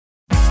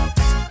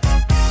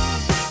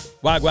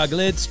Wag Wag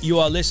Lids, you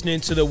are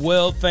listening to the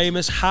world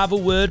famous Have a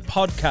Word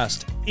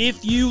podcast.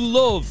 If you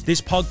love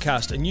this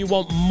podcast and you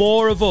want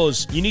more of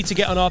us, you need to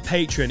get on our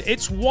Patreon.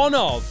 It's one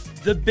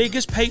of the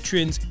biggest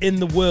patrons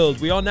in the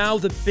world. We are now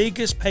the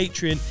biggest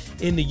patron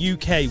in the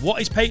UK.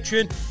 What is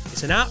Patreon?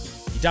 It's an app.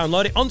 You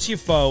download it onto your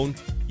phone.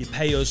 You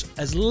pay us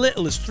as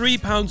little as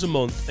 £3 a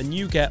month and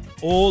you get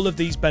all of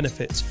these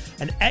benefits.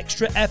 An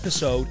extra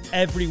episode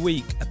every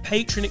week, a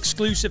patron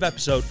exclusive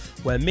episode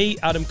where me,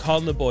 Adam, Carl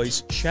and the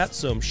boys chat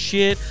some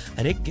shit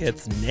and it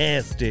gets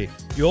nasty.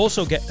 You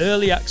also get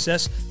early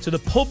access to the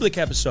public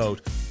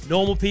episode.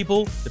 Normal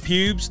people, the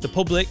pubes, the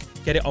public,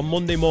 get it on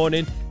Monday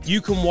morning. You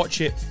can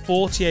watch it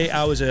 48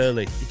 hours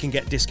early. You can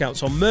get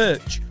discounts on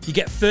merch. You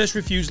get first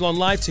refusal on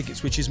live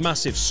tickets, which is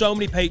massive. So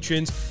many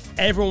patrons.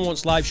 Everyone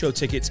wants live show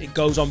tickets. It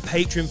goes on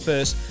Patreon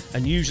first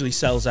and usually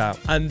sells out.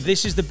 And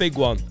this is the big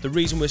one. The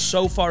reason we're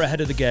so far ahead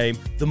of the game,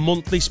 the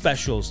monthly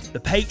specials, the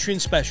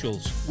Patreon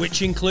specials,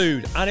 which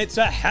include, and it's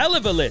a hell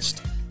of a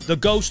list, the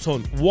Ghost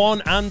Hunt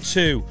 1 and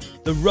 2,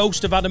 the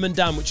Roast of Adam and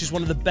Dan, which is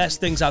one of the best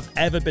things I've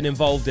ever been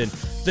involved in,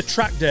 the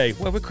Track Day,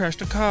 where we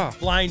crashed a car,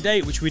 Blind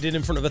Date, which we did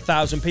in front of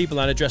 1,000 people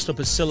and I dressed up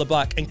as Cilla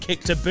Black and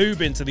kicked a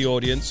boob into the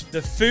audience,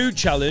 the Food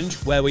Challenge,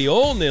 where we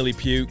all nearly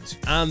puked,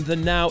 and the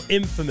now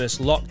infamous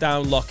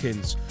Lockdown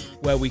Lock-ins,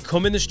 where we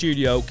come in the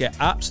studio, get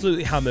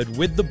absolutely hammered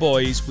with the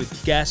boys,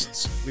 with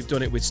guests. We've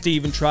done it with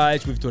Stephen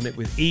Tries, we've done it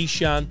with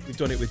Ishan, we've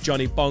done it with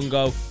Johnny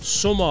Bongo.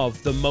 Some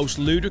of the most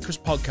ludicrous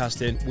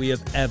podcasting we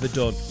have ever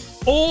done.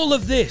 All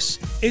of this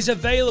is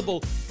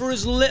available for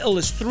as little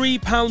as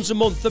 £3 a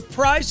month, the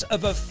price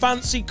of a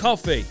fancy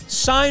coffee.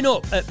 Sign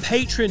up at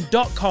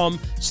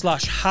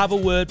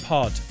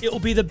patreon.com/haveawordpod. It'll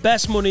be the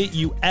best money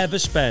you ever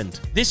spend.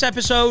 This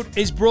episode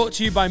is brought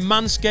to you by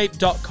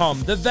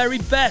manscaped.com, the very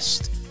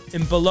best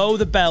in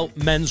below-the-belt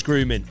men's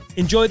grooming.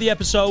 Enjoy the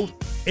episode.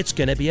 It's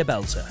going to be a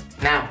belter.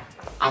 Now,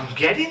 I'm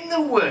getting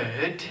the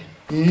word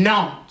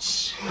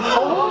nonce.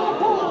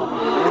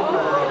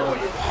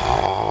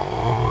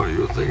 Oh,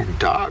 you think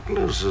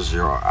darkness is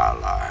your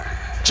ally?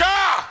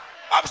 Cha!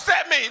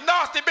 Upset me,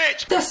 nasty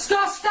bitch!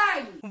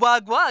 Disgusting!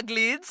 Wag Wag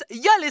Lids,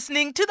 you're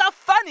listening to the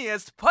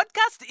funniest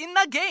podcast in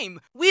the game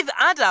with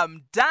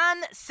Adam,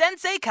 Dan,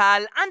 Sensei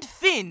Carl and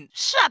Finn.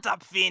 Shut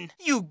up, Finn,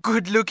 you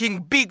good-looking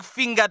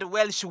big-fingered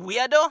Welsh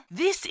weirdo.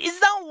 This is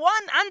the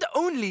one and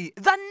only,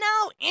 the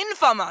now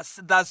infamous,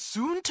 the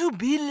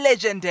soon-to-be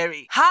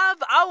legendary.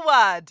 Have a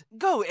word.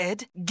 Go,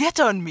 Ed, get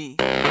on me.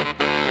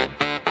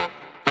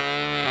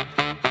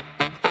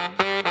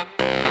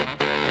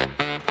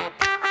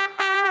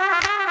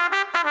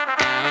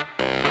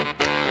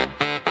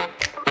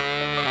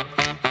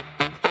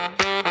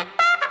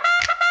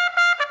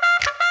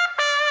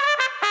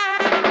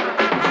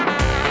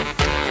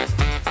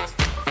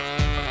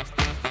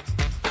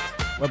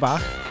 We're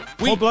back.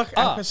 Public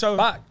episode.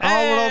 Back. Oh,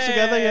 we're all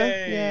together,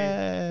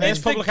 yeah. It's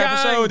First public the gang.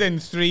 episode in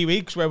 3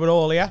 weeks where we're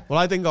all here. Well,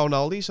 I didn't go on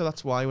holiday, so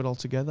that's why we're all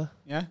together.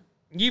 Yeah.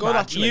 You've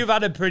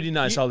had a pretty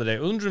nice holiday.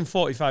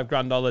 145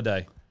 grand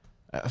holiday.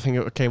 I think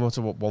it came up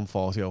to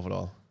 140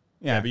 overall.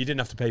 Yeah, but you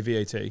didn't have to pay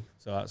VAT,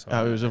 so that's all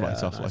right. It was a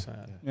write-off. Nice.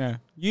 Yeah.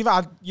 You've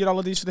had your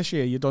holidays for this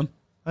year, you done?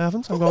 I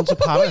haven't. I'm going to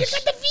Paris,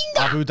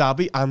 Abu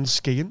Dhabi, and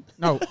skiing.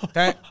 No.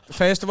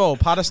 First of all,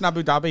 Paris and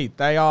Abu Dhabi,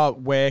 they are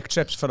work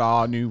trips for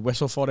our new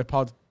Whistle For It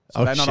pod.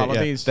 So they're not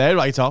holidays. Yeah. They're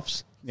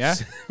write-offs. Yeah.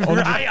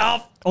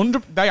 Write-off.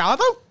 They are,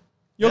 though.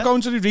 You're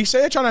going to do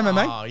research on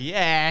MMA. Oh,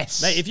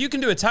 yes. Mate, if you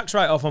can do a tax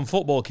write-off on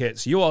football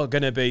kits, they're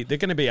going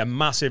to be a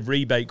massive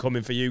rebate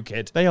coming for you,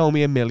 kid. They owe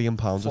me £1 million,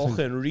 I think.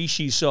 Fucking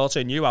Rishi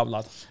sorting you out,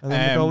 lad. And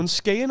then we're going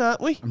skiing, aren't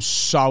we? I'm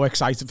so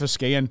excited for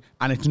skiing,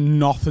 and it's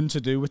nothing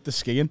to do with the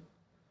skiing.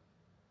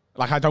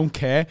 Like, I don't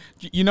care.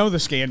 You know the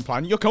skiing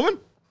plan. You're coming?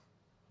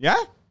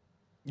 Yeah?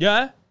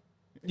 Yeah?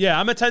 Yeah,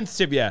 I'm a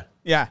tentative, yeah.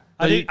 Yeah.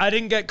 I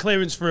didn't get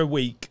clearance for a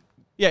week.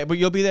 Yeah, but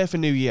you'll be there for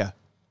New Year.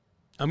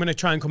 I'm going to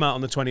try and come out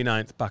on the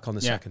 29th, back on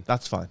the 2nd.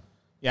 That's fine.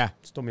 Yeah.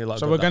 It's done me a lot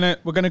of So good,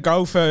 we're gonna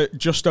go for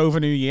just over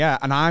New Year,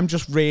 and I'm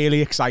just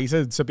really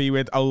excited to be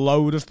with a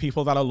load of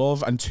people that I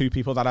love and 2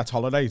 people that I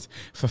tolerate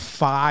for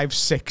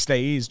 5-6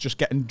 days, just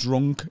getting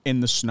drunk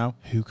in the snow.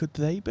 Who could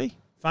they be?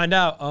 Find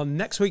out on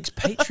next week's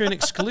Patreon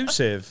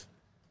exclusive.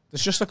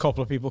 There's just a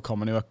couple of people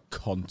coming who are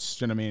cunts,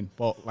 do you know what I mean?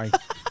 But, like...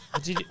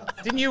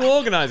 Didn't you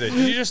organise it?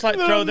 Did you just,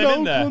 throw them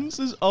in there?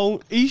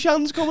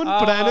 Ishan's coming,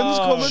 Brennan's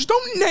coming. Just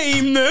don't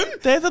name them!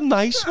 They're the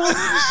nice ones.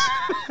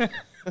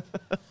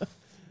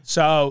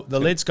 So, the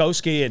Lids go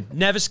skiing.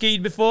 Never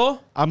skied before?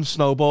 I'm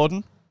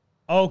snowboarding.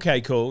 Okay,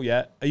 cool,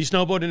 yeah. Are you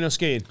snowboarding or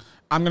skiing?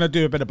 I'm going to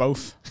do a bit of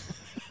both.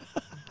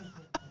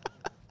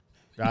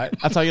 Right.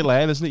 That's how you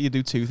learn, isn't it? You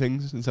do 2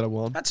 things instead of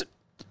 1.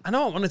 I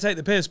don't want to take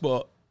the piss,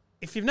 but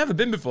if you've never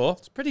been before,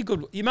 it's pretty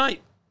good. You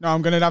might. No,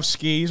 I'm going to have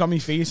skis on my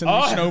feet and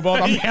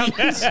snowboard on my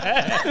hands.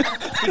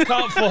 You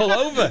can't fall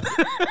over.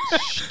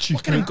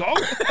 Look at him go.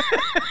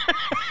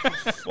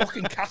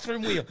 Fucking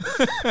Catherine wheel.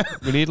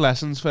 We need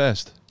lessons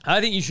first. I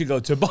think you should go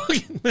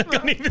toboggan. I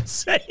can't even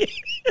say it.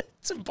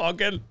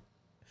 Toboggan.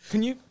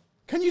 Can you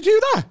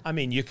do that? I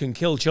mean, you can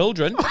kill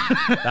children.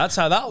 That's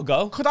how that'll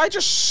go. Could I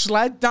just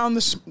sled down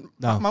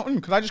No.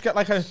 mountain? Could I just get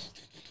like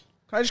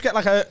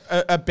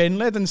a bin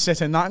lid and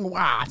sit in that and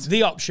what?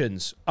 The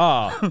options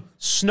are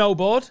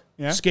snowboard,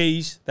 Yeah.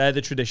 skis, they're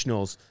the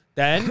traditionals.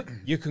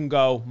 Then you can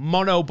go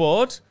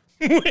monoboard,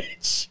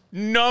 which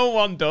no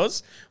one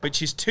does,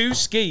 which is 2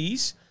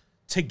 skis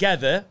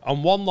together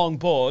on one long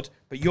board,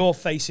 but you're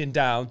facing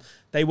down.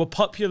 They were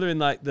popular in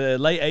like the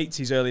late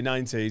 80s, early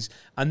 90s,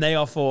 and they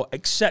are for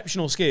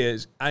exceptional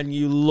skiers, and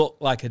you look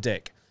like a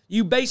dick.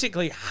 You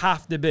basically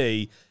have to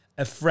be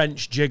a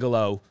French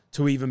gigolo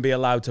to even be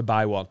allowed to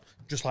buy one.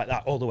 Just like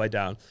that, all the way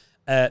down.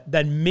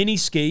 Then mini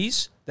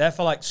skis, they're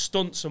for like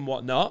stunts and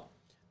whatnot.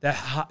 They're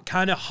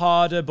kind of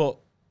harder, but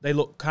they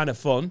look kind of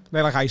fun.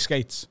 They're like ice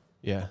skates.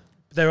 Yeah.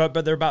 They're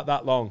about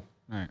that long.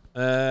 Right.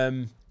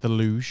 The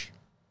luge.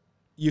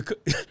 You could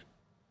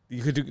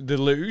do the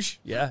luge,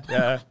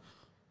 yeah.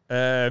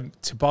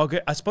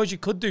 Toboggan. I suppose you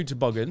could do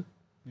toboggan.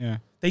 Yeah.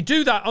 They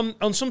do that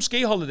on some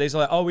ski holidays.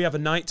 Like, oh, we have a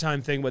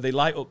nighttime thing where they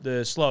light up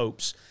the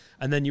slopes,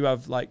 and then you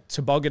have like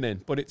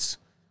tobogganing, but it's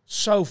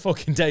so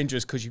fucking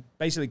dangerous because you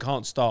basically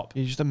can't stop.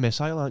 You're just a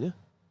missile, aren't you?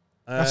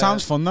 That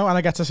sounds fun though, and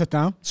I get to sit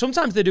down.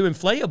 Sometimes they do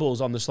inflatables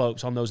on the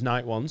slopes on those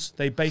night ones.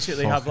 They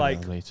basically have Fucking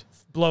like hell, mate.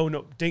 blown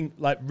up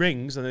like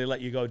rings, and they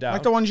let you go down.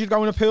 Like the ones you'd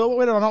go in a pool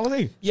with on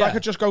holiday. So Yeah. I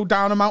could just go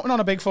down a mountain on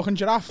a big fucking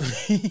giraffe.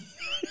 Is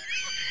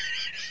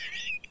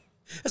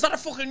that a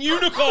fucking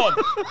unicorn?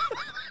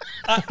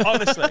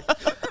 Honestly,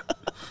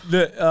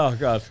 oh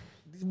god,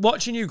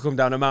 watching you come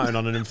down a mountain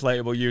on an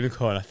inflatable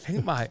unicorn, I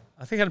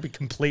think I'd be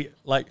complete.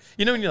 Like,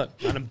 you know when you're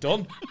like, man, I'm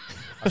done.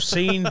 I've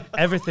seen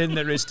everything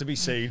there is to be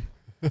seen.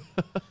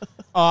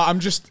 I'm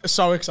just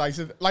so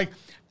excited. Like,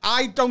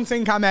 I don't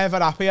think I'm ever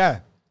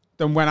happier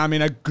than when I'm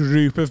in a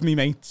group of me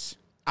mates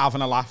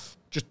having a laugh,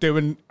 just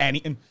doing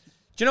anything.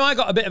 Do you know I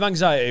got a bit of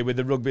anxiety with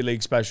the rugby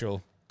league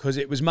special because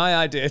it was my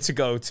idea to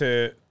go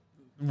to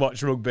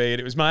watch rugby,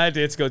 and it was my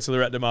idea to go to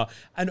Lorette de Mar.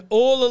 And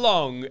all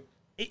along,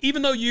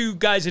 even though you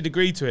guys had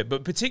agreed to it,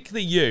 but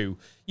particularly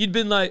you'd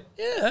been like,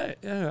 yeah,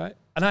 all right.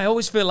 And I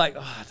always feel like,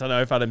 I don't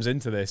know if Adam's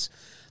into this.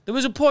 There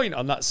was a point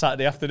on that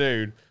Saturday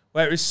afternoon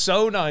where it was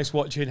so nice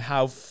watching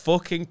how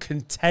fucking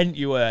content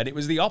you were. And it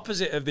was the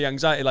opposite of the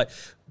anxiety. Like,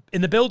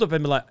 in the build-up,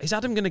 and be like, is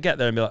Adam going to get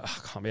there? And be like,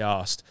 I can't be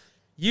arsed.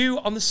 You,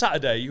 on the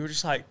Saturday, you were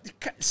just like,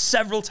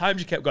 several times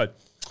you kept going,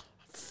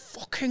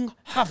 fucking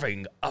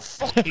having a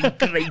fucking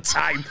great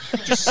time.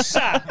 Just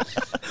sat.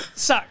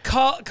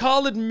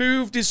 Carl had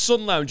moved his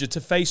sun lounger to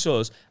face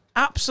us.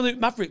 Absolute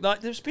maverick.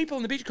 Like, there's people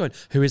on the beach going,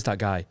 who is that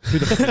guy? Who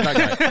the fuck is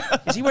that guy?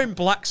 Is he wearing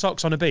black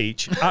socks on a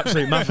beach?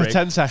 Absolute maverick. For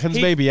 10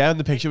 seconds, maybe, yeah, and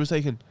the picture was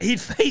taken. He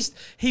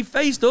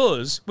faced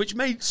us, which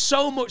made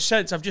so much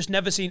sense. I've just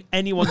never seen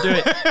anyone do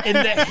it in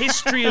the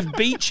history of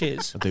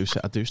beaches. I do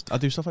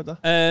stuff like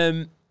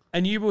that.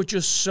 And you were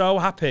just so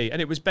happy.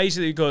 And it was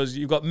basically because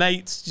you've got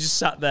mates just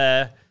sat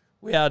there.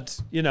 We had,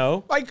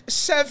 Like,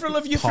 several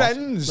of your Pot. a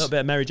friends. little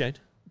bit of Mary Jane.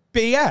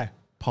 Beer.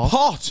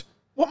 Pot.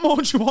 What more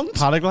do you want?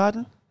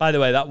 Paragliding. By the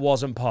way, that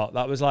wasn't pot.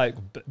 That was like,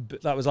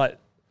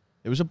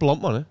 It was a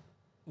blunt one, eh?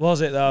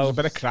 was it though? A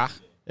bit of crack.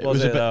 It Was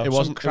was it a bit. though? It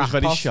wasn't. It was Crack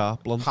very pot.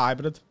 sharp, blunt.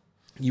 Hybrid.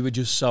 You were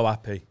just so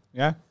happy.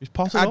 Yeah. It was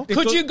pot I- as well. it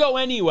Could does- you go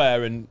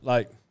anywhere and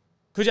like,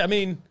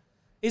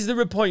 is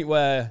there a point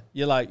where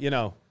you're like,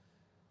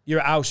 you're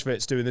at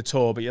Auschwitz doing the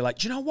tour, but you're like,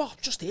 do you know what? I'm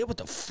just here with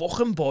the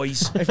fucking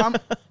boys. If I'm...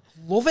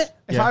 Love it.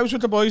 If I was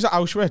with the boys at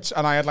Auschwitz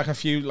and I had like a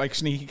few like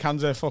sneaky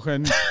cans of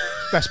fucking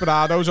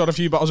Desperados or a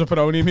few bottles of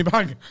Peroni in my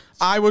bag,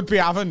 I would be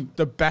having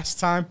the best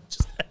time.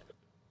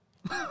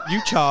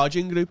 You charge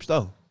in groups,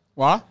 though.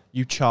 What?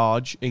 You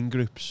charge in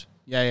groups.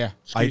 Yeah.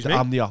 Excuse me?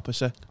 I'm the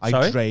opposite. I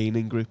Sorry? drain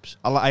in groups.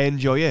 I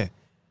enjoy it.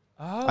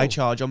 Oh. I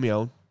charge on my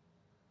own.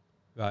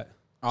 Right.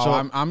 Oh,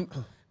 So- I'm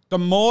the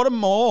more and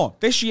more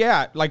this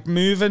year, like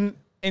moving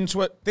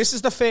into it. This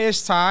year's the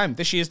first time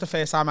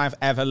I've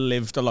ever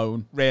lived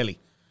alone, really.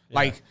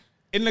 Like,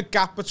 in the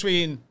gap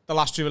between the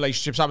last 2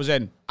 relationships I was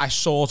in, I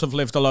sort of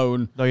lived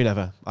alone No, you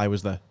never. I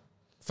was there.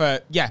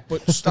 but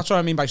that's what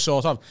I mean by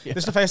sort of. This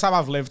is the first time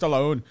I've lived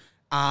alone,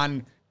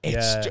 and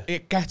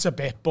it gets a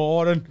bit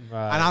boring,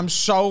 Right. and I'm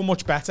so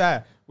much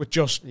better with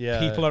just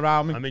people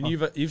around me. I mean,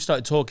 you've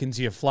started talking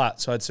to your flat,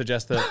 so I'd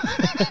suggest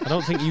that I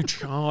don't think you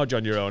charge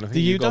on your own. I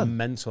think you you go Dan?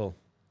 mental.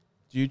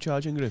 Do you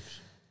charge in groups?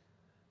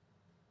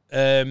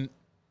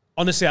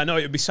 Honestly, I know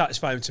it would be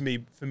satisfying for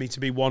me to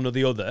be one or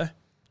the other,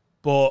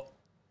 but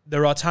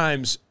there are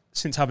times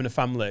since having a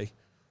family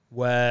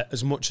where,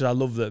 as much as I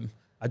love them,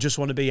 I just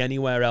want to be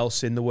anywhere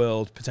else in the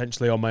world,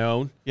 potentially on my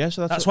own. Yeah,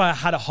 so That's why I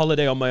had a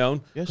holiday on my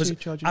own. Yeah, so you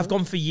charge your I've own.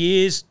 gone for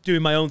years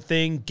doing my own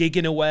thing,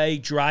 gigging away,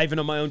 driving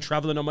on my own,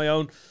 traveling on my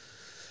own.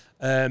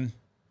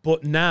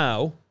 But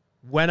now,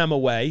 when I'm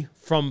away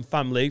from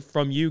family,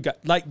 from you guys,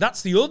 like,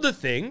 that's the other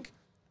thing.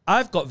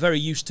 I've got very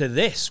used to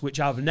this, which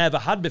I've never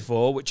had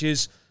before, which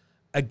is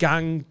a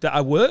gang that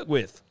I work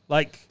with.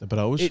 Like, The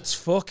bros. it's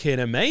fucking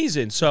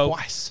amazing. So,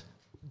 Twice.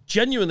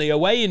 genuinely,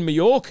 away in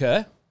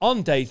Mallorca,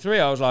 on day 3,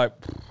 I was like,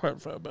 I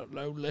felt a bit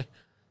lonely.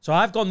 So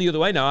I've gone the other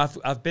way now.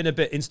 I've been a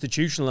bit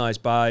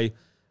institutionalized by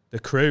the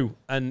crew.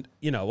 And,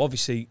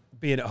 obviously,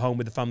 being at home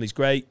with the family's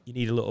great. You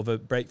need a little bit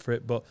of a break for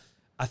it. But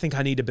I think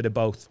I need a bit of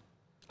both.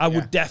 I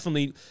would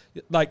definitely,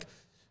 like,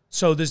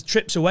 so there's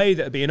trips away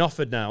that are being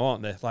offered now,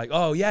 aren't there? Like,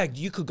 oh, yeah,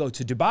 you could go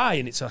to Dubai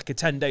and it's like a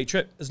 10-day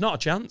trip. There's not a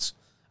chance.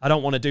 I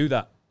don't want to do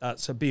that.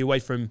 That's be away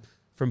from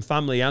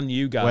family and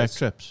you guys. Work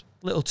trips.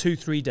 Little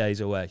 2-3 days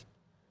away.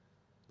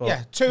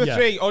 But, 2 or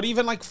 3, or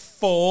even like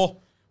 4.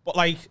 But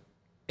like,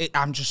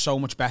 I'm just so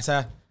much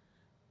better.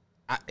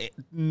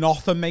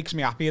 Nothing makes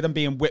me happier than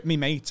being with me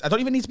mates. I don't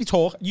even need to be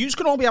talking. You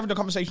can all be having a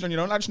conversation on your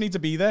own. I just need to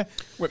be there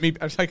with me.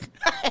 I was like,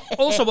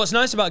 also, what's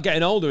nice about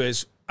getting older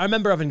is I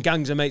remember having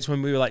gangs of mates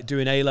when we were like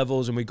doing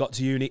A-levels and we got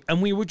to uni,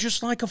 and we were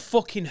just like a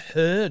fucking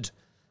herd.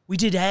 We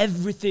did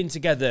everything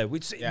together. It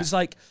was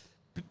like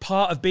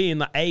part of being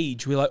that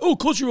age. We're like, oh, of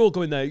course you're all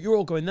going there. You're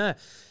all going there.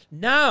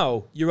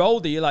 Now you're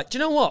older. You're like, do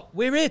you know what?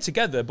 We're here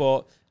together,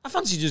 but I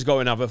fancy just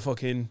going and have a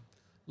fucking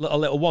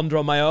little wander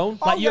on my own.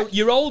 Like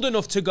you're old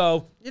enough to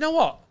go, you know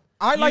what?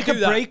 I like a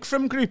break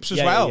from groups as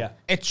well. Yeah.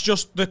 It's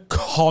just the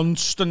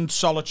constant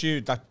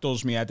solitude that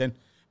does me head in.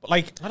 But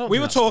like, we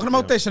were talking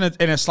about this in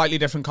a slightly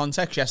different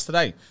context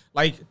yesterday.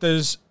 Like,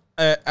 there's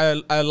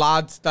a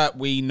lad that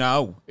we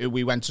know, who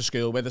we went to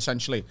school with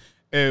essentially,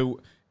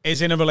 who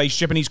is in a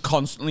relationship and he's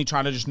constantly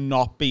trying to just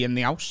not be in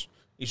the house.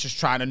 He's just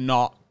trying to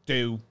not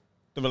do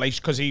the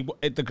relationship because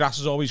the grass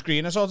is always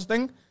greener sort of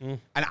thing.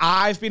 And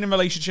I've been in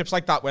relationships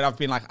like that where I've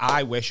been like,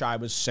 I wish I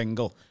was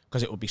single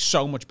because it would be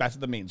so much better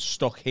than being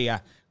stuck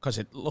here. Because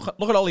look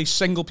at all these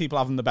single people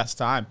having the best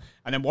time.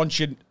 And then once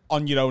you're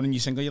on your own and you're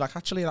single, you're like,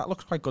 actually, that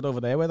looks quite good over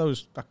there where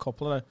that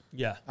couple are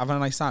having a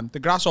nice time. The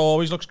grass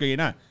always looks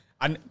greener.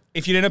 And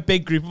if you're in a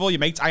big group of all your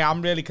mates, I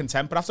am really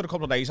content. But after a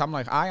couple of days, I'm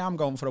like, I am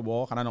going for a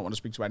walk and I don't want to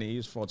speak to any of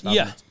you for 45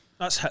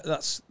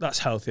 minutes. That's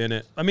healthy, isn't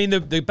it? I mean,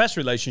 the best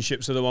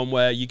relationships are the one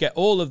where you get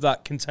all of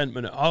that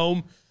contentment at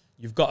home.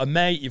 You've got a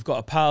mate, you've got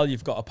a pal,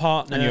 you've got a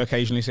partner. And you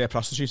occasionally see a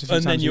prostitute a few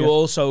times. And then you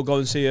also go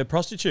and see a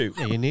prostitute.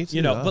 Yeah, you need to.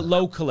 You know, but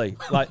locally,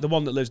 like the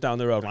one that lives down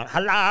the road. Like,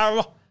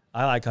 hello.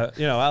 I like her.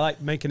 You know, I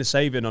like making a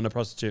saving on a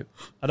prostitute.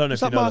 I don't know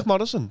if you know Mark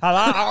Morrison?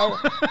 Hello.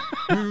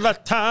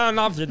 Return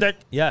of the dick.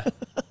 Yeah.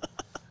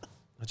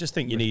 I just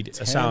think you need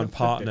a sound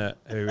partner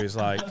who is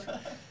like...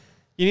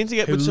 You need to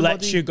get who with somebody.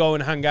 Lets you go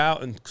and hang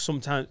out and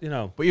sometimes, you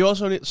know. But you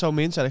also need... So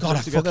me and Seneca God,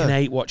 I together. fucking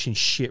hate watching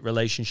shit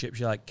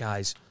relationships. You're like,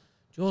 guys...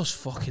 Just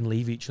fucking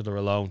leave each other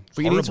alone. It's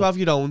but you need to have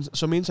your own.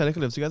 So me and Seneca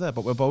live together,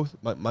 but we're both.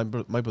 My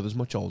brother's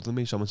much older than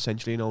me, so I'm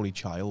essentially an only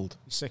child.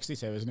 He's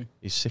 62, isn't he?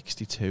 He's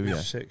 62. Yeah,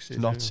 62.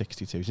 He's not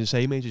 62. He's the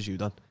same age as you,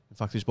 Dan. In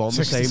fact, he's born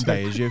the same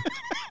day as you.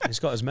 He's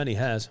got as many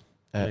hairs.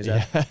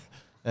 Yeah.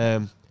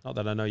 Not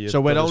that I know you. So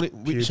we're only.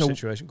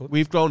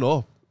 We've grown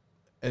up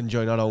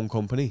enjoying our own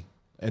company,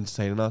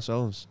 entertaining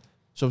ourselves.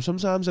 So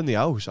sometimes in the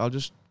house, I'll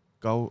just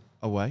go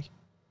away,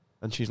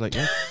 and she's like,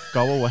 "Yeah,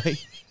 go away."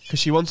 Because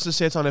she wants to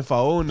sit on her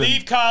phone.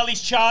 Leave, Carl,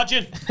 he's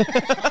charging.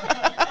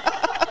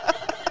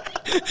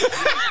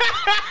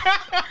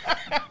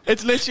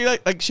 It's literally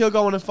like she'll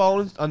go on her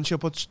phone and she'll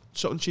put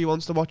something she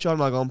wants to watch on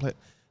and I'll go and play.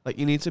 Like,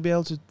 you need to be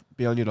able to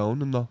be on your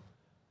own and not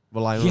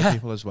rely on other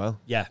people as well.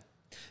 Yeah.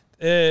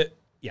 Yeah.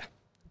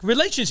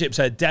 Relationships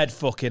are dead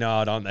fucking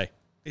hard, aren't they?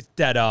 It's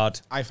dead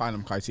hard. I find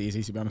them quite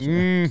easy, to be honest with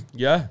you.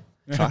 Yeah.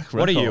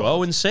 What are you,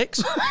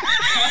 0-6?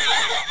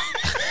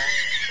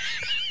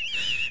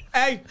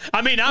 Hey,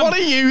 I mean, what are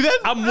you then?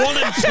 I'm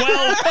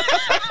 1-12.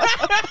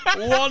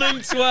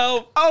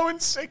 1-12.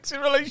 0-6 in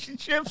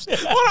relationships.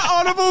 What an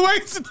honourable way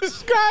to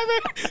describe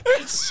it.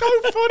 It's so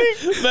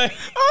funny.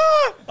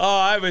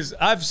 Mate,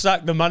 I've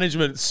sacked the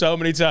management so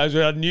many times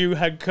with a new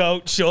head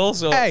coach, all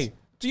sorts. Hey,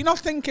 do you not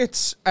think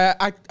it's?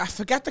 I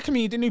forget the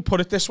comedian who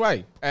put it this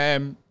way.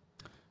 And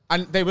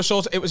they were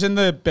it was in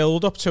the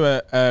build up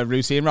to a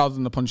routine rather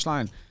than the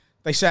punchline.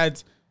 They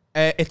said.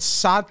 It's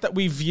sad that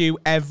we view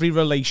every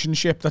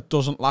relationship that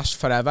doesn't last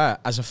forever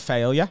as a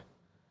failure.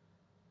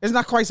 Isn't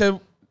that quite a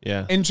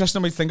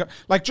interesting way to think of?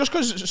 Like, just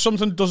because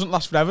something doesn't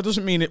last forever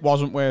doesn't mean it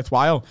wasn't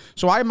worthwhile.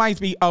 So I might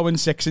be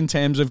 0-6 in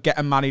terms of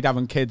getting married,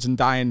 having kids and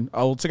dying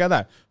old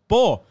together.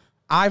 But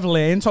I've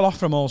learned a lot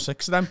from all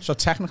 6 of them. So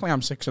technically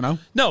I'm 6-0.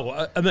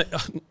 No, I mean,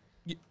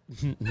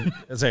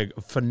 that's a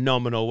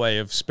phenomenal way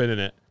of spinning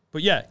it.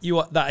 But yeah,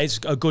 that is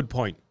a good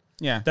point.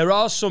 Yeah. There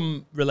are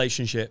some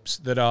relationships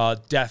that are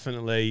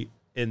definitely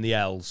in the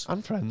L's.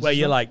 And friends. Where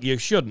you're like, you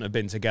shouldn't have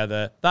been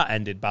together. That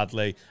ended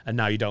badly. And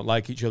now you don't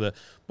like each other.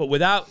 But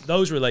without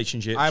those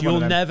relationships,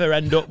 you'll never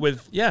end up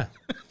with,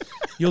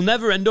 you'll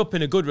never end up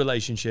in a good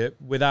relationship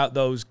without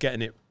those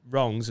getting it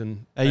wrongs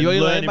and you're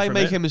learning by from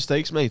making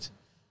mistakes, mate.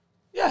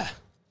 Yeah.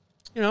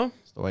 You know.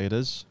 It's the way it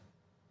is.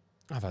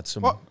 I've had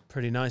some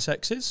pretty nice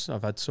exes.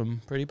 I've had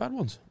some pretty bad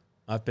ones.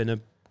 I've been a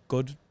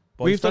good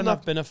boyfriend.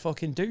 I've been a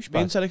fucking douchebag.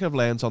 Me and Seneca have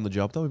learned on the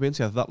job, though. We've been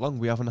together that long.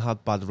 We haven't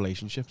had bad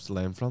relationships to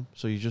learn from.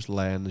 So you just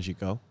learn as you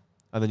go.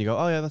 And then you go,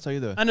 oh, yeah, that's how you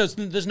do it. I know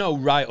there's no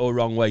right or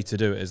wrong way to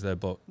do it, is there?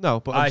 But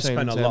I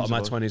spent a lot of my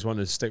 20s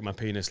wanting to stick my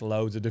penis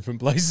loads of different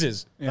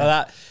places. Yeah.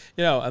 That,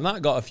 and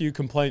that got a few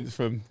complaints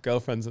from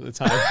girlfriends at the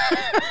time.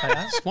 Like,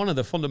 that's one of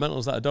the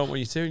fundamentals that I don't want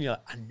you to. And you're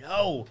like, I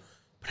know,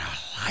 but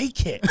I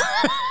like it.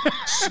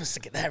 Just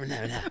stick it there and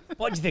there and there.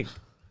 What do you think?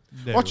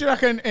 No. What do you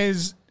reckon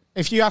is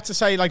If you had to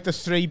say like the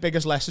 3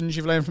 biggest lessons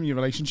you've learned from your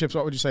relationships,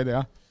 what would you say they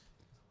are?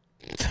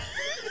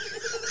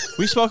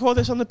 We spoke about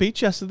this on the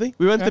beach yesterday.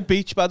 We went to the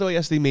beach, by the way,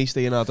 yesterday, me,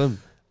 Steve and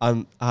Adam,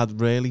 and had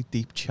really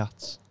deep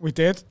chats. We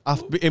did.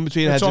 In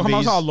between We're heads talking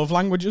of about our love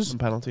languages and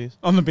penalties.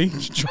 on the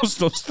beach,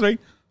 just us 3.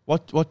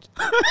 What?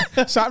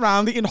 Sat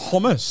around eating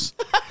hummus.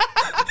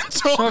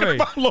 Talking Sorry.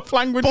 about love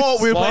languages.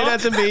 But we were playing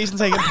heads and bees and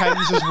taking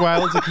pens as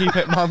well to keep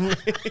it manly.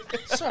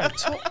 Sorry,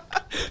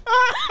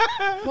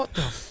 what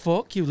the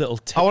fuck, you little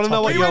TikTok I wanna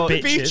know what we your went to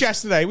the beach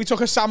yesterday. We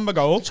took a samba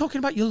goal. talking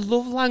about your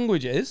love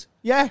languages.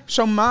 Yeah,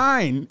 so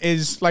mine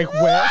is like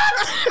where.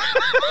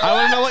 I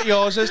want to know what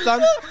yours is,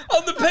 Dan.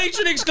 On the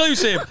Patreon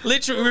exclusive,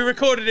 literally, we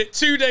recorded it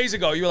 2 days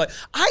ago. You were like,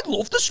 I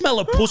love the smell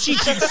of pussy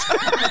juice.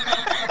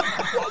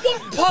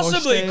 What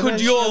possibly could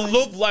your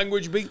love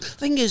language be?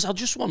 Thing is, I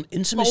just want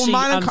intimacy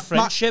and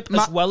friendship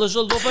as well as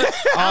a lover.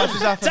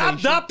 Dab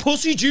that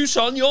pussy juice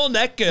on your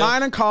neck, girl.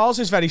 Mine and Carl's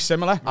is very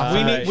similar.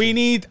 Right. We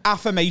need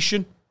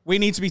affirmation. We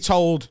need to be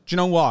told, do you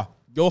know what?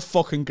 You're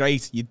fucking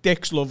great. Your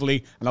dick's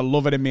lovely, and I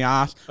love it in my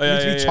ass. We need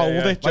to be told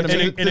it. Do you know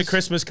what I mean? In a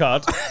Christmas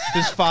card.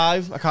 There's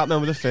 5. I can't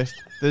remember the 5th.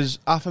 There's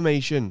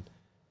affirmation.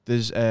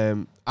 There's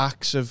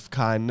acts of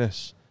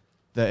kindness.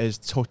 There is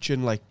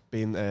touching, like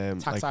being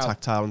like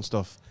tactile and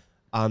stuff.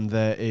 And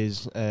there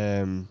is what's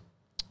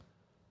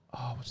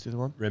the other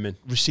one? Rimming.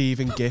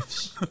 Receiving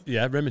gifts.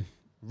 Yeah, rimming.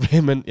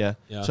 Rimming, yeah.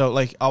 So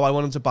like, I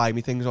want him to buy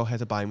me things or her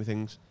to buy me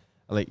things.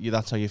 And like,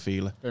 that's how you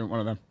feel it. One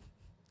of them.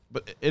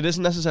 But it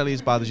isn't necessarily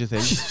as bad as you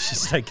think.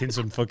 She's taking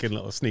some fucking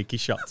little sneaky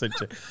shots, isn't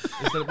she?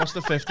 What's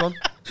the 5th one?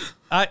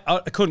 I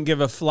couldn't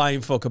give a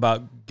flying fuck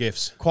about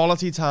gifts.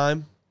 Quality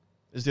time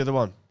is the other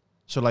one.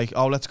 So like,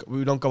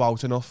 we don't go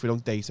out enough, we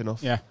don't date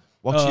enough. Yeah.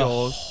 What's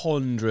yours?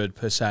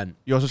 100%.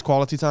 Yours is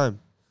quality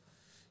time.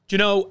 Do you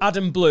know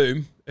Adam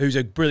Bloom, who's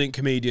a brilliant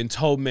comedian,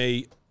 told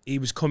me he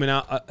was coming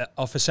out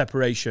off a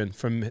separation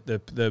from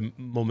the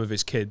mum of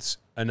his kids,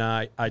 and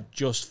I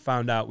just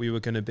found out we were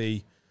going to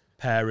be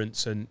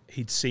parents, and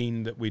he'd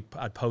seen that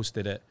I'd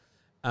posted it.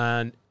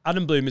 And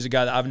Adam Bloom is a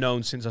guy that I've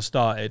known since I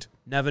started.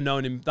 Never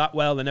known him that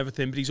well and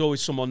everything, but he's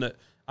always someone that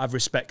I've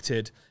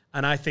respected,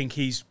 and I think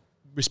he's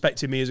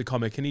respected me as a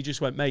comic. And he just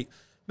went, mate,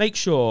 make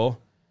sure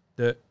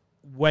that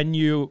when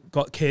you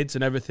got kids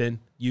and everything,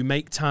 you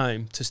make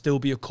time to still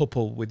be a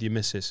couple with your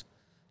missus.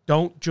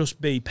 Don't just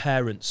be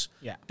parents.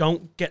 Yeah.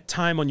 Don't get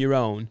time on your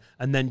own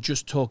and then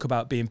just talk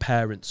about being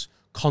parents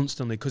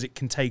constantly, because it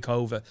can take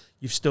over.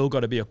 You've still got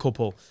to be a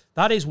couple.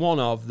 That is one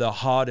of the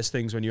hardest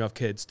things when you have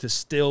kids, to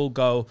still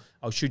go,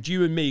 oh, should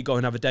you and me go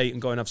and have a date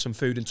and go and have some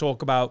food and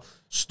talk about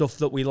stuff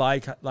that we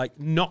like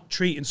not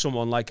treating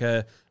someone like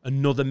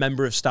another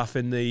member of staff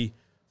in the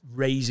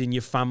raising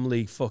your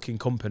family fucking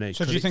company.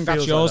 So do you think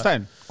that's yours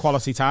then?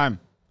 Quality time?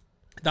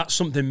 That's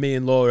something me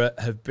and Laura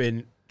have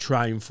been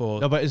trying for.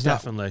 No, but is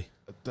definitely.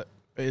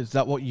 Is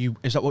that what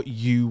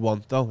you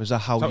want though? Is that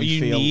how you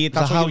feel? Need?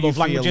 That's how love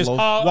language is.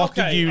 What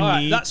do you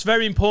need? That's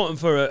very important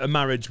for a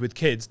marriage with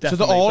kids,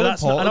 definitely. So they're all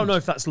important. I don't know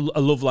if that's a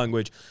love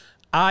language.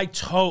 I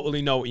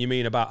totally know what you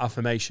mean about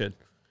affirmation.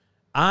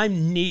 I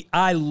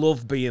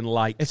love being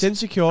liked. It's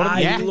insecure.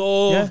 I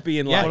love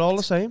being liked. We're all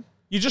the same.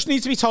 You just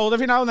need to be told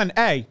every now and then,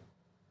 hey,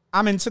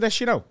 I'm into this,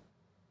 you know.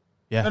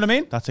 Yeah. You know what I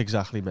mean? That's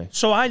exactly me.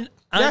 So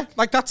yeah,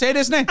 like that's it,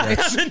 isn't it?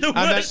 I'm in the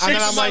worst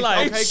shape of my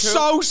life. Okay, it's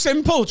so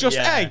simple. Just,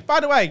 hey, by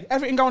the way,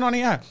 everything going on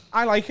here,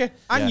 I like it.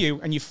 And you,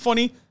 and you're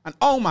funny. And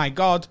oh my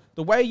God,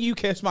 the way you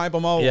kiss my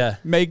bumhole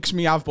makes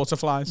me have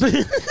butterflies.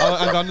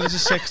 Hang on, there's a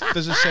sixth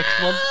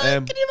one.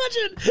 Can you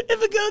imagine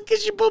if a girl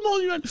kisses your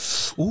bumhole, you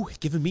went, ooh,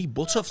 giving me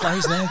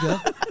butterflies there,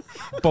 girl.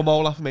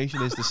 Bumhole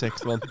affirmation is the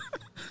 6th one.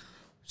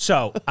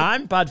 So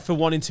I'm bad for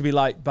wanting to be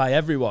liked by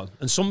everyone.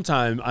 And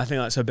sometimes I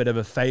think that's a bit of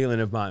a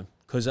failing of mine.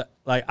 Because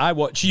like I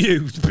watch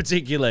you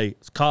particularly,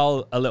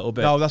 Carl a little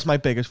bit. No, that's my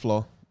biggest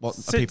flaw.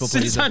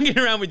 Since hanging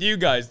around with you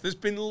guys, there's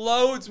been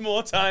loads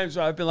more times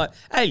where I've been like,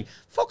 hey,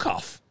 fuck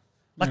off.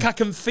 Like I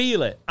can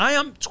feel it. I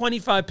am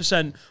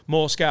 25%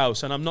 more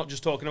Scouse, and I'm not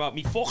just talking about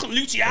me fucking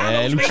Luciano.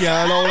 Yeah,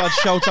 Luciano, lads,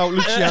 shout out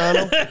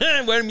Luciano.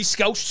 Wearing me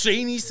Scouse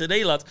trainies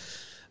today, lads.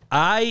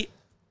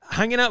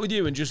 Hanging out with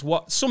you and just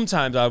what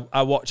sometimes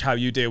I watch how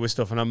you deal with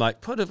stuff, and I'm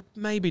like, could have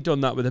maybe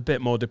done that with a bit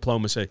more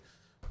diplomacy.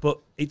 But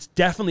it's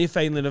definitely a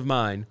failing of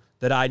mine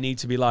that I need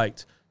to be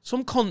liked.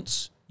 Some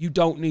cunts you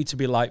don't need to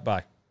be liked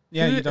by.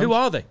 Yeah, who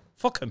are they?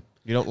 Fuck them.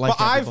 You don't like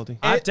everybody.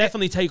 I've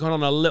definitely taken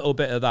on a little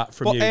bit of that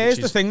from you. But here's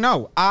the thing,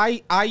 no.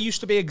 I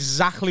used to be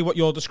exactly what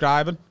you're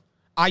describing.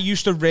 I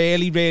used to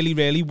really, really,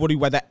 really worry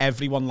whether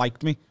everyone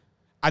liked me.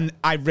 And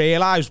I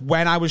realised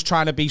when I was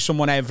trying to be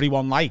someone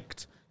everyone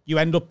liked, you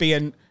end up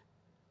being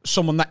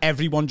someone that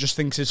everyone just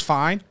thinks is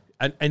fine.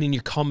 And in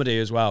your comedy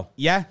as well.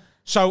 Yeah.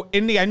 So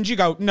in the end, you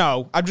go,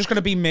 no, I'm just going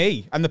to be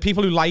me. And the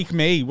people who like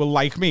me will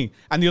like me.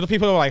 And the other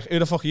people who are like, who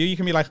the fuck are you? You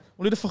can be like,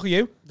 well, who the fuck are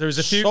you? There's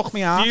a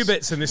few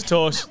bits in this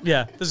tour.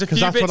 Yeah, there's a few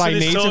that's bits what in I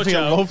this need tour to feel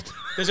show. loved.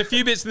 There's a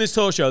few bits in this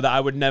tour show that I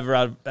would never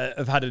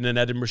have had in an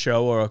Edinburgh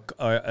show or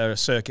a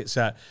circuit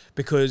set,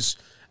 because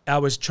I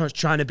was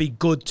trying to be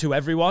good to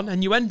everyone.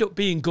 And you end up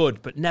being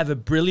good, but never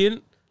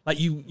brilliant. Like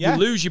you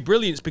lose your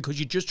brilliance because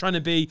you're just trying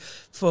to be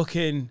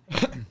fucking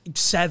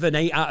 7,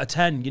 8 out of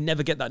 10. You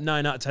never get that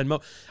 9 out of 10.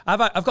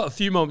 I've got a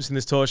few moments in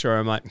this tour show where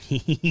I'm like,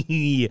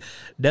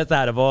 that's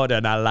out of order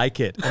and I like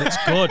it. And it's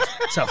good.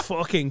 It's a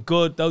fucking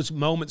good. Those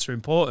moments are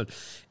important.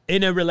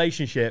 In a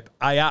relationship,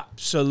 I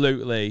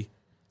absolutely,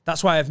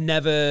 that's why I've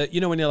never, you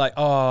know, when you're like,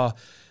 oh,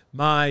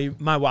 my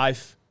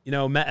wife, you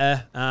know, met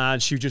her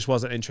and she just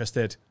wasn't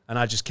interested. And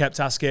I just kept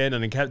asking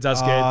and kept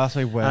asking.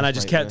 And I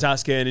just kept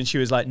asking. And she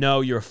was like, no,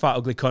 you're a fat,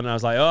 ugly cunt. And I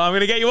was like, oh, I'm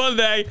going to get you one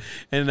day.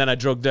 And then I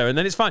drugged her. And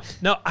then it's fine.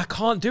 No, I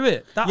can't do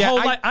it.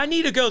 I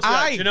need a girl to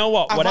like, you know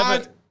what? Whatever.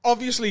 I've had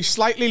obviously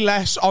slightly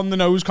less on the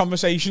nose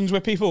conversations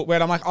with people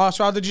where I'm like, oh,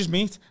 so how did you just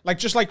meet? Like,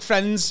 just like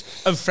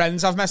friends of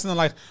friends I've met and they're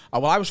like,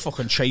 oh, well, I was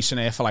fucking chasing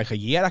her for like a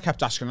year. I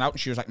kept asking her out and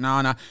she was like,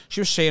 nah.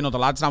 She was seeing other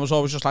lads and I was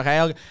always just like,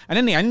 hey. And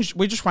in the end,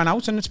 we just went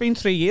out and it's been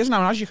 3 years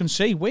now. And as you can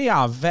see, we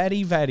are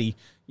very, very,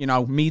 you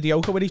know,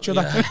 mediocre with each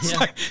other.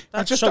 Yeah,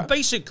 yeah. So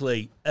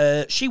basically,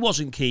 she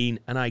wasn't keen,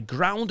 and I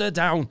ground her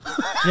down.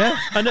 Yeah,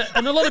 and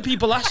a lot of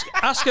people ask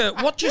her,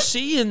 "What do you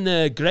see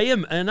in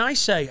Graham?" And I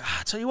say,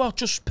 "I tell you what,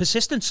 just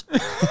persistence.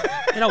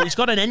 You know, he's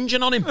got an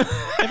engine on him."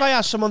 If I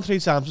ask someone 3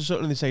 times or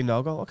something and they say no,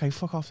 I go, okay,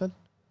 fuck off then.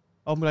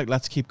 I'll be like,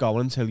 let's keep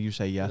going until you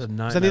say yes.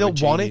 Because then they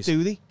don't want it,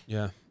 do they?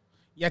 Yeah.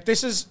 Yeah,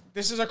 this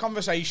is a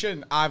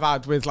conversation I've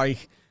had with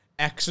like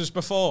exes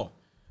before,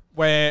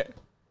 where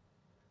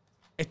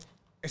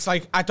it's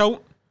like I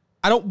don't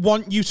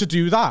want you to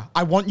do that.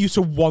 I want you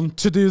to want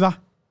to do that.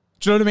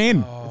 Do you know what I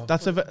mean? Oh,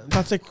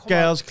 that's a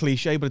girl's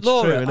cliche, but it's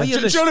Laura, true. Do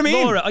you know what I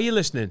mean? Laura, are you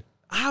listening?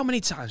 How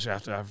many times do you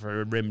have to have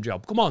for a rim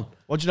job? Come on.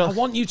 What do you know? I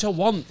want you to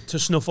want to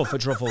snuffle for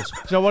truffles. Do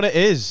you know what it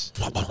is?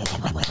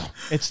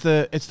 It's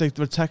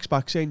the text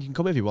back saying you can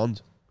come if you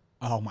want.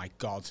 Oh my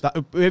God.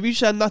 If you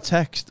send that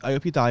text, I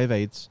hope you die of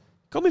AIDS.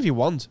 Come if you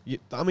want.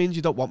 That means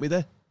you don't want me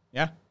there.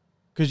 Yeah.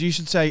 Because you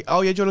should say,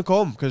 oh yeah, do you want to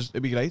come? Because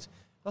it'd be great.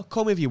 I'll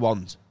come if you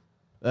want.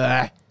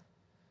 Yeah.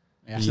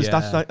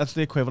 That's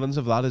the equivalent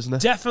of that, isn't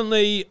it?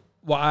 Definitely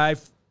what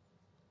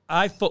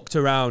I fucked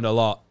around a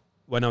lot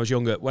when I was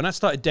younger. When I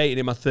started dating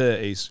in my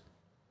 30s,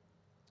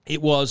 there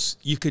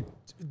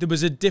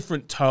was a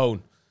different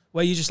tone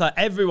where you're just like,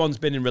 everyone's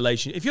been in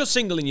relationships. If you're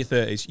single in your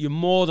 30s, you're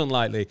more than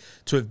likely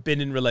to have been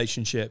in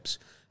relationships.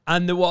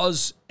 And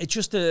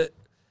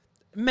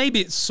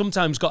maybe it's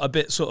sometimes got a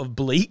bit sort of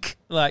bleak.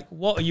 Like,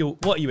 what are you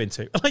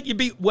into? Like, you'd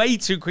be way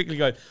too quickly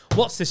going,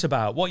 what's this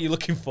about? What are you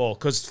looking for?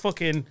 Because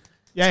fucking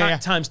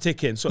time's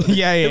ticking. So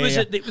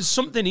it was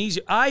something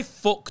easy. I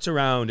fucked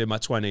around in my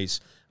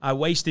 20s. I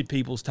wasted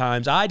people's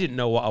times. I didn't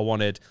know what I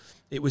wanted.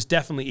 It was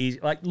definitely easy.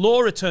 Like,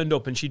 Laura turned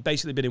up and she'd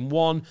basically been in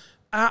one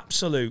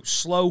absolute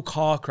slow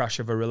car crash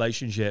of a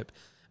relationship.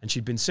 And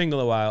she'd been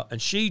single a while.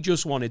 And she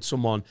just wanted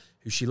someone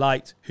who she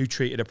liked, who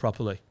treated her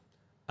properly.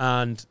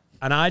 And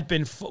I'd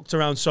been fucked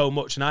around so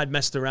much and I'd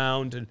messed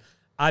around and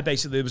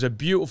there was a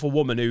beautiful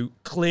woman who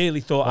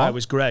clearly thought I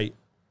was great.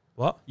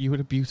 What? You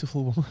were a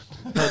beautiful woman.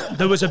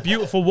 There was a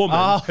beautiful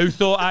woman who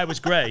thought I was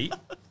great.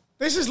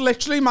 This is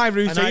literally my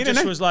routine, and I just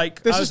isn't it? was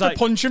like, this is the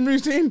punching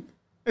routine.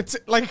 It's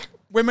like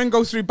women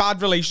go through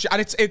bad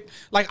relationships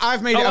and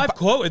I've made it. I've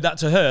quoted that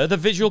to her, the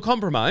visual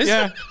compromise.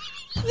 Yeah.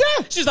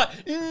 Yeah. She's like,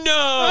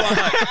 no.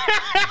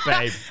 I'm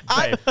like,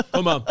 babe,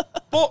 come on.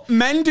 But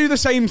men do the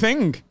same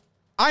thing.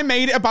 I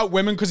made it about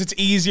women because it's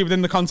easier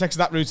within the context of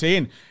that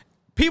routine.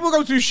 People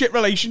go through shit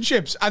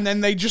relationships and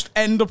then they just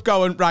end up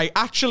going, right,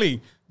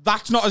 actually,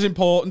 that's not as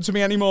important to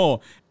me anymore.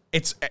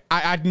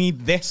 I'd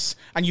need this.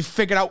 And you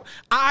figure out,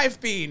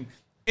 I've been,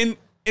 in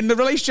the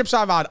relationships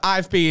I've had,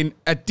 I've been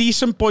a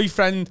decent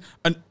boyfriend,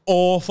 an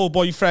awful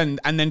boyfriend,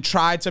 and then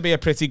tried to be a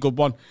pretty good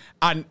one.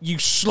 And you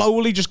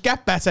slowly just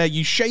get better.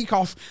 You shake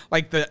off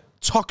like the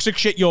toxic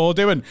shit you're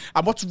doing.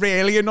 And what's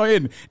really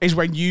annoying is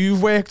when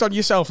you've worked on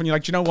yourself and you're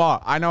like, do you know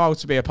what? I know how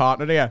to be a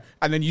partner here.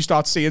 And then you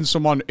start seeing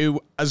someone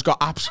who has got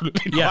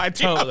absolutely no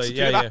idea how to do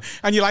that. Yeah.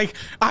 And you're like,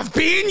 I've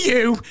been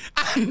you,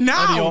 and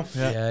now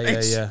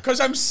because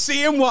I'm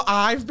seeing what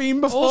I've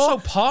been before. Also,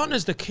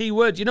 partner's the key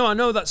word. You know, I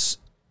know that's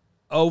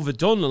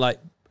overdone. Like,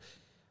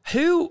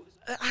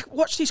 I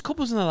watch these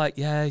couples and they're like,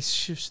 yeah,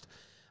 it's just,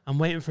 I'm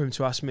waiting for him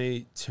to ask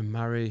me to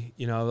marry.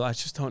 You know, I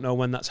just don't know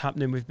when that's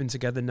happening. We've been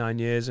together 9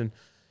 years and,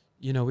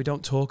 you know, we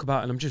don't talk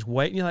about it, and I'm just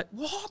waiting. You're like,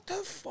 what the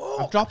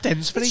fuck? I've dropped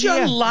ends for a year. It's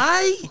your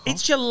life.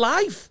 It's your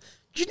life.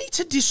 You need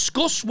to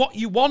discuss what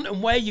you want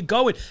and where you're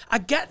going. I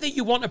get that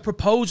you want a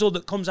proposal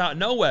that comes out of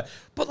nowhere,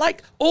 but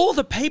like all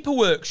the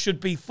paperwork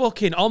should be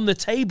fucking on the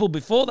table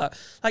before that.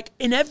 Like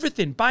in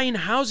everything, buying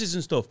houses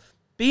and stuff,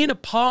 being a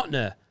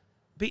partner,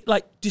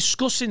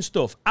 discussing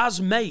stuff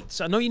as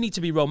mates. I know you need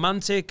to be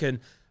romantic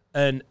and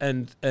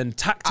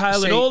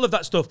tactile and all of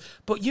that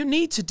stuff, but you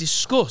need to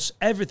discuss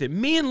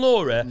everything. Me and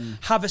Laura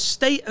have a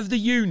State of the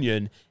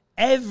Union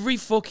every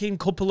fucking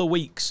couple of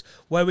weeks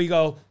where we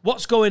go,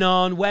 what's going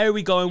on? Where are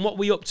we going? What are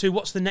we up to?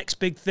 What's the next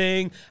big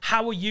thing?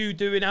 How are you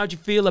doing? How do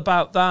you feel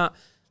about that?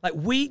 Like,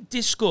 we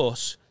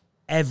discuss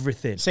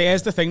everything. See,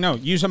 here's the thing now.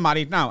 You're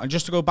married now, and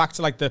just to go back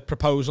to like the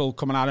proposal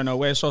coming out of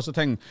nowhere sort of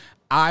thing,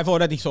 I've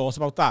already thought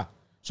about that.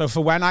 So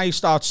for when I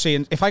start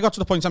seeing, if I got to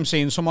the point I'm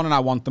seeing someone and I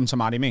want them to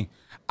marry me,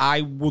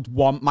 I would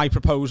want my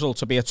proposal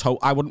to be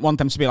I wouldn't want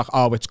them to be like,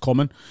 oh, it's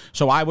coming.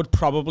 So I would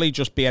probably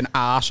just be an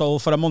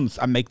arsehole for a month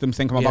and make them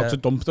think I'm about to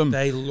dump them.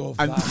 They love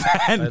and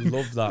that. Then, they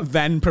love that.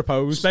 Then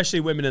propose. Especially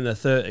women in their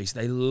 30s.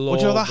 They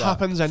love Well, that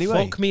happens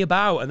anyway. Fuck me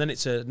about, and then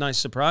it's a nice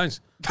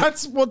surprise.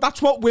 That's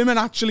what women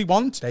actually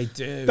want. They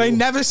do. They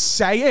never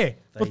say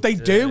it, but they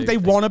do. They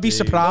want to be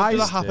surprised.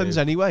 That happens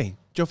anyway.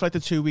 Do you feel like the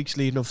 2 weeks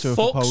leading up to a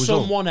Fuck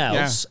proposal? someone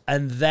else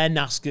and then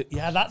ask it.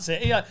 Yeah, that's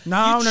it. Yeah.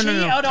 No. You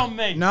cheated on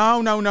me.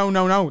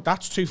 No.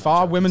 That's too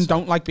far. Women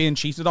don't like being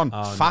cheated on.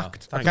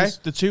 Fact. No. Okay.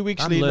 The 2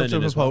 weeks leading up to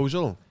a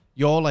proposal,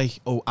 you're like,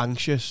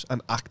 anxious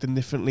and acting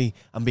differently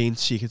and being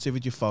secretive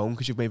with your phone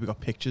because you've maybe got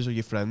pictures of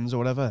your friends or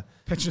whatever.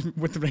 Pictures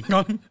with the ring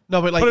on.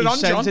 No, but like you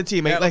sent it to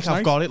your mate, like, I've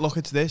nice. got it, look,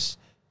 it's this.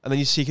 And then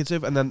you're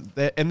secretive, and then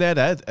in their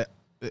head,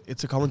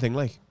 it's a common thing,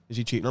 like, is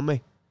he cheating on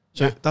me?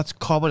 So that's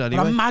common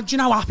anyway. But imagine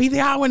how happy they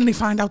are when they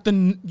find out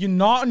that you're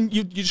not, and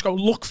you just go,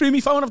 look through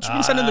my phone. I've just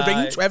been sending the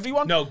ring to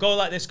everyone. No, go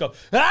like this. Go,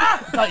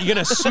 ah! Like you're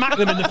going to smack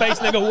them in the face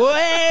and they go,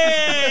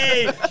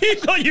 way! You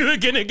thought you were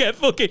going to get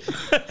fucking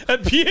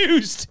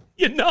abused.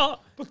 You're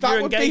not. But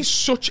that would be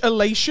such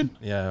elation.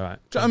 Yeah, right.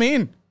 Do you know what I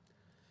mean?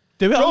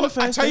 Do it on the I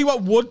first tell you date.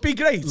 what would be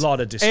great. A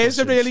lot of discussions. Here's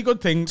a really good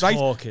thing. Right?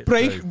 Talk it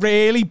Break through.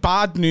 really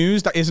bad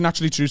news that isn't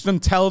actually true to them.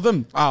 Tell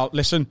them, oh,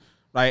 listen,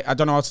 right, I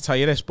don't know how to tell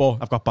you this, but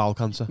I've got bowel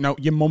cancer. no,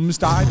 your mum's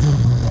died.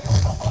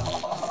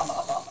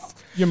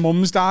 Your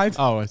mum's died.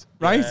 Oh, right.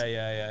 Right?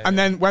 Yeah. And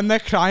then when they're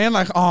crying,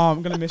 like, oh,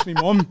 I'm going to miss my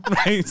mum,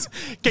 right?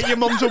 Get your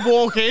mum to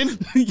walk in.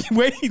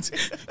 Wait,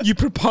 you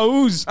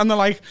propose, and they're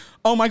like,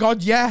 oh my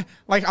God, yeah,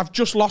 like, I've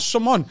just lost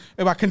someone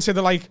who I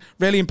consider, like,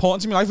 really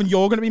important to my life, and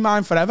you're going to be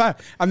mine forever.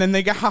 And then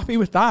they get happy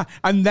with that.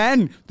 And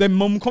then their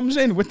mum comes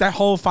in with their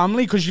whole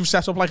family because you've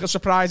set up, like, a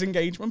surprise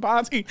engagement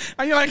party.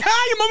 And you're like, hey,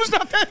 your mum's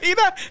not there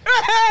either.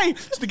 Hey!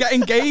 So they get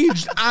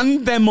engaged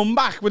and their mum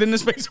back within the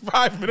space of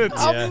 5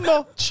 minutes. I'm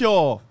not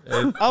sure.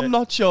 I'm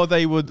not sure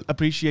they would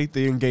appreciate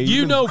the engagement.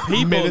 You know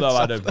people, minutes though,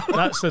 after. Adam.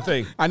 That's the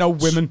thing. I know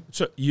women.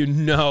 So you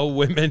know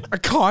women. I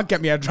can't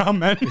get my head around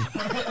men.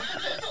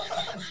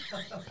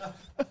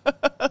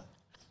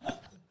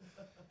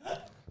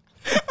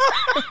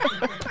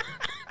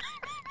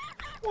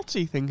 What's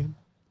he thinking?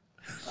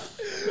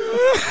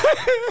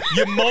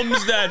 Your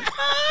mum's dead.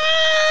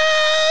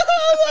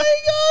 Oh my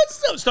God!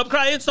 Stop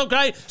crying! Stop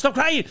crying! Stop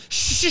crying!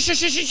 Shh! Shh! Shh!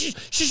 Shh! Shh!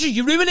 Shh!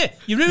 You're ruining it!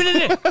 You're ruining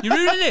it! You're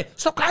ruining it!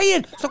 Stop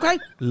crying! Stop crying!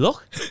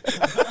 Look!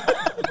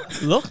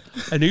 Look!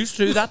 And who's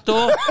through that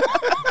door?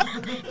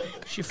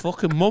 It's your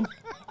fucking mum.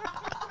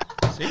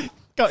 See?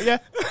 Got ya.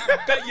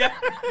 Got ya.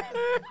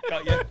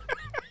 Got ya.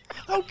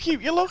 How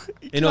cute you look.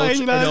 In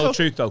all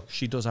truth, though,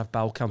 she does have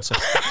bowel cancer.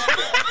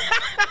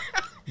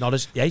 Not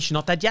as she's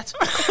not dead yet.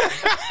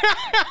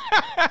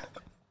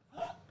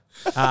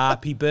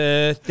 Happy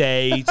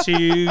birthday to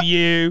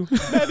you.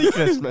 Merry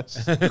Christmas.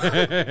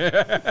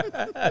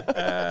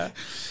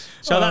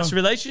 So that's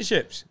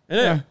relationships,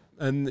 isn't it? Yeah.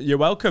 And you're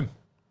welcome.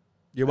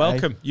 You're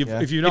welcome. If you're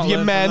not, if you learned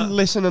from men, that-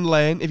 listen and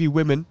learn. If you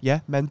women,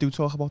 men do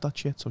talk about that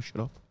shit, so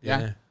shut up.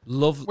 Yeah.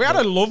 Love. We had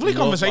a lovely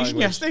love conversation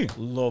language. yesterday.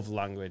 Love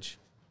language.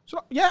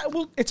 So, yeah,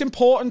 well, it's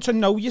important to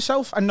know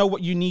yourself and know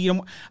what you need.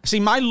 And see,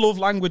 my love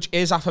language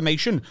is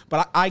affirmation,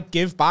 but I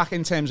give back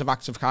in terms of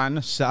acts of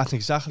kindness. So that's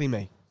exactly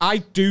me. I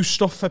do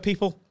stuff for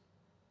people.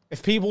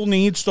 If people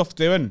need stuff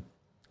doing,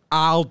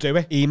 I'll do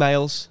it.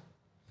 Emails.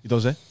 He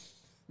does it.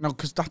 No,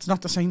 because that's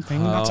not the same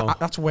thing. Oh.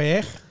 That's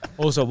work.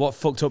 Also, what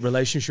fucked up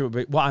relationship would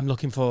be, what I'm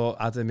looking for,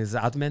 Adam, is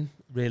admin.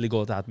 Really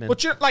good admin.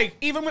 But like,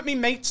 even with me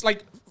mates,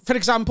 like, for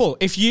example,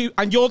 if you,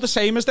 and you're the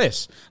same as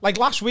this, like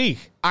last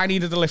week, I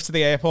needed a lift to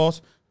the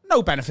airport.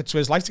 No benefit to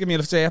his life to give me a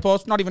lift to the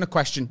airport. Not even a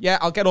question. Yeah,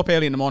 I'll get up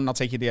early in the morning. I'll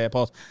take you to the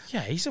airport.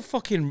 Yeah, he's a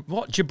fucking,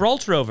 what,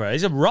 Gibraltar over there?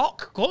 He's a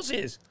rock. Of course he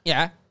is.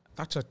 Yeah,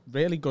 that's a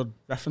really good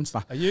reference.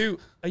 That. Are you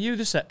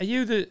is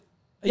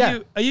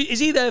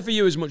he there for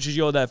you as much as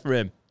you're there for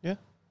him? Yeah.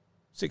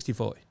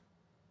 60-40.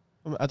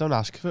 I don't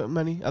ask for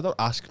many. I don't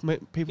ask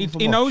people for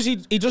He much. knows he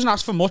doesn't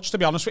ask for much, to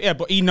be honest with you,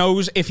 but he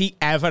knows if he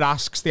ever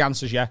asks, the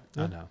answer's yeah.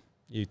 I know.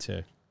 You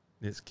too.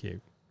 It's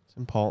cute. It's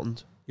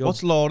important. Your-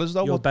 What's Laura's,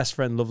 though? Your best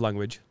friend love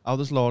language. How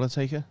does Laura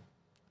take it?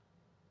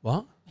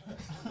 What?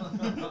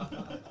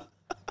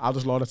 How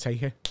does Laura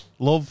take it?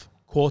 Love.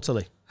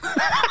 Quarterly.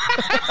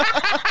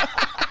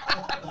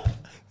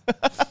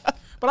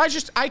 But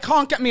I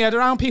can't get my head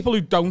around people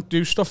who don't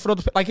do stuff for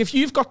other people. Like, if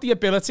you've got the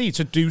ability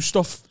to do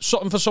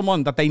something for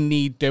someone that they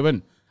need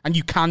doing, and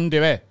you can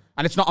do it,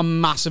 and it's not a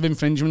massive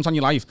infringement on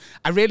your life,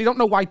 I really don't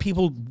know why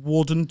people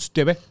wouldn't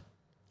do it.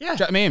 Yeah. Do you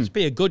know what I mean? It's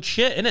be a good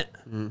shit,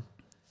 innit?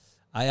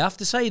 I have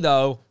to say,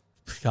 though,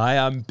 I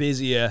am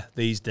busier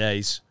these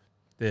days.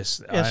 Yeah,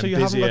 so you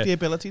haven't got the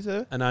ability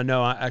to. And I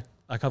know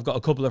I've got a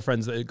couple of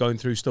friends that are going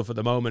through stuff at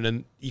the moment,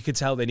 and you can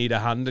tell they need a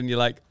hand, and you're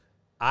like,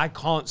 I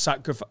can't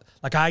sacrifice.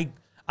 Like, I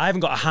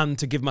haven't got a hand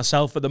to give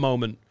myself at the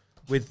moment.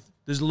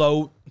 There's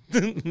low.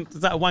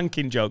 Is that a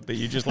wanking joke that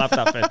you just laughed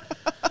at, Finn?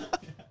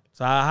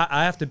 So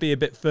I have to be a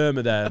bit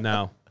firmer there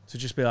now to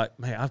just be like,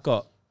 mate,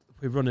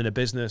 we're running a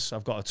business.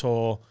 I've got a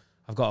tour.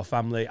 I've got a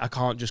family. I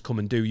can't just come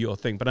and do your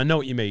thing. But I know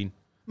what you mean.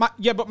 For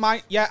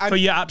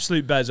your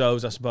absolute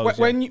bezos, I suppose.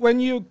 When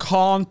you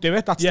can't do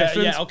it, that's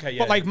different. Yeah, okay, yeah.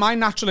 But like my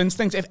natural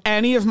instinct, if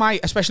any of my,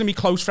 especially my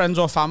close friends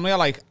or family, are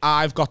like,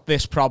 I've got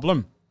this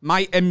problem,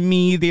 my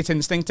immediate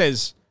instinct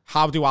is,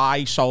 how do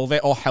I solve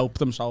it or help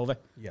them solve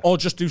it, or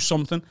just do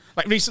something?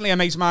 Like recently, a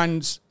mate of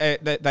mine's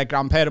their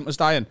grandparent was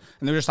dying,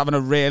 and they were just having a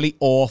really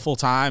awful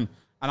time,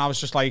 and I was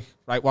just like,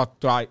 right, what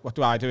do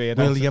I do here?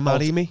 Will you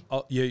marry me?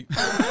 Oh, you.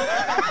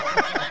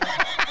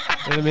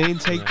 You know what I mean?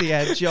 Take the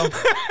edge off.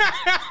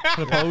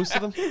 Propose to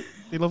them. Do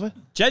you love it?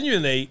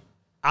 Genuinely,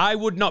 I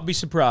would not be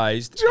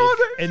surprised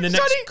if in the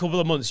next couple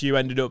of months you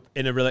ended up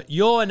in a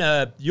you're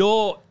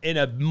in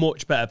a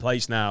much better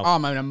place now. Oh,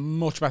 I'm in a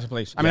much better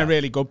place. I'm in a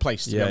really good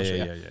place, to be honest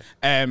with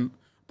you.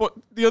 But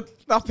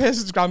that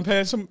person's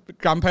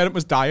grandparent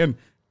was dying,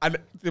 and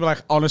they were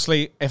like,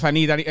 honestly, if I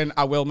need anything,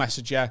 I will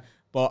message you.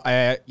 But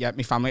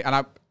my family.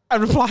 And I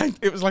replied,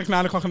 it was like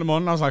 9 o'clock in the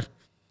morning. I was like, do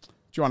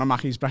you want a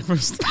Mackey's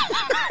breakfast?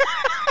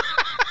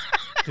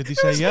 Did he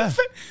say yeah?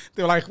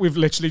 They were like, we've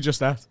literally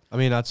just ate. I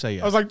mean, I'd say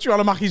yeah. I was like, do you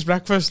want a Mackey's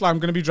breakfast? Like, I'm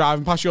going to be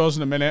driving past yours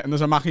in a minute, and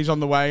there's a Mackey's on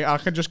the way. I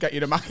can just get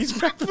you the Mackey's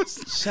breakfast.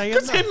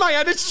 Because in my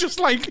head, it's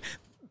just like,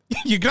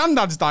 your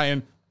granddad's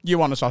dying. You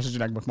want a sausage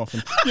and egg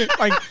McMuffin.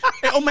 Like,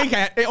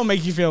 it'll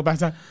make you feel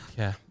better.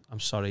 Yeah, I'm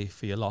sorry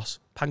for your loss.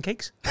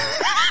 Pancakes?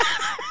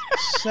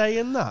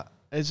 Saying that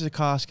is a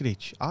car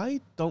screech.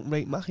 I don't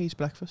rate Mackey's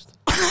breakfast.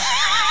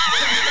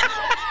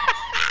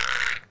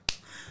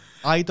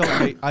 I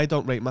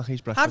don't rate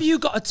Mackey's breakfast. Have you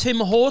got a Tim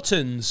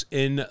Hortons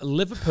in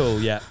Liverpool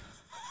yet?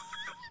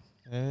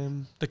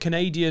 The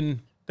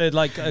Canadian, they're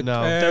like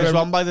it's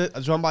run by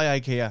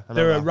IKEA.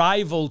 They're a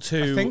rival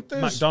to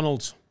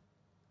McDonald's.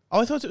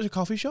 Oh, I thought it was a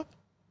coffee shop.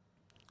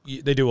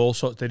 They do all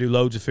sorts. They do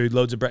loads of food,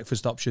 loads of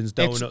breakfast options,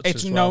 donuts.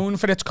 It's known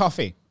for its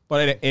coffee,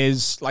 but it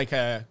is like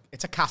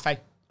it's a cafe.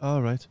 Oh,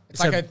 right.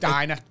 It's like a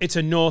diner. It's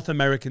a North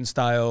American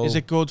style. Is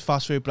it good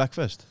fast food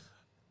breakfast?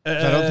 I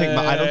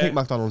don't think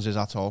McDonald's is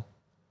at all.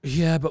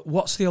 Yeah, but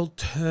what's the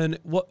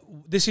alternative?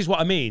 This is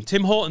what I mean.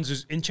 Tim Hortons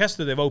is in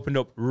Chester. They've opened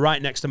up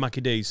right next to Mackie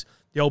D's.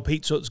 The old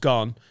Pizza Hut's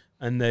gone,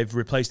 and they've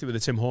replaced it with a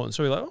Tim Hortons.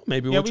 So we're like, oh,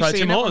 maybe we'll try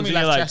Tim Hortons.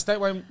 When we left Chester,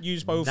 when you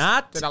both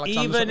not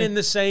even in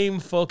the same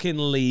fucking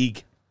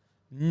league.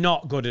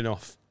 Not good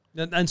enough.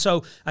 And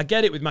so I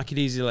get it with Mackie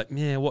D's. You're like,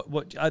 yeah,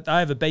 what? I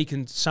have a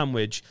bacon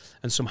sandwich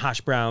and some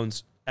hash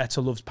browns.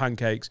 Etta loves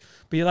pancakes.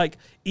 But you're like,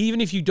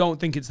 even if you don't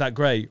think it's that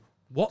great,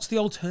 what's the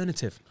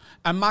alternative?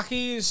 And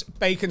Mackey's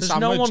bacon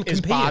sandwich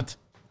is bad.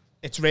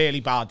 It's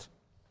really bad.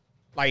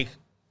 Like,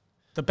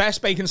 the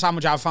best bacon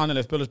sandwich I've found in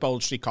Liverpool is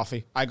Bold Street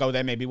Coffee. I go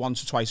there maybe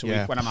once or twice a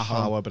week when I'm at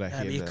home.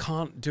 But you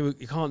can't do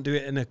it. You can't do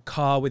it in a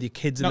car with your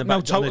kids in the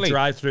back on the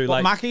drive-through.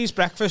 But Mackey's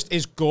breakfast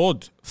is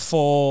good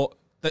for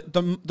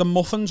the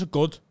muffins are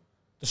good.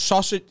 The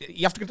sausage,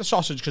 you have to get the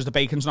sausage because the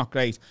bacon's not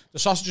great. The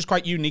sausage is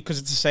quite unique because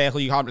it's a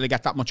circle. You can't really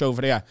get that much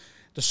over here.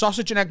 The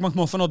sausage and egg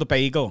McMuffin or the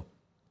bagel,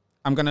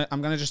 I'm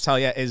gonna just tell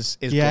you is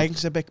the good.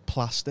 egg's a bit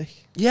plastic.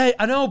 Yeah,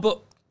 I know,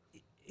 but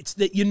it's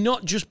that you're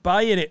not just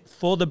buying it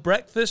for the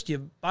breakfast.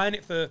 You're buying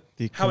it for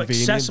how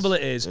accessible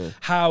it is,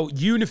 how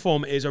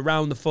uniform it is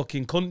around the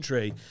fucking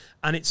country,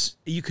 and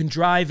you can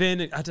drive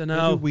in. I don't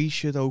know. Maybe we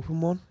should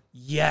open one.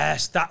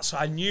 Yes,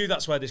 I knew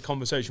that's where this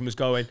conversation was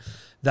going.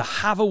 The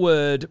Have a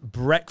Word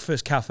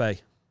Breakfast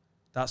Cafe.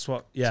 That's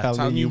what. Yeah,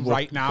 telling you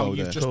right now,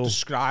 you've just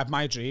described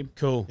my dream.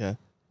 Cool. Yeah.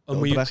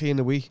 And in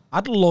a week.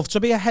 I'd love to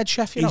be a head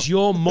chef. Is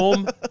your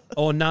mum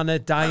or nana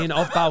dying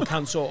of bowel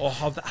cancer, or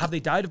have they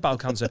died of bowel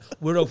cancer?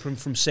 We're open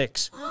from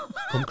 6.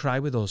 Come cry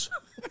with us.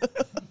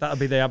 That'll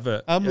be the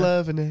advert. I'm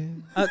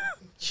loving it.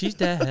 She's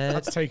dead.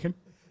 That's taken.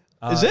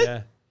 Is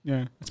it?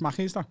 Yeah. It's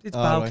Mackey's though. It's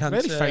bowel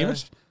cancer. Really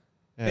famous.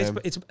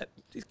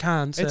 It's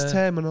cancer. It's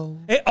terminal.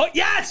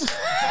 Yes!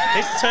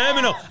 It's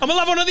terminal. And we'll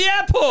have one at the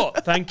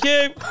airport. Thank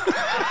you.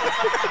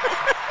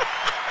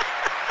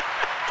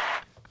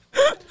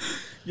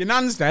 Your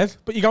nan's dead,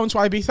 but you're going to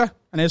Ibiza,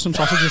 and here's some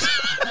sausages.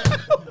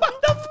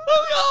 What the fuck?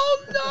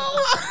 Oh, no.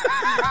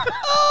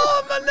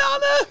 Oh, my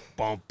nana.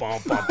 Bum,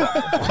 bum,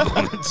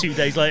 bum, bum. 2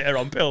 days later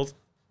on pills.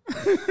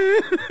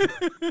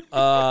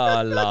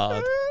 Oh,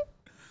 Lord.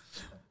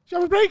 Shall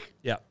we have a break?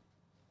 Yeah.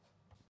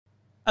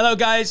 Hello,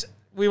 guys.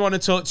 We want to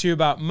talk to you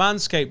about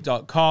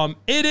Manscaped.com.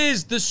 It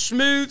is the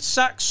smooth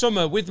sack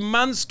summer with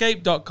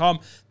Manscaped.com,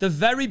 the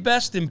very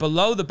best in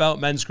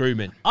below-the-belt men's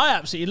grooming. I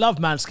absolutely love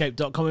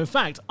Manscaped.com. In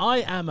fact, I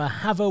am a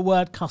Have a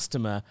Word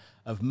customer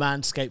of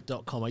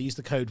Manscaped.com. I use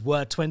the code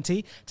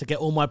WORD20 to get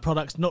all my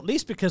products, not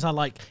least because I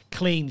like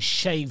clean,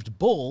 shaved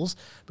balls,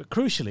 but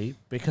crucially,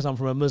 because I'm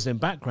from a Muslim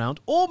background,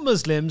 all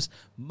Muslims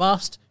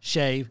must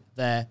shave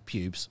their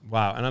pubes.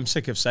 Wow, and I'm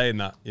sick of saying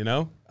that, you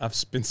know? I've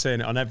been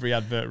saying it on every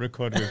advert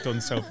record we've done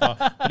so far,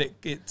 but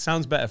it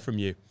sounds better from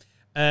you.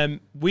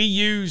 We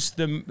use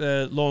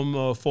the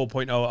Lawnmower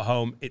 4.0 at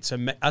home.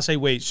 I say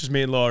we, it's just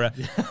me and Laura.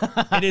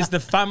 It is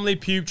the family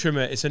pube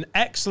trimmer. It's an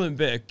excellent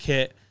bit of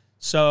kit.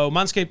 So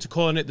Manscaped are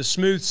calling it the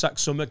Smooth Sack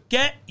Summer.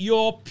 Get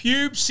your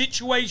pube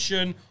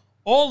situation,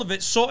 all of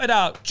it sorted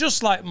out,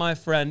 just like my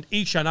friend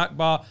Ishan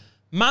Akbar.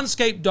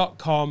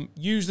 Manscaped.com.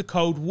 Use the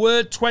code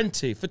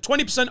WORD20 for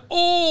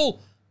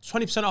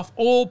 20% off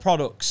all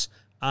products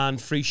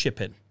and free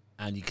shipping.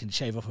 And you can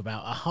shave off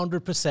about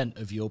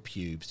 100% of your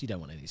pubes. You don't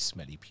want any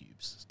smelly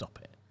pubes. Stop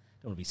it.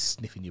 Don't want to be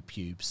sniffing your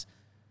pubes.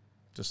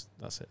 That's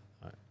it.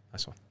 All right,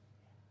 nice one.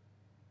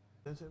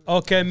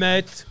 Okay,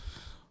 mate.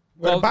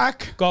 We're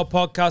back. Got a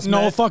podcast,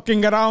 No mate.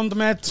 fucking around,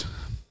 mate.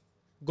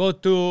 Go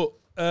to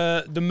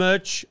the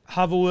merch,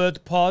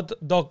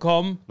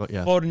 haveawordpod.com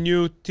for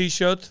new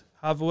t-shirt.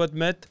 Have a word,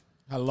 mate.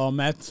 Hello,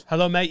 mate.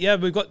 Hello, mate. Yeah,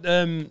 we've got...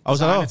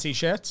 Designer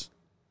t-shirt.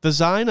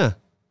 Designer?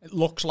 It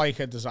looks like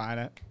a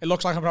designer. It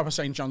looks like a proper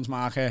St. John's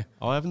mark here.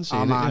 Oh, I haven't seen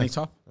Armani it yet.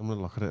 top. I'm going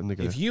to look at it in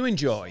the If you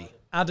enjoy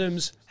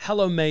Adam's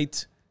Hello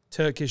Mate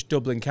Turkish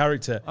Dublin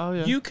character,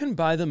 you can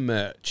buy the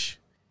merch.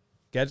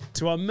 Get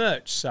to our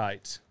merch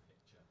site.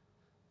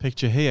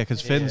 Picture here,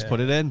 because Finn's put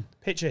it in.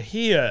 Picture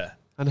here.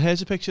 And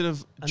here's a picture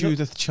of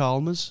Judith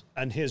Chalmers.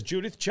 And here's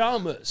Judith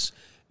Chalmers.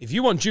 If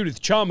you want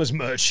Judith Chalmers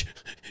merch,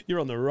 you're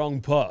on the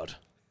wrong pod.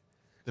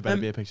 There better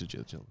be a picture of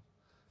Judith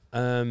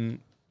Chalmers.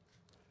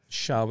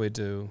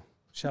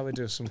 Shall we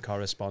do some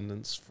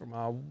correspondence from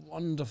our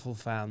wonderful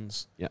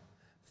fans? Yeah.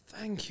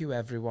 Thank you,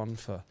 everyone,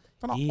 for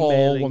They're not emailing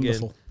all in.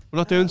 wonderful. We're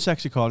not doing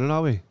Sexy Corner,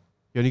 are we?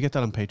 You only get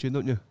that on Patreon,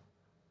 don't you?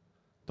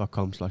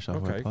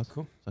 .com/halfwaypod. Okay,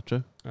 cool. Is that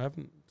true? I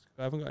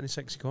haven't got any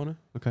sexy corner.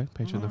 Okay,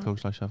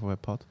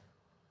 patreon.com/halfwaypod.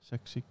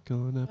 Sexy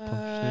Corner.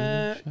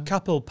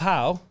 Couple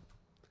pow.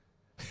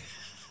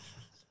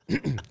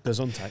 There's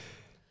untight.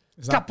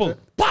 Couple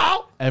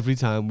pow. Every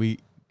time we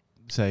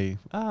say,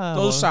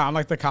 Does sound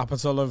like the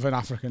capital of an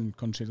African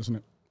country, doesn't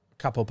it?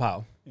 Couple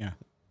pow. Yeah.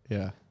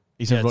 Yeah.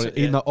 He's a runner.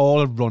 He's not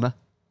all a runner.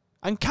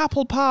 And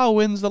Capel Power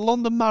wins the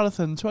London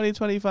Marathon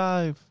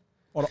 2025.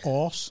 What a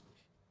horse.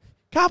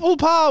 Capel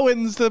Power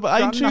wins the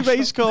Aintree National.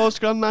 Racecourse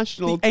Grand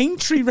National. The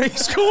Aintree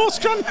Racecourse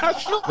Grand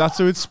National. That's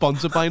who it's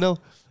sponsored by now.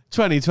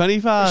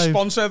 2025.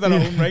 Sponsor their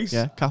own race.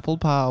 Yeah, Capel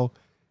Power.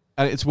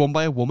 And it's won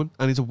by a woman,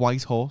 and it's a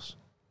white horse.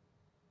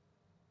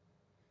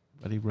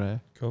 Very rare.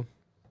 Cool.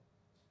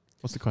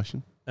 What's the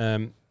question?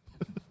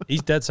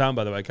 He's dead sound,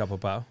 by the way, Couple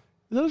pow.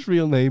 Is that his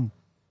real name?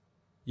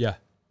 Yeah.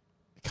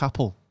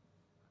 Capel.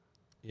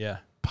 Yeah.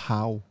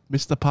 Pow.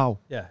 Mr. Pow.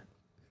 Yeah.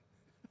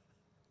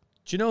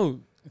 Do you know...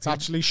 It's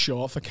actually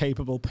short for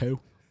capable poo.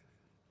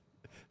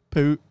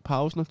 Poo.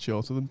 Pow's not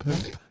shorter than poo.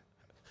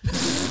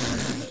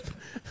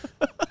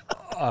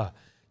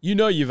 You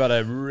know you've had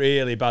a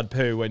really bad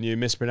poo when you're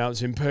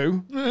mispronouncing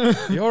poo.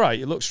 You're all right.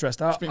 You look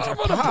stressed out. I've had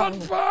a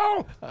bad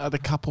pow. The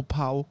Capel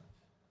Pow.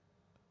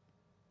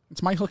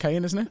 It's Michael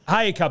Caine, isn't it?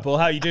 Hi, couple.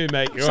 How you doing,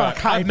 mate? You're It's all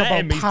like right. I met capable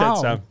him. He's pow.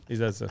 dead sound. He's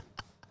dead sound.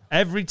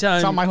 Every time...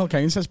 Is that Michael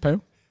Caine says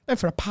poo? Then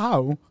for a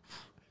pow.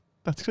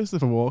 That's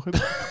Christopher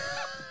Walken.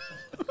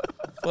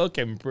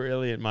 Fucking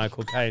brilliant,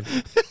 Michael Caine.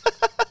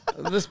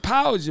 This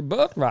pow is your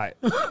birthright.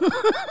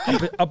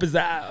 up his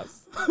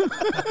ass.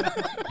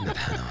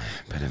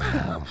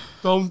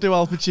 Don't do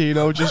Al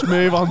Pacino. Just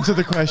move on to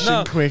the question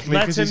No, quickly.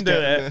 let 'cause him he's do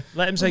getting it.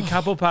 Let him say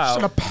Couple It's pow.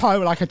 gonna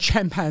pow like a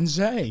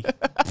chimpanzee.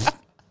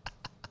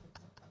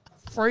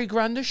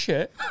 $3,000 a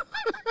shit.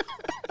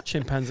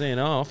 Chimpanzee and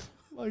a half.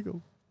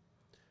 Michael.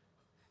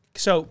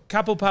 So,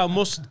 Couple Pow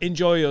must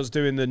enjoy us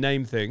doing the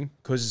name thing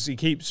because he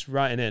keeps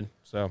writing in.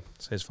 So,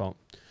 it's his fault.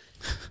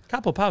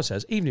 Couple Pow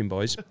says, "Evening,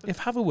 boys. If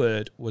Have a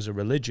Word was a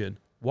religion,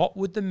 what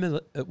would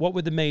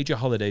the major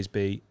holidays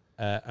be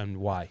and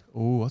why?"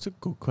 Oh, that's a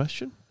good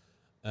question.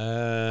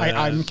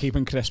 I'm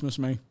keeping Christmas,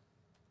 mate.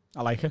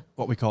 I like it.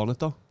 What we call it,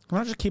 though? Can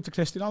I just keep the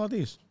Christian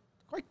holidays?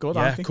 Quite good,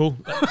 Yeah, aren't they? cool.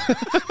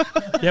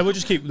 Yeah, we'll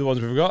just keep the ones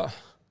we've got.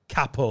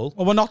 Couple.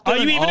 Well, we're not Are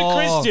doing... you even a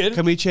Christian?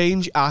 Can we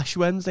change Ash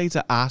Wednesday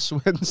to Ass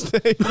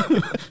Wednesday?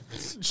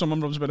 Someone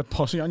rubs a bit of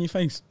pussy on your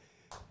face.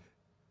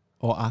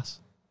 Or Ass?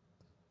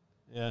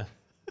 Yeah.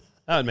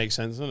 That would make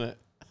sense, wouldn't it?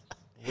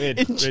 Weird.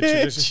 In weird church.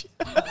 tradition.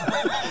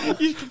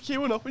 You're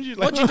queuing up and she's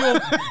like...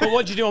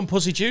 What do you do on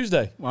Pussy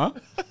Tuesday? What?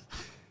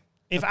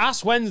 If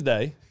Ass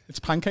Wednesday... It's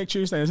Pancake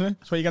Tuesday, isn't it?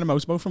 That's where you get a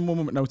motorboat from a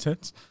woman with no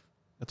tits.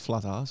 That's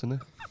flat ass, isn't it?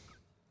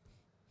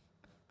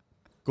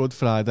 Good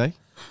Friday.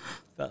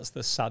 That's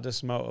the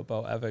saddest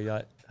motorboat ever. You're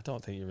like, I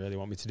don't think you really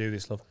want me to do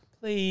this, love.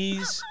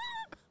 Please.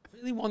 I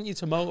really want you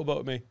to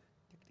motorboat me.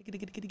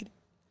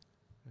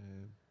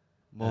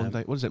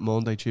 Monday. What is it?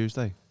 Monday,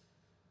 Tuesday?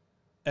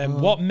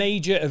 What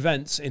major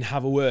events in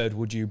Have a Word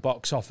would you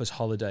box off as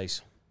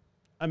holidays?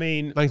 I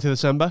mean... 9th of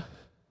December.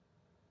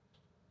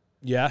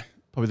 Yeah.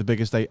 Probably the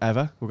biggest day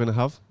ever we're going to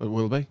have. It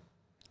will be.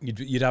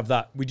 You'd have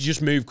that. Would you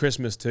just move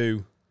Christmas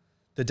to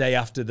the day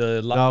after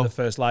the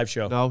first live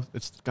show? No,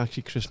 it's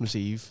actually Christmas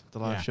Eve, the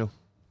live show.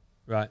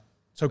 Right.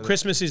 So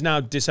Christmas is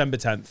now December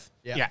 10th.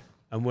 Yeah.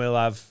 And we'll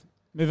have...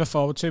 Move it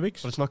forward 2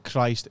 weeks. But it's not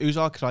Christ. Who's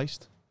our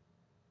Christ?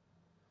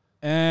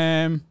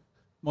 Mother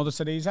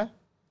Teresa.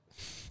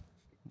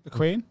 The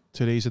Queen.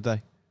 Today's a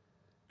day.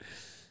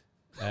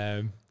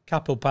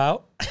 Couple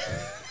Pow.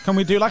 Can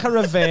we do like a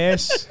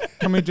reverse?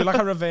 Can we do like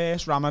a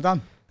reverse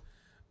Ramadan?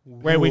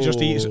 Where we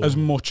just eat as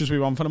much as we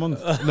want for a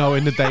month? No,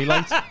 in the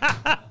daylight.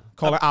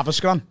 Call it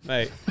Avascran.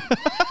 Mate.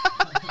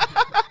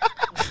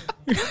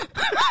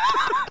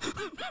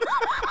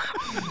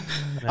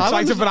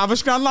 Excited for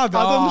Avascan, lad.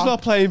 Adam's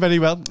not playing very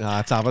well. Nah,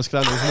 it's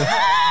Avascan, isn't it?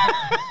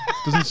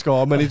 Doesn't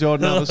score many,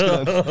 Jordan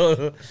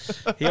Avascan.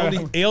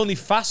 He only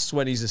fasts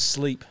when he's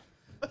asleep.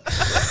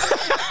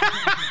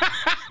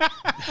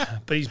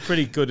 But he's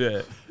pretty good at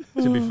it,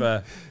 to be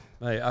fair.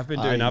 Mate, I've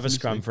been doing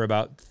Avascan for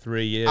about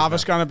 3 years.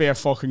 Avascan would be a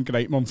fucking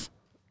great month.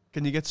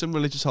 Can you get some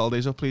religious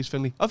holidays up, please,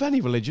 Finley? Of any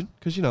religion,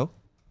 because, you know,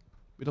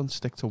 we don't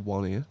stick to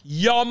one here.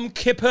 Yom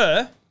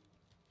Kippur.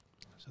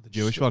 Is that the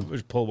Jewish one?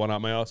 Just pull one out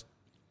of my ass.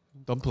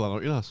 Don't pull that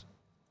out your ass.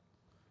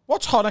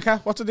 What's Hanukkah?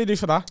 What do they do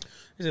for that?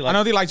 Is it like, I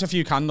know they light a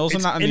few candles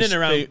and that, and in and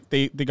around.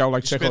 they go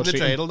like trick Spin or the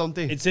treating. dreidel, don't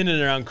they? It's in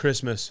and around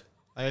Christmas.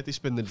 I had to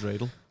spin the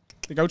dreidel.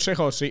 They go trick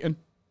or treating,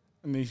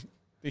 and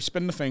they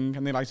spin the thing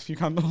and they light a few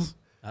candles.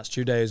 That's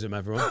Judaism,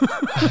 everyone.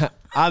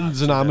 And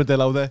there's an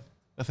armadillo there,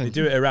 I They think.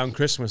 do it around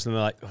Christmas and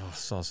they're like, oh,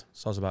 soz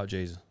about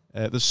Jesus.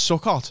 There's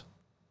Sukkot.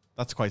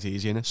 That's quite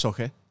easy, innit? Suck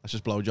it. That's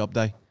just blowjob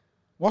day.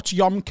 What's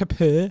Yom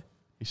Kippur?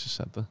 He just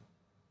said that.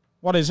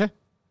 What is it?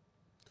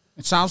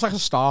 It sounds like a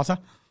starter.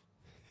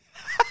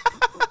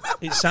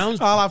 It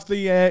sounds I'll have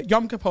the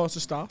Yom Kippur to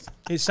start.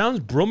 It sounds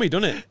brummy,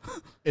 doesn't it?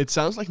 It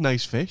sounds like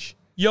nice fish.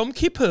 Yom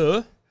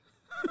Kippur.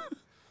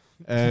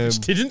 It's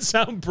Which didn't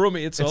sound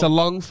brummy at all. a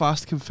long,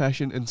 fast,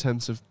 confession,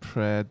 intensive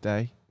prayer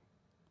day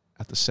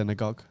at the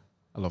synagogue.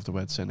 I love the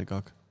word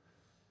synagogue.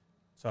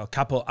 So,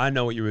 Capel, I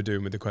know what you were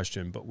doing with the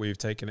question, but we've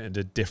taken it in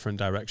a different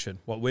direction.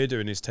 What we're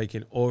doing is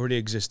taking already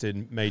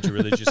existing major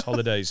religious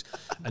holidays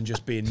and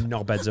just being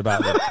knobheads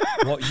about them.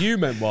 What you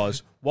meant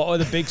was, what are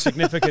the big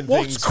significant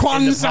What's things?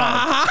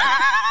 Kwanzaa?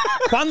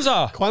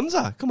 Kwanzaa.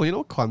 Kwanzaa. Come on, you know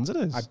what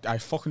Kwanzaa is? I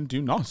fucking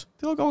do not.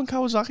 They all go on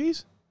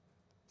Kawasaki's.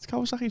 It's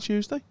Kawasaki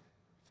Tuesday.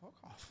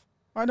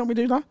 Why don't we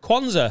do that?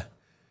 Kwanzaa.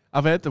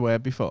 I've heard the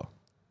word before.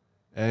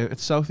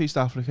 It's Southeast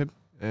African.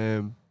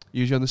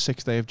 Usually on the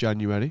 6th day of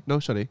January. No,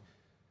 sorry.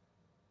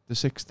 The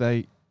 6th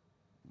day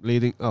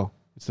leading... Oh,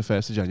 it's the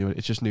 1st of January.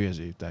 It's just New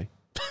Year's Eve day.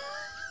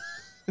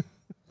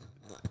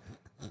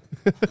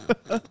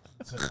 What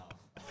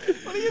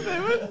are you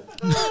doing?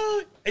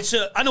 It's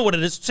I know what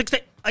it is. 6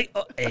 day.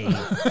 Fucking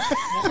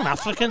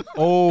African.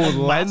 Oh,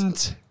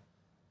 Lent.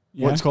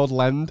 Yeah. What's called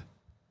Lend?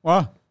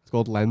 What? It's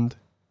called Lend.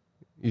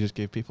 You just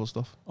give people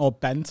stuff. Or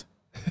bent.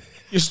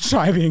 Just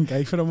try being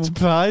gay for a month.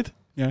 Pride.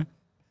 Yeah.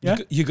 Yeah.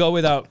 You go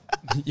without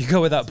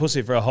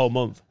pussy for a whole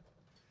month.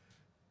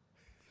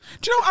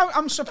 Do you know,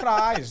 I'm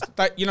surprised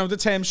that, you know, the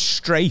term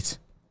straight,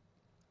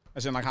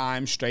 as in like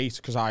I'm straight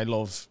because I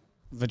love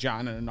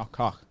vagina and not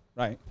cock,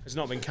 right? It's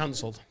not been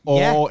cancelled. Or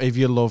Yeah. if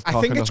you love cock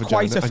I think and it's not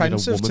quite vagina and you're a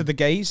offensive to woman. the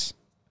gays.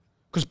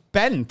 Because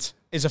bent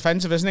is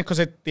offensive, isn't it?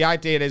 Because the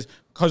idea is,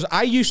 because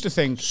I used to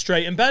think,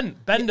 Straight and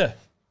bender.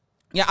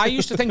 yeah, I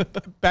used to think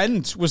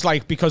bent was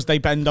like because they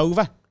bend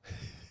over.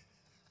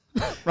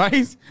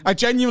 Right? I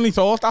genuinely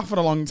thought that for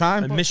a long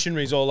time. And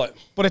missionaries all like,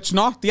 But it's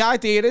not. The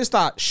idea is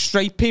that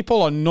straight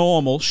people are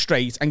normal,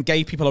 straight, and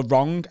gay people are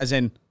wrong, as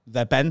in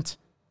they're bent,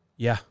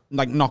 yeah.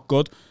 like not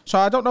good. So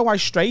I don't know why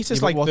straight is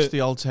Yeah, but like what's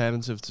the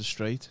alternative to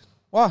straight?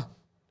 what?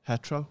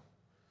 Hetero.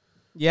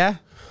 Yeah,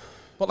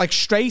 but like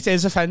straight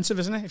is offensive,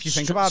 isn't it? If you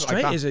think about it like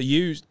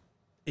Straight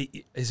that.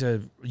 is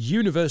a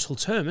universal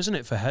term, isn't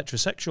it, for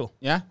heterosexual?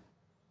 Yeah,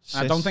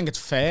 I don't think it's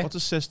fair. What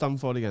does cis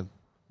stand for again?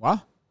 What?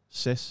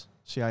 Cis.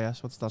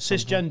 CIS. What's that?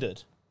 stand for?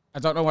 Cisgendered. I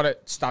don't know what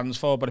it stands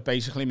for, but it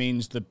basically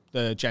means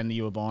the gender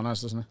you were born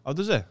as, doesn't it? Oh,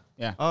 does it?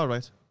 Yeah. Oh,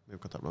 right. We've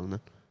got that wrong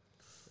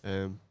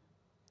then.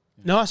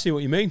 No, I see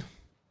what you mean.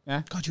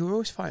 Yeah. God, you're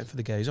always fighting for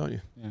the gays, aren't you?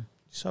 Yeah. You're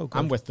so good.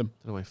 I'm with them.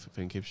 I don't know why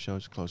Finn keeps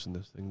shows closing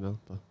this thing though.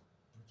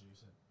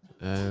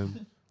 But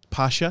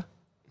Pasha.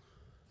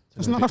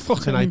 It's not a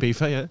fucking... Tonight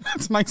beefer, yeah.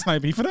 It's a nice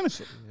night beef,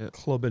 isn't it?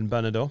 Club in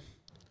Benidorm.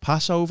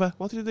 Passover.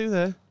 What did you do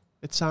there?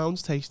 It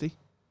sounds tasty.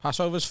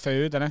 Passover's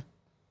food, isn't it?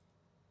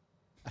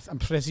 I'm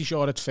pretty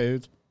sure it's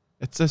food.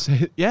 It's just,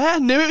 yeah, I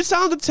knew it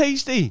sounded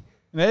tasty.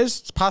 It is.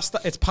 It's pasta.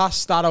 It's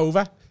past that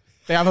over.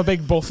 They have a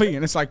big buffet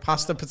and it's like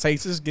pasta,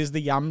 potatoes, gives the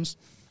yams.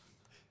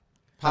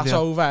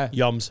 Passover.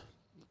 Yums.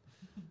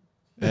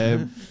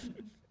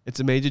 It's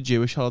a major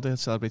Jewish holiday that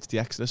celebrates the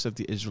exodus of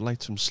the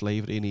Israelites from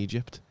slavery in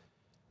Egypt.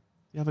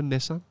 You have a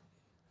Nissan?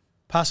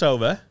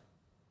 Passover.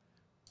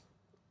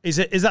 Is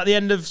that the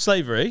end of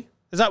slavery?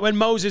 Is that when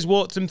Moses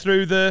walked them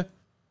through the...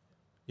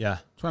 Yeah.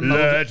 It's when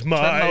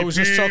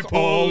Moses took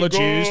all the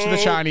Jews to the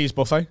Chinese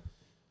buffet.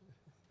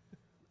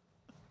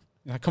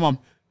 He's like, come on.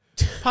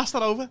 Pass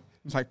that over.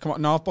 It's like, come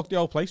on. No, I've booked the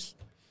whole place.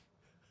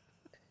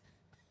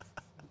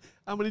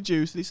 How many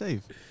Jews did he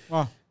save?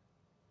 Well,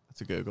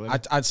 That's a Google. Isn't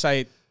it? I'd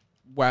say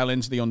well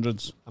into the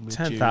hundreds. How many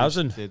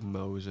 10,000. Jews did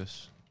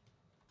Moses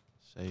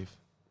save?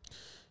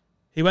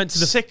 He went to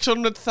the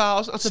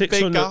 600,000. That's a big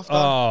 600 gaff.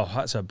 Oh,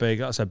 that's a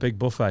big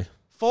buffet.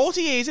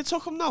 40 years it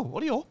took him now.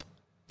 What are you up?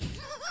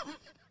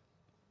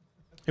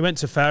 He went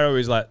to Pharaoh.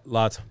 He's like,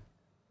 lad,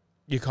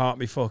 you can't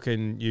be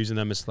fucking using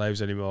them as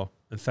slaves anymore.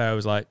 And Pharaoh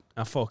was like,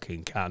 I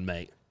fucking can,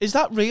 mate. Is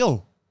that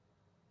real?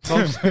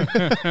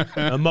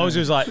 And Moses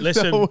was like,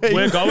 listen, No way.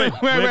 we're going.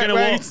 We're going to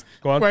walk.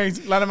 Go on.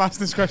 Wait, let him ask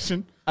this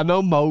question. I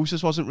know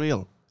Moses wasn't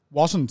real.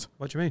 Wasn't.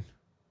 What do you mean?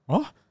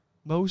 What?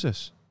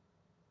 Moses.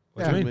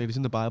 What do you mean? He's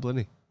in the Bible,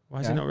 isn't he?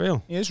 Why is he not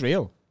real? He is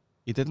real.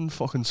 He didn't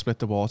fucking split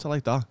the water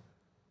like that.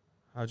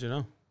 How do you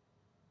know?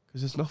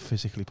 Because it's not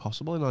physically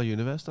possible in our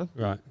universe, then.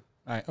 Right.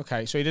 Right,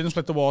 okay. So he didn't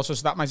split the water,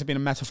 so that might have been a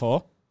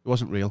metaphor. It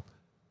wasn't real.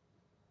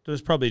 There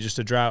was probably just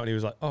a drought, and he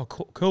was like, "Oh,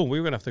 cool. We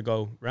were gonna have to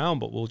go round,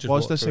 but we'll just."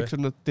 Was walk there through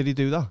 600? Did he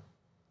do that?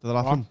 Did that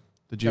happen?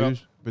 The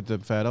Jews with the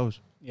pharaohs?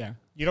 Yeah.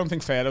 You don't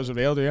think pharaohs are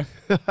real, do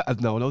you?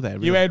 No, they're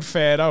real. You heard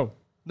pharaoh.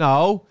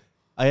 No,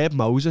 I heard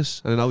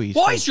Moses, and I know he's.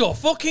 What is your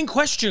fucking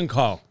question,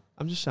 Carl?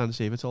 I'm just trying to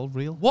see if it's all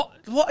real. What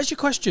is your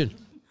question?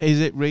 Is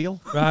it real?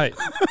 Right.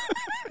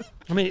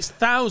 I mean, it's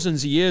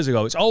thousands of years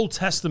ago. It's Old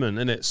Testament,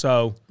 isn't it?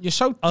 So You're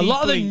so a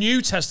lot of the deeply-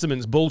 New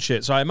Testament's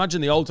bullshit. So I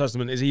imagine the Old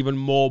Testament is even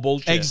more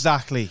bullshit.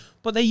 Exactly.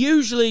 But they're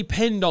usually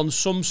pinned on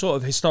some sort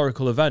of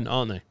historical event,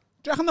 aren't they?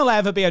 Do you reckon there'll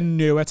ever be a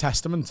newer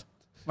testament?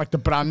 Like the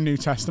brand new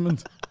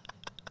testament?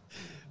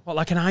 What,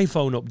 like an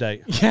iPhone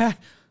update? Yeah.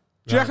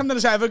 Do you reckon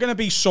there's ever going to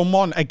be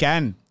someone,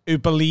 again, who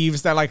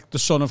believes they're like the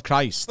son of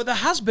Christ? But there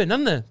has been,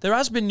 hasn't there? There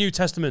has been New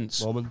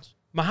Testaments. Moments.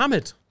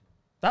 Muhammad,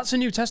 that's a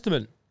New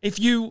Testament. If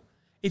you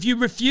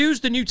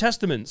refuse the New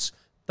Testaments,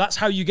 that's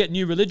how you get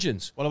new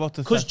religions. What about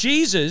the? Because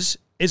Jesus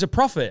is a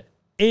prophet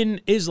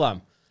in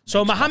Islam.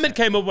 So Muhammad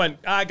came up and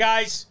went,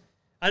 guys,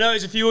 I know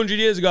it's a few hundred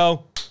years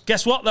ago.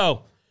 Guess what,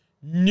 though?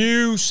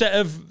 There's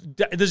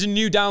a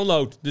new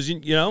download.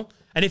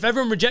 And if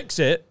everyone rejects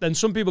it, then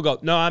some people go,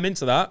 no, I'm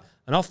into that.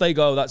 And off they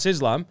go, that's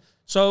Islam.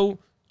 So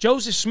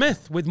Joseph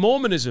Smith with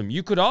Mormonism,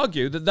 you could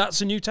argue that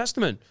that's a New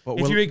Testament. But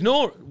If you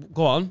ignore,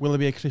 go on. Will there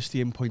be a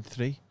Christian 0.3?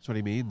 That's what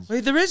he means.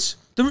 Wait, there is.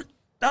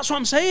 That's what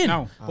I'm saying.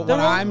 No. But what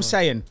I'm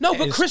saying No,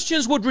 but is-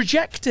 Christians would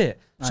reject it.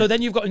 So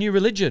then you've got a new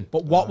religion.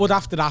 But what would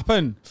have to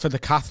happen for the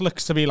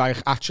Catholics to be like,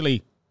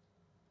 actually,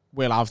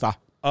 we'll have that?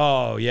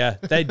 Oh, yeah.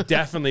 They'd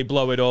definitely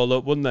blow it all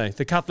up, wouldn't they?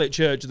 The Catholic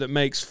Church that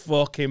makes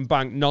fucking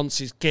bank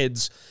nonsense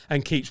kids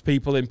and keeps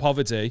people in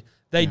poverty,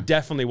 they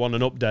definitely want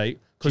an update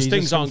because Jesus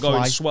things can aren't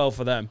going fly. swell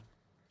for them.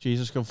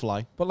 Jesus can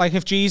fly. But like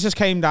if Jesus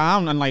came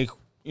down and like,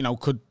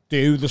 could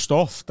do the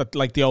stuff that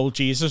like the old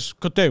Jesus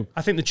could do.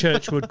 I think the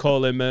church would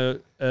call him a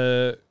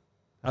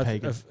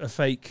pagan.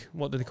 fake,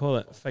 what do they call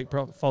it?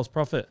 False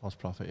prophet. False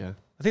prophet, yeah.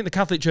 I think the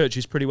Catholic Church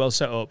is pretty well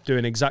set up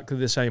doing exactly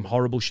the same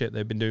horrible shit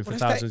they've been doing for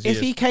thousands of years.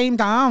 If he came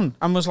down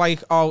and was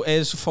like,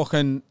 here's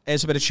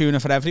a bit of tuna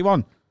for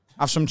everyone.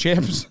 Have some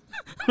chips.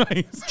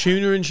 Right.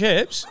 Tuna and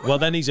chips? Well,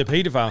 then he's a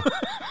paedophile.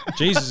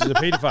 Jesus is a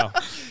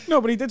paedophile.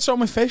 No, but he did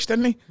something with fish,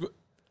 didn't he?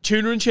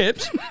 Tuna and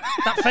chips?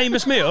 That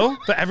famous meal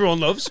that everyone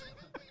loves?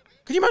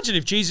 Can you imagine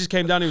if Jesus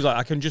came down and he was like,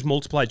 I can just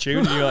multiply tuna,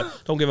 and you're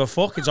like, don't give a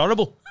fuck, it's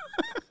horrible.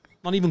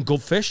 Not even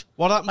good fish.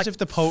 What happens if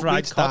the Pope fried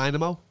meets cod.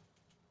 Dynamo?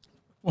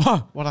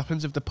 What? What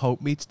happens if the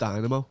Pope meets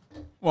Dynamo?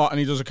 What? And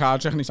he does a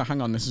card trick and he's like,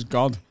 hang on, this is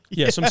God.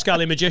 Yeah, some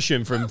scally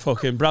magician from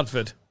fucking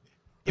Bradford.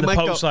 And the might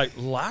Pope's go- like,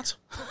 lad,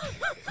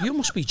 you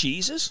must be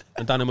Jesus.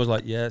 And Dynamo's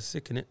like, yeah,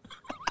 sick innit?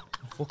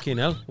 Fucking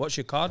hell, what's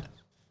your card?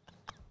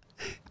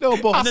 No,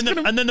 but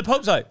And then the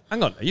Pope's like,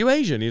 hang on, are you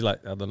Asian? He's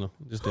like, I don't know,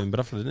 I'm just doing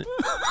Bradford, isn't it?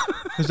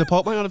 because the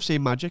Pope might not have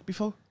seen magic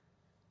before.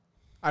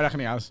 I reckon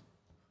he has.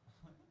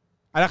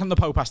 I reckon the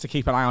Pope has to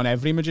keep an eye on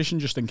every magician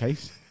just in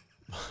case.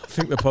 I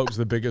think the Pope's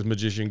the biggest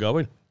magician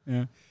going.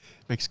 Yeah.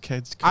 Makes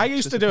kids. I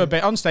used to do a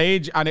bit on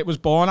stage and it was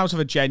born out of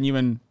a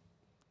genuine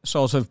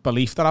sort of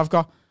belief that I've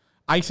got.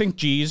 I think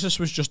Jesus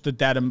was just the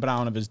dead and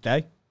brown of his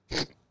day.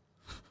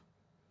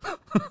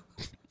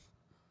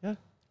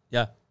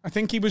 Yeah. I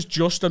think he was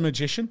just a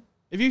magician.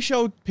 If you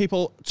showed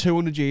people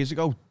 200 years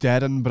ago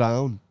dead and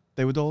brown,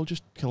 they would all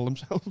just kill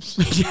themselves.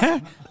 Yeah.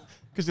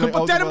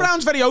 But Dead and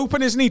Brown's very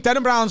open, isn't he? Dead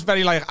and Brown's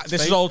very like, this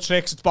is fake. all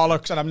tricks, it's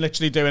bollocks, and I'm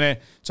literally doing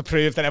it to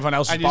prove that everyone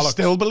else is And you bollocks.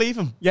 still believe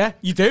him. Yeah,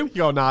 you do? You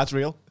go, nah, it's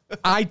real.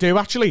 I do,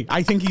 actually.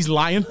 I think he's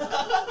lying.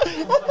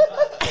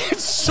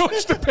 It's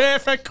such the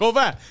perfect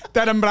cover.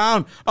 Dead and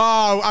Brown.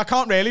 Oh, I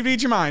can't really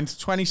read your mind.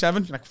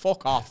 27. You're like,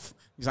 fuck off.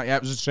 He's like, yeah,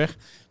 it was a trick.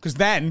 Because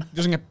then he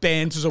doesn't get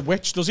burnt as a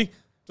witch, does he?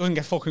 Doesn't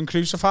get fucking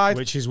crucified.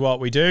 Which is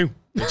what we do.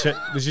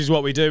 This is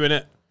what we do,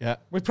 innit? Yeah.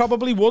 We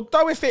probably would,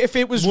 though, if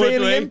it was Would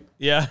really we? him.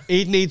 Yeah.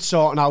 He'd need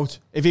sorting out.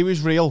 If he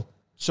was real,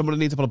 someone would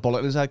need to put a bullet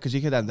in his head because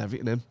he could end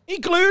everything in him. He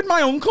glued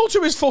my uncle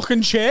to his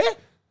fucking chair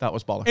That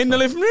was bollocks. in the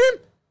living room.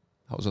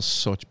 That was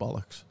such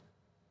bollocks.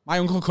 My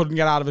uncle couldn't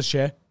get out of his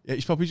chair. Yeah,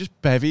 he's probably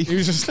just bevy. He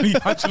was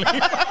asleep, actually.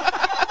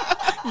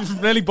 He was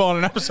really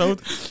boring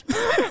episode.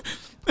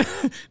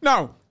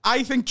 No,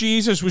 I think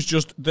Jesus was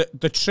just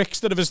the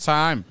trickster of his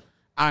time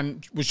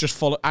and was just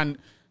full of... And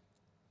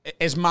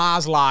his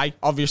Mars lie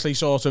obviously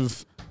sort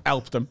of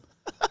helped him.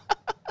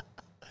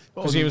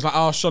 Because he was like,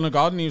 oh, son of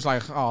God. And he was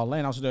like, oh,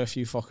 learn how to do a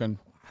few fucking...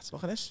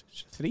 Look at this.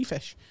 3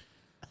 fish.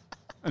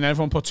 And then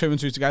everyone put 2 and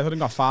 2 together and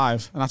got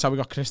 5. And that's how we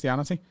got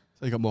Christianity.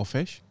 So you got more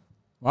fish.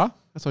 What?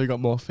 That's how you got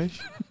more fish.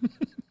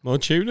 More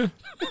tuna?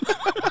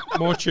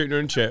 More tuna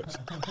and chips.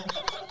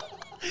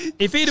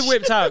 If he'd have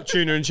whipped out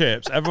tuna and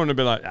chips, everyone would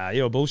be like,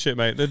 you're bullshit,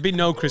 mate. There'd be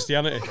no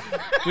Christianity.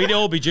 We'd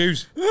all be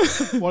Jews.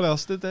 What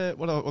else did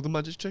what other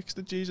magic tricks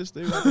did Jesus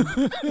do?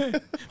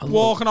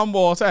 Walking on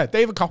water.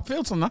 David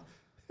Copperfield's on that.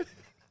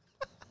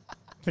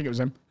 I think it was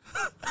him.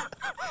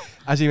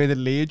 Has he made a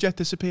Learjet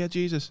disappear,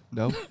 Jesus?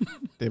 No.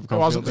 David There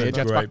wasn't Copperfield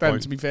did. Learjets back then,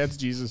 point. to be fair to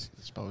Jesus.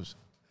 I suppose.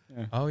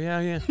 Oh,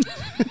 yeah.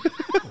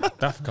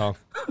 Daft Car.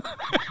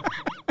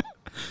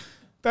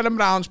 Darren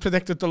Brown's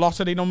predicted the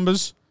lottery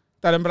numbers.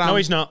 Darren Brown. No,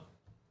 he's not.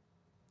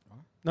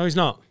 No, he's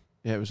not.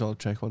 Yeah, it was all a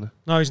trick, wasn't it?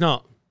 No, he's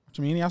not. What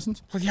do you mean he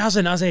hasn't? Well, he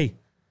hasn't, has he?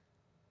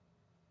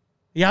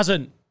 He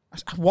hasn't. I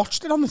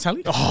watched it on the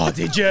telly. Oh,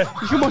 did you?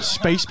 You can watch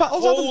Space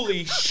Battles. Adam.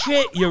 Holy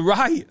shit, you're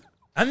right.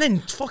 And then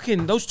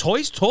fucking those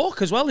toys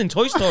talk as well in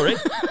Toy Story.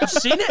 I've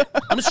seen it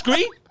on the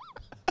screen.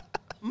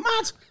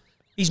 Mad.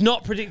 He's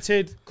not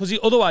predicted, because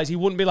otherwise he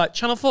wouldn't be like,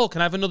 Channel 4,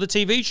 can I have another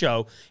TV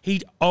show?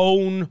 He'd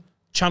own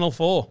Channel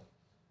 4.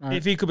 Right.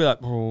 If he could be like,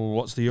 oh,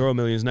 what's the Euro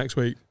Millions next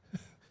week?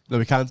 No,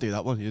 we can't do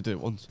that one. You do it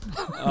once.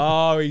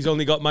 Oh, he's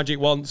only got magic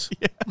once.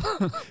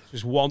 Yeah.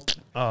 Just one.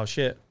 Oh,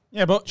 shit.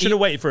 Yeah, but should have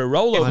waited for a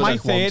rollover. If my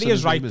theory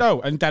is right,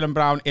 though, and Darren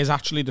Brown is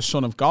actually the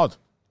son of God,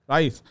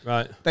 right?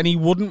 Then he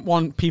wouldn't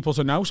want people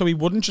to know, so he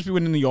wouldn't just be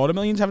winning the Euro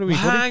Millions every week.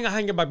 Hang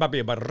on.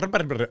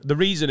 The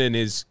reasoning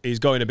is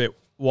going a bit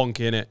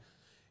wonky, innit?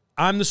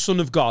 I'm the son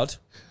of God,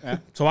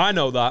 so I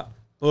know that,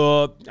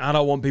 but I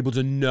don't want people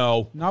to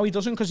know. No, he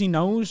doesn't, because he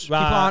knows people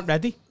aren't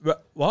ready.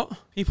 What?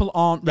 People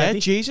aren't ready. Yeah,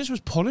 Jesus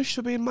was punished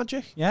for being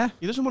magic. Yeah.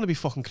 He doesn't want to be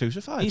fucking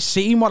crucified. He's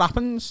seen what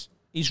happens.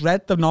 He's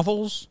read the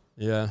novels.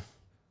 Yeah.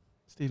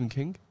 Stephen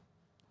King.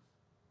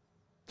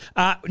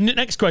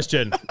 Next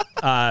question.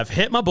 I've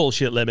hit my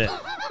bullshit limit.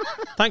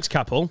 Thanks,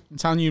 Capel. I'm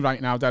telling you right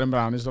now, Darren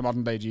Brown is the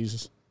modern day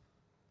Jesus.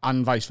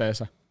 And vice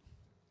versa.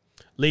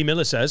 Lee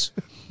Miller says,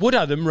 would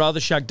Adam rather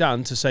shag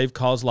Dan to save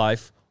Carl's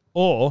life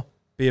or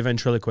be a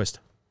ventriloquist?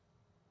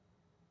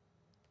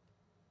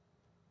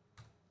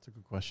 That's a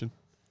good question.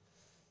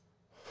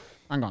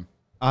 Hang on.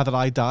 Either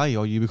I die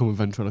or you become a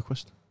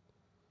ventriloquist.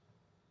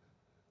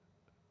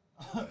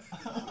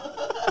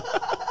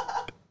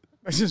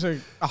 This is a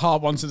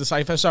hard one to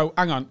decipher. So,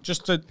 hang on.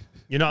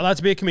 You're not allowed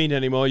to be a comedian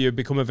anymore. You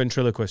become a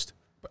ventriloquist.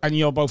 And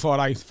you're both all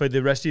right? For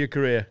the rest of your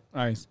career.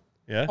 Right.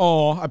 Yeah?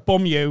 Or I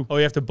bum you. Or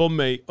you have to bum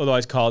me,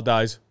 otherwise Carl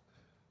dies.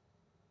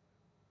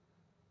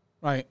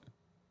 Right.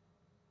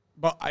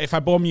 But if I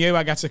bum you,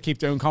 I get to keep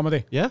doing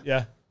comedy. Yeah?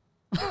 Yeah.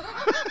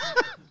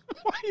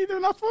 What are you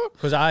doing that for?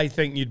 Because I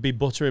think you'd be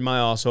buttering my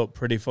arse up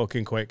pretty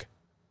fucking quick.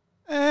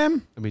 I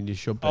mean, you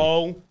should be.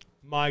 Oh,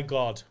 my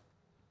God.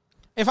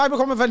 If I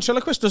become a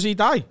ventriloquist, does he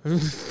die?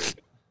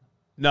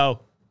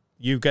 No.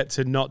 You get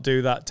to not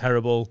do that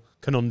terrible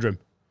conundrum.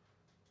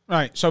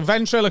 Right, so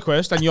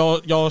ventriloquist and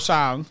your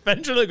sound.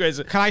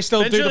 Ventriloquist. Can I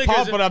still do the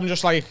pod, but I'm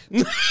just like...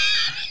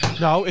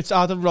 No, it's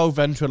Adam Rowe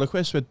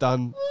ventriloquist with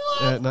Dan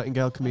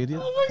Nightingale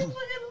comedian.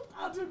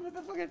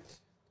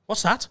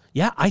 What's that?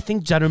 Yeah, I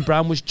think Darren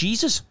Brown was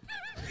Jesus.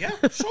 Yeah,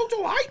 so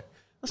do I.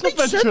 That's not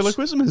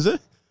ventriloquism, is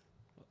it?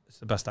 It's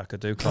the best I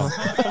could do, Carl.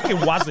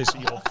 Fucking was this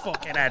in your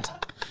fucking head.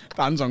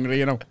 Dan's hungry,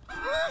 you know.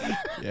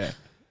 Yeah.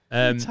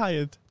 I'm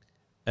tired.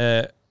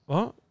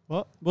 What?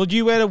 Would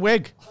you wear a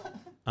wig?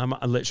 I'm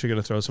literally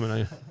going to throw something at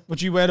you. Would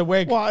you wear a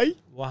wig? Why?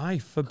 Why?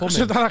 For bumming?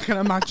 So that I can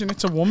imagine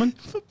it's a woman.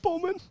 For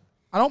bumming.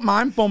 I don't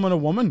mind bumming a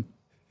woman.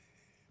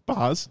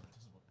 Bars.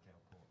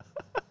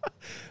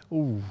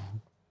 Ooh.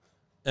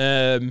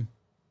 Will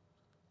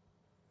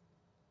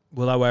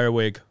I wear a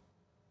wig?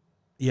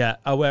 Yeah,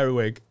 I'll wear a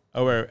wig.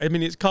 I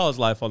mean, it's Carl's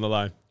life on the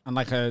line. And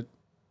like a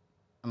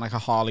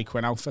Harley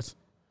Quinn outfit.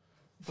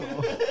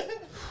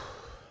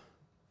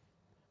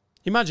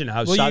 Imagine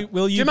how will sad.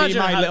 Will you be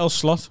my little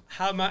slut?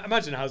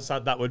 Imagine how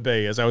sad that would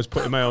be as I was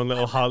putting my own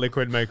little Harley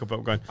Quinn makeup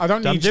on. Going, I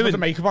don't need to put the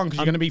makeup on because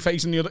you're going to be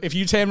facing the other. If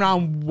you turn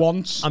around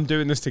once, I'm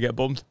doing this to get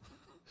bummed.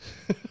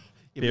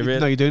 No,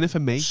 you're doing it for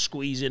me.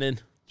 Squeezing in.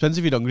 Depends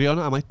if you're hungry or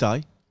not. I might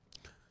die.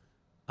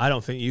 I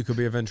don't think you could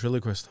be a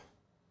ventriloquist.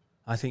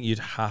 I think you'd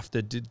have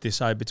to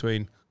decide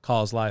between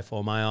Carl's life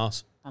or my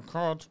arse. I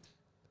could.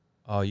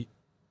 Oh,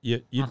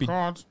 you'd be.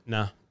 Could.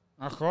 Nah.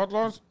 I could,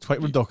 lad. It's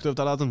quite reductive,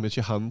 that, Adam. It's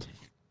your hand.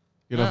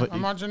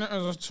 Imagine it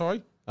as a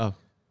toy. Oh.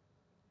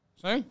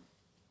 See?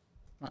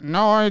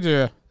 No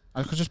idea.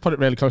 I could just put it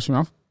really close to my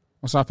mouth.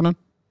 What's happening?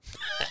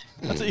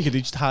 That's what you could do.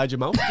 Just hide your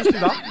mouth. Just do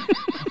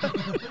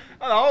that.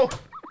 Hello.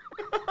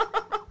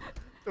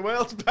 The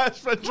world's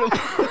best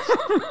ventriloquist.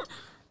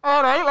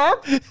 All right,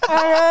 lad.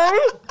 All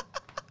right.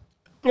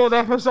 Good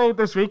episode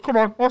this week. Come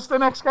on. What's the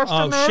next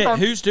question? Oh, shit.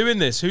 Who's doing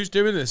this? Who's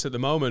doing this at the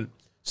moment?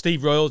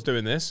 Steve Royal's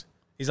doing this.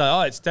 He's like,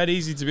 oh, it's dead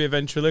easy to be a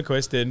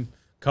ventriloquist in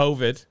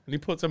COVID. And he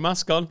puts a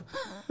mask on.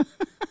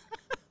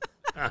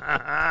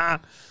 I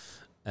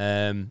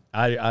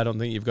don't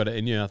think you've got it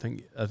in you. I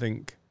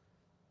think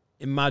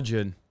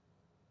imagine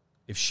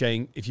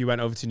if you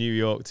went over to New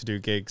York to do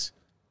gigs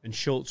and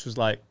Schultz was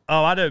like,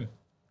 oh, Adam,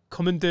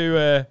 come and do,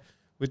 we're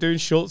doing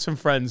Schultz and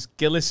Friends.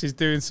 Gillis is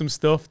doing some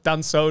stuff.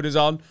 Dan Soda's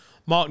on.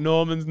 Mark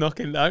Norman's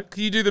knocking down.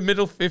 Can you do the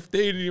middle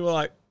 15? And you were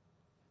like,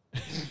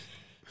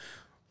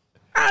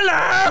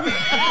 hello!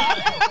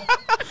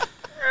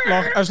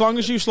 Look, as long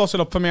as you slot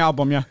it up for me, I'll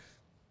bum you.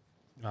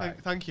 Right.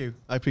 Thank you.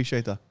 I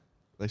appreciate that.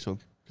 Nice one.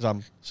 Because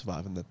I'm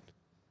surviving then.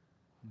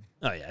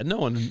 Oh, yeah. No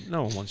one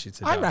wants you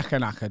to I die.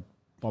 reckon I could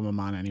bum a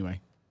man anyway.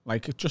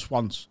 Like, just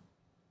once.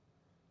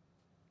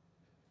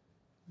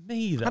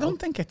 Me, though. I don't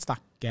think it's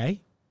that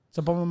gay. It's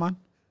a bum a man.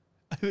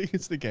 I think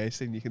it's the gayest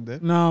thing you can do.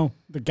 No,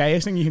 the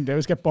gayest thing you can do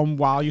is get bummed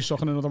while you're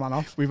sucking another man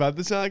off. We've had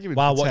this argument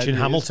While for 10 watching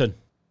years. Hamilton.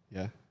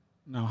 Yeah.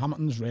 No,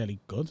 Hamilton's really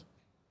good.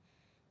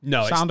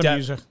 No, Sound it's of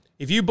Music.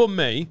 If you bum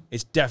me,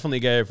 it's definitely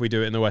gay if we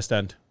do it in the West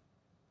End.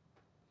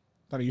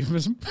 Is that a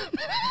euphemism?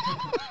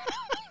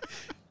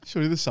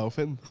 Surely the South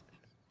End.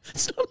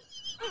 It's not.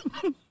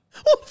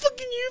 What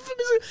fucking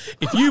euphemism?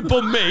 If you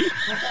bum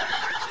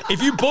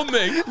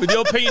me with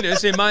your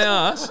penis in my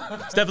ass,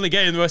 it's definitely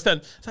gay in the West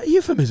End. Is that a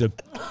euphemism?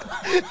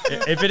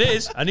 If it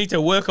is, I need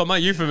to work on my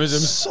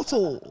euphemisms.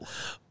 Subtle.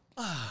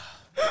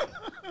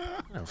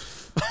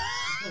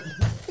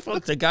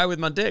 Fuck the guy with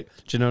my dick.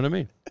 Do you know what I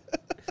mean?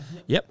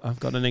 Yep, I've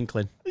got an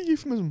inkling. A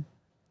euphemism.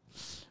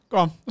 Go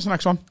on. What's the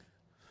next one?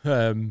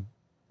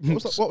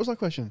 What was that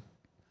question?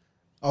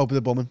 Oh, but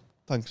the bumming.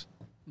 Thanks.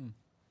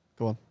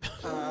 Go on.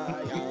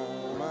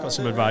 Got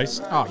some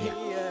advice. Oh, yeah.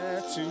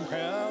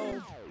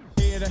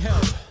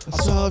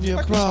 Solve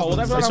your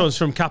problems. This one's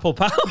from Capel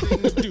Pal.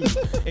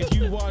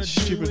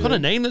 Got a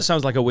name that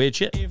sounds like a weird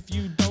shit.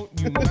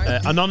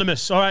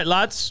 Anonymous. All right,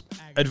 lads.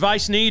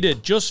 Advice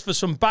needed. Just for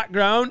some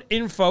background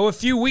info, a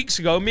few weeks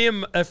ago, me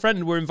and a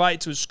friend were invited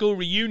to a school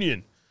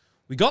reunion.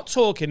 We got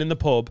talking in the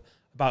pub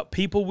about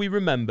people we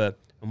remember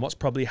and what's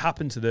probably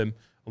happened to them.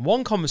 And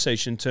one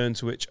conversation turned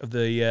to which of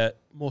the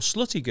more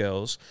slutty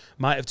girls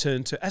might have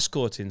turned to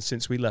escorting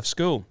since we left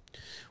school.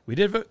 We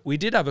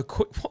did have a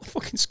quick... What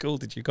fucking school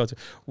did you go to?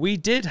 We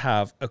did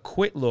have a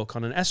quick look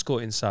on an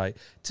escorting site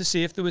to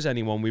see if there was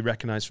anyone we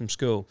recognised from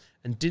school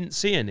and didn't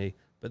see any,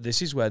 but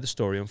this is where the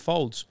story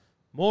unfolds.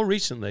 More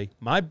recently,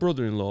 my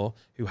brother-in-law,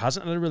 who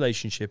hasn't had a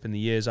relationship in the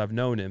years I've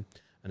known him,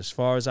 and as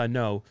far as I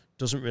know,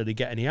 doesn't really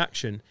get any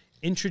action,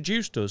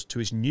 introduced us to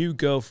his new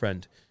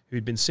girlfriend, who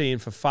he'd been seeing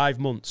for 5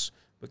 months,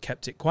 but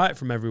kept it quiet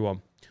from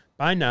everyone.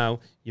 By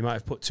now, you might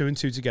have put 2 and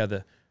 2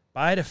 together,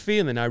 but I had a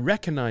feeling I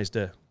recognised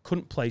her,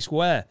 couldn't place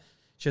where.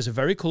 She has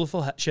very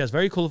colourful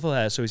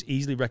hair, so it's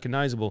easily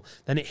recognisable.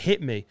 Then it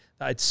hit me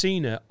that I'd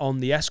seen her on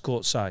the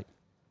escort site.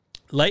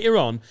 Later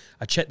on,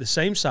 I checked the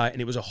same site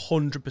and it was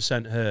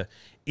 100% her.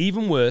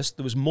 Even worse,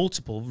 there was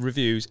multiple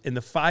reviews in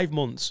the 5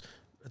 months.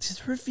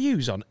 There's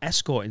reviews on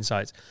escorting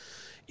sites.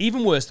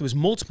 Even worse, there was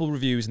multiple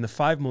reviews in the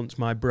 5 months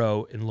my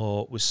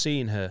bro-in-law was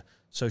seeing her.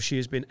 So she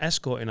has been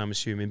escorting, I'm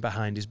assuming,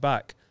 behind his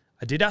back.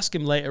 I did ask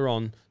him later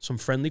on some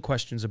friendly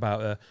questions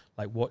about her,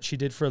 like what she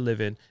did for a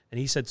living, and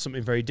he said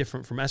something very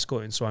different from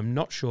escorting, so I'm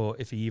not sure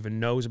if he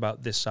even knows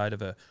about this side of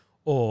her,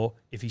 or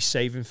if he's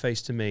saving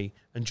face to me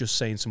and just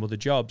saying some other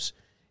jobs.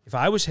 If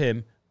I was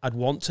him, I'd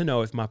want to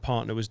know if my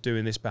partner was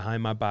doing this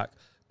behind my back,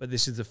 but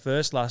this is the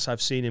first lass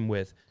I've seen him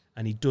with,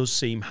 and he does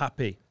seem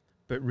happy,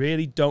 but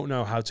really don't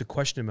know how to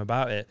question him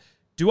about it.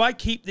 Do I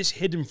keep this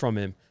hidden from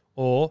him,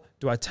 or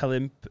do I tell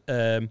him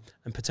and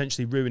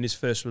potentially ruin his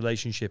first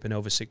relationship in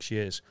over 6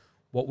 years?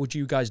 What would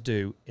you guys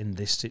do in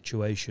this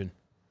situation?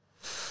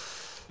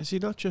 Is he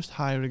not just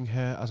hiring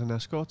her as an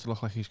escort to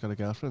look like he's got a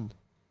girlfriend?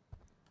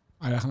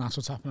 I reckon that's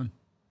what's happening.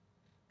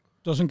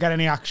 Doesn't get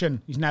any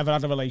action. He's never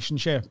had a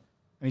relationship.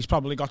 And he's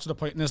probably got to the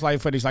point in his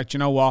life where he's like, do you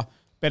know what?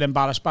 Bit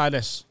embarrassed by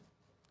this.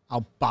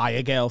 I'll buy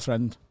a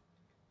girlfriend.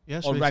 Yeah,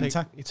 so or rent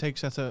her. He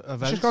takes her to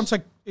events.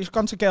 He's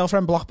gone to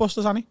girlfriend blockbusters,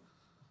 hasn't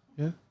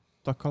he? Yeah,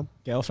 .com.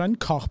 Girlfriend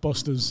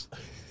cockbusters.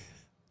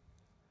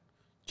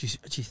 Do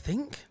you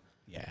think?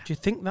 Yeah. Do you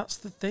think that's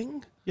the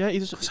thing? Yeah,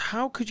 Because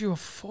how could you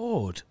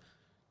afford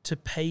to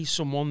pay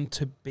someone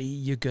to be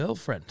your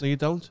girlfriend? No, you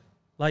don't.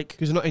 Like,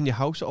 because you're not in your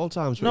house at all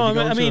times. But no, if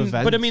you go I mean, to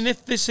events, but I mean,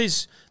 if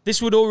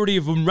this would already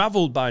have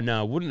unravelled by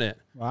now, wouldn't it?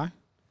 Why?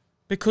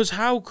 Because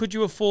how could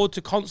you afford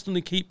to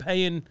constantly keep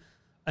paying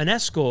an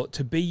escort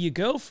to be your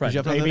girlfriend?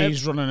 Maybe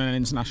he's running an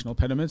international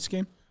pyramid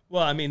scheme.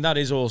 Well, I mean, that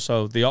is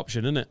also the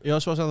option, isn't it? He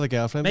also has another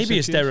girlfriend. Maybe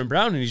it's Darren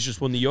Brown and he's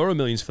just won the Euro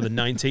Millions for the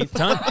 19th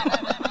time.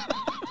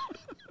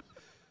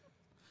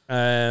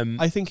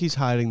 I think he's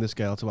hiring this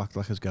girl to act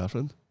like his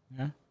girlfriend.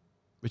 Yeah.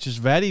 Which is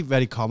very,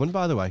 very common,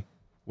 by the way.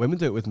 Women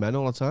do it with men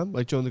all the time.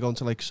 Like, during they go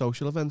into like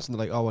social events and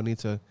they're like, oh, I need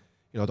to,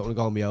 I don't want to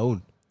go on my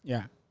own.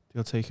 Yeah.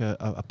 They'll take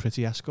a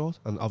pretty escort.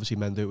 And obviously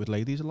men do it with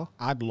ladies a lot.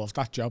 I'd love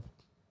that job.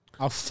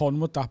 How fun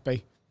would that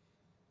be?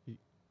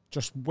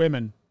 Just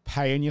women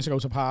paying you to go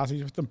to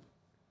parties with them.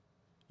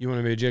 You want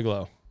to be a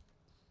gigolo?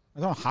 I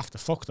don't have to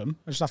fuck them.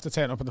 I just have to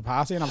turn up at the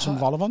party and have some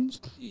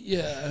vol-au-vents.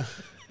 Yeah.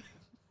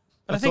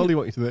 That's all you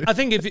want you to do. I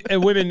think if a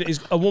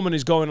woman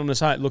is going on the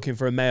site looking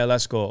for a male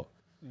escort,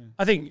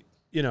 I think,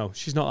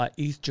 she's not like,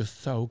 he's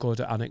just so good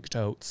at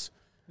anecdotes.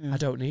 Yeah. I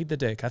don't need the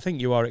dick. I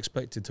think you are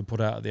expected to put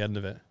out at the end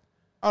of it.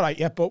 All right,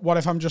 yeah, but what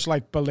if I'm just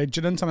like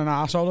belligerent and an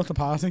arsehole at the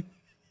party?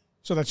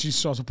 So that she's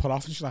sort of put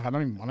off and she's like, I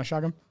don't even want to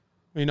shag him.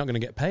 Well, you're not going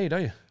to get paid,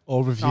 are you?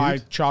 Or reviewed. No, I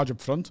charge up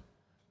front.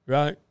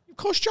 Right. Of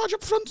course, charge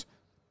up front.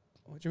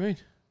 What do you mean?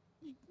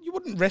 You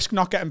wouldn't risk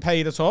not getting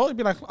paid at all. You'd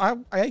be like,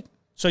 hey.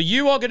 So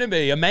you are going to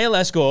be a male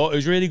escort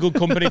who's really good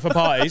company for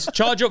parties,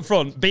 charge up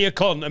front, be a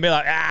cunt, and be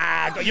like,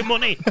 got your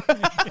money.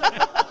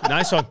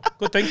 Nice one.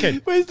 Good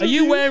thinking. Are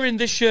you wearing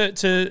this shirt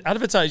to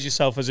advertise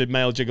yourself as a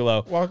male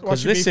gigolo?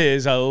 Because this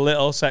is a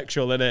little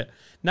sexual, isn't it?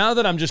 Now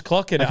that I'm just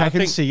clocking it, I can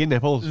think see your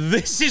nipples.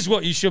 this is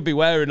what you should be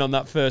wearing on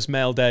that first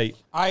male date.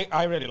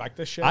 I really like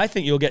this shirt. I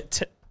think you'll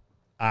get...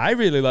 I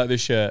really like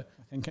this shirt.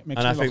 I think it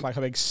makes me look like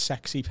a big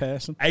sexy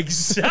person.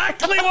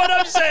 Exactly what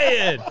I'm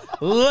saying.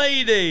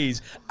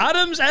 Ladies,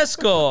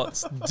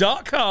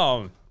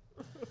 adamsescorts.com.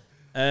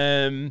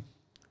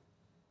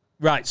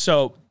 Right,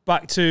 so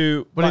back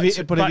to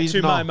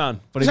my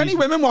man. Is any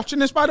women watching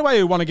this, by the way,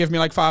 who want to give me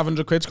like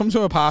 500 quid to come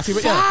to a party?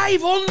 But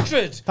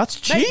 500? That's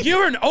cheap. Mate,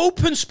 you're an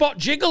open spot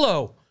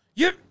gigolo.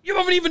 You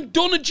haven't even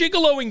done a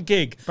gigoloing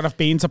gig. But I've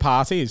been to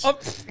parties.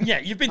 Yeah,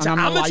 you've been to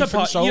And I'm a amateur life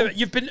and soul.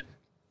 parties.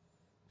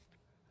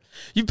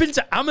 You've been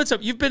to amateur.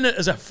 You've been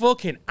as a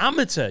fucking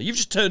amateur. You've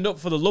just turned up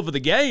for the love of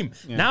the game.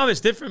 Yeah. Now it's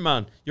different,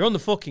 man. You're on the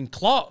fucking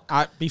clock.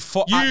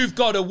 You've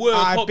got to work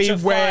up to 500. I'd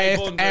be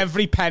worth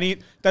every penny.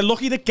 They're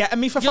lucky they're getting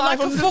me for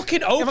 500. You're like a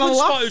fucking open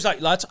spot who's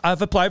like, lads,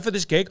 I've applied for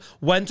this gig.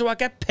 When do I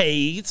get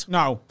paid?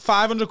 No,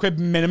 500 quid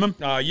minimum.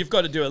 No, you've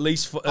got to do at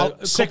least for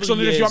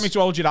 600 if you want me to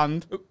hold your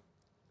hand.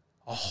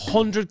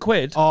 100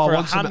 quid for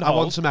a handhold. I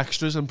want some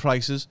extras and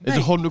prices. Mate,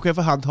 it's 100 quid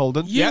for hand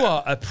holding. You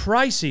are a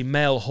pricey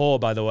male whore,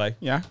 by the way.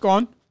 Yeah, go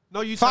on. No,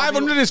 you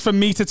 500 is for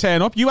me to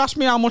turn up. You asked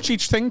me how much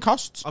each thing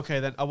costs. Okay,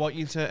 then I want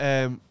you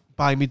to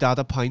buy me dad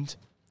a pint.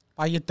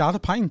 Buy your dad a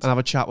pint? And have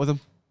a chat with him.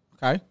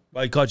 Okay.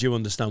 My God, you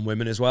understand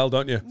women as well,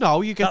 don't you?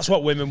 No, you get... That's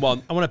what women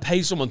want. I want to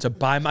pay someone to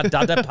buy my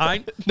dad a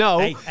pint. No.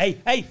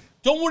 Hey,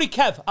 don't worry,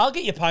 Kev. I'll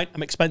get you a pint.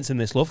 I'm expensing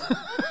this, love.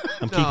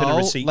 I'm keeping a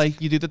receipt.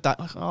 Like, you do the dad...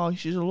 Like, oh,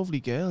 she's a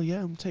lovely girl.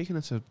 Yeah, I'm taking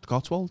her to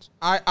Cotswolds.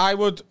 I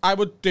would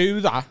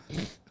do that.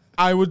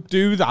 I would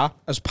do that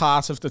as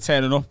part of the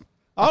turning up.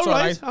 All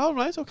right,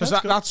 okay. Because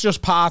that's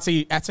just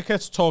party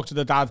etiquette, talk to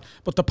the dad.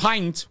 But the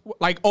pint,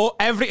 like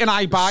everything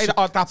I buy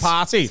at that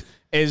party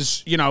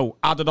is,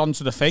 added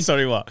onto the fee.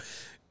 Sorry, what?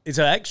 It's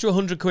an extra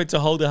 100 quid to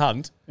hold a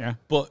hand. Yeah.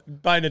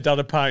 But buying a dad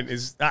a pint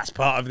that's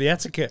part of the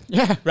etiquette.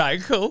 Yeah. Right,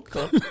 cool.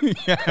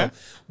 Yeah. Cool.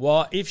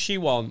 What if she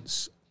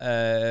wants,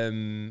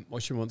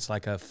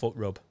 like a foot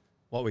rub?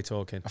 What are we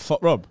talking? A foot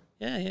rub?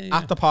 Yeah.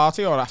 At the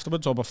party or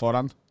afterwards or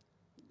beforehand?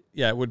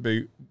 Yeah, it would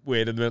be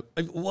weird.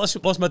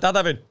 What's my dad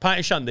having? Pint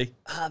of shandy?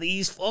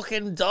 These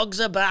fucking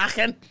dogs are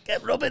barking.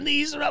 Get rubbing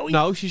these, Rowie.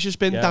 No, she's just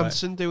been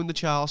dancing, doing the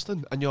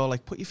Charleston, and you're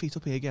like, put your feet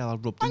up here, girl, I'll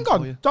rub them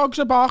for you. Dogs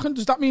are barking.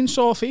 Does that mean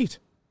sore feet?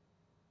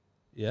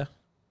 Yeah.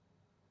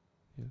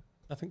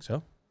 I think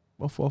so.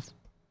 Woof.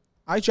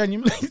 I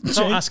genuinely...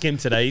 Don't ask him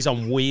today. He's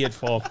on weird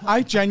form.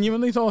 I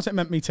genuinely thought it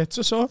meant me tits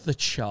are sore. The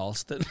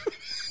Charleston.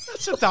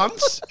 That's a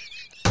dance.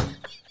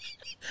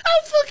 How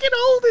fucking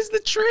old is the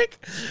trick?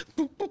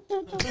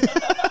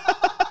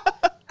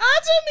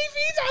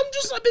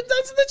 I've been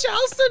dancing the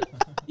Charleston.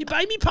 You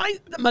buy me pint.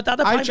 My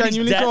dad a pint. I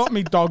genuinely thought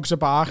me dogs are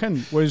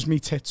barking was me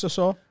tits are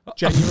sore.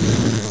 Genuinely.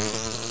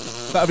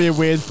 That'd be a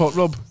weird foot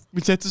rub.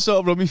 Me tits are sort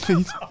of rub me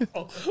feet.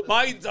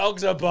 My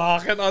dogs are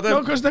barking.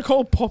 No, because they're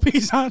called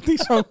puppies, aren't they?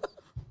 So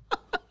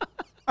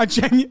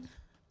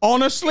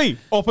honestly,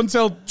 up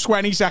until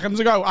 20 seconds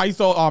ago, I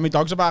thought, my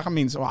dogs are barking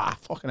means,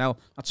 fucking hell,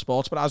 that's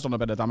sports, but has done a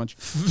bit of damage.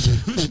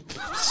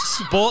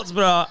 Sports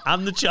bra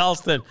and the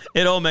Charleston.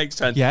 It all makes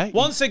sense. Yeah.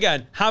 Once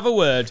again, have a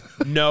word.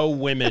 No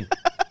women.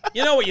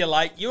 You know what you're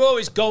like. You're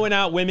always going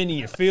out women and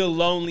you feel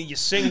lonely, you're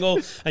single,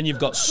 and you've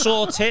got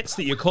sore tits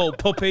that you call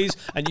puppies,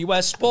 and you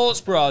wear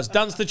sports bras,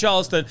 dance the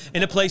Charleston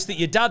in a place that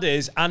your dad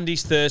is, and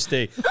he's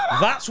thirsty.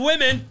 That's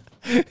women.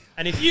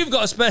 And if you've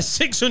got a spare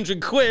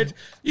 600 quid,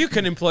 you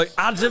can employ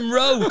Adam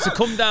Rowe to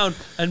come down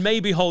and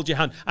maybe hold your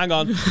hand. Hang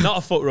on, not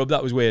a foot rub,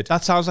 that was weird.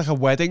 That sounds like a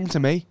wedding to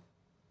me.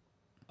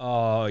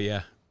 Oh,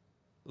 yeah.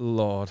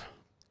 Lord.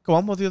 Go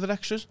on, what are the other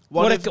extras?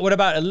 What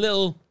about a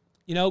little,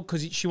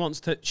 because she wants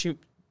to,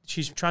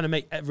 she's trying to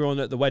make everyone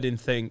at the wedding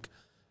think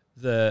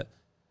that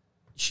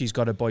she's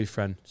got a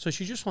boyfriend. So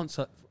she just wants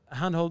a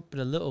handhold, but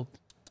a little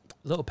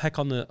peck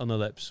on the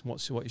lips.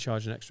 What you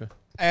charging extra?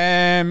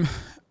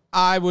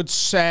 I would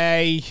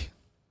say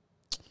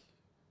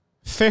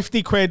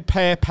 50 quid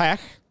per peck,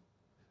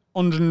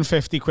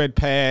 150 quid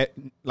per,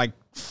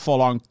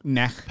 full on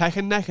neck. Peck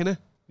and neck, innit?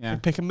 Yeah.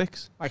 Pick and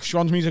mix. Like, she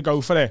wants me to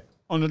go for it.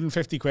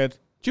 150 quid.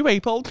 Do you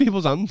hate holding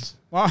people's hands?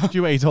 What? Do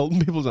you hate holding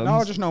people's hands? No,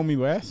 I just know me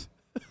worth.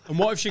 And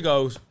what if she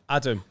goes,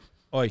 Adam,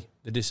 oi,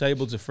 the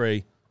disabled are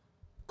free.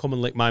 Come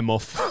and lick my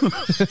muff.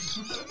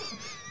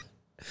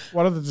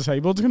 What are the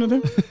disabled going to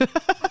do?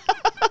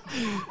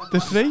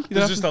 They're free?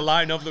 There's just a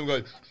line of them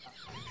going...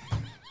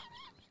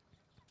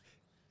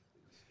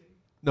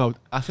 No,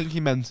 I think he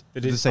meant the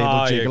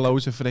disabled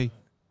gigolos are free.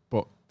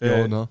 But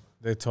no.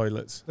 The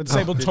toilets. The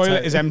disabled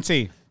toilet is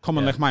empty. Come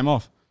and lick my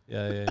muff.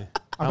 Yeah.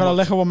 I've got to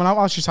lick a woman out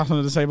while she's sat on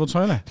the disabled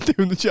toilet.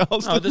 Doing the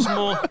Charleston.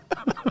 No,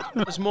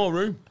 there's more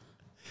room.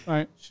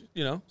 Right.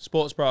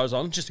 Sports bras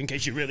on, just in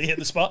case you really hit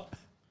the spot.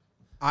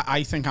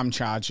 I think I'm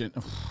charging...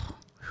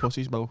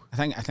 Pussy's mouth. I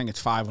think it's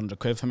 500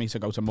 quid for me to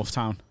go to Muff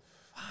Town.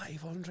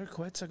 500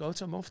 quid to go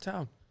to Muff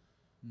Town.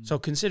 So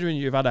considering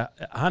you've had a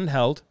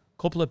handheld,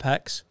 couple of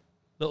pecks,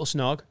 little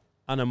snog,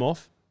 and a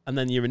muff, and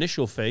then your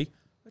initial fee,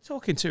 we're We're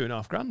talking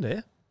 $2,500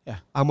 here. Yeah.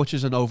 How much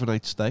is an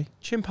overnight stay?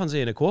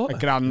 Chimpanzee and a quarter.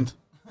 $1,000.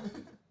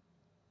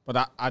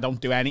 But I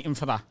don't do anything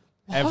for that.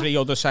 What? Every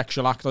other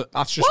sexual act,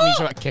 that's just me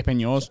sort of kipping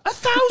yours.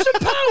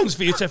 £1,000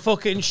 for you to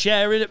fucking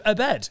share in a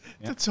bed?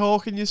 To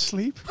talk in your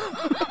sleep?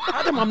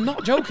 Adam, I'm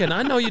not joking.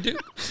 I know you do.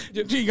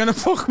 You going to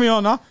fuck me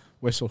or not?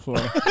 Whistle for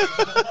it.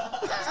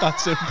 It's that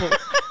simple.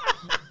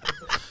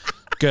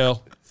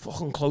 Girl,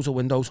 fucking close the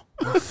windows.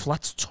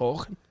 Flat's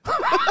talking.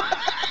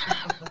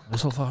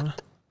 Whistle for her.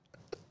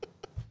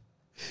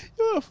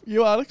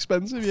 You are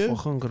expensive, yeah.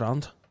 Fucking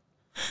grand.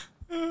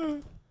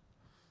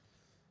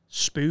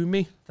 Spoon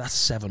me. That's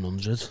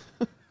 700.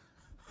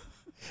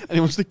 And he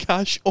wants the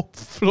cash up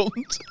front.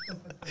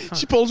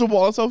 She pulls a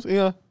wallet out.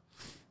 Yeah.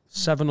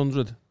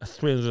 700.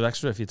 300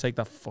 extra if you take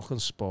that fucking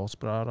sports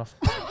bra off.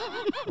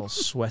 All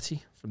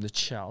sweaty from the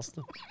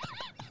Charleston.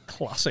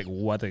 Classic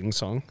wedding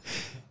song.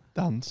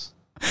 Dance.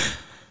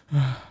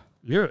 I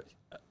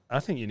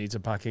think you need to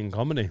pack in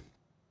comedy.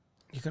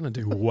 You're going to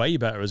do way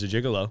better as a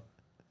gigolo.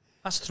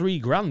 That's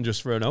 $3,000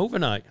 just for an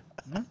overnight.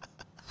 Yeah.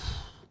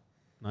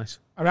 Nice.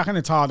 I reckon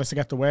it's harder to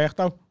get to work,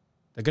 though.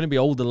 They're going to be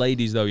older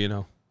ladies, though, you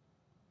know.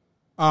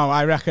 Oh,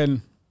 I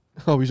reckon...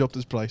 Oh, he's upped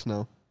his price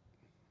now.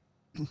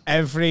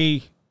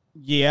 Every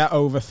year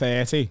over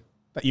 30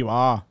 that you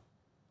add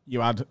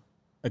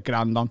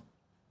 $1,000 on.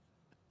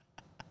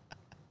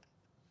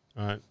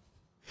 All right.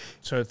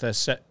 So if they're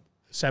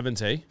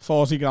 70...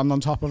 40 grand on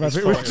top of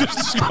everything we just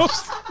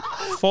discussed.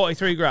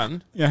 43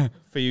 grand Yeah.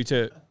 for you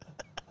to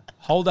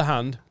hold a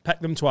hand, peck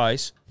them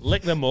twice,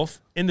 lick them off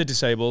in the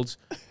disabled,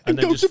 and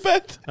then go just to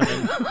bed.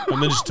 And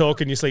then just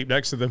talk in your sleep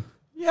next to them.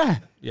 Yeah.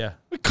 Yeah.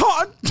 I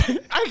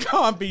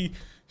can't be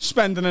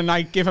spending a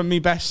night giving me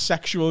best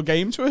sexual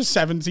game to a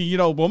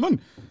 70-year-old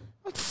woman.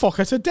 I'd fuck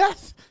her to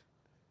death.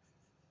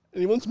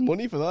 And he wants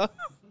money for that.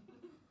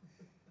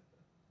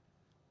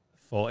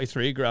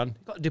 43 grand.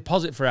 Got a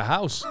deposit for a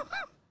house.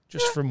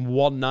 Just from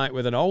one night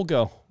with an old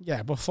girl.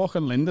 Yeah, but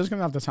fucking Linda's going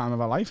to have the time of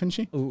her life, isn't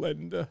she?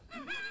 Linda.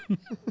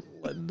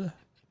 Linda.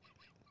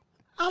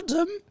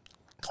 Adam,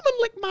 come and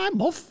lick my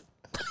muff.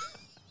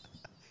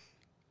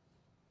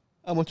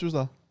 How much was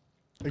that?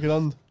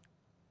 $1,000.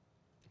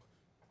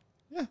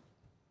 Yeah.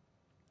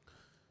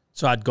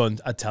 So I'd go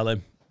and I'd tell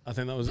him. I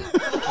think that was...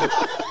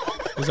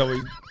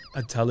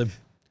 I'd tell him.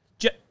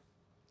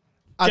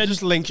 I'd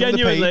just link him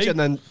the page and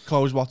then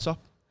close WhatsApp.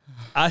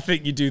 I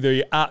think you do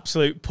the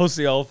absolute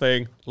pussy hole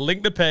thing.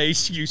 Link the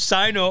page. You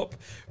sign up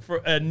for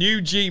a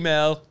new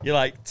Gmail. You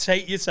like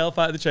take yourself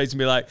out of the chase and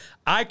be like,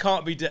 I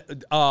can't be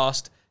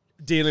arsed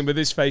dealing with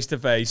this face to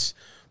face.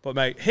 But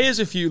mate, here's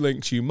a few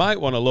links you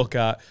might want to look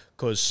at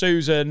because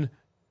Susan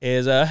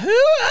is a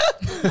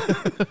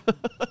hooah.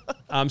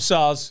 I'm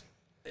Saz.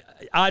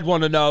 I'd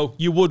want to know.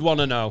 You would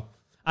want to know.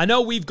 I know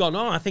we've gone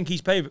on. I think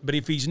he's paid, but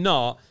if he's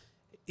not,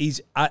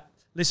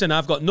 listen,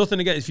 I've got nothing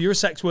against... If you're a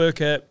sex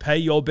worker, pay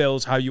your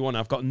bills how you want.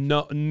 I've got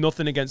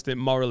nothing against it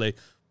morally,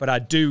 but I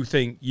do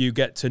think you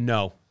get to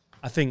know.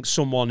 I think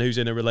someone who's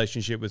in a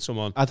relationship with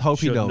someone... I'd hope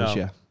he knows,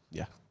 know.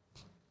 Yeah.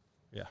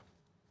 Yeah.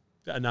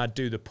 And I'd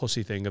do the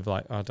pussy thing of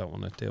like, I don't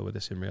want to deal with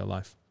this in real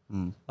life.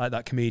 Like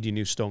that comedian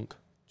who stunk.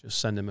 Just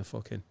send him a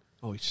fucking...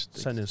 Oh, he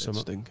stinks. Send him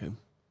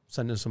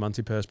some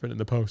antiperspirant in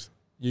the post.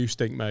 You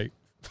stink, mate.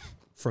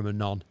 From a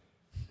non.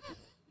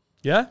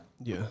 Yeah?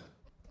 Yeah.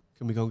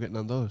 Can we go and get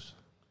Nando's?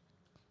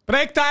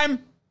 Break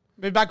time.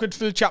 Be back with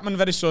Phil Chapman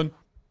very soon.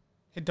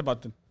 Hit the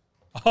button.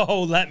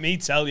 Oh, let me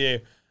tell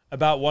you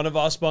about one of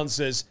our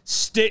sponsors,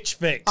 Stitch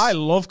Fix. I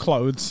love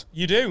clothes.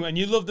 You do, and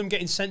you love them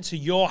getting sent to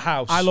your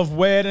house. I love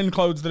wearing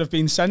clothes that have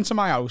been sent to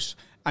my house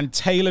and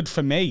tailored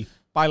for me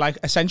by like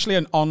essentially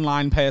an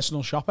online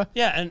personal shopper.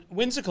 Yeah, and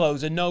winter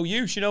clothes are no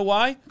use. You know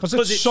why? Because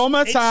it's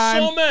summertime.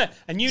 It's summer,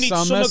 and you need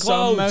summer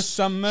clothes.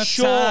 Summertime.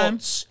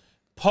 Shorts,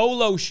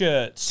 polo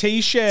shirts,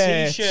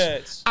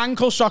 T-shirts,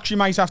 ankle socks you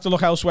might have to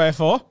look elsewhere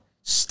for.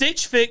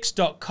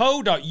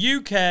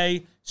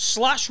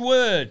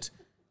 Stitchfix.co.uk/word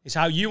is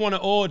how you want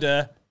to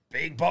order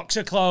big box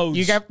of clothes.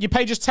 You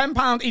pay just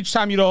 £10 each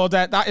time you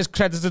order. That is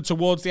credited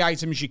towards the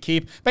items you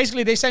keep.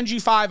 Basically, they send you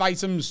 5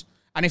 items,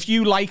 and if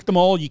you like them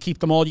all, you keep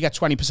them all, you get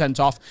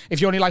 20% off.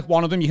 If you only like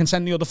one of them, you can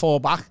send the other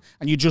 4 back,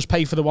 and you just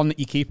pay for the one that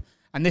you keep.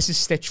 And this is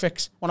Stitch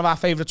Fix, one of our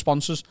favourite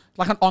sponsors,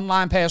 like an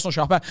online personal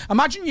shopper.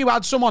 Imagine you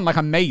had someone like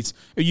a mate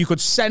who you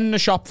could send the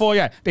shop for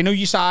you. They know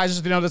your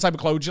sizes, they know the type of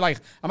clothes you like.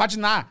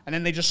 Imagine that, and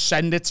then they just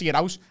send it to your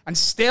house. And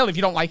still, if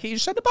you don't like it, you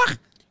just send it back.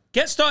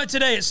 Get started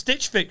today at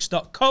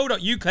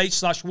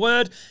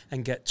stitchfix.co.uk/word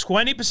and get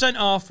 20%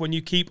 off when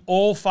you keep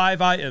all 5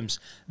 items.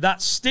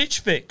 That's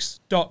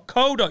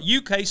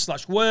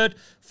stitchfix.co.uk/word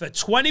for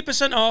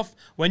 20% off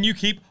when you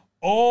keep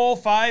all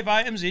 5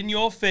 items in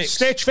your fix.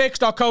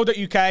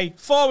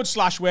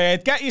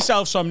 Stitchfix.co.uk/word. Get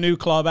yourself some new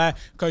clobber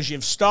because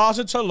you've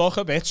started to look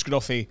a bit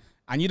scruffy.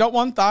 And you don't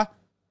want that.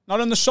 Not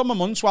in the summer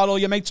months while all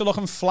your mates are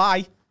looking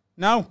fly.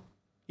 No.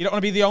 You don't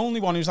want to be the only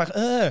one who's like,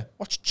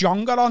 what's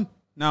John got on?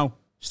 No.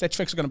 Stitch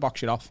Fix are going to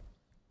box you off.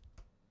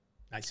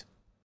 Nice.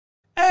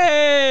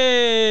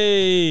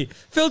 Hey!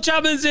 Phil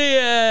Chapman's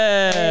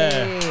here!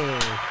 Hey.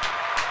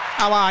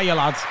 How are you,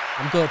 lad?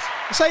 I'm good.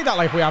 Say that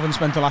like we haven't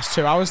spent the last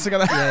 2 hours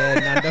together. Yeah,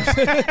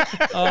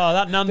 Nando's. Oh,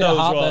 that Nando's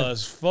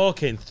was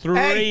fucking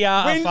 3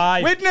 out of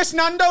 5. Witness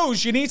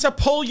Nando's, you need to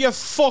pull your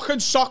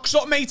fucking socks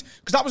up, mate,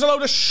 because that was a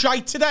load of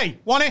shite today,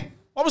 wasn't it?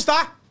 What was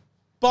that?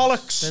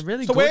 Bollocks. They're really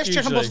it's the good, worst chicken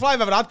usually. butterfly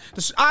I've ever had.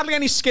 There's hardly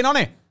any skin on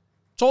it.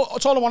 It's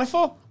all I want it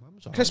for.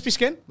 Crispy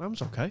skin.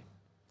 Mum's okay.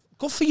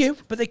 Good for you.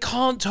 But they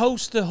can't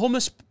toast the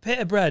hummus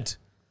pita bread.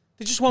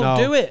 They just won't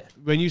do it.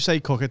 When you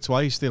say cook it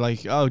twice, they're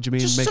like, oh, do you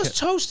mean make Just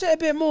it? toast it a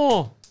bit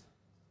more.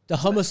 The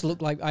hummus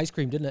looked like ice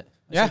cream, didn't it?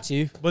 I Yeah. said to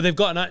you. But they've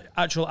got an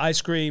actual ice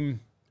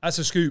cream. That's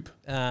a scoop.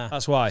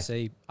 That's why.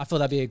 See, I thought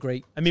that'd be a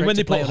great. I mean, trick when to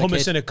they put play on hummus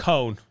kid. in a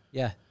cone.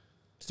 Yeah.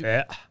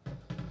 Yeah.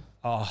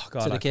 Oh,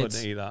 God, the I kids.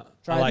 couldn't eat that.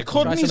 Try I it. like Try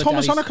Couldn't some eat of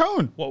hummus on a Daddy's.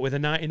 cone. what, with a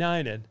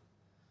 99 in?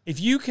 If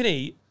you can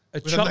eat a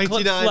With a chocolate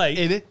 99 flake,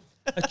 in it.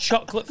 a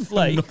chocolate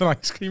flake. Nothing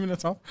ice cream in the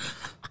top.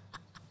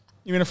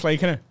 You mean a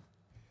flake in it?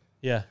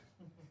 Yeah.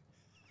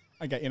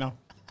 I get you now.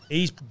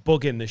 He's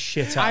bugging the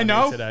shit out I of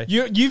know. me today.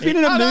 You've been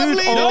in a mood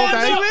all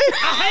day.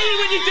 I hate it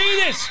when you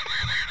do this.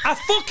 I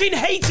fucking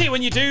hate it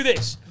when you do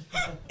this.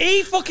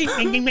 He fucking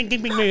bing, bing, bing,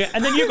 bing, bing, bing,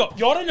 and then you go,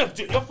 you're in a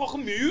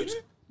fucking mood.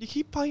 You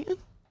keep biting.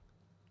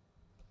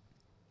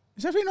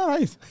 Is everything all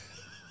right?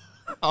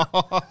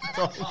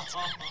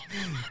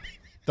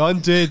 Don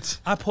did.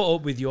 I put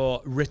up with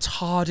your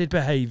retarded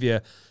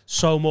behaviour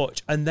so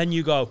much, and then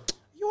you go,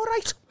 you all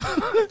right?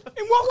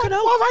 In what have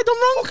I done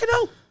wrong? Fucking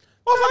hell.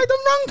 What have I done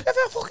wrong? Is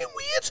that fucking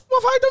weird?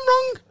 What have I done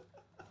wrong?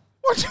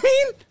 What do you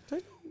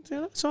mean?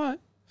 It's all right.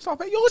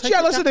 Stop it. You're Take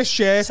jealous it of this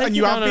shirt, take and it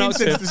you have down a been notch,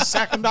 since too. the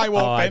second I Oh,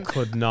 walked I in.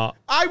 could not.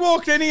 I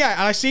walked in here,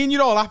 and I seen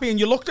you all happy, and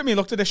you looked at me,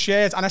 looked at the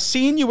shirt, and I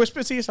seen you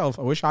whisper to yourself,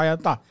 I wish I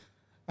had that.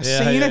 I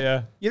seen it.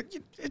 Yeah.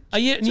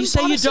 And you it's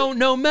say you embarrassing. don't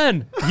know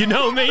men. You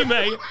know me,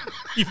 mate.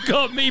 You've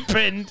got me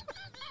pinned.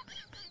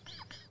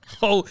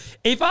 Oh,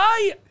 if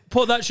I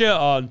put that shirt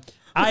on,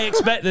 I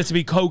expect there to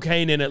be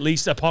cocaine in at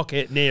least a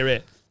pocket near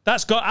it.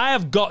 I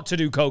have got to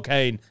do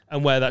cocaine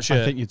and wear that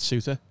shirt. I think you'd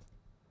suit her.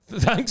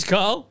 Thanks,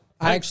 Carl.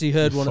 I actually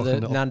heard You one of the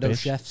fucking little Nando's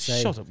bitch. chefs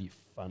say Shut up, you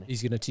funny.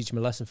 he's going to teach him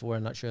a lesson for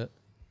wearing that shirt.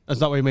 Is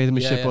that why you made him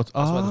a Yeah, shit? yeah. But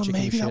That's why the chicken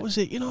maybe was that shit. was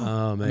it. You know.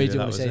 Oh, maybe Maybe that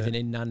don't was say anything it.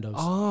 in Nando's.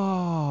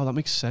 Oh, that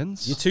makes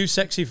sense. You're too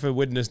sexy for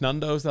witness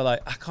Nando's. They're like,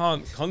 I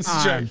can't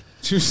concentrate. I'm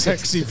too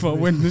sexy for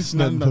witness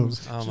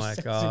Nando's. Oh, my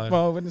Sexy God.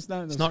 for witness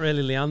Nando's. It's not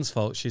really Leanne's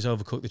fault. She's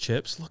overcooked the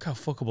chips. Look how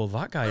fuckable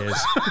that guy is.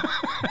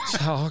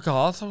 Oh,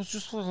 God. I was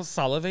just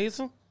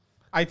salivating.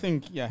 I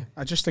think,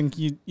 I just think,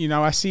 you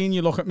know, I seen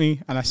you look at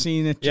me, and I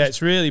seen it. Yeah,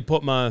 it's really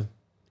put my...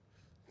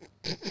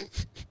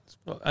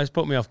 It's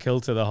put me off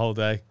kilter the whole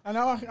day. I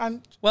know,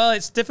 and Well,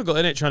 it's difficult,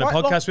 isn't it, trying to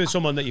What? podcast with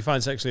someone that you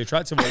find sexually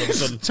attractive all of a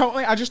sudden.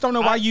 totally, I just don't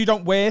know why you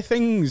don't wear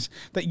things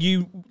that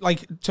you,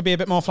 like, to be a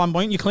bit more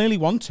flamboyant. You clearly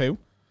want to.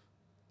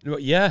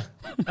 Yeah.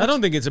 I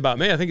don't think it's about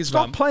me. I think it's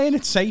Stop about... playing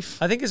it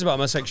safe. I think it's about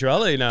my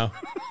sexuality now.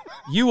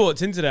 You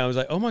walked in today, I was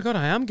like, oh my God,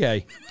 I am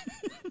gay.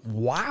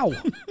 Wow.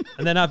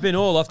 And then I've been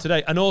all off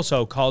today. And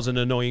also, Carl's an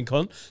annoying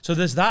cunt. So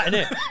there's that in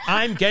it.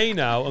 I'm gay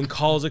now, and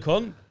Carl's a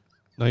cunt.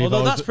 No, you've Although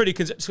always that's pretty...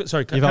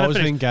 Sorry, You've always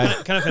been gay.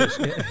 Can I finish?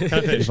 Can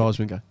I finish? You've always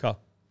been gay. Carl,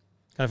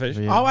 can I finish?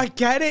 Yeah. Oh, I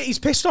get it. He's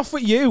pissed off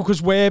with you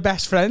because we're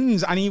best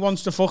friends, and he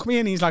wants to fuck me,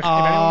 and he's like, if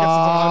anyone gets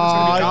to fuck him, it's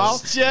going to be Carl.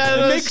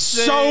 jealousy. It makes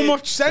so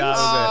much sense. That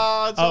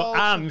was it. Oh,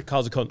 and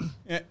Carl's a cunt.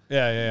 Yeah.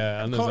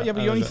 Yeah. And there's that- Yeah, but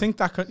and you only there's think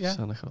that could, yeah.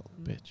 Sound like a little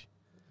bitch.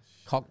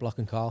 Cock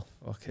blocking Carl.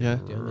 that. Okay. Yeah.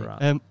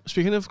 right.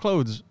 Speaking of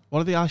clothes, what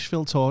are the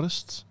Asheville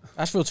tourists?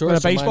 Asheville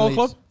Tourists. With a baseball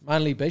club?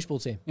 Minor league baseball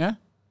team. Yeah.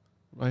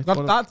 Right.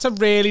 That's a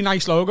really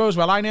nice logo as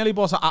well. I nearly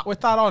bought a hat with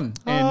that on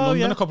in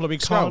London a couple of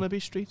weeks ago. Carnaby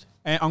Street.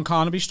 On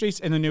Carnaby Street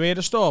in the New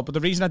Era store. But the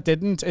reason I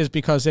didn't is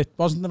because it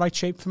wasn't the right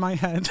shape for my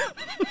head.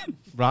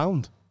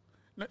 Round.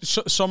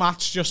 Some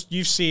hats just,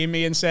 you've seen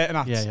me in certain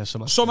hats. Yeah, some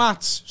hats. Some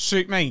hats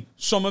suit me.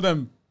 Some of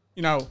them,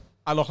 you know,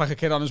 I look like a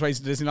kid on his way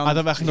to Disneyland I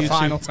don't reckon for the you two-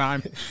 final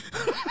time.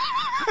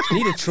 You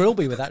need a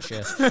trilby with that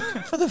shirt.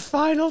 For the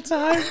final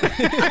time.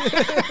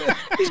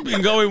 He's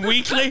been going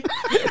weekly.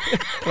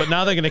 But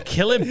now they're going to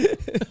kill him.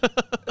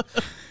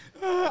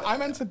 I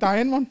meant to die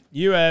in one.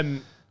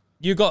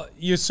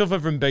 You suffer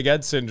from big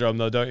head syndrome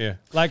though, don't you?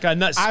 Like, and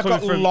that's I've coming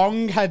got from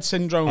long head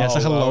syndrome. Yeah, it's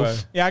like a wow.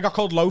 loaf. Yeah, I got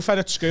called loaf head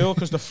at school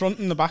because the front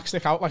and the back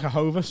stick out like a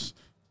hovis.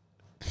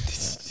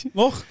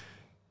 Look,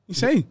 you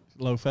see?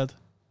 Loaf head.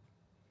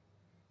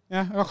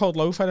 Yeah, I got called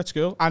loaf head at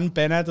school and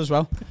bin head as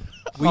well.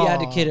 We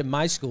had a kid at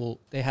my school.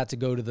 They had to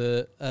go to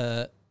the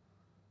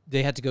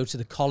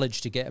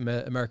college to get him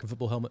an American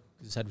football helmet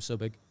because his head was so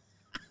big.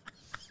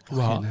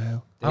 what?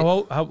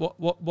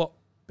 What?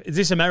 Is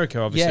this America?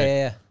 Obviously.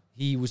 Yeah.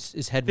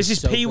 His head. This was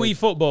is so Pee Wee big.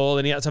 football,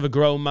 and he had to have a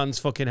grown man's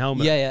fucking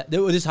helmet. Yeah.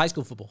 This is high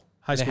school football.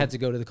 High They school. had to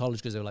go to the college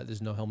because they were like,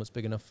 "There's no helmets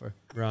big enough for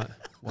Right.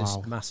 this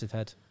massive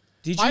head."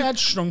 Did My you? head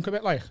shrunk a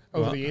bit like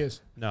over What? the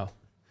years. No.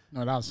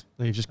 No, it has.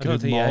 No, you've just I don't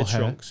got think your more head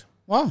hair. shrunks.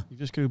 What? You've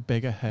just got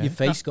bigger hair. Your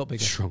face got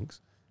bigger.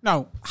 Shrunks.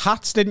 No,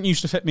 hats didn't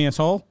used to fit me at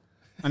all,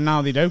 and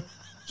now they do.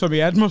 So my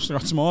head must have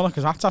got smaller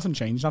because hats haven't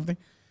changed, have they?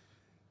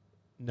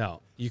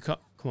 No, you can't.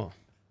 Come on.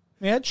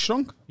 My head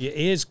shrunk, Your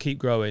ears keep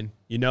growing.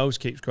 Your nose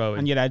keeps growing.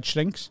 and your head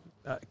shrinks.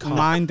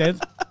 Mine did.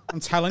 I'm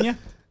telling you.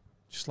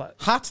 Just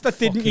like Hats that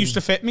didn't used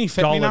to fit me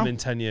fit me Gollum now. in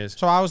 10 years.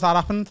 So how's that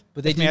happened?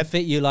 But they If me didn't head-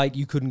 fit you like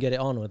you couldn't get it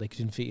on, or they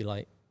couldn't fit you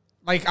like.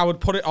 Like I would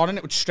put it on and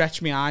it would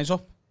stretch my eyes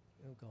up.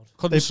 Oh God.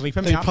 Couldn't sleep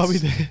in my They hats. probably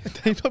did.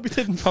 They probably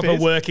didn't Proper fit.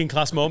 working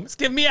class mum. It's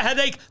giving me a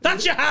headache.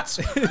 That's your hat.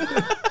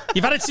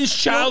 You've had it since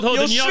childhood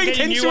You'll and you're shrink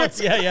getting new into ones.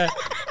 it. Yeah.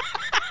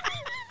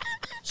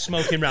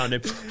 Smoking round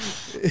him.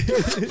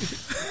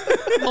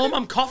 Mum,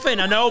 I'm coughing.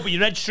 I know, but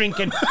your head's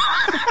shrinking.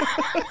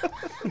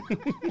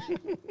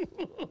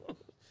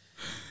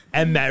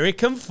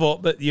 American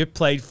football. You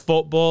played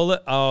football.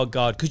 Oh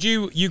God, because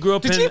you grew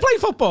up. Did you play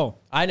football?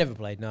 I never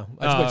played. No,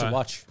 I just went to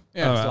watch.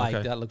 Yeah. I was Oh, like,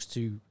 okay. that looks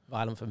too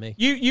violent for me.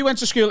 You went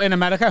to school in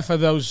America, for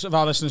those of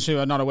our listeners who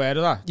are not aware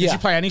of that. Did Yeah. you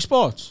play any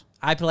sports?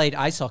 I played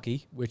ice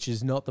hockey, which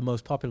is not the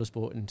most popular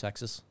sport in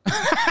Texas.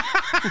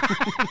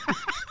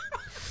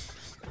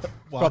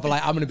 Probably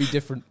like, I'm going to be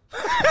different.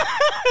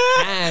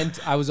 And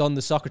I was on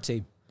the soccer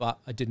team, but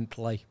I didn't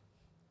play.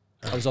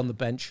 I was on the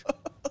bench.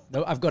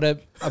 No, I've got a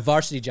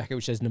varsity jacket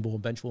which says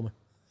 #1 bench warmer.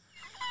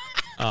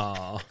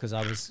 Oh, Because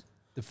I was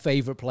the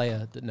favourite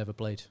player that never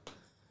played.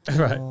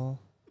 right.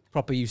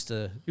 Proper used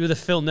to. You were the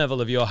Phil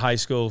Neville of your high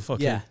school.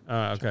 Fucking. Yeah.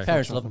 Okay.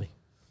 Parents loved me.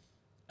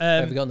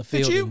 Ever got on the Did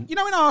field? you? and- You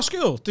know, in our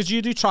school, did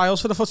you do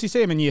trials for the footy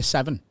team in year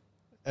 7?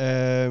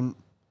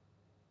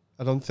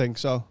 I don't think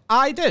so.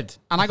 I did,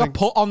 and I got think-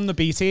 put on the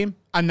B team,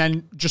 and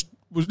then just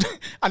was.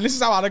 And this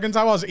is how arrogant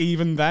I was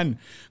even then,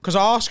 because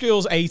our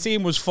school's A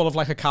team was full of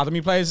like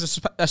academy players,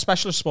 a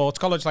specialist sports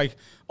college. Like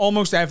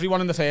almost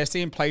everyone in the first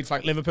team played for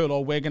like Liverpool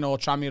or Wigan or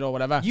Tranmere or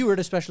whatever. You were at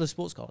a specialist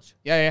sports college.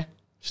 Yeah.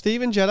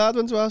 Stephen Gerrard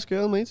went to our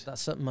school, mate.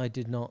 That's something I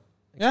did not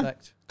Yeah.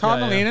 expect.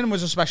 Cardinal Yeah. Leaning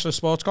was a specialist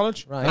sports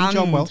college. Right. And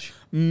John Welsh.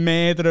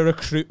 Made it a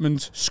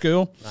recruitment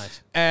school.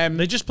 Right.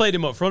 They just played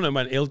him up front and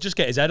went, he'll just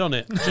get his head on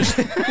it. Just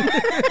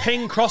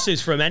ping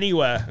crosses from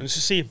anywhere and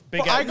just see if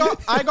big But I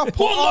got put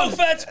One on. low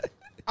fed.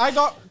 I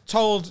got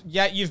told,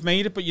 yeah, you've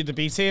made it, but you're the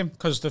B team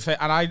because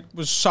and I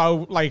was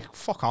so like,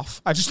 fuck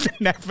off. I just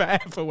never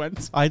ever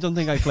went. I don't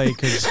think I played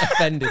because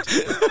Offended.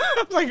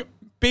 I was like,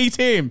 B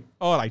team.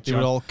 Oh, like they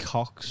were all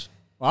cocks.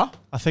 what?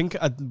 I think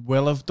I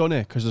will have done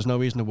it because there's no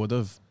reason I would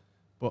have.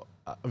 But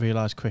I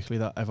realised quickly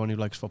that everyone who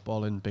likes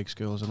football in big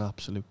schools is an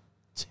absolute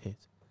tit.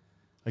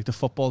 Like the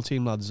football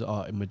team lads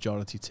are in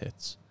majority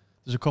tits.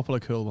 There's a couple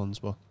of cool ones,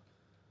 but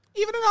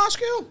Even in our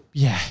school.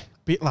 yeah,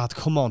 bit lad,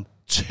 come on.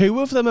 2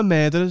 of them are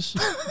murderers.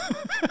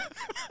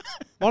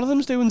 One of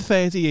them's doing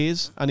 30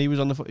 years, and he was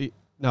on the footy.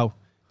 No,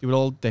 they were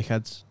all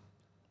dickheads.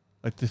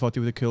 Like they thought they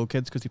were the cool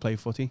kids because they played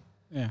footy,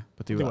 Yeah,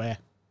 but they they were were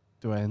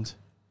they weren't.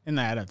 in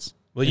their heads.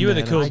 Well, you were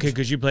the In cool there, kid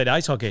because you played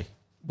ice hockey.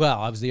 Well,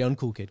 I was the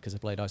uncool kid because I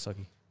played ice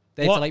hockey.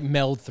 They had What? to like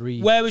meld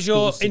 3. Where was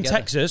your schools in together.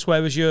 Texas?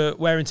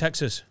 Where in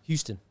Texas?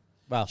 Houston.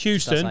 Well, just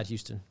Houston? outside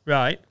Houston.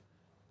 Right.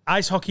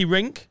 Ice hockey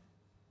rink.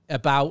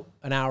 About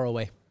an hour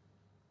away.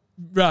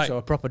 Right. So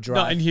a proper drive.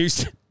 Not in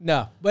Houston.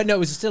 No, but no, it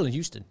was still in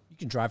Houston. You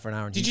can drive for an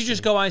hour. In Did you Houston.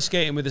 just go ice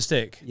skating with a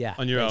stick? Yeah,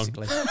 On your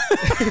basically. own.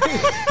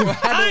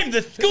 I'm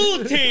the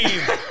school team.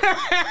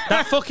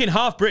 That fucking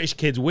half British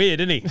kid's weird,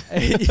 isn't he?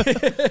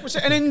 Was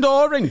it an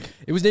indoor rink?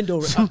 It was an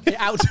indoor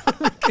outdoor.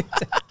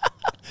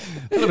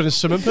 Would have been a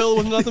swimming pool,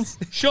 wouldn't it? Them?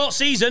 Short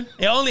season.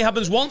 It only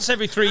happens once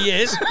every 3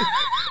 years.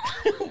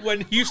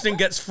 When Houston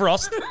gets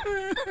frost.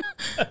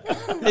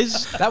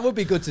 That would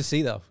be good to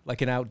see though,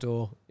 like an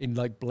outdoor in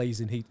like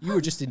blazing heat. You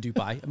were just in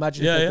Dubai.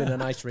 Imagine Yeah, if there'd yeah. been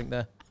an ice rink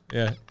there.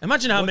 Yeah.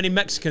 Imagine how many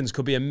Mexicans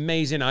could be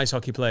amazing ice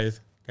hockey players.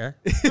 Okay.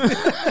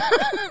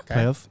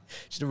 Playoff.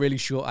 Just a really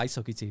short ice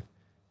hockey team.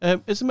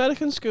 Is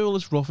American school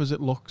as rough as it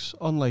looks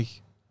on like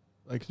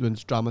when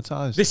it's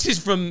dramatised? This is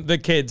from the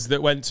kids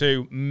that went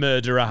to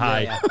Murderer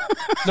High. Yeah.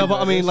 No,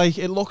 but I mean, like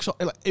it looks.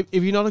 Like,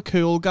 if you're not a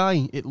cool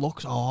guy, it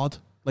looks odd.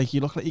 Like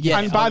you look like you Yeah.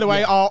 get. And by the way,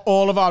 yeah.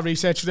 all of our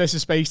research for this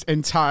is based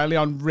entirely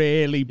on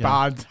really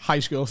bad high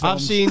school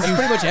films. I've seen That's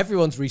pretty much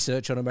everyone's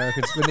research on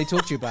Americans when they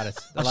talk to you about it.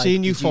 They're I've like,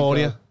 seen "Did you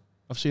Euphoria. go?"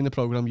 I've seen the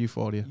program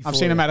Euphoria. I've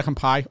seen American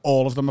Pie,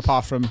 all of them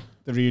apart from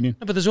the reunion.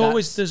 No, but there's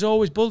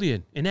always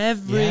bullying in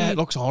every. Yeah, it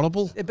looks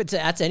horrible. But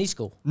that's any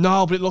school.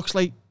 No, but it looks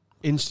like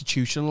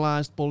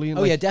institutionalized bullying.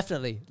 Oh like, yeah,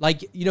 definitely.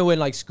 Like you know when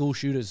like school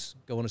shooters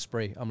go on a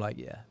spree, I'm like,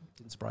 yeah,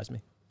 didn't surprise me.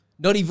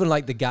 Not even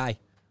like the guy.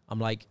 I'm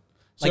like,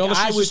 So all the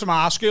I shooters from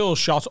our school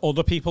shot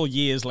other people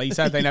years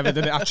later. They never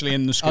did it actually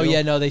in the school. Oh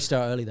yeah, no, they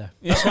start early there.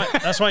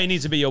 That's why you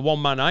need to be a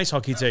one-man ice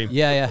hockey team.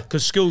 Yeah, yeah.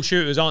 Because school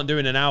shooters aren't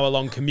doing an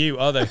hour-long commute,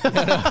 are they?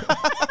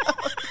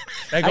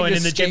 They're going in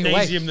just the skate away.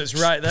 gymnasium that's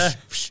right there.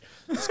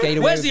 Skate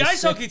away. Where's with the ice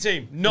stick hockey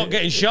team? Not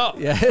getting shot.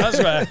 Yeah. That's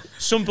where. as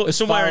Somewhere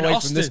far in away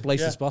Austin. from this place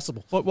Yeah. as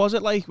possible. What was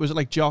it like? Was it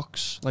like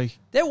jocks? Like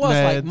There was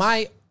nerds?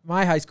 like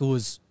my high school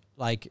was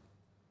like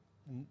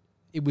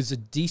it was a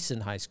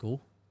decent high school,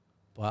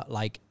 but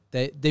like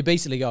they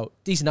basically go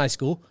decent high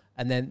school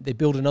and then they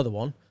build another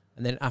one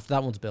and then after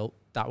that one's built,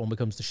 that one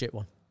becomes the shit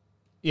one.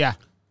 Yeah.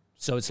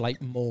 So it's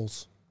like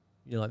malls,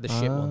 you know, like the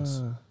shit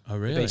ones. Oh,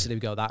 really? Basically, we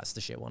go that's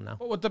the shit one now.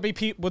 But would there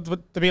be would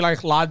there be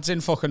like lads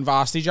in fucking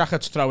varsity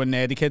jackets throwing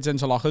nerdy kids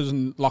into lockers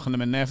and locking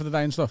them in there for the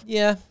day and stuff?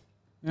 Yeah,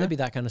 Maybe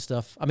that kind of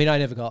stuff. I mean, I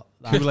never got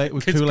that.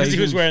 Because he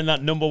was wearing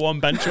that number one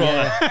bench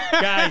warmer.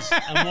 Guys,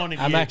 I'm warning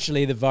you. I'm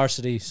actually the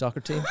varsity soccer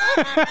team.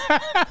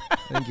 I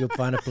think you'll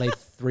find I played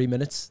 3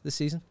 minutes this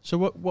season. So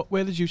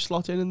where did you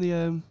slot in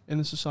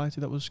the society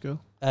that was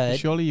school? Uh,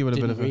 Surely you would have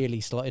been Didn't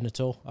really slot in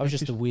at all. I was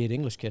just a weird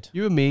English kid.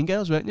 You were Mean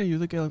Girls, weren't you? You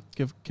were the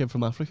kid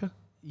from Africa.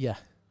 Yeah.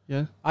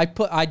 Yeah.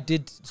 I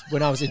did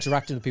when I was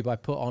interacting with people. I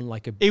put on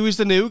like a. He was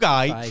the new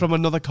guy from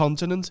another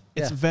continent.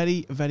 It's Yeah.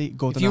 very, very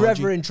good. If you're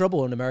analogy. ever in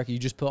trouble in America, you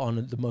just put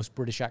on the most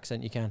British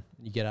accent you can,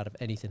 and you get out of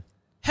anything.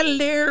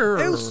 Hello.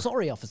 Oh,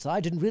 sorry, officer.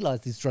 I didn't realize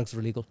these drugs were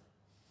illegal.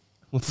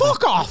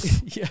 Fuck off.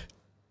 Yeah.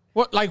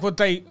 What, like, would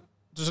they...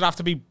 Does it have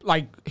to be,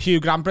 like, Hugh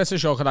Grant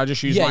British, or could I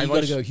just use my you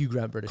voice? got to go Hugh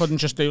Grant British. Couldn't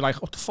just do,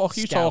 like, what the fuck are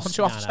you Scouse. talking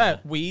to, Nah, officer? nah.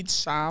 Weed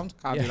sound?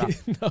 Can't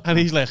do that. And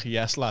he's like,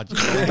 yes, lad.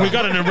 We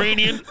got an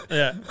Iranian.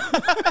 Yeah.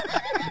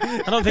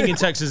 I don't think in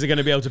Texas they're going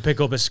to be able to pick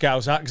up a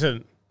Scouse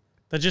accent.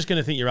 They're just going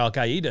to think you're Al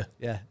Qaeda.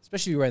 Yeah,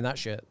 especially if you're wearing that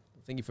shirt.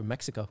 I think you're from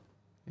Mexico.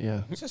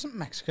 Yeah. This isn't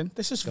Mexican.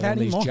 This is Got all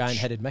very these much.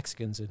 giant-headed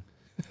Mexicans in.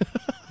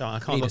 No, I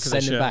Need can't to look at send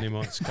this him shirt back.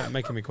 anymore. It's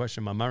making me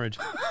question my marriage.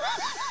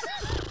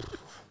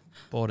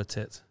 Border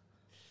tit.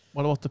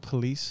 What about the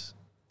police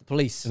The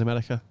police. in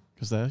America?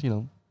 Because they're,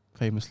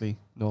 famously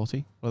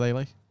naughty. What are they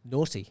like?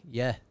 Naughty.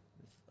 Yeah.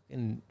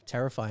 Fucking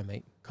terrifying,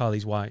 mate.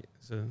 Carly's white.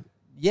 So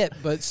Yeah,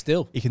 but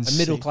still. You can a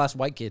middle-class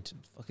white kid.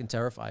 Fucking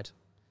terrified.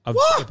 of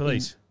the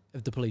police.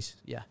 Of the police,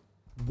 yeah.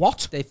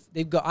 What?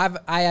 They've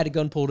got... I had a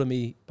gun pulled on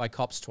me by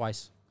cops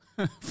twice.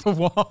 For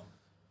what?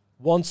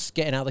 Once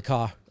getting out of the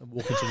car and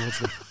walking towards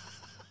them.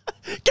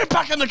 Get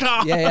back in the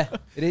car! Yeah.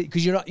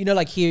 Because you're not...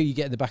 like here, you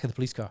get in the back of the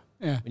police car.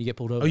 Yeah. When you get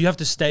pulled over. Oh, you have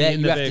to stay There, in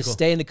you the have vehicle. to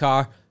stay in the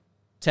car,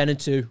 10 and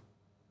 2.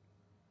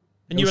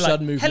 And you were like,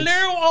 sudden movements.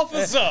 hello,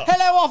 officer.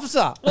 Hello,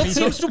 officer! What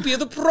seems to be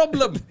the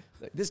problem?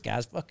 This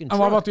guy's fucking And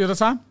what drunk. about the other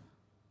time?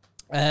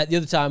 The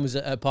other time was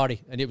at a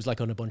party, and it was like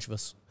on a bunch of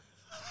us.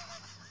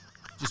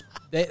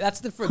 That's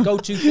the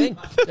go-to thing.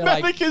 They're like,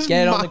 America's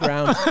get on the mad.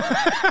 ground.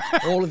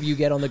 All of you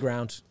get on the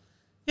ground.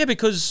 Yeah,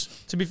 because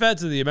to be fair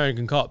to the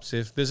American cops,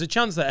 if there's a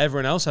chance that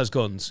everyone else has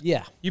guns,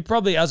 Yeah. you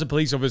probably, as a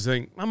police officer,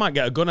 think, I might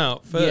get a gun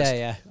out first.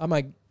 Yeah. I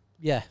might,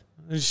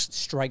 It's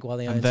strike while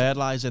the And iron's there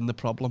lies in the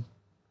problem.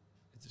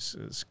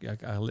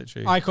 I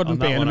literally... I couldn't on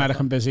be that an one,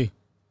 American busy.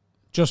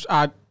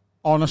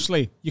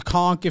 Honestly, you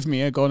can't give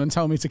me a gun and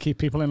tell me to keep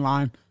people in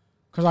line,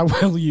 because I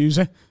will use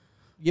it.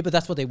 Yeah, but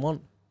that's what they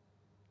want.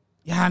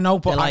 Yeah, I know,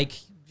 but They're like,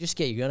 just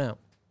get your gun out.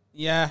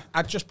 yeah,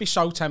 I'd just be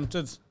so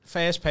tempted.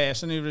 First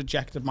person who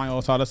rejected my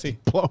authority.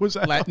 Blows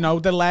out.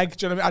 The leg.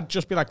 Do you know what I mean? I'd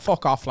just be like,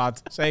 fuck off,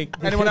 lad. Say,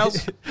 anyone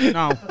else?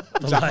 No.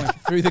 Exactly.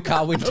 Through the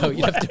car window,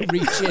 you have to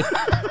reach in.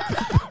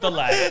 The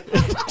leg.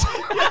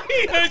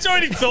 He's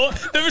already thought.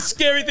 The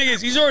scary thing is,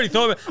 he's already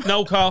thought about,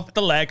 no, Carl,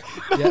 the leg.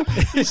 Yeah.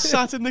 He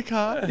sat in the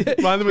car. Wind the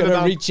You window gotta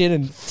down. reach in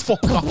and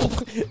fuck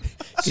off.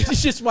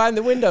 Just wind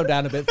the window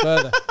down a bit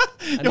further.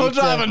 And You're each,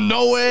 driving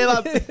nowhere,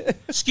 lad.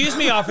 Excuse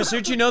me, officer,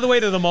 do you know the way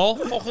to the mall?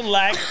 Fucking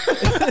leg.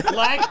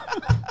 Leg.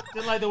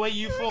 Didn't like the way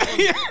you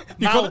fucking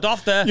mouthed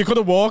off there. You could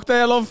have walked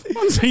there, love,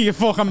 until you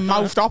fucking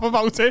mouthed up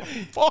about it.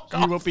 Fuck You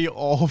off. would be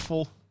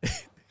awful.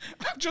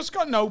 I've just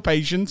got no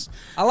patience.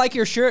 I like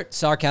your shirt.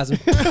 Sarcasm.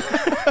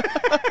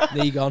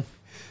 There you gone.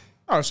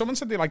 Oh, if someone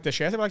said they liked the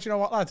shirt, I'd be like, you know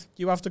what, lad?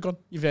 You have the gun.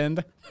 You've earned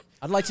it.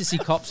 I'd like to see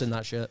cops in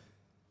that shirt.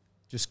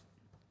 Just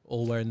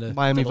all wearing the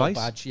Miami the little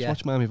Vice. badge. Just Yeah.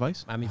 watch Miami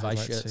Vice. Miami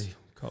Vice shirts.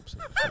 Cops.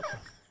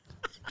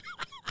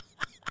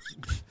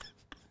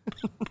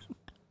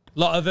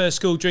 Lot of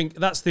school drink.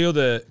 That's the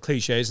other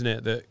cliche, isn't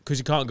it? That because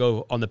you can't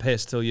go on the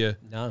piss till you're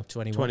No,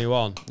 21.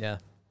 21. Yeah.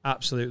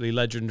 Absolutely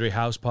legendary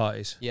house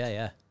parties.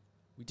 Yeah.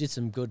 We did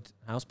some good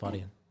house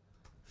partying.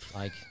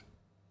 Like,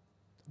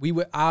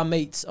 our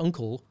mate's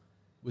uncle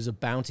was a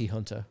bounty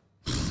hunter.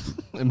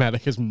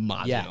 America's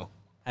mad. Yeah. You know.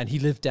 And he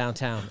lived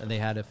downtown, and they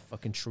had a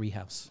fucking tree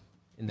house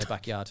in their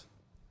backyard.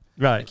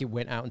 Right. Like, it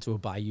went out into a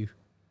bayou.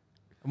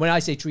 And when I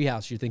say tree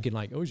house, you're thinking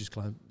like, oh, just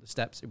climb the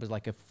steps. It was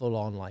like a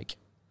full-on, like,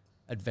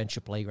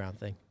 adventure playground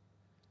thing.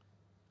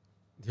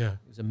 Yeah. It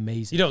was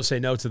amazing. You don't say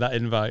no to that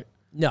invite.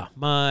 No.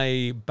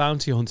 My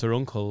bounty hunter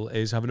uncle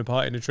is having a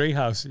party in a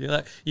treehouse. You're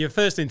like, your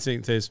first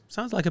instinct is,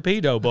 sounds like a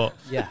pedo, but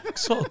Yeah.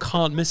 sort of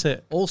can't miss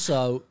it.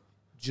 Also,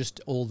 just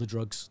all the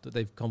drugs that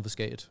they've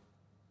confiscated.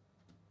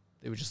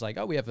 They were just like,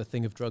 oh, we have a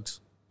thing of drugs.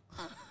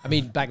 I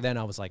mean, back then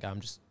I was like,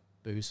 I'm just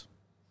booze.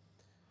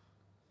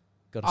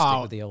 Got to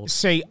stick with the old.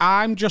 See,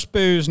 I'm just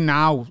booze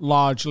now,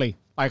 largely.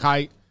 Like,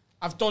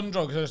 I've done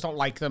drugs, I just don't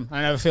like them.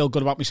 I never feel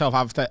good about myself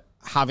after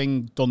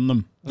having done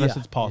them. Unless Yeah.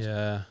 it's pot.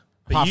 Yeah.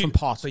 Apart from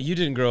pot. But you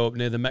didn't grow up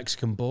near the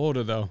Mexican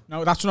border, though.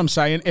 No, that's what I'm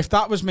saying. If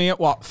that was me at,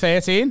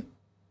 13?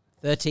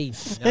 13.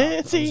 No,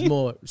 I was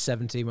more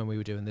 17 when we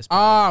were doing this. Oh,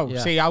 party. Yeah.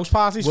 see, house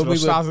parties When for us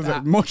we were started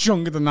at- much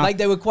younger than that. Like,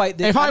 they were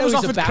quite... if I know was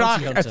he's a offered bounty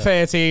crack hunter. at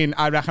 13,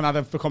 I reckon I'd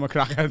have become a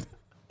crackhead.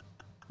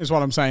 Is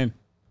what I'm saying.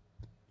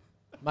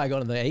 Might have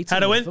got in the 18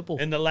 Had a win football.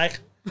 in the leg.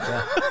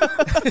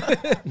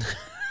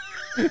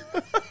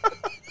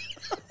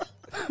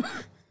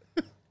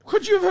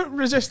 Could you have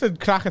resisted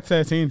crack at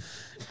 13?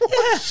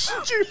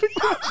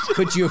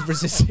 Could you have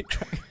resisted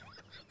crack?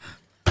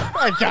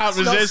 I can't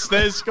resist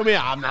this. Come here.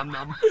 Nom,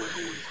 nom.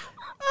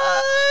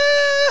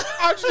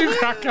 How do you do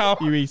crack, Carl?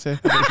 You eat it.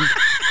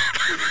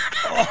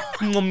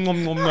 Nom,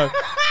 nom, nom, nom.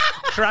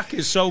 Crack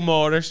is so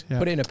Moorish.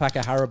 Put it in a pack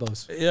of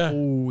Haribos. Yeah.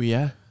 Oh,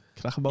 yeah.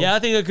 Crack a ball. Yeah, I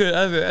think I could.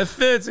 At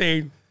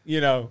 13,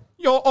 you know.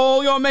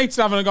 All your mates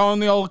having a go on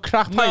the old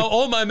crack pipe. No,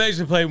 all my mates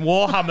were playing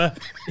Warhammer.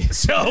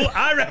 So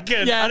I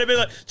reckon I'd be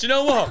like, do you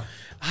know what?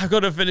 I've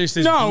got to finish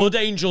this Blood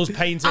Angels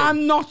painting.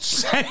 I'm not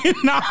saying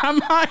that,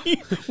 am I?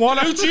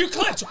 Who do you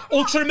collect?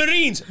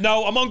 Ultramarines?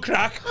 No, I'm on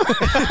crack.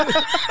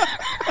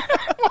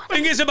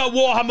 Thing is about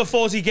Warhammer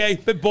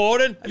 40k, bit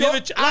boring. Have you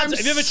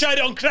ever tried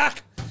it on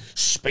crack?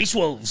 Space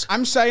Wolves.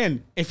 I'm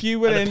saying if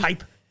you were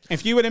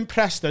in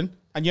Preston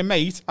and your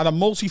mate had a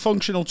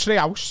multifunctional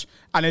treehouse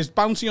and his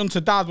bounty hunter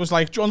dad was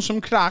like, do you want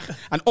some crack?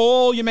 And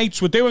all your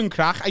mates were doing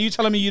crack. Are you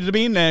telling me you'd have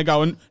been there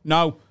going,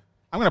 no,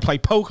 I'm going to play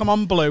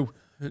Pokemon Blue?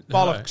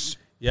 Bollocks.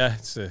 Yeah,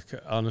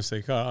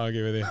 honestly, can't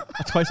argue with you.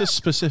 That's quite a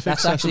specific.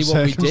 That's set actually of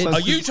what we did.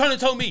 Are you trying to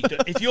tell me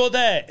that if you're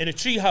there in a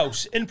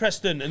treehouse in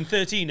Preston and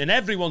 13 and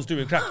everyone's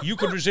doing crack, you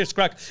could resist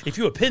crack if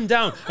you were pinned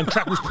down and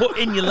crack was put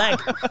in your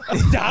leg?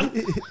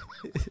 Dan,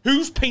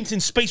 who's painting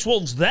Space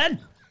Wolves then?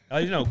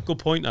 Good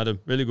point, Adam.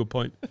 Really good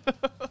point.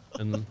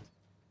 And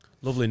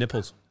lovely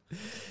nipples.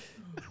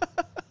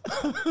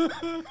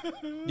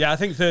 Yeah, I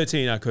think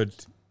 13 I could.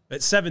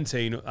 At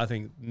 17, I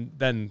think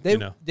then,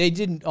 They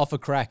didn't offer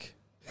crack.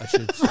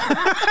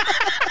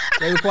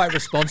 They were quite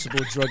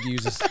responsible drug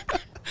users.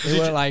 They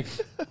weren't like,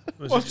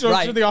 what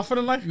drugs were they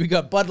offering, like? We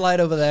got Bud Light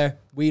over there,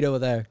 weed over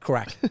there,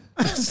 crack.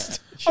 Was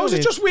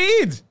it just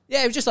weed?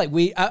 Yeah, it was just like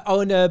weed.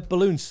 And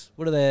balloons.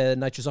 What are they?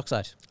 Nitrous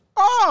oxide.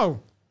 Oh.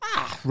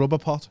 Rubber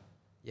pot.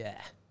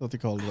 Yeah. What they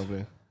called it over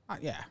here.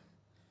 Yeah.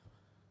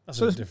 That's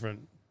a bit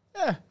different.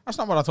 Yeah, that's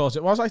not what I thought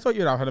it was. I thought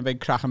you were having a big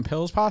crack and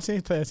pills party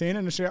at 13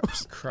 in the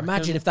treehouse.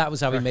 Imagine if that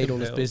was how he made all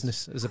his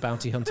business as a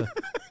bounty hunter.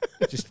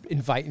 Just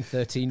inviting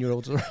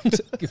 13-year-olds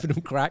around, giving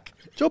them crack.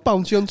 Do you know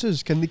bounty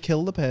hunters, can they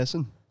kill the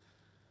person?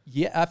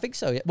 Yeah, I think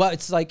so. Yeah. Well,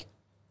 it's like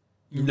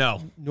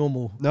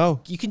normal.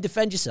 No. You can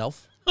defend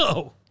yourself.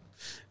 No,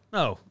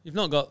 you've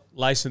not got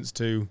license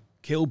to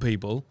kill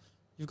people.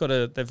 You've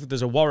got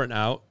there's a warrant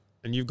out,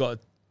 and you've got to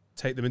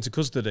take them into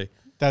custody.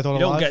 Dead or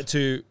alive? You don't get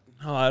to.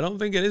 Oh, I don't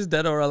think it is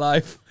dead or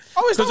alive.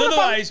 Oh, is that because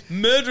otherwise,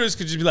 murderers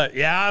could just be like,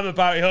 "Yeah, I'm a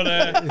bounty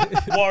hunter."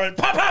 Warrant,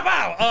 pow, pow,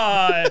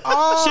 pow.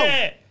 Oh,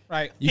 shit.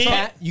 Right.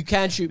 You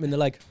can shoot him in the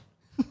leg.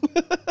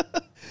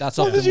 That's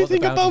what did you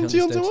think a bounty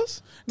hunter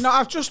was? No,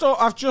 I've just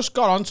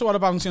got onto what a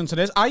bounty hunter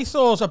is. I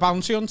thought a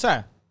bounty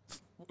hunter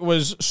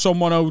was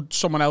someone owed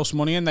someone else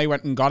money and they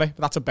went and got it.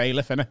 But that's a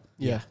bailiff, innit?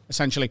 Yeah.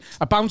 Essentially.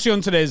 A bounty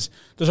hunter is,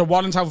 there's a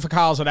warrant out for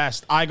Carl's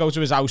arrest. I go to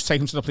his house, take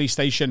him to the police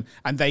station,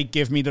 and they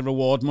give me the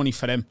reward money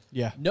for him.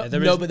 Yeah. No,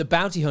 but the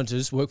bounty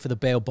hunters work for the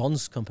bail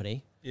bonds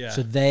company. Yeah.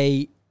 So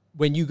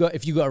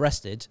if you got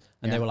arrested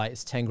and they were like,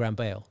 it's 10 grand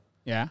bail.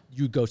 Yeah.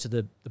 You go to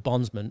the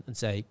bondsman and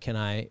say, can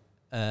I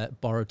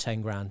borrow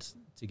 10 grand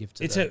to give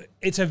to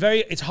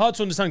it's hard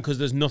to understand because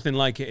there's nothing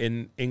like it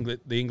in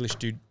the English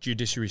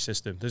judiciary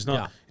system. There's not.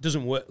 Yeah. It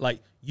doesn't work. Like,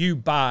 you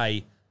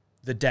buy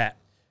the debt.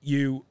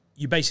 You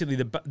basically,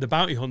 the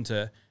bounty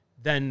hunter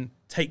then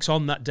takes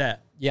on that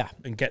debt. Yeah.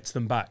 And gets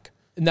them back.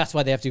 And that's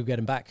why they have to get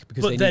them back.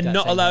 But they're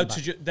not allowed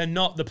to. They're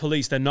not the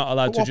police. They're not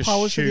allowed to just shoot. What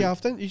powers do they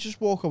have then? You just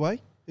walk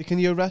away. Can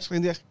you arrest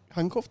them and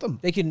handcuff them?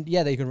 They can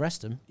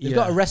arrest them. They've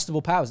got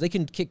arrestable powers. They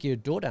can kick your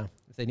door down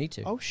if they need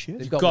to. Oh, shit.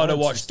 You've got to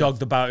watch Dog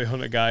the Bounty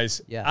Hunter, guys.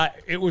 Yeah.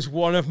 It was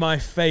one of my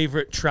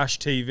favourite trash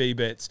TV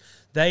bits.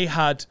 They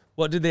had,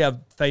 what did they have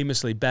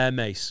famously? Bear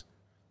mace.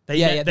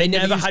 They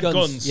never had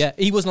guns. Yeah,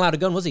 he wasn't allowed a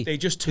gun, was he? They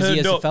just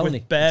turned up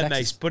with bear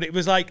mace. But it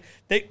was like,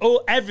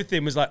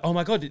 everything was like, oh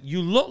my God,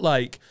 you look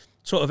like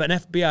sort of an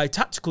FBI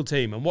tactical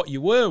team, and what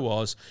you were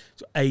was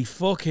a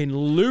fucking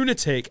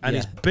lunatic and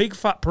his big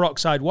fat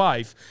peroxide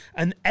wife,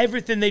 and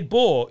everything they'd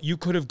bought you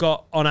could have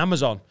got on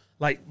Amazon,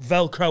 like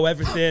Velcro,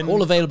 everything,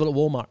 all available at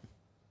Walmart.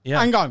 Yeah,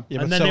 hang on,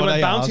 and then they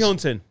went bounty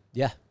hunting.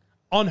 Yeah,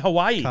 on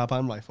Hawaii.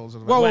 Carbine rifles.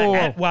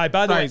 Whoa. Why?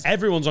 By the way,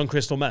 everyone's on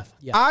crystal meth.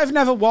 Yeah. I've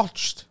never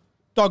watched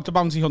Dog the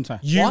Bounty Hunter.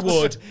 You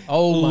would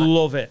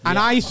love it. And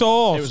I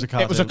thought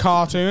it was a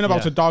cartoon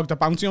about a dog that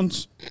bounty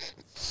hunts.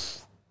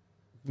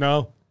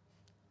 No.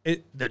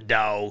 The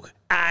dog.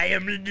 I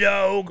am the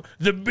dog.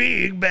 The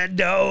big bad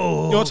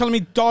dog. You're telling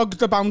me Dog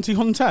the Bounty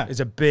Hunter is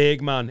a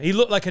big man. He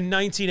looked like a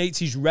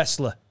 1980s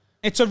wrestler.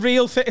 It's a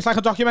real it's like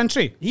a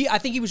documentary. I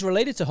think he was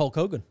related to Hulk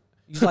Hogan.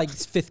 He's like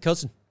his fifth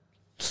cousin.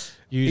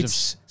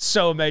 It's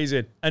so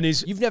amazing. And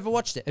you've never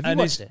watched it? Have you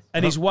watched it?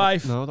 And his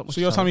wife. No,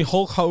 so you're telling me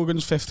Hulk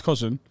Hogan's fifth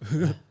cousin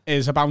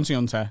is a bounty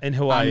hunter in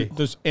Hawaii. And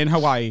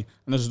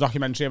there's a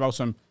documentary about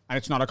him, and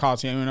it's not a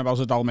cartoon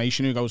about a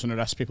Dalmatian who goes and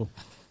arrests people.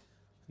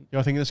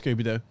 You're thinking of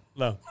Scooby-Doo.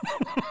 No.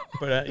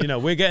 But,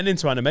 we're getting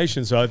into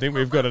animation, so I think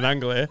we've got an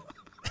angle here.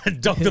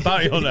 Dog the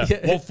Bounty Hunter.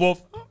 Woof,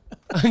 woof.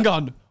 Hang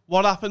on.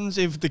 What happens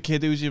if the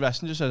kid who's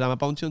arresting just says, I'm a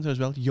bounty hunter as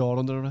well? You're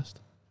under arrest.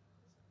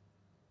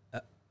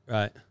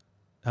 Right.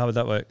 How would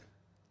that work?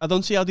 I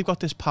don't see how they've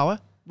got this power.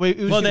 Wait,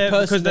 who's Well, the they're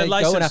person because they're going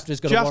licensed. after has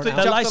got Do you a have to- warrant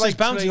They're do you out. have to, licensed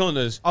like, bounty train-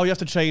 hunters. Oh, you have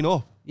to train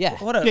up. Yeah.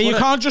 What Yeah, you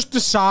can't just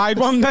decide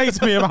one day to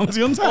be a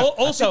bounty hunter.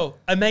 Also,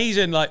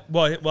 amazing. Like,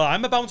 well,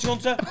 I'm a bounty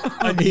hunter,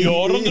 and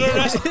you're under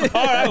arrest.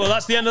 All right, well,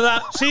 that's the end of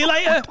that. See you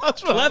later.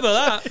 Clever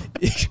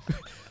that.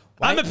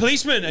 I'm a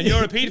policeman, and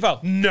you're a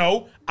paedophile.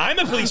 No, I'm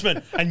a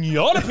policeman, and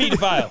you're a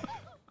paedophile.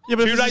 Yeah,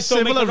 but Two if rights it's a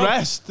don't make civil a wrong.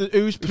 arrest,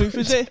 whose proof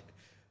is it?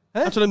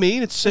 That's what I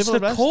mean. It's It's civil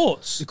the arrest.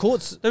 courts. The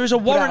courts. There is a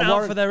put warrant a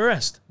out for their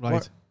arrest.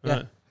 Right. Yeah.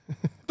 Right.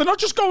 They're not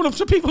just going up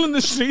to people in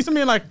the street and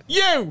being like,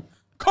 "You,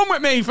 come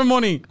with me for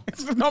money."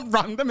 It's not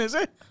random, is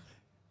it?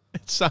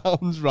 It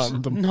sounds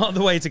random. Not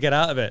the way to get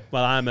out of it.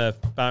 Well, I'm a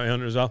bounty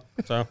hunter as well,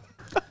 so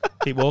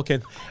keep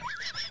walking.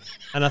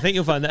 And I think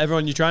you'll find that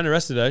everyone you're trying to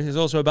arrest today is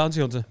also a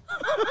bounty hunter.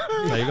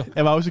 There you go.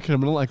 If I was a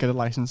criminal, I'd get a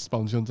licensed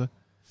bounty hunter.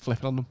 Flip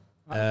it on them.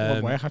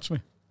 One way,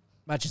 actually.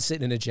 Imagine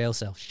sitting in a jail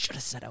cell. Should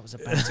have said I was a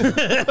bounty.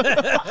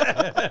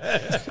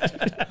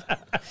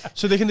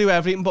 So they can do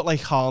everything but,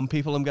 like, harm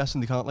people, I'm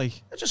guessing. They can't, like...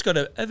 They've just got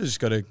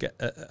to get.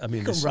 I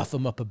mean, Can rough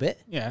them up a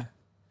bit. Yeah.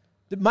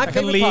 My I can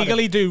favourite part of-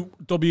 legally do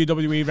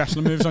WWE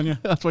wrestling moves on you.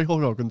 That's why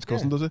Hulk Hogan's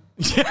cousin does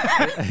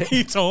it.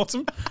 He taught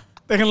them.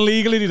 They can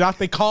legally do that.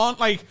 They can't,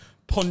 like,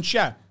 punch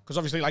you. Because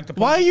obviously, like, the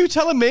punch. Why are you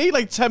telling me,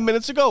 like, 10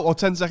 minutes ago or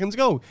 10 seconds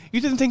ago, you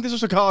didn't think this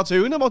was a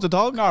cartoon about a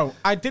dog? No,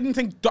 I didn't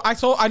think. I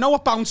thought. I know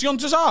what bounty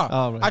hunters are.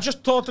 Oh, right. I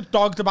just thought the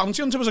Dog the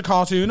Bounty Hunter was a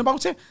cartoon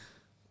about it.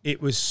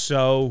 It was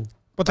so.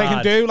 But they can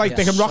bad. do, like,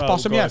 they can rock So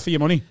bottom good. you for your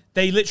money.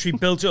 They literally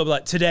built it up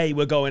like, today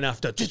we're going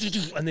after,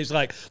 and there's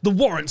like, the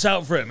warrant's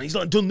out for him. He's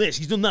like, done this,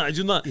 he's done that, he's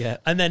done that. Yeah.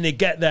 And then they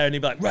get there and they'd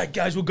be like, right,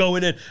 guys, we're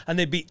going in. And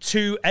they beat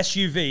 2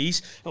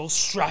 SUVs, all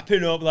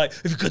strapping up, like,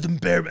 if you got them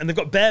bear, and they've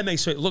got bear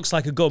mace, so it looks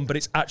like a gun, but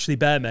it's actually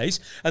bear mace.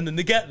 And then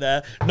they get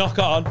there, knock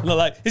on, and they're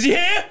like, is he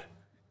here?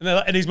 And, they're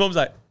like, and his mum's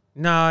like,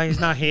 no, he's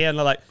not here. And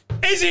they're like,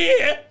 is he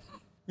here?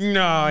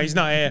 No, he's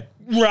not here.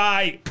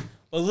 Right.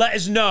 Well, let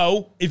us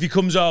know if he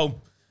comes home.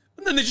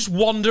 And then they just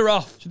wander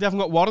off. So they haven't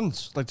got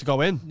warrants, like, to go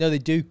in? No, they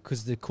do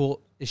because the court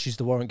issues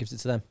the warrant, gives it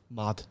to them.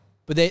 Mad.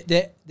 But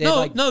they're No,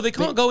 like, no, they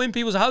can't go in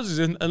people's houses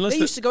unless They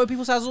used to go in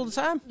people's houses all the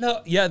time. No,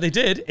 yeah, they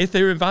did. If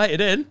they were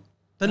invited in,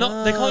 they're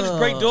not. They can't just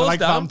break doors They're like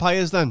down.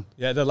 vampires, then?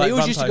 Yeah, they're They like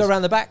always used to go vampires.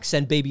 around the back,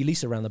 send baby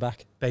Lisa around the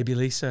back. Baby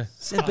Lisa.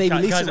 Send baby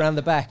Okay, Lisa guys, around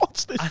the back.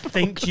 What's this? I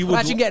think you would.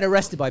 Imagine getting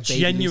arrested by baby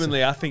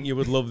Genuinely, I think you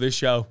would love this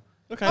show.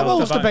 Okay. How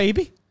old's the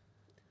baby?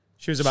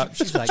 She was about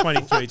She's like-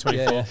 23, 24.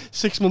 Yeah, yeah.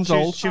 6 months She,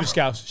 old. she was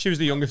Scouse. She was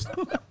the youngest.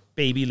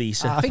 Baby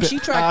Lisa. I think she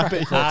tried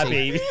crack at 14.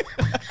 baby.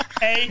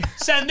 Hey,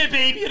 send the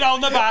baby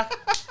around the back.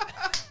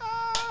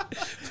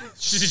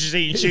 She's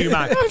eating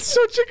sumac. That's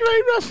such a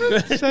great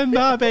reference. Send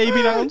our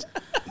baby round.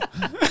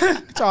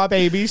 It's our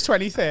baby's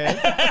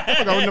 23rd.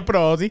 We're going to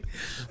Brody.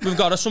 We've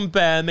got her some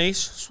bear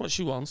mace. That's what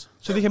she wants.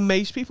 So they can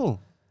mace people.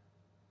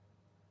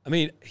 I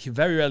mean, you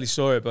very rarely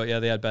saw it, but yeah,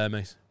 they had bear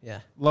mace.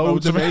 Yeah.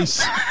 Loads of of it.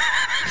 mace.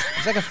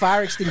 It's like a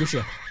fire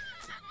extinguisher.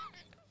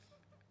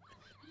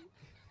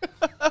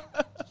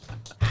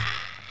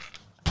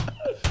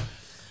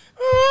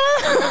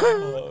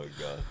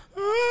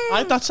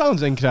 That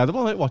sounds incredible.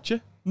 I might watch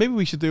it. Maybe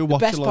we should do a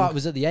watch Best along. part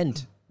was at the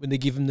end when they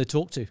give him the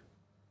talk to.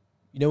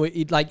 You know,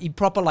 he'd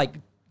proper like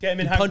Get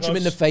him in he'd punch him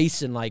in the handcuffs.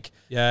 face and like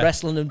Yeah.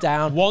 wrestling him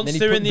down. Once then he'd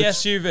they're put in the him-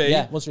 SUV.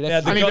 Yeah, once they're in the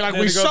Yeah, SUV. And he'd be like,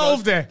 we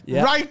solved it.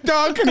 Yeah. Right,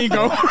 dog? And he'd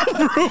go,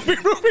 Ruby,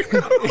 Ruby,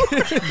 Ruby.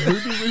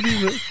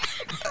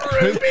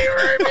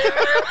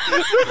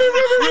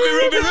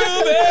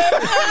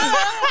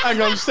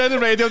 Hang on, turn the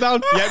radio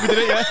down. Yeah, we did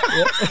it, yeah.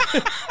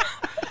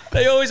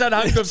 They always had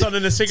handcuffs on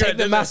and a cigarette. Take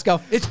the didn't mask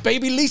off. It's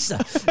baby Lisa.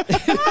 they?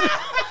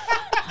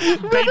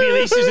 Baby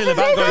Lisa's in the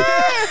back going,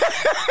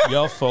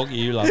 yo, fuck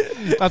you, lad.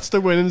 That's the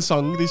winning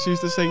song they used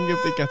to sing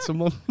if they get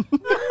someone. Do you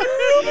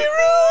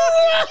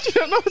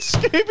know what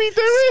Scooby-Doo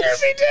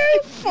is?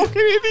 Scooby-Doo!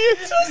 Fucking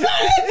idiots. Was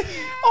that it?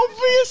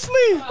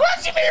 Obviously.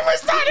 What do you mean,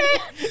 was that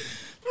it?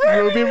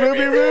 Ruby,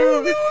 Ruby,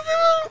 Ruby.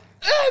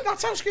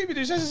 That's how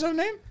Scooby-Doo says his own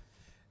name.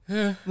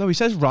 No, he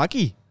says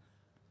Raggy.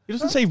 He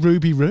doesn't say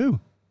Ruby Roo.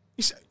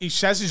 He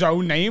says his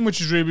own name,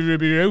 which is Ruby,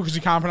 Ruby, Roo, because he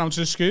can't pronounce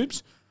his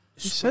Scoobs.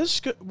 He says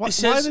He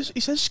says- he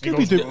says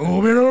Scooby-Doo.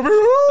 Ruby, Ruby,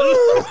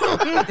 Roo.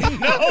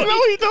 No,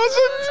 he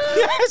doesn't.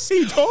 Yes,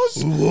 he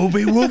does.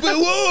 Whoopie, whoopie,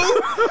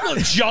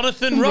 whoop.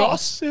 Jonathan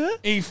Ross. Yeah.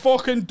 He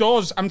fucking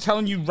does. I'm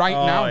telling you right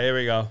Oh, now. here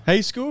we go. Hey,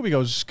 Scooby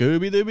goes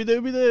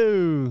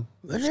Scooby-Dooby-Dooby-Doo.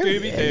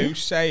 Scooby-Doo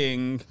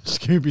saying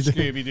Scooby-Doo.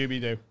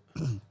 Scooby-Dooby-Doo.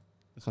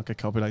 Let's not get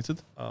copyrighted.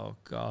 Oh,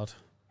 God.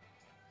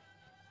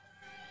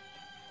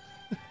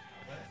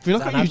 If you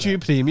look at That YouTube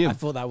advert. Premium, I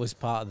thought that was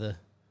part of the.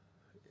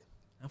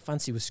 How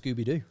fancy was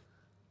Scooby Doo?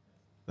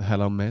 the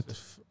hell I'm made.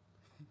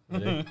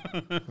 Ready?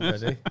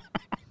 Ready?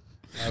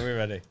 Are we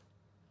ready?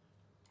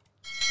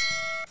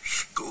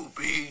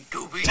 Scooby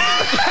Dooby.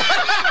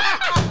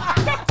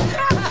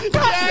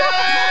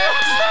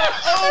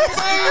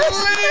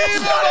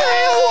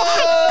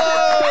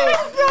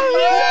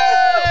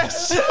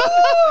 Yes!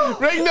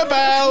 Ring the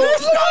bell!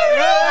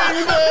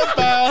 Ring the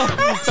bell!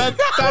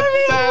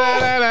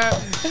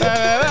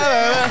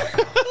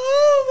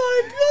 Oh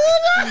my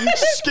god!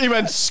 He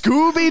went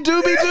Scooby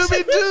Dooby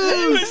Dooby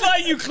Doo. It was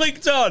like you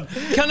clicked on.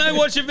 Can I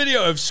watch a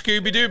video of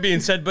Scooby Doo being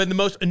said by the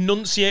most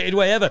enunciated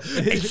way ever?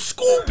 It's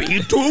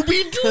Scooby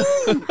Dooby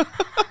Doo.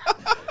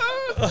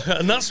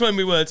 And that's when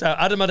we worked out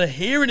Adam had a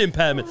hearing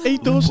impairment. He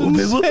doesn't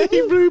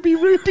say Ruby.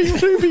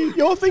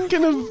 You're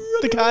thinking of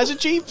the Kaiser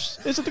Chiefs.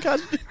 Is it the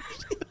Kaiser Chiefs?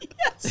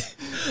 Yes.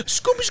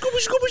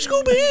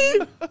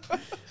 Scooby.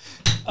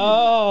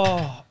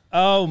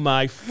 Oh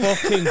my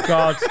fucking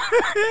God.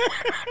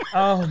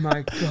 Oh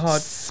my God.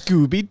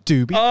 Scooby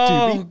Dooby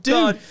Dooby Doo.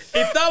 God.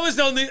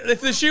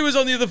 If the shoe was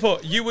on the other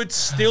foot, you would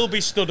still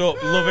be stood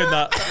up loving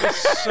that.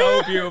 It's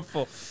so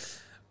beautiful.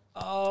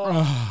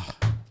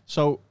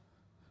 So,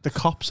 the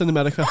cops in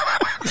America.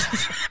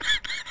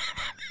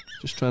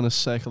 Just trying to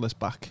circle this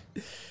back.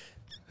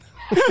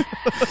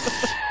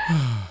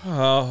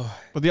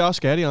 But they are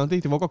scary, aren't they?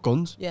 They've all got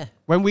guns. Yeah.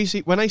 When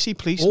I see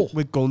police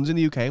with guns in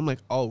the UK, I'm like,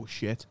 oh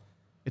shit.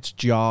 It's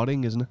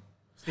jarring, isn't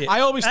it?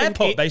 I always think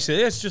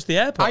basically. It's just the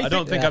airport. I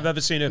don't think I've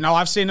ever seen it. No,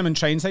 I've seen them in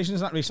train stations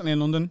that recently in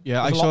London.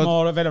 Yeah, There's a lot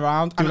more of it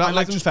around. And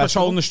like just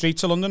patrolling the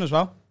streets of London as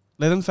well.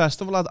 Lytham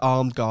Festival had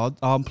armed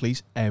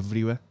police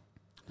everywhere.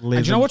 And do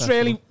you know what's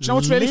really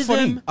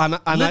funny?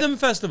 Lytham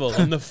Festival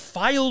on the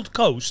Fylde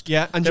coast.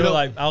 Yeah, and they were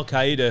like Al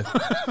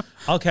Qaeda.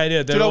 Al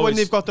Qaeda. Do you know when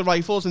they've got the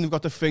rifles and they've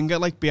got the finger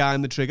like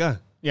behind the trigger?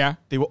 Yeah,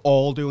 they were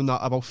all doing that.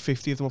 About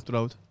 50 of them up the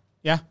road.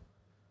 Yeah,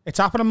 it's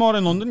happening more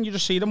in London. You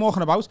just see them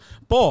walking about.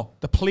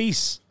 But the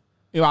police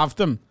who have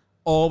them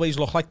always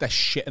look like they're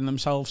shitting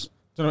themselves.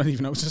 Don't know if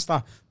you've noticed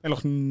that. They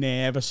look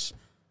nervous.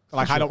 They're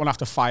like, I don't want to have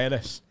to fire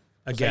this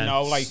again. They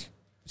know, like,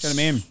 do you know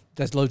what I mean?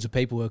 There's loads of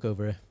paperwork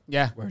over here.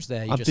 Yeah. Whereas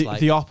there, you just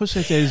the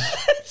opposite is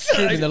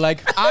shooting the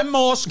leg. I'm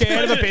more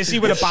scared of a busy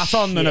with a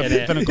baton than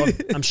a gun.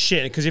 I'm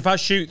shitting because if I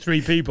shoot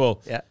 3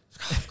 people,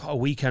 I've got a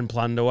weekend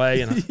planned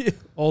away and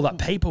all that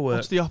paperwork.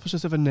 What's the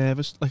opposite of a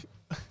nervous, like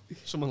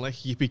someone like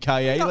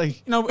yippee-ki-yay?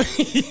 Like,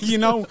 you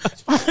know,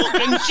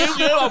 fucking shoot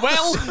you, I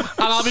will, and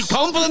I'll be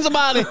confident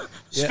about it.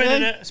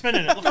 Spinning it.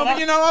 Look at that.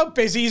 You know how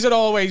busies are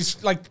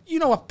always like, you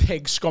know what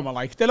pig scum are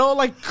like? They're all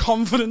like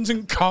confident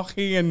and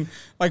cocky and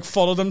like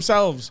full of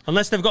themselves.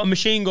 Unless they've got a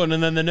machine gun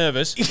and then they're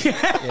nervous.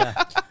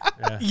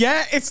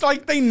 Yeah, it's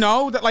like they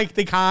know that like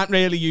they can't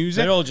really use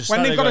it. They're all just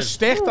when they've got a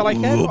stick, they're like,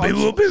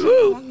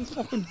 whoopie.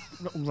 fucking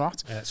little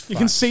rat. Yeah, you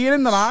can see it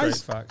in their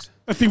eyes. Straight facts.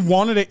 If they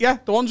wanted it,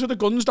 the ones with the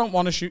guns don't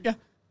want to shoot you.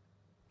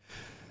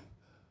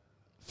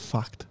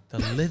 Fact. The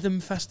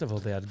Lytham Festival,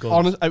 they had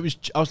guns. I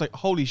was like,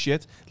 holy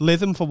shit.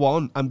 Lytham for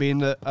one, and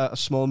being a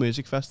small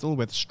music festival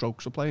where the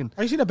Strokes were playing.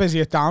 I seen a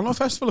busy at Download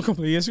Festival a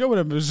couple of years ago with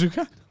a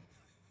bazooka.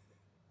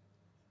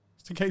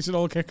 Just in case it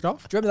all kicked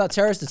off. Do you remember that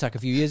terrorist attack a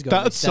few years ago?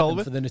 That'd solve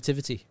it. For the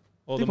Nativity.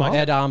 They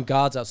had armed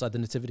guards outside the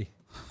Nativity.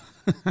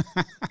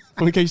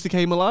 In case they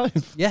came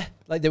alive. Yeah,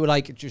 like they were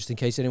like, just in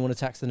case anyone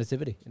attacks the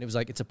Nativity. And it was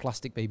like, it's a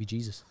plastic baby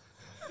Jesus.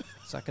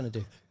 What's that going to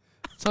do?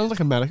 Sounds like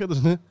America,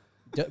 doesn't it?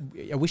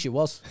 I wish it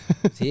was.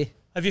 It's here.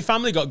 Have your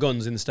family got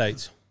guns in the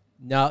States?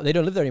 No, they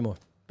don't live there anymore.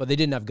 But they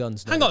didn't have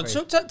guns. Hang on,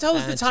 so tell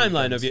us the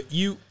timeline of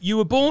you. You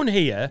were born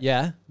here.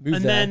 Yeah, moved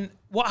and there. then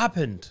what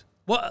happened?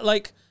 What,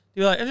 like,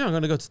 you were like, I'm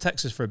going to go to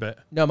Texas for a bit.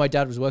 No, my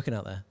dad was working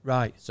out there.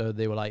 Right. So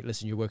they were like,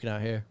 listen, you're working out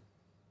here.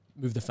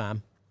 Move the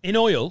fam. In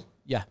oil?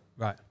 Yeah.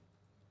 Right.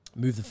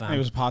 Move the fam. He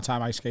was a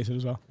part-time ice skater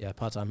as well. Yeah,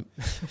 part-time.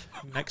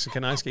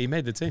 Mexican ice skater. He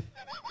made the team.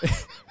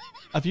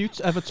 Have you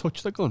ever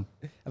touched a gun?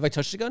 Have I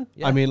touched a gun?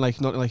 Yeah. I mean, like,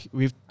 not like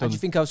we've done. How do you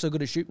think I was so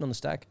good at shooting on the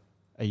stag?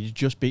 You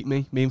just beat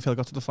me. Me and Phil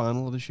got to the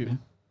final of the shooting.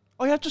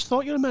 Oh, yeah, I just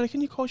thought you're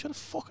American. You called you a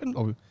fucking...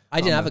 Oh, I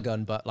didn't have a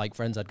gun, but, like,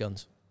 friends had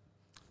guns.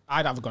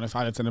 I'd have a gun if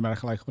I lived in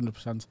America, like,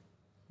 100%.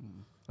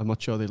 I'm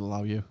not sure they'd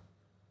allow you.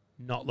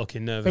 Not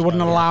looking nervous. They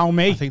wouldn't allow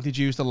me. I think they'd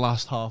use the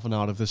last half an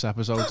hour of this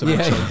episode to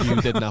make sure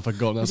you didn't have a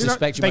gun. I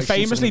suspect you they might shoot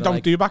famously someone don't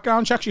like- do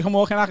background checks. You can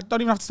walk in, I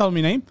don't even have to tell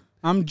me name.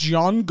 I'm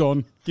John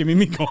Gunn. Give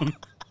me gun.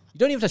 You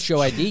don't even have to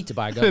show ID to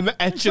buy a gun. And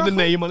etching the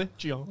name on it.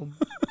 John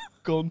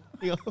Gun.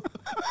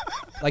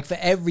 Like, for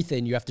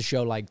everything, you have to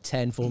show, like,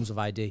 10 forms of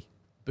ID.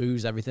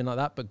 Booze, everything like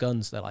that. But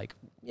guns, they're like,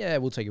 yeah,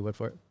 we'll take your word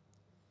for it.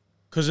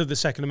 Because of the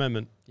Second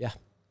Amendment? Yeah.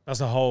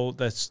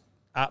 That's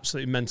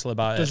absolutely mental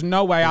about There's it.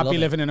 no way I'd be it.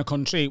 living in a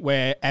country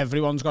where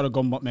everyone's got a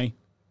gun but me.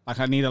 Like,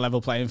 I need a level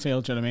playing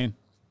field, do you know what I mean?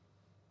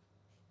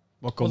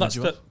 What gun would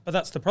you have? But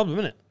that's the problem,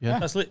 isn't it?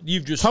 Yeah.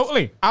 You've just...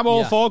 Totally. I'm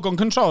all Yeah. for gun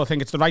control. I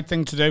think it's the right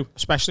thing to do,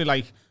 especially,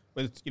 like,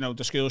 with, you know,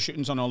 the school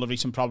shootings and all the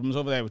recent problems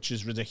over there, which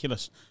is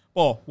ridiculous.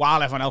 But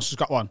while everyone else has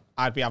got one,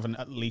 I'd be having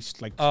at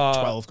least, like,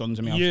 12 guns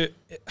in my house.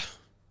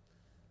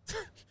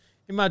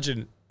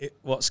 Imagine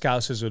what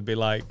Scousers would be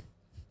like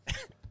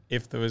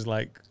if there was,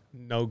 like,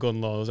 no gun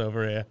laws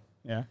over here.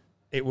 Yeah.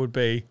 It would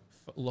be,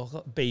 look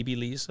at baby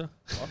Lisa.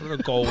 What a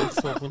gold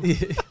fucking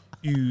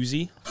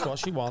Uzi. That's what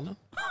she wanted.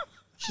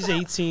 She's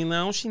 18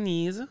 now. She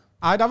needs it.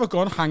 I'd have a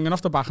gun hanging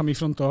off the back of my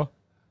front door,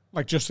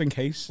 like, just in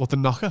case. What, the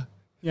knocker?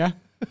 Yeah.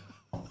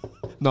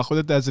 Knock with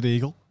a Desert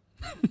Eagle.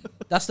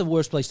 That's the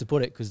worst place to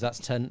put it, because that's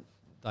 10.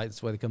 Like,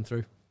 that's where they come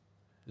through.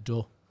 The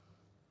door.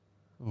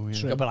 Oh, yeah.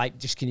 True. But, like,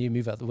 just can you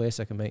move out the way a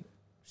second, mate?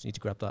 Just need to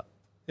grab that.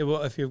 Yeah,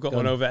 what if you've got Gun.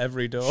 one over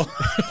every door?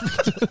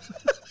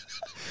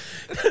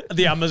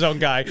 The Amazon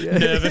guy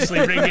nervously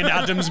ringing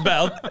Adam's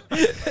bell.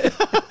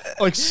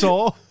 Like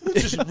Saw.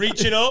 Just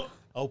reaching up.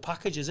 Oh,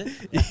 package, is it?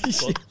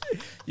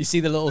 You see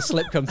the little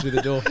slip come through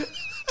the door.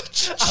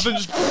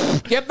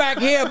 Adam's, Get back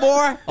here,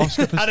 boy.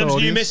 Adam's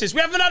new missus.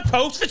 We haven't had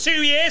post for 2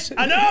 years.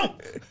 I know.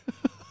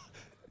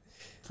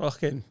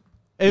 Fucking.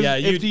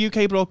 If the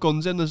UK brought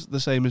guns in the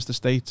same as the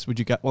States, would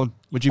you get one?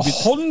 Would you be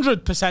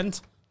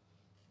 100%?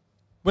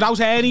 Without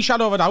any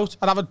shadow of a doubt.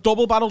 I'd have a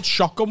double-barreled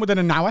shotgun within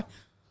an hour.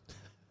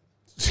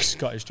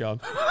 Scottish John.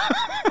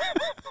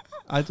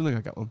 I don't think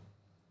I'd get one.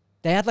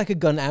 They had like a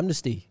gun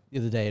amnesty the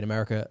other day in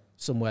America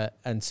somewhere,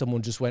 and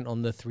someone just went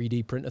on the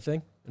 3D printer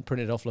thing and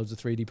printed off loads of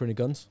 3D printed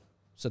guns.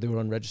 So they were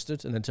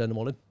unregistered and then turned them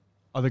all in.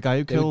 Oh, the guy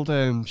who killed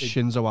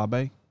Shinzo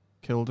Abe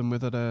killed him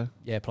with a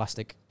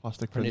plastic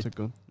printed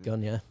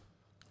gun. Yeah.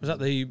 Was that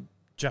the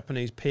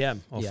Japanese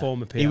PM or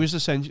former PM? He was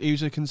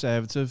a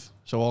conservative,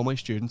 so all my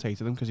students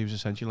hated him because he was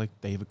essentially like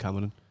David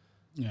Cameron.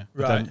 Yeah.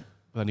 Right.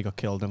 But then he got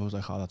killed and I was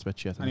like, oh, that's a bit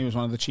shit. And he was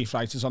one of the chief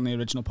writers on the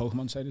original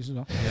Pokemon series as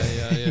well.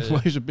 Yeah. Well,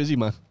 he was a busy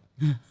man.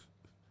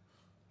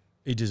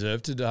 He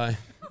deserved to die.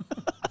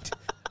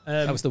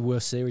 That was the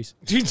worst series.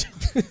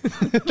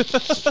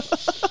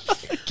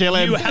 Kill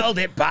him. You held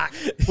it back.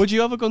 Would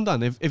you have a gun,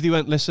 Dan? If you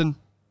went, listen,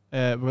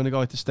 we're going to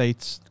go out to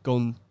States,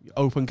 gun,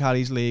 open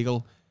carry's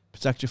legal,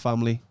 protect your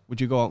family,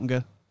 would you go out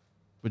and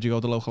would you go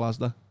to local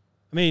Asda?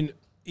 I mean,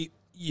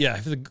 yeah,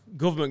 if the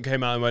government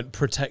came out and went,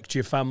 protect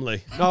your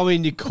family. No, I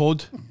mean, you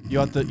could. You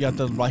had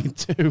the right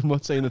to. I'm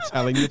not saying they're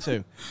telling you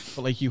to.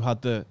 But, like, you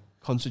had the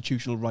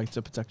constitutional right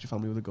to protect your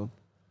family with a gun.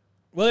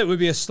 Well, it would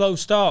be a slow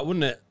start,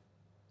 wouldn't it?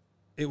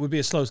 It would be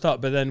a slow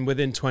start, but then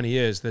within 20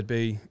 years, there'd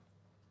be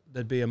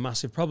a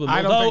massive problem.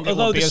 I don't think it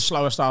would be as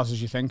slow a start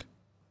as you think.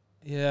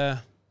 Yeah,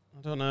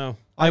 I don't know.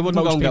 I wouldn't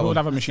Most go and people get would one.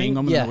 have a machine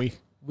gun within a week.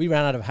 We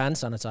ran out of hand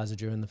sanitizer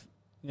during the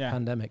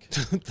pandemic.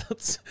 There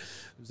was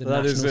a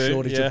national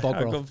shortage of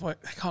bog roll. I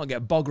can't get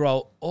a bog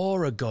roll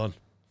or a gun.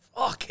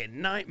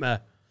 Fucking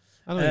nightmare.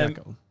 I don't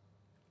get one.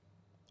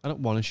 I don't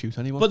want to shoot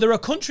anyone. But there are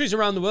countries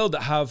around the world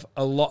that have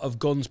a lot of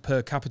guns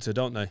per capita,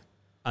 don't they?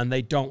 And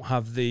they don't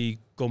have the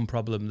gun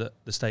problem that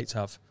the States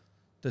have.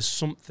 There's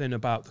something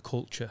about the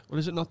culture. Well,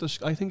 is it not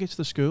I think it's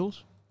the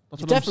schools.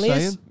 That's It what definitely I'm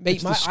saying. is. Mate,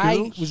 It's the I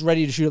schools. was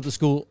ready to shoot up the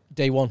school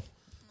day one.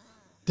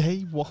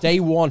 Day one.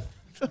 Day one.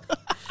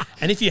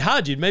 And if you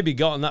had, you'd maybe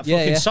got on that Yeah,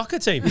 fucking yeah. soccer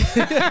team.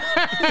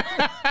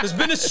 There's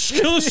been a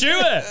school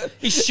shooter.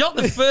 He shot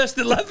the first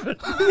 11.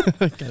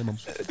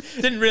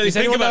 Didn't really Does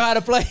think anyone know how about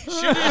to play?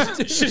 Should have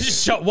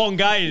just shot one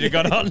guy and he'd have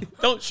got on.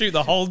 Don't shoot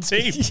the whole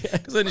team.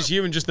 Because then it's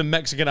you and just the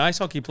Mexican ice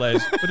hockey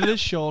players. But it is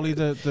surely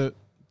the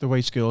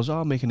way schools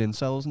are making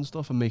incels and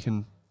stuff and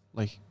making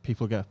like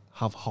people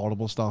have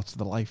horrible starts to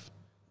their life.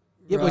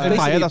 Yeah, but In it's my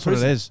basically head, a that's what it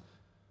prison. is.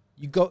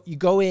 You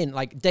go in,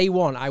 like day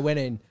one, I went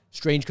in,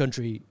 strange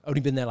country,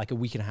 only been there like a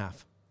week and a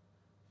half.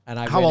 And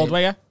I How went old in,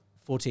 were you?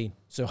 14.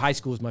 So high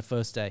school was my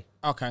first day.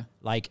 Okay.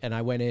 Like, and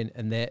I went in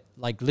and they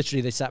like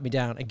literally they sat me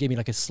down and gave me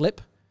like a slip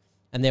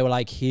and they were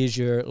like, here's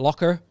your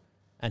locker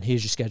and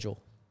here's your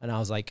schedule. And I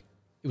was like,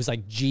 it was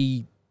like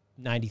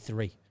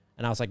G93.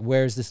 And I was like,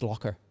 where's this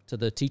locker to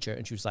the teacher?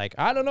 And she was like,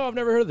 I don't know. I've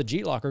never heard of the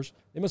G lockers.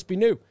 They must be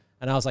new.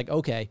 And I was like,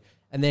 okay.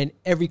 And then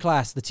every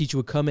class, the teacher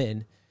would come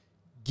in,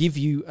 give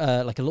you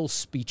like a little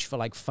speech for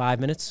like 5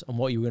 minutes on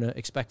what you were going to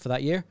expect for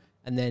that year.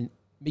 And then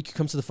make you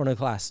come to the front of the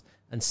class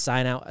and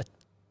sign out a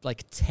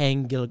like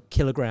 10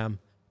 kilogram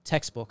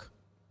textbook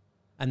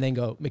and then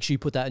go, make sure you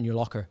put that in your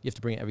locker. You have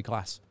to bring it every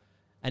class.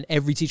 And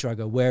every teacher I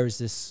go, where is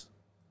this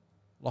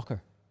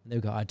locker? And they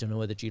would go, I don't know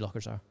where the G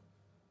lockers are.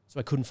 So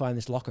I couldn't find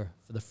this locker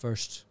for the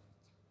first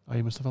Oh,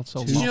 you must have felt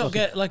so Did you not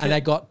get like and I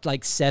got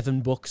like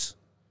 7 books,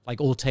 like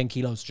all 10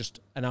 kilos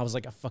and I was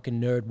like a fucking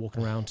nerd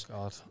walking around.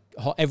 God.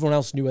 Everyone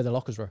else knew where their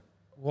lockers were.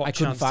 What I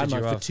couldn't chance find did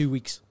you mine for have? 2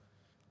 weeks.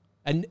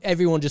 And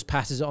everyone just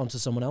passes it on to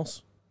someone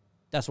else.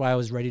 That's why I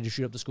was ready to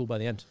shoot up the school by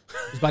the end.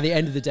 Because by the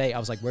end of the day, I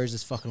was like, where's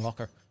this fucking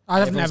locker?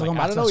 I've Everyone's never like, gone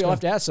back I don't to know, that you'll school. have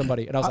to ask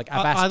somebody. And I was like,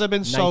 I've asked I'd have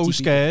been 90 so people.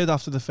 scared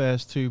after the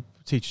first 2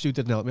 teachers who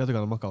didn't help me. I'd have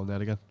gone, I'm not going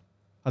there again.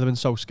 I'd have been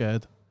so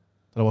scared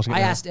that I wasn't I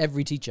going to asked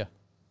every teacher.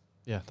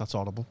 Yeah, that's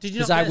horrible. Did you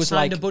not 'Cause I get was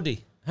assigned like- a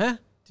buddy? Huh?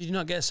 Did you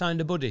not get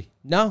assigned a buddy?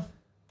 No.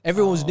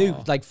 Everyone was new,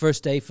 like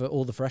first day for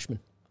all the freshmen.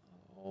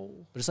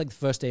 But it's like the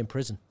first day in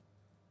prison.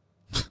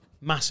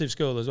 Massive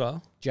school as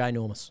well.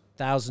 Ginormous.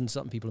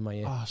 1,000-something people in my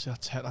year. Oh, see,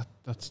 that's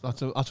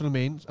what I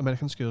mean.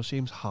 American school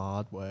seems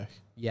hard work.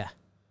 Yeah.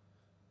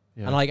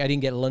 Yeah. And like I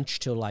didn't get lunch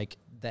till like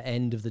the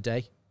end of the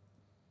day.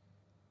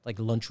 Like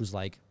lunch was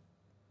like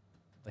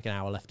an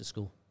hour left of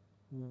school.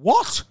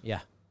 What? Yeah.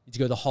 You had to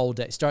go the whole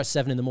day. Start at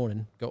 7 in the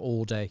morning, go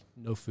all day,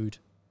 no food.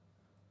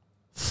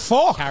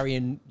 Fuck.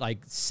 Carrying like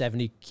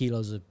 70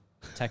 kilos of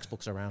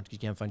textbooks around because you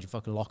can't find your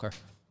fucking locker.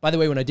 By the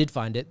way, when I did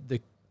find it,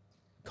 the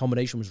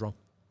combination was wrong.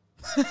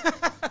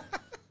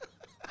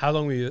 How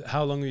long were you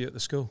at the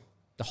school?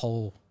 The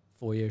whole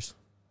 4 years.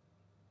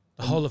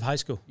 The whole of high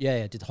school?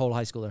 Yeah, did the whole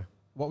high school there.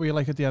 What were you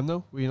like at the end,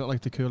 though? Were you not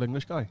like the cool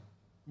English guy?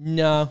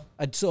 No,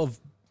 I'd sort of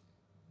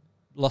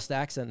lost the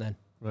accent then.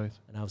 Right.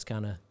 And I was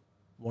kind of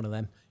one of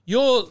them.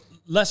 You're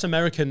less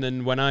American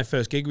than when I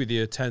first gigged with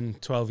you 10,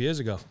 12 years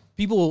ago.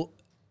 People,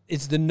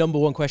 it's the number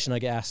one question I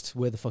get asked.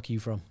 Where the fuck are you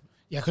from?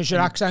 Yeah, because your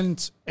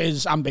accent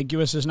is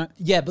ambiguous, isn't it?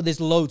 Yeah, but there's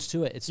loads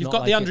to it. It's You've not got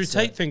like the Andrew it's,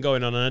 Tate thing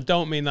going on, and I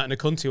don't mean that in a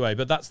cunty way,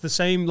 but that's the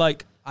same,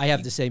 like... I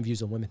have the same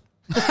views on women.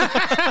 And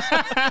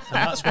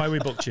that's why we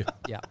booked you.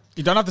 Yeah.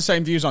 You don't have the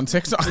same views on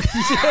TikTok.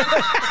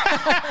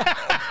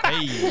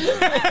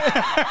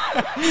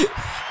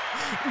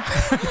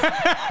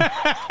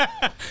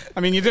 I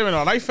mean, you're doing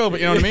all right, Phil, but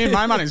you know what I mean?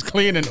 My man is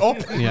cleaning up.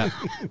 Yeah.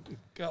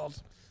 God.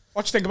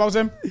 What do you think about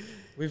him?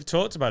 We've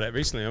talked about it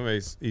recently, haven't we?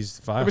 He's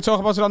Did fine. we talk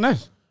about it on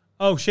this?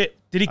 Oh, shit.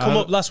 Did he come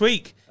up last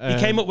week? He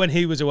came up when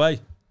he was away.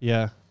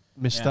 Yeah.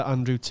 Mr.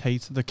 Andrew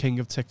Tate, the king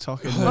of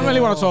TikTok. I don't really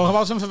want to talk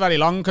about him for very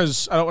long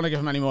because I don't want to give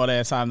him any more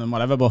airtime than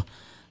whatever, but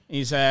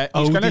he's going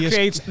to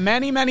create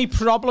many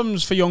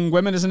problems for young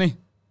women, isn't he?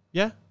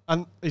 Yeah.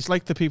 And it's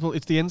like the people,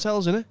 it's the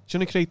incels, isn't it? He's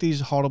going to create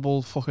these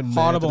horrible fucking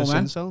Horrible murderous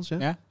men. incels, yeah?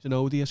 Yeah. He's an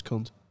odious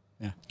cunt.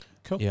 Yeah.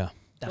 Cool. Yeah.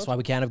 That's why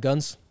we can't have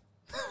guns.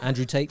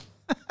 Andrew Tate.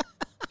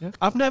 Yeah.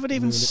 I've never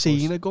even Ruined it for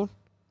seen us. a gun.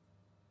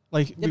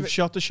 Like, we've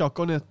shot the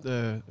shotgun at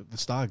the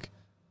stag,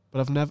 but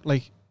I've never,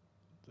 like,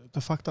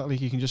 the fact that, like,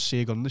 you can just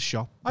see a gun in the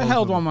shop. I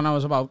held one when I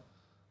was about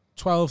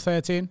 12,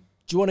 13. Do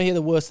you want to hear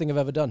the worst thing I've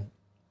ever done?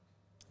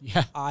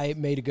 Yeah. I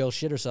made a girl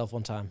shit herself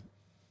one time.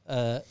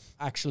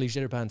 Actually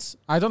shit her pants.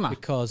 I done that.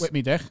 Because With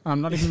me dick. I'm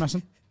not even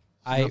messing.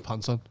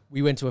 Pants on.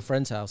 We went to a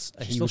friend's house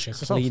and She he still was shits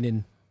herself.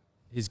 cleaning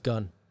his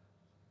gun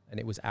and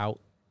it was out,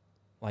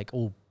 like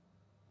all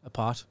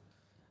apart.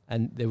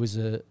 And there was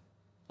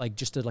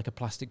just a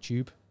plastic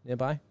tube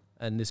nearby.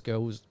 And this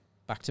girl was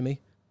back to me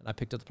and I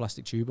picked up the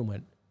plastic tube and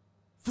went,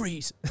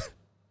 freeze.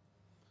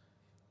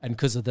 And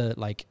because of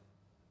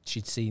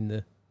she'd seen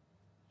the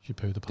She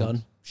pooed the gun,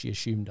 pants. she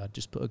assumed I'd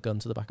just put a gun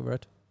to the back of her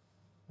head.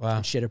 Wow.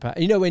 And shit her pants.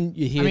 You know when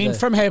you hear I mean,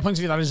 from her point of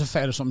view, that is a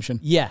fair assumption.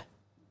 yeah.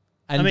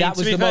 And I mean, that to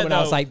was be the fair, moment I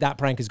was though- like, that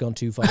prank has gone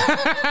too far.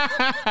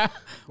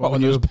 What,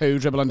 when there was poo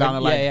dribbling down her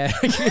leg?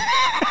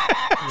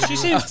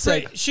 Yeah.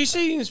 She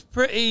seems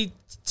pretty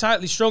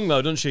tightly strung,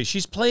 though, doesn't she?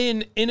 She's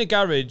playing in a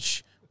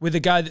garage with a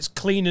guy that's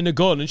cleaning a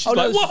gun, and she's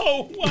like,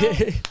 whoa!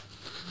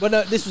 Well,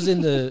 no, this was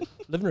in the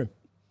living room.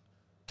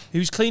 He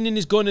was cleaning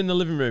his gun in the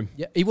living room.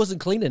 Yeah, he wasn't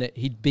cleaning it.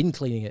 He'd been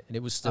cleaning it, and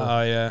it was still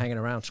hanging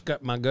around.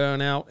 Got my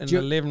gun out in Do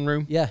you- the living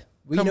room. Yeah.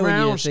 We Come know when you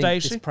round, think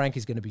Stacey. this prank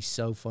is going to be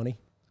so funny,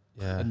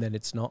 Yeah. and then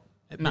it's not.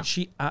 But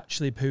she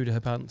actually pooed her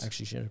pants.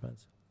 Actually shit her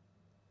pants.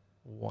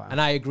 Wow.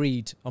 And I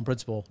agreed on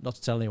principle not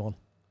to tell anyone,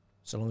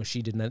 so long as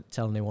she didn't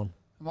tell anyone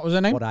What was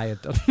her name? what I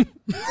had done.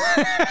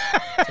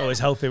 It's always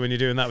healthy when you're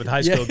doing that with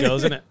high school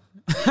girls, isn't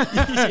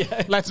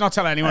it? Let's not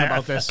tell anyone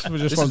about this. We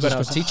just This want is when I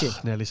this. was teaching.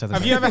 Nearly said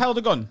Have you ever held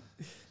a gun,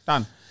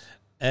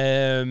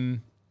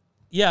 Dan?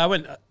 Yeah,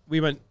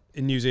 we went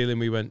in New Zealand.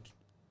 We went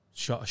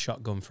shot a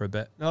shotgun for a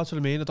bit. No, that's what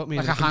I mean. I don't mean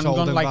Like in a handgun,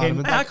 controlled like in-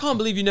 environment. I can't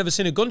believe you've never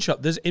seen a gun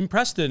shop. There's in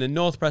Preston, in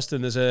North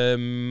Preston, there's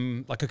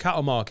like a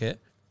cattle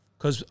market,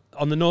 because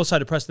on the north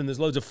side of Preston there's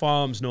loads of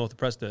farms north of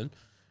Preston,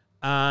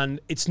 and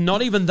it's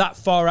not even that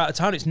far out of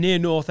town. It's near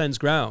North End's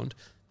ground.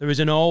 There is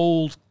an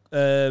old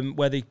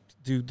where they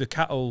do the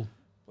cattle,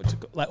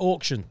 like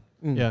auction,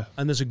 Yeah.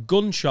 and there's a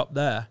gun shop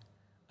there,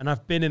 and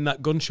I've been in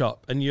that gun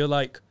shop, and you're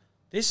like,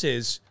 this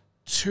is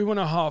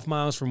 2.5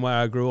 miles from where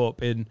I grew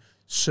up in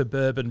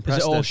suburban Is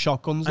Preston. it all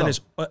shotguns, And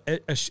though?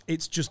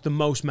 it's just the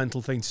most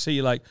mental thing to see.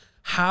 You're like,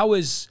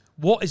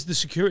 what is the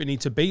security need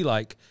to be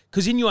like?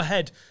 Because in your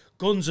head,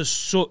 guns are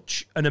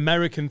such an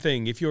American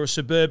thing. If you're a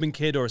suburban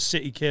kid or a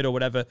city kid or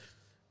whatever,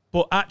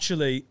 but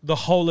actually the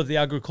whole of the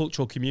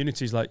agricultural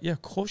community is like, yeah,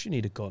 of course you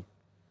need a gun.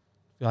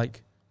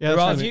 Like,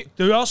 Yeah,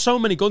 there are so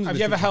many guns. Have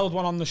you ever held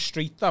one on the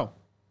street though?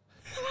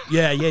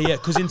 Yeah.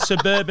 Because in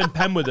suburban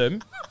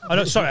Penwitham,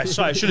 sorry,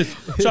 I should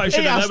have led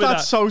with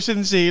that. so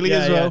sincerely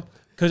as well.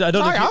 Because I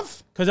don't I know.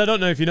 have. Because I don't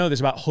know if you know this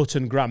about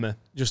Hutton Grammar,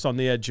 just on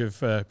the edge of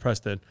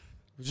Preston.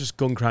 It's just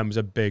gun crime was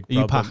a big Are you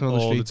problem packing on the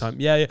all the streets? time.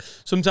 Yeah.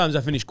 Sometimes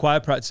I finish choir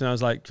practice and I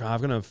was like,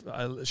 I'm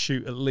gonna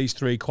shoot at least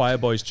 3 choir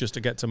boys just to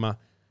get to my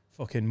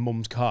fucking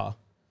mum's car.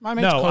 My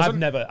mate's No,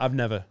 cousin. I've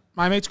never.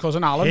 My mate's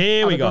cousin Alan. Here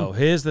had we a go. gun.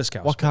 Here's the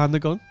scout. What kind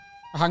of gun?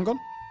 A handgun.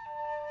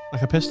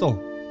 Like a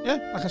pistol?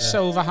 Yeah, like a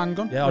silver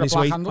handgun. Yeah, with a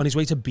black handle. on his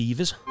way to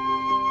Beavers.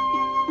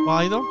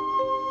 Why though?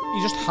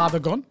 He just had a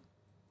gun.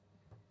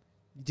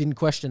 You didn't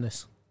question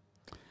this.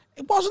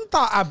 It wasn't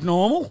that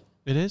abnormal.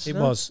 It is. It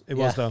was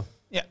though.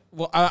 Yeah,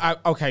 well,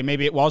 okay,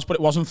 maybe it was, but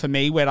it wasn't for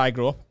me where I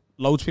grew up.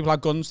 Loads of people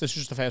had guns. This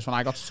was just the first one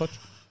I got to touch.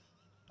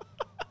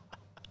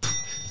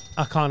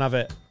 I can't have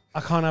it.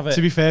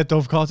 To be fair,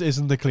 Dovecot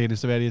isn't the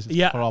cleanest of areas. It's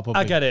Yeah, probably.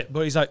 I get it.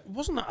 But he's like,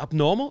 wasn't that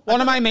abnormal?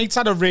 One of my mates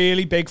had a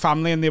really big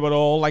family and they were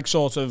all like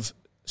sort of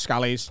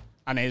scallies,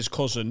 and his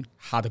cousin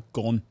had a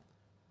gun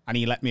and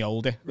he let me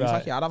hold it. He was Right.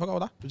 like, yeah, I'd have a go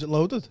with that. Was it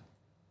loaded?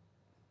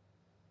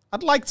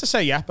 I'd like to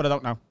say yeah, but I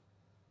don't know.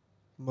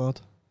 Mad.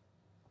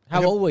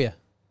 How old were you?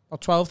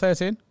 About 12,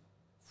 13.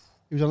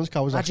 He was on his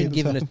car. Was Imagine actually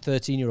giving a in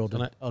 13-year-old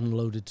an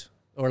unloaded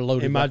or a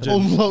loaded Imagine.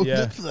 weapon. Unloaded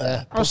Yeah.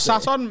 there. I was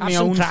sat on my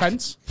some own crack.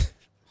 fence,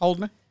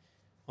 holding it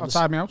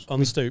outside my house. On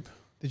the stoop.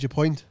 Did you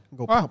point? and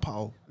go pow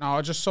pow. No,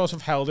 I just sort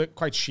of held it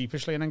quite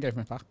sheepishly and then gave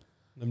him it back.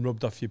 And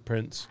rubbed off your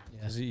prints.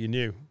 As you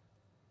knew.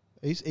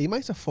 He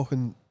might have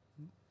fucking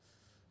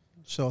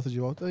sorted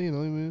you out there, you know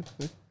what I mean?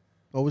 Yeah.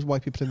 Always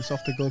wipe your prints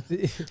off the gun.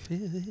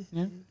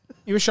 Yeah.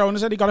 He was showing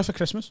us that he got it for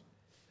Christmas.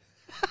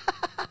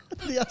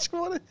 Did he ask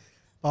for it?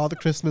 Father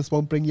Christmas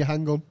won't bring your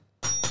handgun.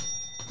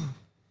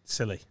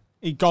 Silly.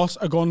 He got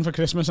a gun for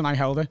Christmas and I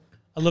held it.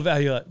 I love it how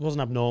you're like, it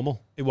wasn't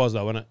abnormal. It was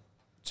though, wasn't it?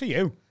 To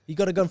you. He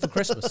got a gun for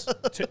Christmas. to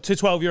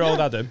 12-year-old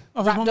Adam.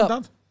 Of his mum and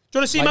dad. Do you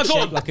want to see Like my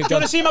gun? shaped like a Do you gun.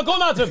 want to see my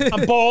gun, Adam?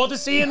 I'm bored of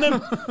seeing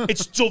them.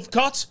 It's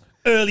Dovecot,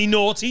 early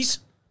noughties.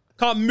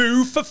 Can't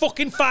move for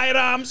fucking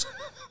firearms.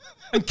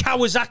 And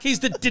Kawasaki's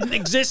that didn't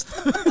exist.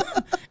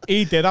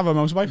 He did have a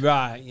motorbike.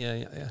 Right,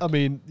 yeah. I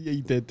mean,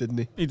 he did, didn't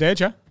he? He did,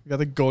 yeah. He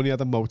had a gun, he had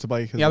a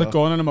motorbike. He had a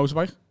gun and a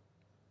motorbike.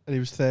 And he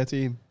was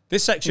 13.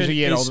 This section He's a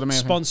year is older than me, I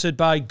think. sponsored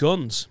by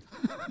guns.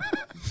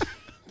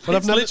 But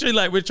It's literally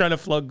like we're trying to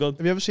flog guns.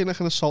 Have you ever seen like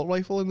an assault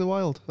rifle in the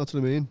wild? That's what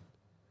I mean.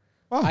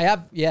 I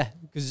have, yeah,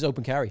 because it's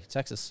open carry,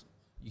 Texas.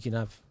 You can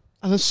have.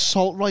 An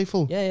assault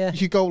rifle? Yeah. You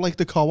could go like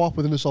the co-op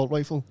with an assault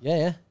rifle.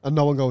 Yeah. And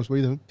no one goes, what are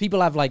you doing?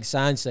 People have like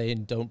signs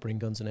saying don't bring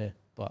guns in here,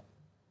 but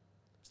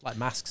it's like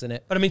masks in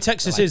it. But I mean,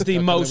 Texas Like, is the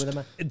don't come in most. with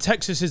them,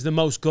 Texas is the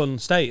most gun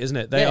state, isn't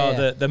it? They Yeah,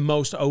 are yeah. the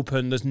most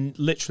open. There's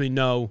literally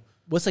no.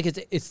 Well, it's like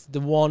it's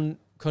the one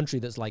country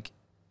that's like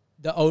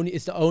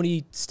it's the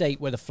only state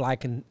where the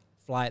flag can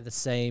fly at the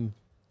same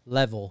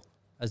level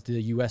as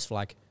the US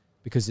flag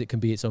because it can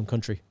be its own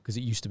country because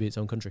it used to be its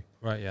own country.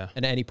 Right. Yeah.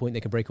 And at any point they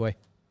can break away.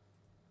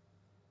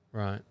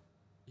 Right.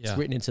 Yeah. It's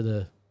written into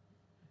the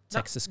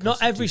Texas.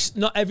 Not every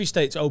Constitution.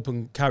 state's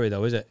open carry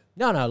though, is it?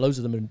 No, loads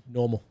of them are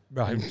normal,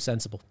 Right. and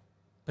sensible.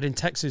 But in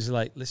Texas,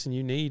 like, listen,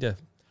 you need a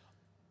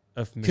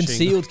machine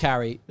Concealed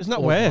carry. Isn't that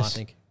all of them, worse? I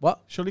think.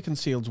 What? Surely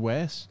concealed's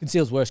worse.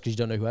 Concealed's worse because you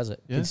don't know who has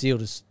it. Yeah.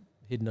 Concealed is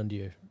hidden under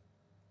your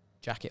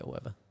jacket or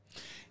whatever.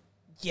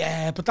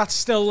 Yeah, but that's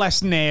still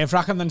less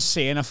nerve-wracking than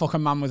seeing a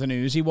fucking man with an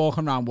Uzi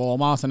walking around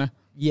Walmart, isn't it?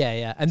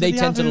 Yeah. And Do they they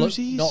tend have to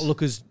Uzis? not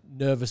look as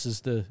nervous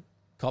as the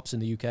cops in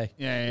the UK.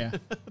 Yeah.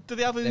 Do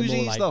they have They're more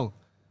Uzis like- though?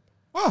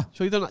 What?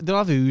 So you don't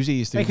have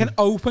Uzis, do They you? can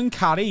open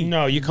carry.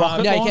 No, you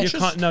can't. No, you you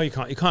can't. can't. No, you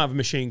can't. You can't have a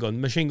machine gun.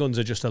 Machine guns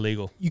are just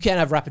illegal. You can't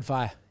have rapid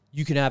fire.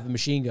 You can have a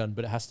machine gun,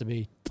 but it has to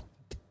be.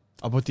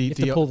 Oh, but You have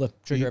to pull the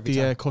trigger every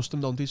time.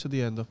 custom don't at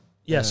the end of.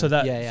 Yeah. So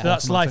that's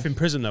automatic. life in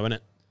prison, though, isn't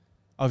it?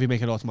 Oh, if you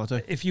make it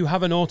automatic. If you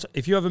have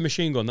if you have a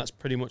machine gun, that's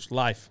pretty much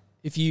life.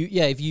 If you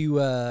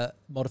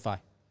modify,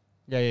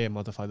 Yeah,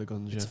 modify the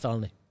guns, it's yeah. a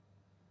felony.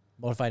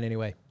 Modify in any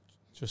way.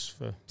 Just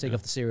for Take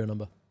off the serial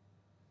number.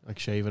 Like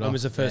shave it When off.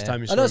 was the first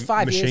time you I know it's saw a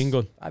 5 machine years.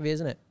 gun? 5 years,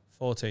 isn't it?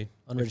 14.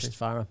 Unregistered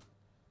firearm.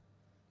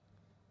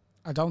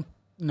 I don't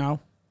know.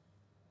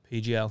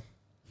 PGL.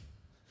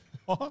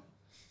 What?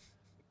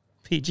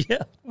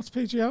 PGL. What's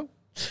PGO?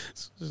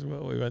 This is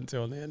what we went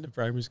to on the end of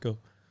primary school.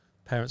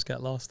 Parents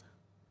get lost.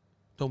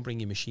 Don't bring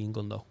your machine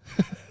gun though.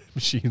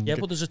 Machine Yeah, gun.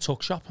 but there's a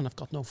tuck shop and I've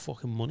got no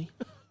fucking money.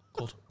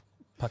 Good.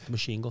 Pack the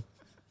machine gun.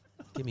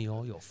 Give me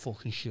all your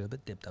fucking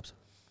sherbet dib-dabs.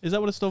 Is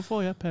that what it's done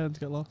for, yeah? Parents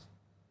get lost.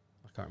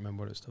 I can't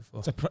remember what it's stuff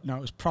for. No,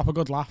 it was proper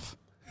good laugh.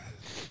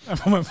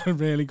 Everyone went for a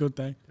really good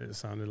day. It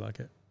sounded like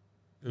it.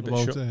 A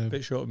About,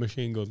 bit short of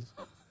machine guns.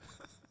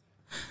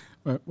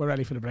 We're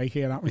ready for the break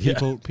here, aren't we?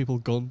 Yeah. People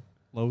gun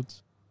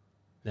loads.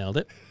 Nailed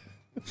it.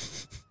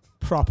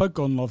 Proper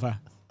gun lover.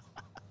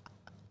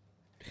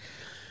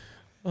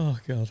 Oh,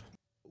 God.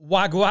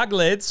 Wag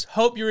lids.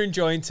 Hope you're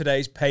enjoying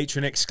today's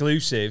Patreon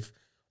exclusive.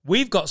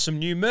 We've got some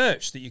new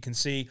merch that you can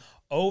see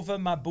over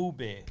my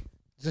boobie.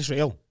 Is this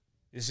real?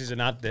 This is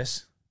an ad,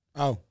 this.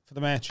 Oh, for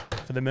the merch.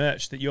 For the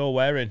merch that you're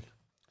wearing.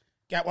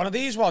 Get one of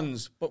these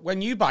ones, but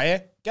when you buy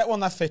it, get one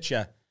that fits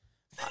you.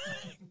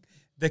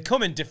 They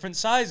come in different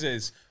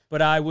sizes,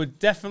 but I would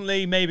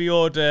definitely maybe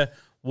order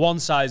one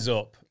size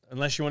up,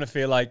 unless you want to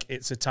feel like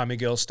it's a Tammy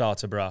Girl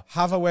starter bra.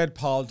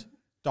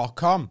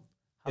 Haveawordpod.com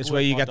is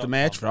where you get the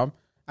merch from,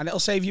 and it'll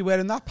save you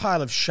wearing that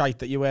pile of shite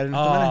that you're wearing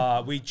at the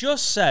minute. We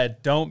just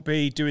said don't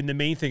be doing the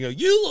mean thing.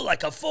 You look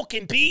like a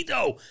fucking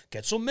pedo.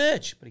 Get some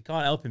merch. But he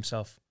can't help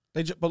himself.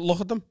 But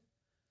look at them.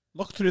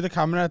 Look through the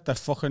camera at the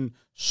fucking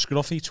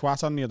scruffy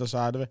twat on the other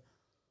side of it.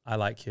 I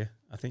like you.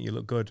 I think you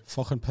look good.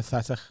 Fucking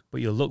pathetic. But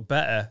you'll look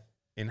better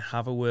in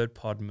Have a Word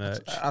Pod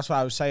merch. That's what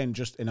I was saying,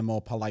 just in a more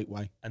polite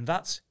way. And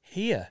that's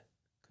here.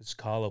 Because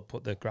Carl will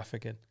put the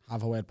graphic in.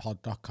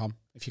 Haveawordpod.com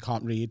if you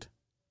can't read.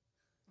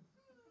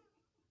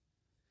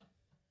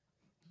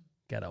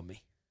 Get on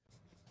me.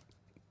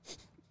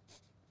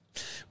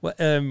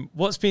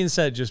 What's being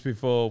said just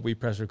before we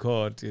press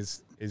record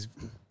is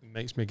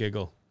makes me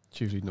giggle. It's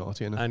usually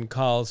naughty, isn't it? And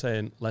Carl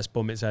saying, let's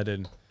bum its head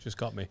in, just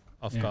got me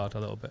off guard a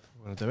little bit.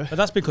 Want to do it? But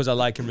that's because I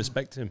like and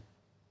respect him.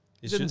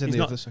 He's in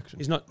the other section.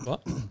 He's not,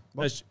 what?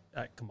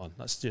 Come on,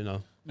 that's,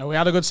 No, we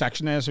had a good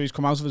section there, so he's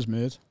come out of his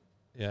mood.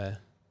 Yeah.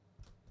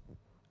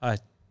 I'm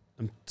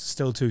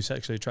still too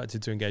sexually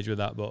attracted to engage with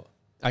that, but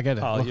I get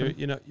it. Carl, Look,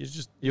 you're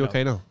just... You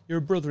okay now? You're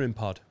a brother in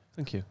pod.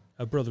 Thank you.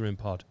 A brother in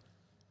pod.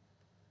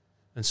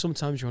 And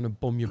sometimes you want to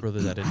bum your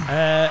brother's head in.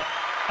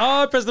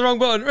 I pressed the wrong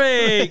button.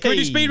 Hey, can we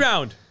do speed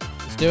round?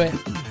 do it.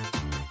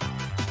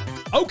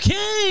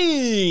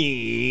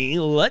 Okay,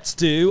 let's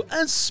do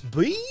a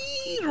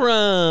speed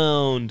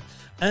round.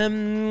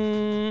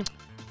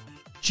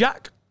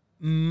 Jack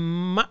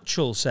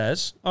Matchell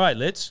says, all right,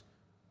 Lids,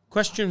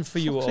 question for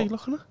you all. What are you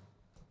looking at?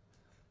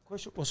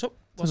 Question, what's up?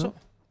 What's up?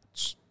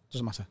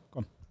 Doesn't matter. Go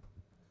on.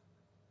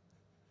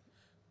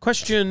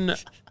 Question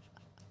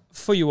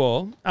for you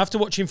all. After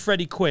watching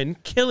Freddie Quinn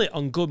kill it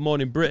on Good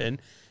Morning Britain,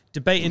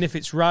 debating if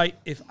it's right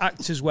if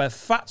actors wear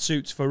fat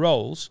suits for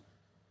roles,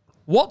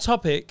 what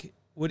topic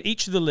would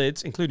each of the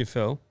Lids, including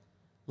Phil,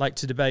 like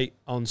to debate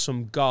on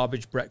some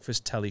garbage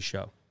breakfast telly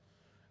show?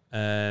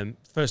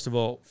 First of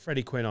all,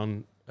 Freddie Quinn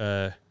on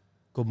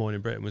Good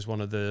Morning Britain was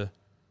one of the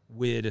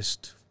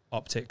weirdest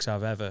optics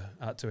I've ever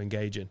had to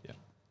engage in. Yeah.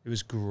 It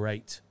was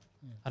great.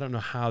 I don't know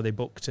how they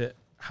booked it,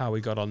 how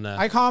he got on there.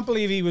 I can't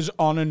believe he was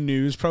on a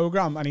news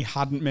program and he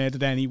hadn't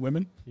murdered any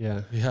women.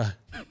 Yeah. Yeah.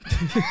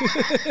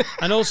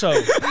 And also,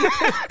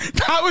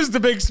 that was the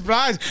big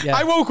surprise. Yeah.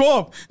 I woke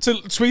up to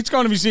tweets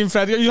going, have you seen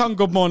Freddie? He's on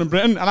Good Morning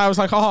Britain. And I was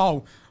like,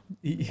 oh,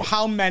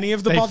 how many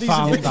of the bodies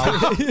have they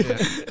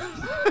found?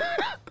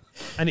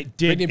 And it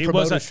did. Bringing It was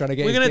promoters trying to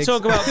get we're going to his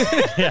talk about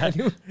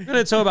we're going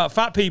to talk about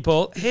fat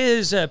people.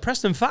 Here's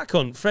Preston Fat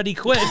Cunt, Freddie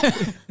Quinn.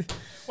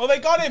 Well, they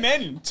got him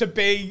in to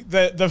be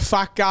the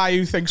fat guy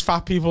who thinks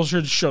fat people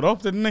should shut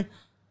up, didn't they?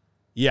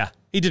 Yeah,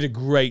 he did a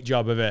great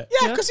job of it.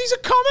 Yeah, because he's a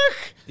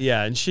comic.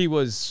 Yeah, and she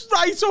was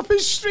Right up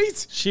his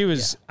street. She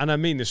was, and I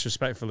mean this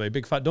respectfully,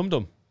 big fat dum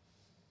dum.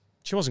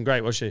 She wasn't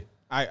great, was she?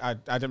 I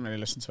didn't really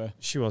listen to her.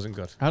 She wasn't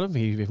good. I don't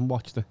think you've even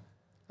watched it.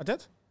 I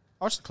did.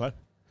 I watched the clip.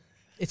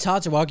 It's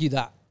hard to argue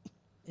that,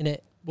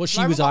 innit? What she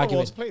Can I was have a bottle of arguing.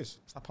 water, please?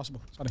 Is that possible?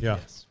 Sorry. Yeah.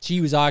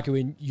 She was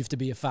arguing you have to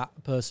be a fat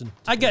person.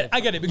 I get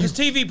it, because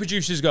TV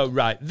producers go,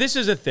 right, this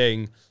is a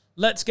thing.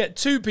 Let's get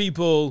two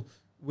people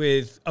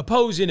with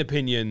opposing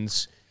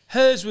opinions.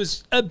 Hers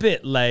was a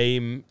bit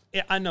lame.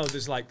 I know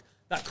there's like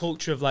that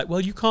culture of like,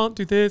 well, you can't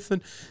do this,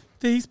 and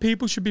these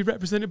people should be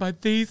represented by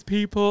these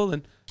people,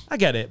 and I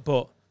get it,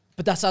 but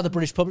that's how the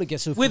British public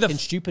gets so With a fucking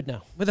f- stupid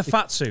now. with a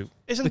fat suit.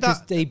 Isn't Because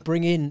that... they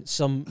bring in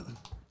some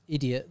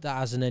idiot that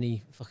hasn't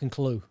any fucking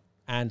clue.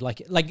 And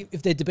like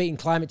if they're debating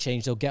climate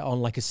change, they'll get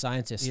on like a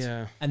scientist.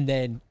 Yeah. And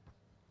then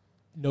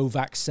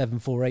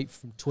Novak748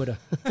 from Twitter,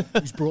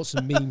 who's brought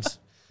some memes.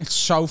 It's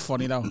so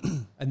funny, though.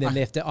 And then they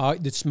have to,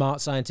 the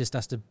smart scientist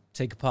has to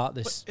take apart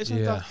this. Isn't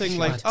Yeah. that thing It's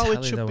like, hard to oh,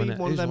 tell it should though, be innit?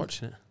 one of Who's them,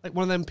 watching it? like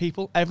one of them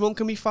people. Everyone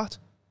can be fat.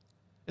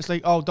 It's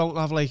like, oh, don't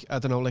have like, I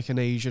don't know, like an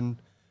Asian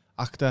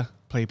actor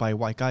played by a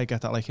white guy.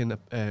 Get that like in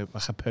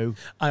like a poo.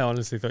 I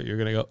honestly thought you were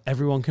going to go,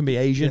 everyone can be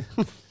Asian.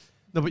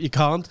 No, but you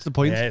can't. That's the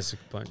point. Yeah, it's a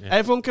good point. Yeah.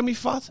 Everyone can be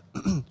fat.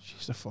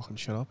 She's a fucking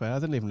shut up. I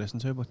didn't even listen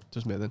to her, but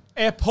just me then.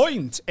 Her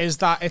point is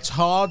that it's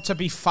hard to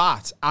be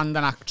fat and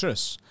an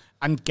actress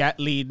and get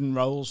leading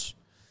roles.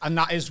 And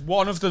that is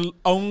one of the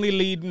only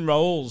leading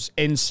roles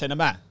in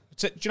cinema.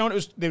 Do you know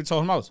what they were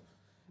talking about?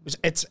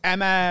 It's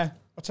Emma...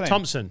 What's her name?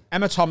 Thompson.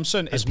 Emma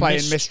Thompson is As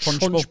playing Miss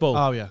Trunchbull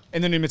Oh, yeah.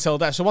 in the new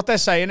Matilda. So what they're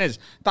saying is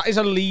that is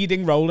a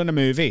leading role in a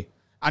movie.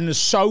 And there's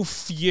so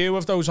few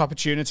of those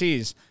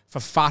opportunities for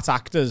fat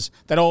actors.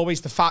 They're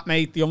always the fat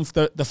mate,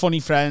 the funny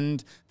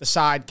friend, the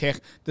sidekick.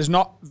 There's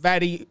not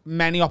very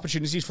many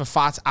opportunities for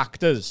fat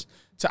actors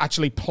to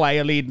actually play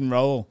a leading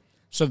role.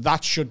 So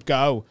that should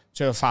go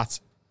to a fat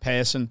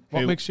person.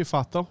 What makes you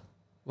fat, though?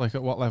 Like,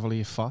 at what level are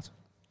you fat?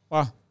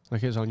 Well,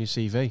 Like, it's on your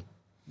CV.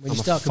 When I'm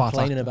you a start fat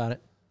complaining actor. about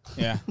it.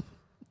 yeah.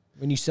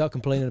 When you start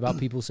complaining about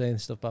people saying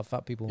stuff about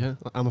fat people. Yeah,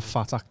 I'm a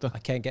fat actor. I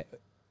can't get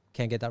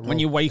that wrong. When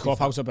you wake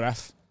up out of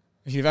breath.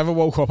 If you've ever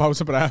woke up out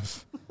of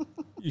breath,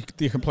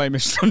 you can play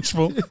Miss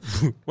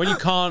Trunchbull. When you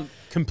can't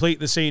complete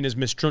the scene as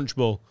Miss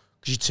Trunchbull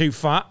because you're too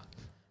fat,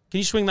 can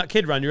you swing that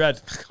kid round your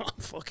head? I'm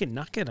fucking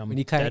knackered. I'm when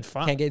you dead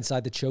fat. can't get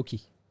inside the chokey.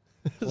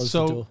 Close the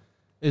So, door.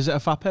 is it a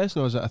fat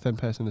person or is it a thin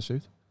person in a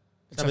suit?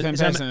 It's a thin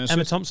person in a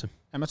Emma suit. Thompson.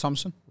 Emma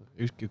Thompson.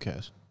 Who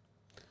cares?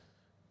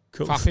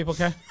 Cool. Fat people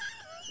care.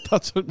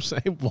 That's what I'm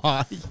saying.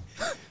 Why?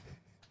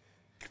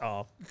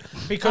 Oh.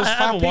 Because I fat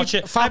haven't watched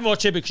peop- it. I haven't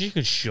watched it because you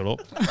can shut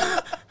up.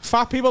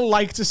 fat people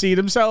like to see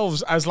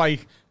themselves as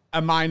like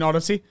a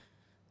minority.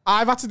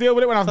 I've had to deal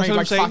with it when I've That's made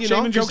what like I'm saying, fat you know,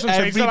 shaming jokes. because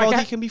On stage that I everybody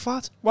get. can be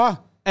fat.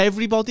 What?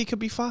 Everybody can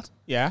be fat.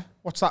 Yeah.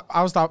 What's that?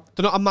 How's that?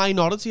 They're not a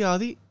minority, are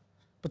they?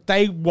 But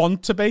they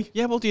want to be.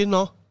 Yeah, well, do you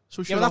not?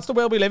 So Yeah, but that's the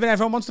world we live in.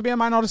 Everyone wants to be a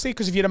minority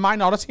because if you're a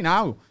minority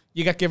now,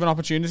 you get given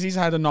opportunities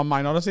ahead of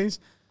non-minorities.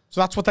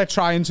 So that's what they're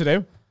trying to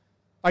do.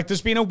 Like,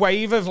 there's been a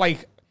wave of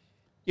like,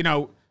 you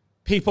know,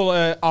 people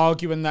are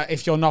arguing that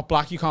if you're not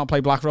black, you can't play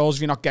black roles.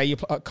 If you're not gay, you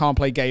can't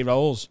play gay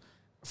roles.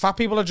 Fat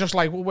people are just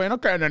like, well, we're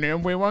not getting any,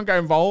 and we won't get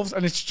involved.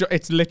 And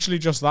it's literally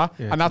just that.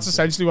 Yeah, and that's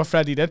essentially what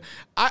Freddie did.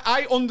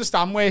 I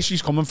understand where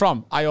she's coming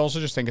from. I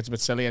also just think it's a bit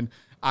silly, and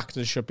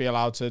actors should be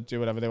allowed to do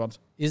whatever they want.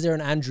 Is there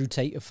an Andrew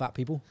Tate of fat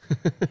people?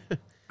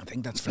 I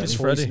think that's It's Freddie.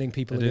 Freddie. Poisoning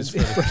people It is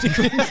against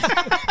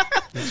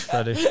It's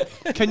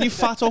Freddie. Can you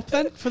fat up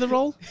then for the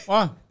role?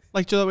 What?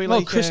 Like, do you know what I mean? Well,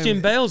 Like,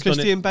 Christian Bale's done it.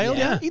 Christian Bale,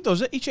 Yeah. yeah, he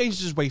does it. He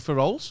changes his weight for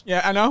roles.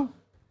 Yeah, I know.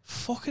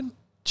 Fucking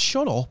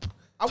shut up.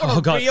 I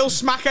want a real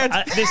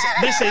smackhead.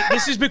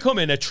 This is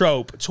becoming a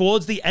trope.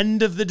 Towards the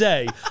end of the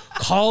day,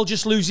 Carl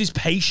just loses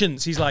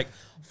patience. He's like,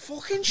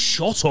 fucking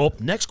shut up.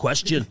 Next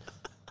question.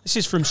 This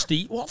is from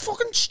Steve. What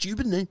fucking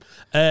stupid name?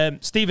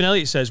 Stephen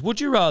Elliott says, would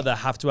you rather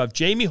have to have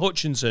Jamie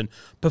Hutchinson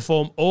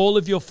perform all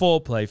of your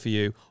foreplay for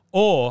you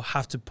or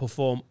have to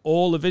perform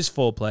all of his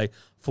foreplay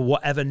for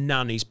whatever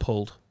nanny's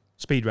pulled?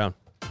 Speed round.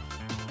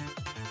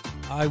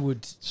 I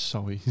would.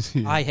 So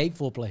easy. I hate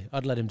foreplay.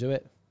 I'd let him do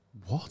it.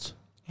 What?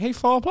 Hey,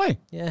 foreplay?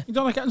 Yeah. You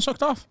don't like getting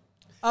sucked off?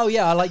 Oh,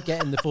 yeah, I like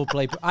getting the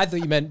foreplay. But I thought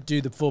you meant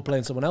do the foreplay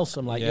on someone else.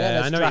 I'm like,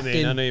 let's I know draft what you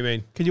mean. in. I know what you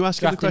mean. Can you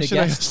ask him the question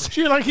I guest. asked?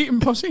 Do you like eating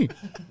pussy?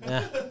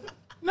 Yeah.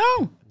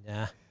 No.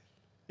 Yeah.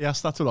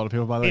 Yes, that's a lot of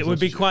people, by the way. It would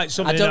be quite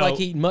something. I don't like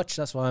eating much.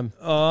 That's why I'm.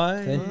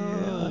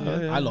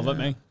 I love it,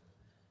 mate.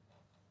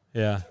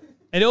 Yeah.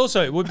 And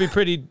also, it would be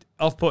pretty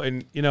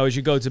off-putting, as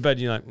you go to bed,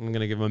 you're like, I'm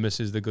going to give my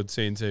missus the good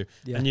scene too.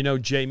 Yeah.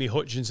 And Jamie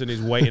Hutchinson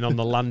is waiting on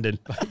the landing.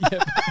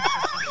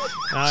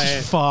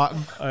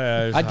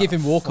 Farting. I'd give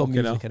him walk-on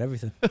music and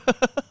everything.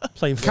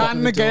 Playing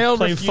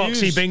refuse?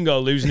 Foxy Bingo,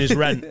 losing his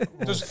rent.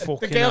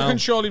 The girl can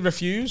surely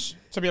refuse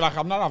to be like,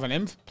 I'm not having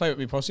him play with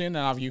me pussy and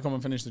then have you come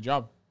and finish the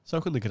job. So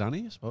can the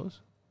granny, I suppose.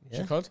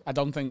 Yeah. She could. I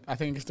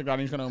think if the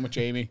granny's going home with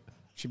Jamie,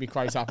 she'd be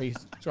quite happy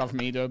to have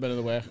me do a bit of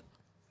the work.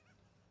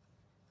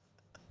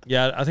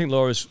 Yeah, I think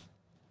Laura's...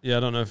 Yeah, I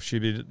don't know if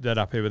she'd be dead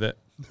happy with it.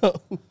 No.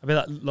 I'd be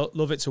like,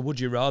 love it to would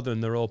you rather,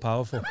 and they're all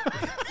powerful.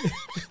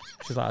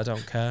 She's like, I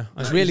don't care.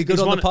 He's really good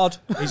on the pod.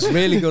 He's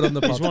really good on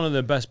the pod. He's one of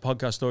the best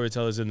podcast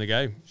storytellers in the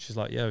game. She's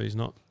like, yeah, he's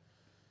not.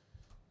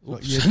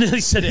 Oops. I nearly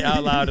said it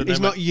out loud. And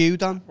he's not you,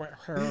 Dan.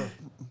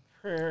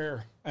 Yeah.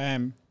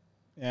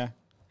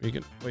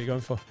 What are you going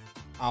for?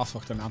 I'll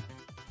fuck the man.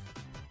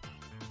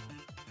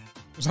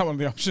 Was that one of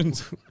the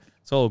options?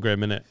 It's all grim,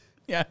 innit?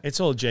 Yeah. It's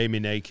all Jamie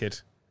naked.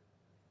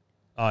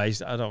 Oh, I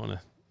don't want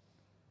to.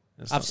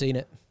 I've seen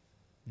it.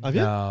 Have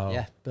you? No.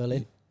 Yeah,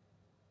 Berlin.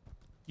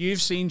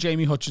 You've seen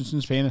Jamie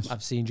Hutchinson's penis?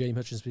 I've seen Jamie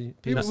Hutchinson's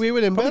penis. We were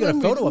in Probably Berlin.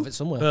 got a photo of it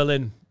somewhere.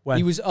 Berlin. When?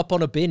 He was up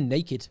on a bin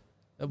naked.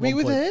 We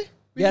were there?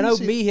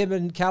 Me, him,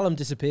 and Callum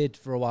disappeared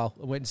for a while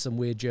and went to some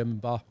weird German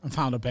bar. And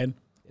found a bin.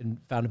 And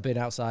found a bin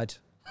outside.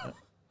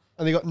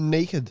 And he got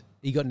naked?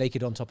 He got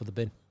naked on top of the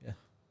bin, yeah.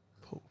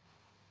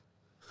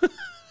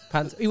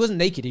 Pants. He wasn't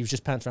naked, he was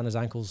just pants around his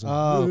ankles.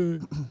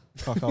 And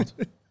cock out.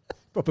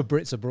 Proper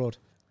Brits abroad.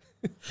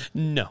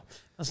 No,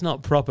 that's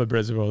not proper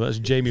Brits abroad. That's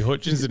Jamie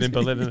Hutchinson in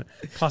Berlin, isn't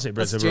it? Classic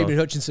Brits abroad. Jamie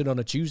Hutchinson on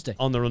a Tuesday.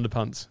 On their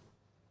underpants.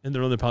 In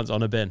their underpants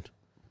on a bin.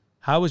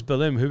 How was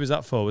Berlin? Who was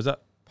that for? Was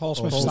that Paul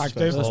Smith's Stag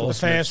Do? The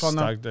first one,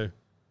 Stag Do.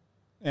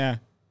 Yeah.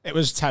 It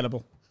was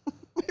terrible.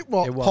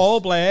 What? It was. Paul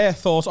Blair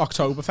thought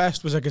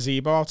Oktoberfest was a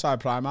gazebo outside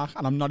Primark,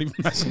 and I'm not even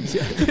messing with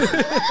you.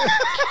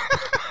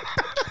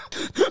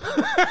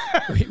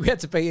 we had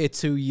to pay a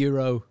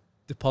 €2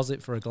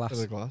 deposit for a glass.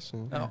 For a glass,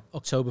 yeah.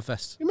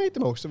 Oktoberfest. You made the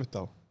most of it,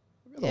 though.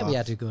 Yeah, we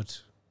had a good.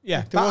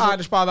 Yeah, that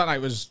Irish bar that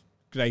night was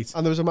great.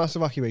 And there was a mass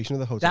evacuation of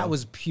the hotel. That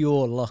was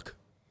pure luck.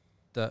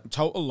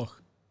 Total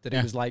luck. That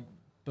it was like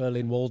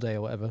Berlin Wall Day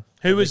or whatever.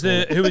 Who was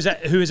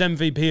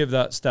MVP of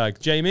that stag?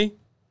 Jamie?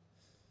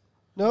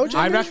 No,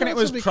 I reckon it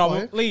was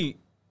probably...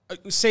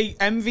 See,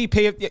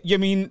 MVP, you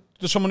mean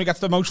the someone who gets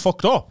the most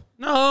fucked up?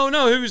 No,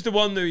 who was the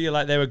one that you're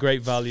like, they were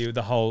great value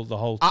the whole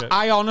trip?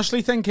 I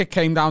honestly think it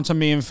came down to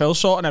me and Phil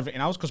sorting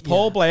everything out, because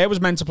Paul Blair was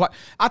meant to play...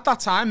 At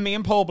that time, me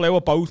and Paul Blair were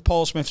both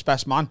Paul Smith's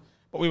best man,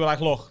 but we were like,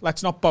 look,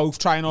 let's not both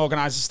try and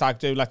organise a stag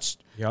do, let's...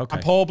 Yeah, okay.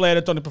 And Paul Blair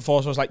had done it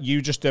before, so I was like,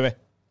 you just do it.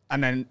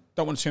 And then,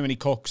 don't want too many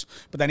cooks.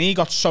 But then he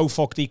got so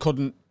fucked he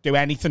couldn't do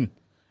anything.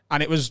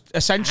 And it was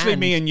essentially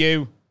me and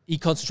you... He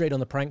concentrated on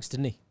the pranks,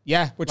 didn't he?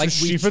 Yeah, which was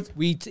stupid.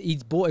 He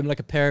bought him like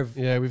a pair of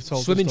we've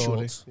told swimming the story.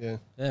 shorts.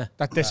 Yeah.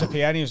 That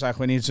disappeared. And he was like,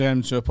 we need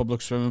to a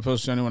public swimming pool.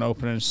 It's the only one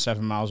open and it's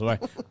 7 miles away.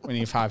 We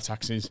need 5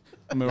 taxis.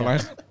 And we were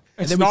like,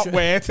 it's not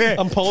worth it.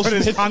 And Paul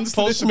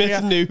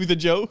Smith knew the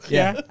joke.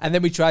 Yeah. And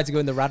then we tried to go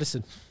in the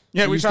Radisson.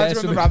 Yeah, we tried to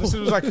go in the Radisson.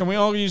 It was like, can we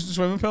all use the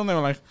swimming pool? And they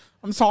were like,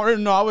 I'm sorry,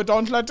 no, we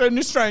don't let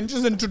any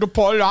strangers into the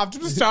pool. You have to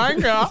be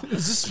staying here.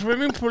 The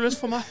swimming pool is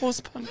for my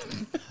husband.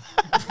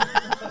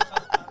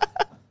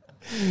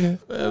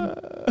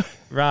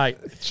 Right.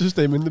 It's just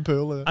him in the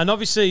pool. And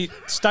obviously,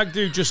 Stag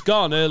Do just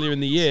gone earlier in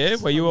the year,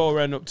 where you all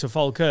ran up to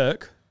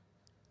Falkirk.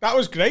 That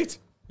was great.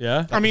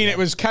 Yeah. I mean, it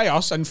was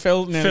chaos, and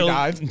Phil nearly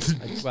died.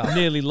 Well,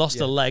 nearly lost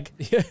a leg.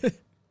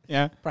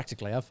 Yeah.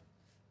 Practically have.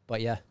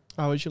 But yeah.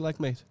 How was your leg,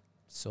 mate?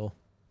 So.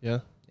 Yeah?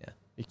 Yeah.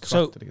 He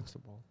cracked it against the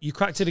wall. You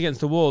cracked it against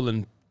the wall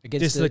and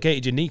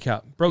dislocated your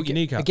kneecap. Broke your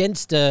kneecap.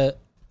 Against like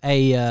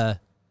a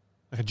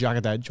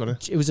jagged edge,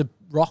 wasn't it? It was a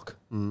rock.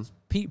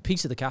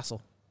 Piece of the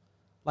castle.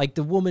 Like,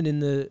 the woman in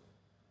the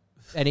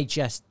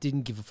NHS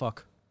didn't give a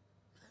fuck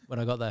when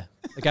I got there.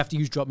 Like, after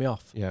you dropped me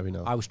off. Yeah, we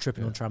know. I was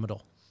tripping on tramadol.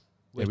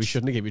 Yeah, we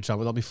shouldn't have given you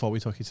tramadol before we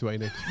took you to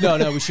A&E.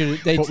 No, we should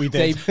have. But we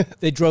did.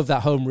 They drove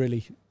that home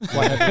really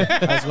quite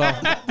heavily as well.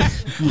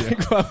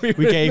 Yeah.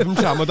 We gave him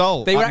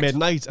tramadol at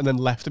midnight and then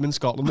left him in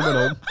Scotland and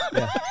went home.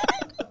 Yeah.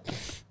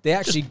 They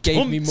actually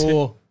gave me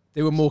more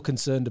They were more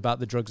concerned about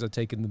the drugs I'd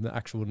taken than the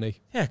actual knee.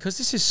 Yeah, because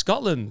this is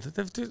Scotland.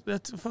 They're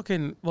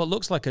fucking what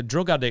looks like a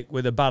drug addict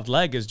with a bad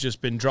leg has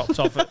just been dropped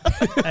off at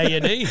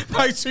A&E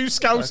by 2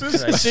 scousers.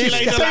 Okay. See you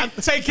later, lad.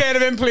 Take care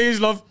of him, please,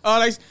 love.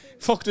 All right.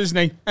 Fucked his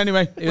knee.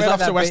 Anyway, It was we're like off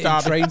to that West bit in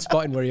Derby. Train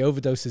Spotting where he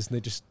overdoses and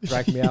they just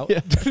dragged me out.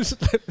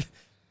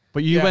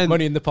 But you Yeah, went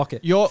money in the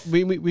pocket.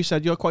 We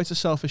said you're quite a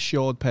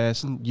self-assured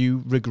person. You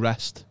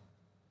regressed.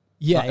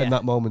 Yeah, in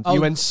that moment. Oh,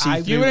 You went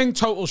see-through. You were in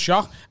total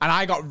shock, and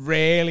I got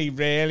really,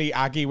 really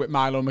aggy with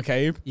Milo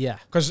McCabe. Yeah.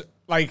 Because,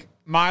 like,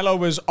 Milo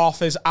was off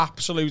his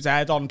absolute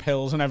head on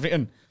pills and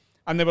everything.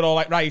 And they were all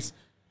like, right,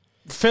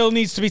 Phil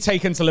needs to be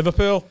taken to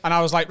Liverpool. And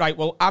I was like, right,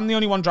 well, I'm the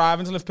only one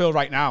driving to Liverpool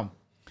right now.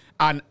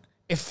 And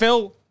if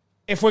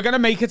we're going to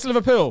make it to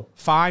Liverpool,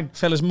 fine.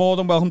 Phil is more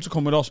than welcome to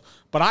come with us.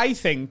 But I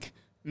think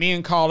me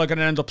and Carl are going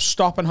to end up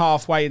stopping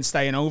halfway and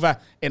staying over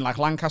in like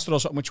Lancaster or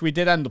something, which we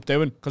did end up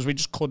doing because we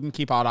just couldn't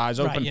keep our eyes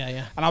open. Right,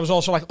 yeah. And I was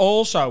also like,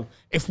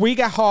 if we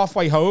get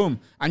halfway home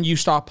and you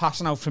start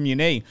passing out from your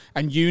knee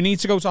and you need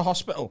to go to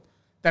hospital,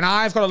 then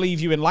I've got to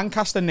leave you in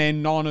Lancaster near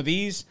none of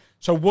these.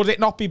 So would it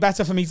not be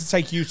better for me to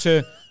take you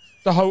to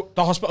the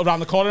hospital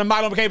around the corner? And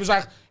Milo McCabe was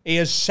like, he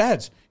has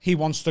said he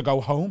wants to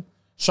go home.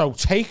 So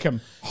take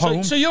him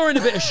home. So you're in a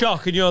bit of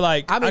shock and you're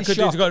like, I'm I in could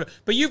shock. need to go.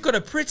 But you've got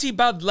a pretty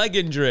bad leg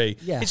injury.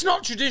 Yeah. It's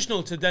not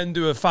traditional to then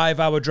do a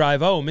 5-hour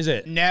drive home, is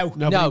it? No.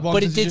 No, but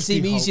wanted it to did just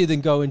seem be easier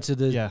than going to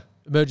the Yeah.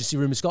 emergency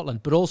room in Scotland.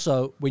 But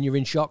also, when you're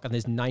in shock and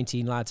there's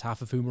 19 lads,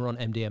 half of whom are on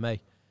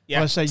MDMA, Yeah.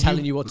 When I say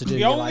telling you what to do.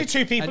 The you're only like-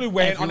 2 people and who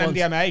weren't on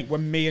everyone's- MDMA were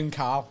me and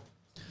Carl.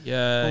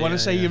 Yeah. But when I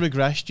say yeah. you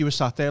regressed, you were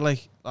sat there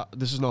like,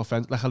 this is no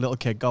offense, like a little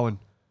kid going,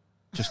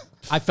 just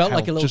I felt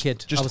like help. a little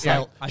kid. Just I was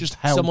help. like, just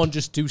help. someone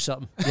just do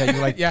something. Yeah,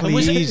 you're like, Yeah. And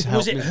please help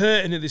was it me.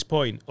 hurting at this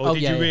point? Or Oh,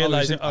 did yeah, you yeah.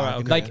 realise Oh, it? All right,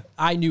 okay. Like,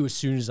 I knew as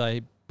soon as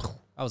I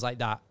was like,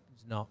 that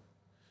was not.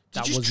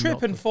 Did that you was trip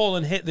not and good. fall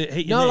and hit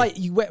your No, knee? like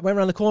you went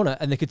around the corner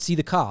and they could see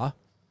the car,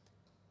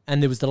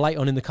 and there was the light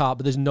on in the car,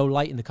 but there's no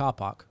light in the car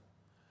park.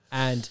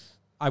 And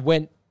I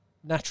went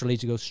naturally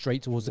to go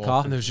straight towards the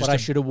car, and there was but just I a-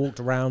 should have walked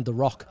around the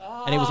rock,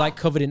 and it was like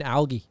covered in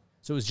algae.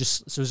 So it was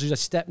just as soon as I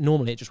stepped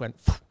normally, it just went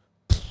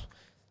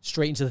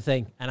straight into the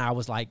thing, and I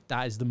was like,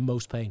 that is the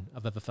most pain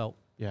I've ever felt.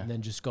 Yeah. And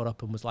then just got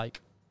up and was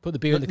like, put the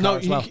beer in the car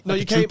as well. No, like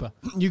you a came. trooper.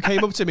 You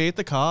came up to me at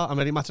the car, and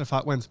very matter of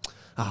fact went,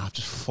 I've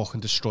just fucking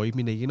destroyed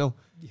me knee, you know.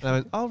 And I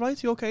went, all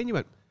right, you okay? And you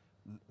went,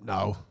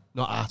 no,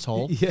 not at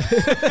all. Yeah.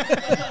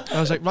 I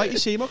was like, right, you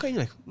see him okay? And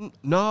you're like,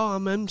 no,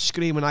 I'm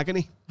screaming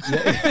agony.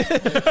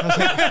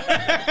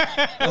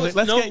 I was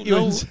like, let's get you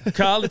in.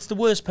 Carl, it's the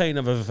worst pain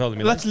I've ever felt in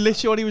my life. That's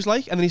literally what he was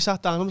like. And then he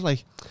sat down and was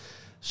like,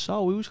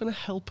 so who's going to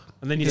help?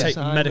 And then you Yes, take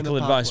I'm medical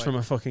in the advice pathway. from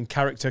a fucking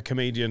character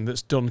comedian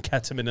that's done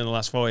ketamine in the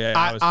last 48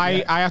 hours.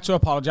 I had to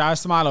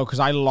apologise to Milo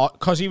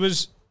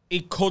because he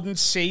couldn't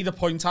see the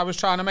point I was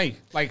trying to make.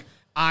 Like,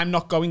 I'm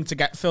not going to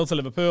get Phil to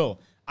Liverpool.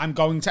 I'm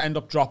going to end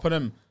up dropping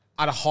him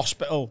at a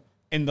hospital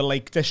in the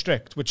Lake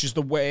District, which is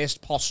the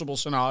worst possible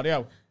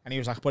scenario. And he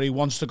was like, but he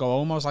wants to go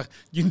home. I was like,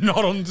 you're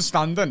not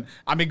understanding.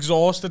 I'm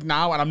exhausted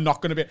now and I'm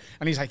not going to be...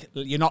 And he's like,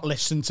 you're not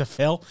listening to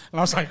Phil. And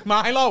I was like,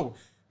 Milo,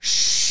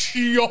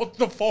 shut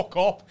the fuck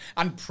up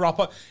and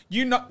proper.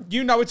 You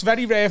know it's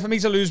very rare for me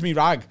to lose me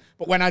rag,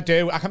 but when I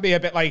do, I can be a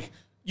bit like,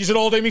 you should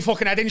all do me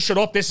fucking head in, shut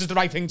up, this is the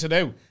right thing to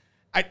do.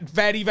 It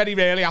very, very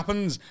rarely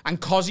happens, and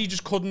cause he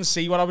just couldn't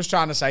see what I was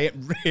trying to say, it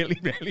really,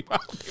 really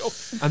wound me up.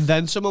 And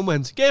then someone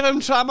went, give him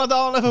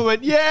tramadol. And I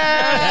went,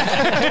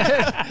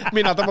 yeah. I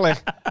mean, I'm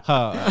like,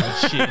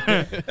 oh, shit.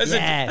 As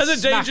Yeah, a Smack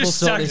will dangerous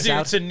sort this tactic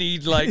out. to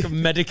need like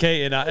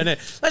medicating at,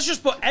 innit? Let's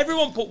just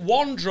everyone put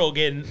one drug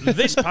in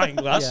this pint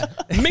glass,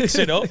 mix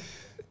it up.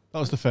 That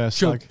was the first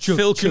Chug, tag. chug,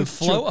 Phil can chug,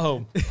 float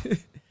home.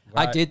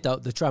 I did though.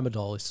 The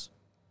tramadol is.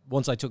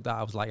 Once I took that,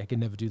 I was like, I can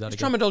never do that Is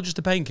again. tramadol just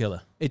a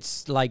painkiller?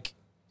 It's like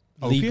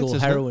Opiates, legal isn't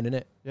it? heroin in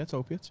it. Yeah, it's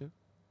opiates, yeah.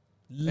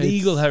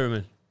 Legal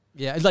heroin.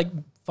 Yeah, it's like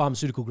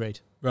pharmaceutical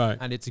grade, Right.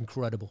 and it's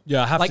incredible.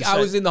 Yeah, I have like to I say-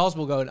 was in the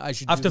hospital going, I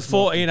should. do After this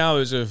more 14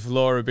 hours of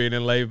Laura being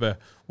in labour,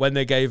 when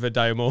they gave her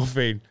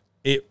diamorphine,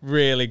 it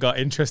really got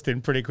interesting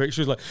pretty quick.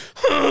 She was like,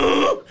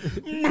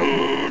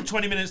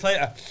 20 minutes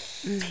later,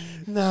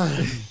 no,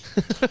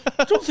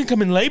 I don't think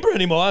I'm in labour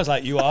anymore. I was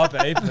like, you are,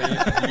 babe.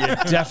 You're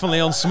definitely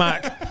on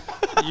smack.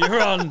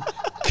 You're on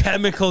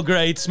chemical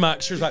grade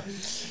smack. She was like,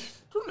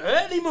 don't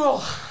hurt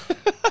anymore.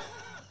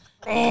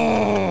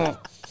 Oh,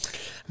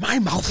 my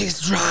mouth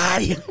is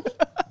dry.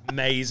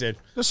 Amazing.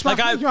 Smack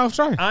your mouth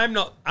dry? I'm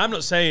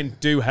not saying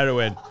do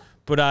heroin,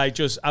 but I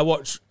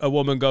watched a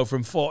woman go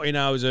from 14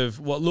 hours of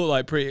what looked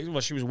like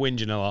she was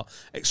whinging a lot,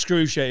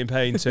 excruciating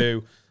pain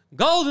to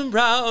golden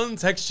brown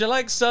texture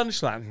like sun.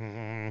 She's like,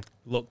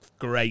 looked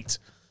great.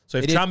 So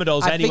if It is-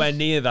 tramadol's I anywhere think-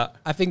 near that,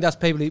 I think that's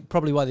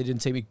probably why they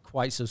didn't take me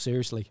quite so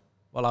seriously.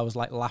 While I was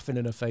like laughing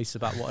in her face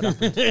about what had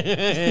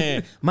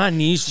happened. my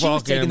knees She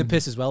was taking fucking the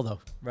piss as well, though.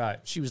 right.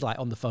 She was like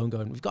on the phone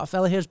going, "We've got a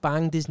fella here's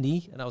banged his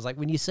knee," and I was like,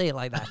 "When you say it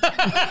like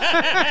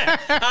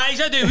that, He's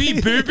had a wee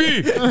boo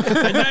boo,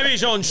 and now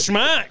he's on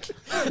smack.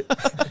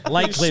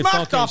 Likely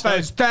Smacked fucking off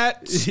his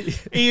tits.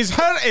 He's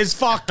hurt his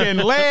fucking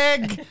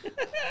leg.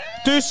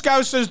 Two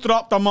Scousers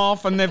dropped them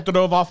off and they've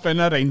drove off in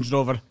a Range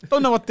Rover.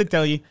 Don't know what to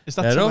tell you. Is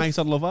that tonight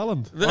on Love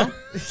Island?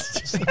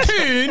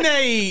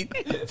 Tonight,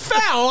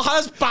 Phil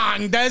has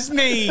banged his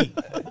knee.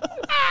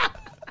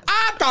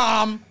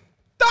 Adam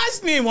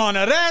doesn't he want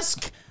to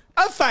risk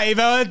a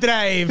 5-hour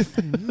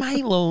drive? My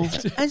love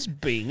has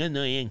been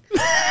annoying.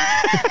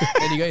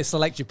 Then you got to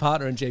select your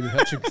partner, and Jamie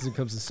Hutchinson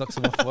comes and sucks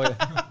him off for you.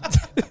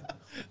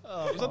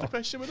 Is that the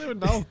question we're doing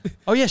now?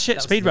 Oh yeah,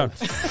 shit. Speed round.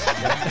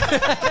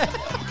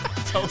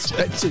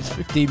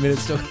 15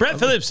 minutes. Brett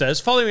Phillips says,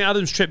 following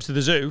Adam's trip to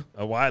the zoo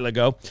a while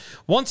ago,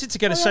 wanted to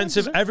get a sense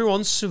of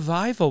everyone's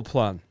survival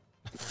plan.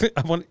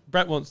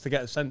 Brett wants to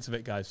get a sense of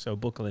it, guys. So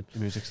buckle in. The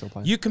music's still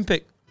playing. You can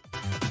pick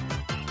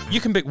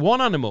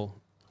one animal.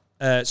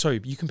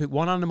 You can pick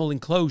one animal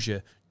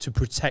enclosure to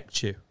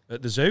protect you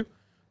at the zoo,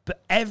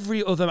 but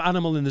every other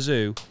animal in the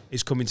zoo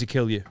is coming to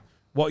kill you.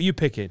 What are you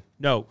picking?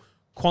 No,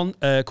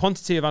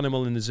 quantity of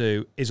animal in the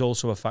zoo is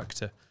also a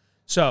factor.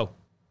 So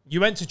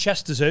you went to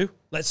Chester Zoo.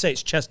 Let's say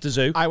it's Chester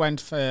Zoo. I went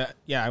to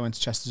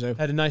Chester Zoo.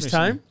 Had a nice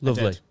recently. time.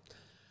 Lovely.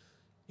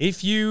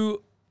 If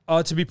you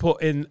are to be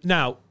put in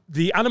now,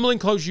 the animal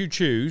enclosure you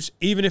choose,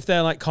 even if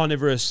they're like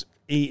carnivorous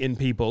eating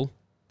people,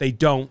 they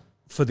don't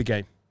for the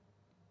game.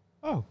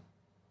 Oh.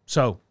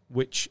 So,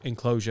 which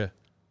enclosure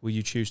will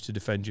you choose to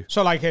defend you?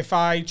 So, like, if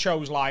I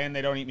chose lion,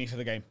 they don't eat me for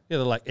the game. Yeah,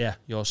 they're like, yeah,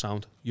 you're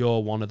sound.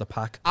 You're one of the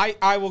pack.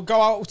 I will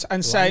go out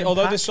and say, Lion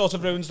although pack? this sort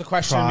of ruins the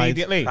question Pride.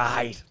 immediately,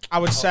 Pride. I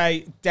would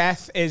say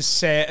death is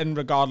certain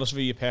regardless of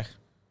who you pick.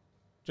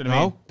 Do you know what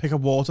I mean? Pick a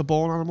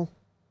waterborne animal.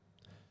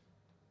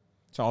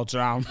 It's all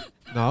drown.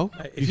 No.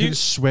 If you you- can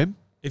swim.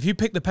 If you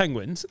pick the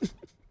penguins,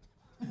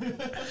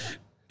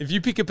 if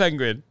you pick a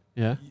penguin,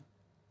 Yeah.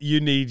 you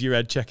need your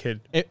head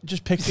check-in.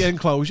 Just pick the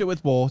enclosure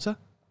with water.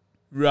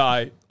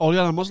 Right. All the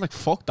animals like,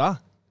 fuck that.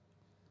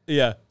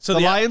 Yeah. So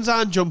The lions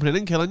aren't jumping in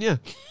and killing you.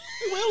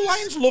 Well,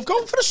 lions love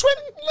going for a swim.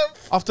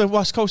 Off the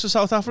west coast of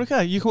South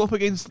Africa, you come up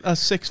against a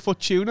 6-foot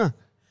tuna.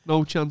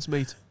 No chance,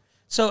 mate.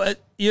 So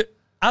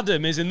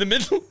Adam is in the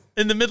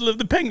middle of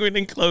the penguin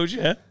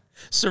enclosure,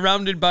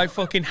 surrounded by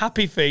fucking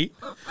happy feet,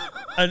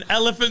 and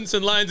elephants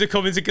and lions are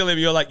coming to kill him.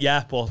 You're like,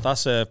 yeah, but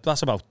that's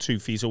about 2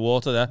 feet of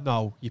water there.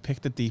 No, you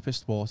pick the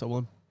deepest water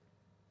one.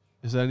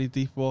 Is there any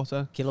deep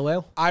water? Killer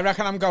whale? I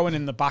reckon I'm going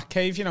in the back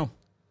cave, you know.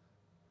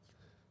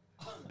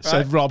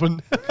 Said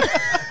Robin.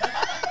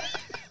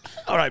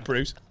 All right,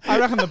 Bruce. I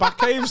reckon the back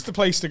cave's the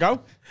place to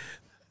go.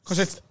 Because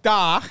it's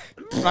dark,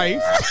 right?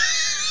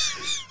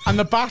 And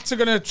the bats are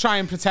going to try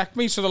and protect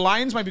me, so the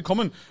lions might be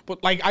coming.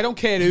 But, like, I don't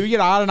care who you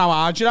are and how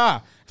hard you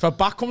are. If a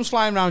bat comes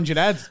flying around your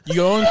head,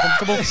 you're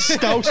uncomfortable.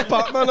 Scouse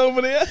Batman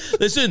over here.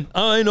 Listen,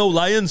 I know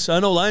lions.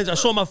 I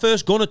saw my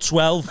first gun at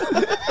 12,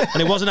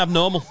 and it wasn't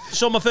abnormal. I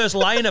saw my first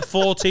lion at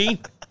 14,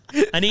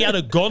 and he had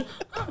a gun.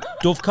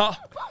 Dovecot,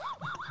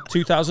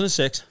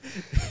 2006.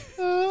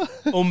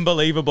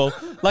 Unbelievable.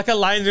 Like a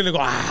lion's going to go,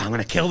 I'm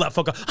going to kill that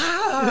fucker.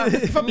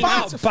 If a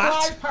bat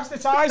flies past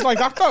its eyes like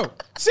that, though.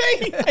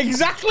 See?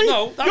 Exactly.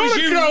 No, that You're was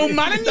a you. grown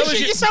man and you That was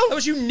shit you. yourself. That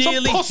was you Some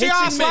nearly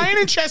pussy-ass hitting me. lion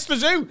in Chester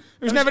Zoo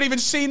who's never even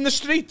seen the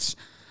streets.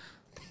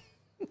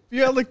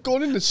 You had a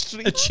gun in the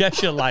street. A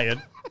Cheshire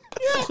lion.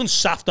 Fucking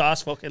soft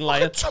ass fucking A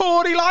lion.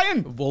 Tory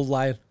lion. Wool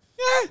lion.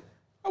 Yeah.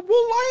 A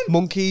wool lion.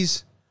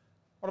 Monkeys,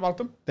 What about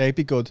them? they'd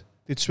be good.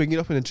 They'd swing you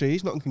up in the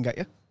trees, nothing can get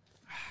you.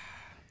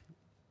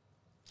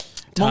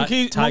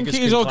 Tigers Monkeys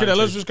can or climb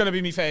gorillas too. was going to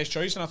be my first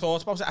choice, and I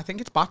thought about it. I think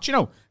it's bats, you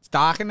know. It's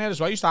dark in there as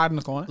well. You start in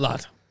the corner.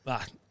 Lad,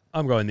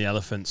 I'm going the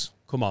elephants.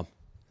 Come on.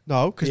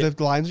 No, because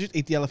the lions just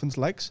eat the elephant's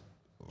legs.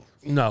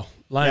 No. Yeah,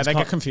 Lions they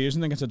can't- get confused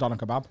and think it's a doner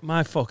kebab.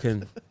 My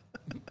fucking...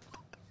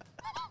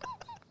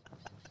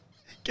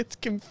 Gets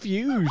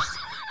confused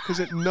because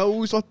it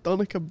knows what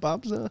doner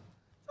kebabs are.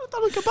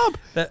 Doner kebab.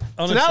 It's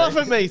Honestly, an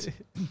elephant, mate.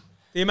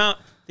 The amount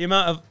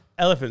of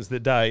elephants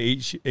that die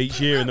each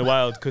year in the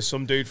wild because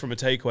some dude from a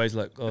takeaway is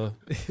like, oh,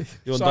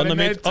 you want Sorry, done,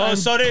 mate? mate, Oh,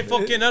 sorry,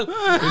 fucking hell.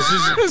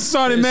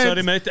 Sorry, mate.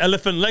 Sorry, mate.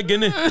 Elephant leg,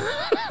 innit?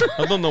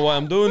 I don't know why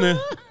I'm doing it.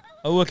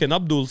 I work in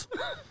Abdul's.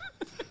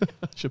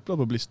 I should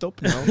probably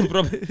stop now.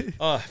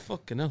 Oh,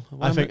 fucking hell.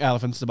 Why I am think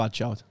elephants are a bad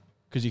shout.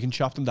 Because you can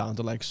chop them down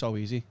to legs so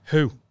easy.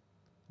 Who?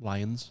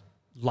 Lions.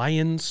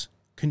 Lions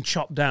can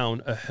chop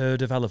down a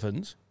herd of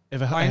elephants.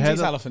 If I Lions heard eat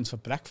of- elephants for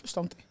breakfast,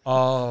 don't they?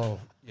 Oh,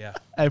 yeah.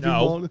 every No.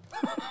 morning.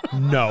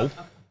 No.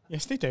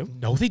 Yes, they do.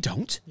 No, they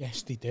don't.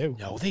 Yes, they do.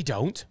 No, they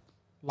don't.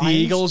 The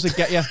eagles that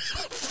get you.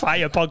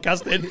 Fire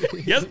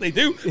podcasting. Yes, they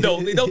do. No,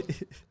 they don't.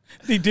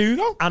 They do,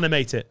 though.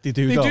 Animate it. They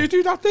do They though.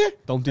 do that there.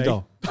 Don't they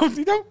though? Don't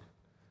they, though?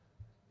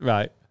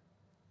 Right.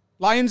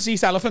 Lions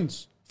eat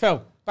elephants.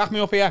 Phil, back me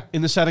up here.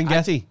 In the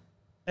Serengeti.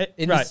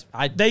 In Right. this-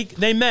 I-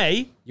 They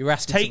may You're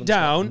asking take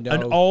someone down to say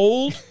an no.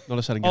 old Not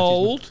a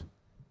Serengeti.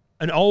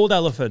 an old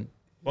elephant.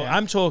 Well, Yeah.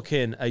 I'm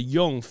talking a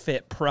young,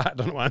 fit, I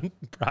don't know why I'm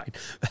pride,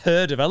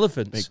 herd of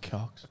elephants. Big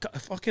cocks. A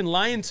fucking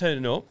lion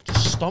turning up,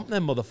 just stomp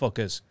them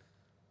motherfuckers.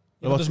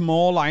 Yeah, but there's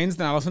more lions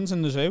than elephants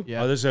in the zoo.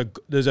 Yeah. Oh,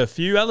 there's a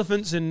few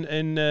elephants in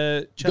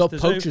You Chester got Zoo.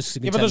 poachers. to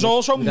Yeah, but there's contend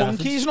also with monkeys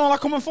elephants. and all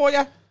that coming for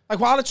you. Like,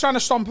 while it's trying to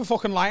stomp a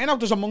fucking lion out,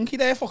 there's a monkey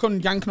there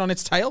fucking yanking on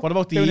its tail. What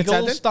about the doing its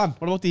head eagles, in. Dan?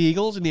 What about the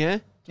eagles in the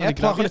air? Yeah,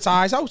 plucking its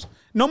eyes out.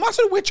 No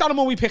matter which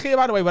animal we pick here,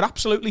 by the way, we're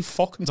absolutely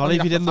fucking... Not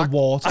even in the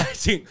water. I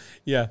think,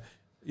 yeah.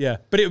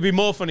 But it would be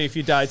more funny if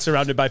you died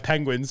surrounded by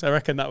penguins. I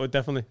reckon that would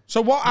definitely... So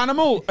what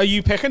animal are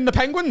you picking? The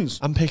penguins?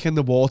 I'm picking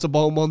the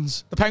waterborne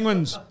ones. The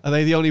penguins? Are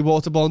they the only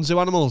waterborne zoo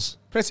animals?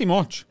 Pretty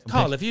much.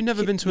 Carl, have you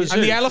never been to a zoo?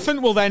 And the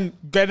elephant will then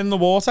get in the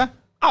water.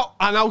 Oh,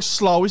 and how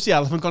slow is the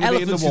elephant going to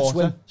be in the Elephants can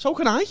water? swim. So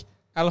can I.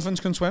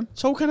 Elephants can swim.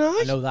 So can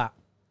I. I know that.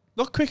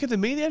 Not quicker than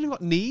me. They haven't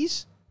got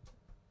knees.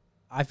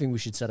 I think we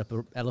should set up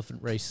an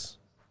elephant race.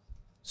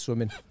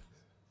 Swimming.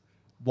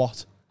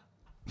 What?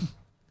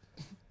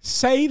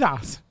 Say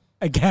that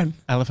again.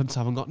 Elephants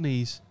haven't got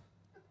knees.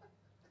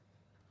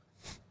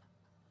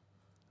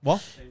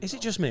 What? Is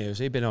it just me or has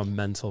he been on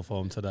mental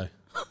form today?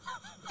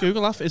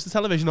 Google that. Is the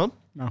television on?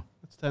 No.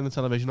 Let's turn the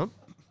television on.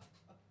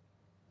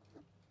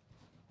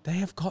 They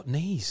have got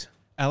knees.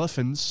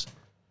 Elephants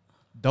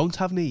don't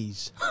have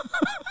knees.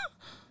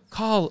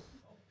 Carl,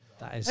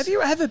 That is. have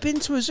you ever been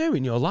to a zoo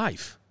in your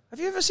life? Have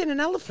you ever seen an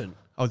elephant?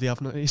 Oh, they have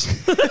no knees.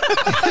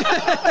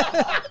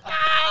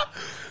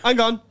 Hang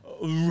on.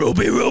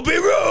 Ruby,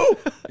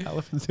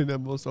 Elephants in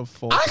them must have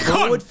four.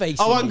 Forward facing.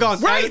 Oh, hang on.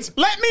 Right,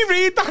 let me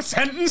read that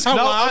sentence out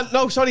loud.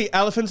 No, sorry.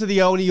 Elephants are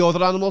the only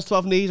other animals to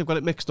have knees. I've got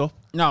it mixed up.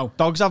 No.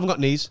 Dogs haven't got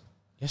knees.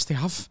 Yes, they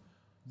have.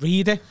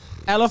 Read it.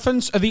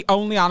 Elephants are the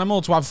only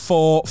animal to have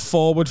 4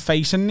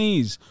 forward-facing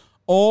knees.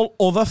 All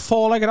other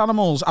 4-legged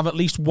animals have at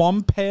least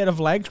one pair of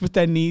legs with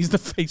their knees that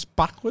face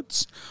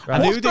backwards. I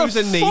knew there was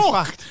a knee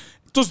fact.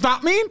 Does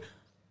that mean?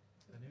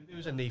 I knew there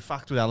was a knee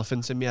fact with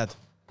elephants in my head.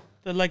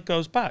 The leg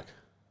goes back.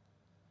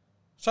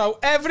 So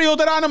every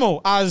other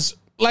animal has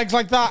legs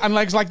like that and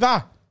legs like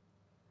that.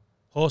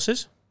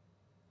 Horses?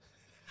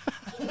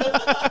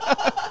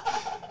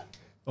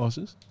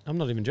 Horses? I'm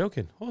not even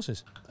joking.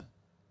 Horses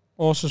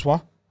Horses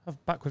what?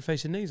 have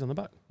backward-facing knees on the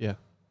back. Yeah.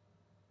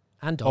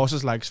 And dogs.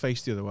 Horses' legs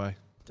face the other way.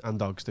 And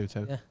dogs do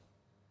too. Yeah. Do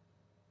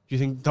you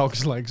think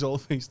dogs' legs all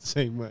face the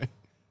same way?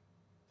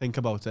 Think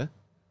about it.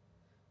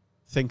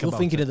 Think You're about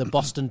thinking it. of the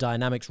Boston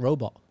Dynamics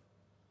robot.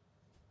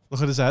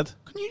 Look at his head.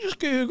 Can you just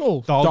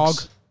Google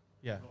Dogs. dog?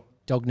 Yeah.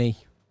 Dog knee.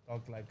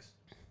 Dog legs.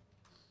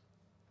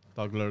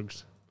 Dog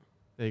legs.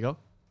 There you go.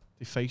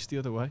 They face the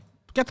other way.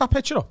 Get that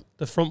picture up.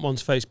 The front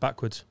one's face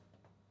backwards.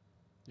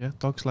 Yeah,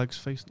 dog's legs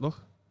face. Look.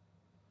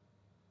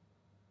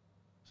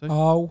 See?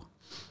 Oh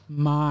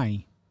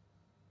my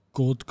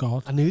good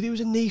God. I knew there was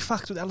a knee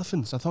fact with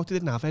elephants. I thought they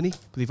didn't have any,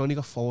 but they've only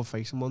got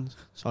forward-facing ones.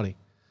 Sorry.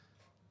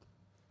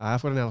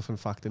 I've got an elephant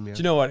fact in me. Do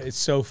you know what? It's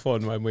so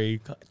fun when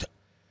we...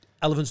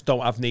 Elephants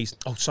don't have knees.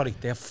 Oh, sorry,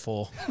 they have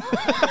 4.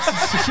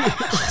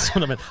 That's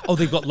what I meant. Oh,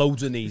 they've got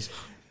loads of knees.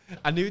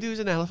 I knew there was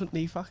an elephant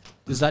knee fact.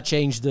 Does that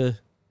change the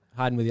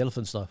hiding with the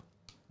elephants, though?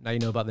 Now you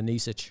know about the knee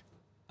sitch.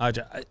 I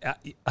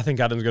think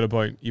Adam's got a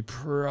point. You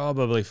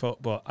probably fuck,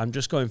 but I'm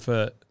just going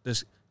for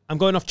this. I'm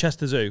going off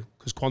Chester Zoo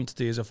because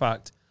quantity is a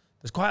fact.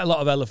 There's quite a lot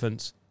of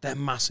elephants. They're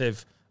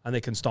massive and they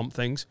can stomp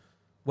things.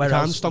 Where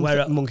else?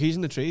 Stomp monkeys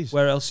in the trees.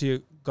 Where else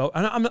you go?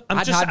 And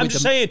I'm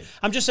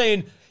just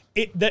saying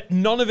that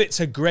none of it's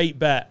a great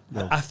bet.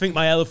 No. I think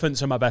my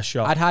elephants are my best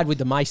shot. I'd hide with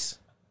the mice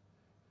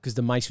because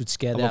the mice would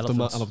scare the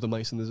elephants. I love the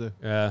mice in the zoo.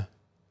 Yeah,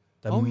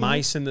 the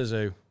mice in the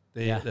zoo.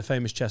 The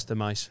famous Chester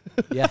mice.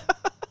 Yeah,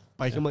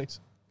 biker mice.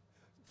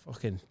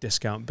 Fucking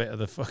discount bit of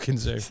the fucking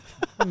zoo.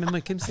 I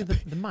mean, can you see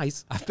the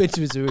mice? I've been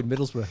to a zoo in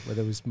Middlesbrough where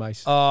there was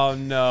mice. Oh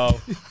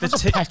no,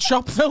 the pet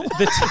shop, Phil.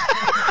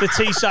 The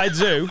Teesside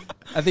Zoo.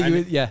 I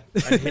think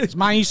It's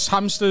mice,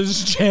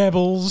 hamsters,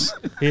 gerbils.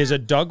 Here's a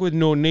dog with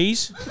no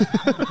knees.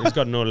 He's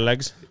got no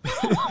legs.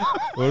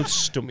 Well,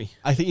 stummy.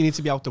 I think you need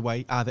to be out the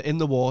way, either in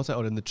the water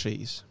or in the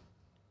trees.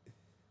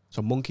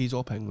 So monkeys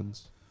or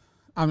penguins.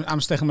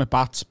 I'm sticking with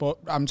bats, but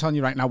I'm telling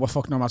you right now, we're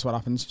fucked no matter what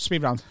happens.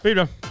 Speed round.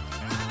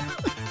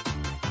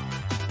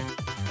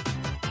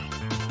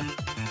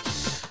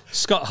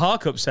 Scott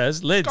Harkup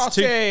says, lids.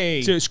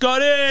 Scotty!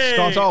 Scotty!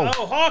 Scotto.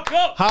 Oh,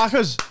 Harkup!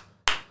 Harkers.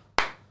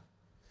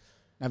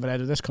 Never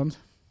heard of this cunt.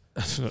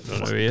 I don't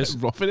know who he is.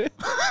 Roughing it.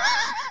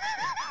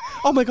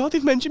 Oh my God,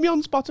 they've mentioned me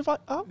on Spotify.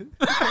 Oh.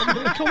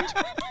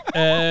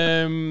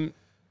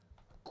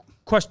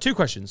 Two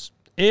questions.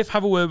 If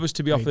Have a Word was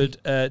to be offered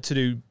to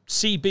do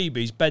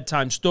CBeebies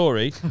bedtime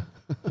story,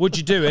 would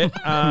you do it?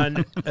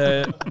 And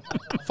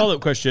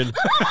follow-up question,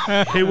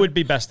 who would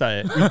be best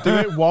at it? We'd do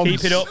it once.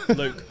 Keep it up,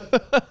 Luke.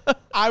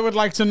 I would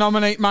like to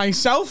nominate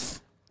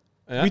myself.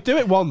 Yeah. We'd do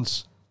it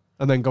once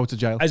and then go to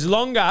jail. As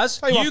long as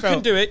you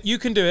can do it, you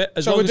can do it.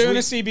 As so long we're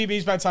as doing a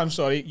CBeebies bedtime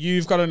story.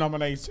 You've got to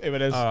nominate who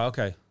it is. Oh,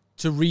 okay.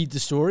 To read the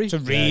story? To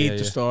read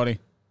the story.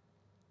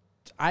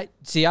 I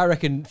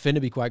reckon Finn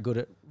would be quite good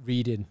at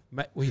reading.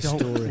 We the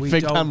story.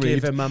 We don't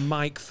give him a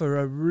mic for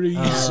a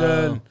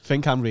reason.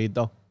 Finn can read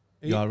though.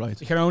 You're right.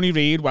 He can only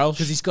read Welsh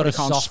because he's got a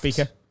can't soft speak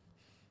it.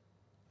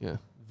 Yeah.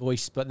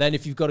 Voice. But then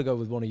if you've got to go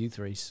with one of you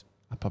threes,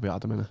 I'd probably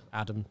Adam in it.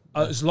 Adam.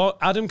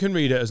 Adam can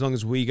read it as long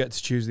as we get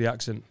to choose the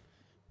accent.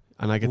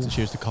 And I get to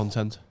choose the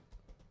content.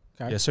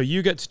 Yeah, so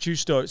you get to choose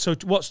story. So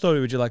what story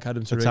would you like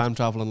Adam to The read? time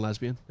traveling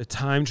lesbian. The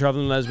Time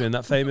Traveling Lesbian,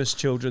 that famous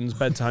children's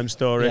bedtime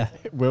story. Yeah,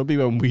 it will be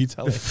when we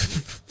tell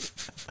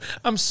it.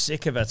 I'm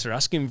sick of her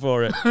asking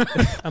for it.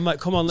 I'm like,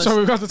 come on, let's... So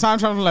we've got the time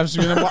traveling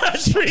lesbian. And what?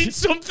 Let's read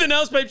something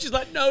else, babe. She's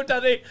like, no,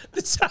 Daddy,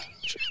 the Time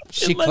Traveling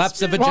She claps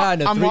her Lesbian.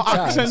 vagina And 3 what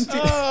times. accent?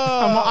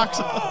 And what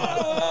accent?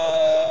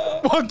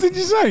 What did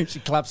you say? She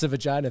claps her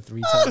vagina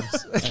 3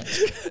 times.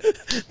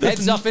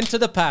 Heads off into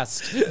the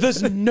past.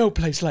 There's no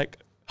place like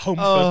home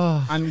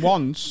for... And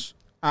once.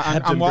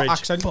 And Hebden what Bridge.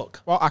 accent?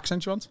 Fuck. What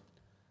accent you want?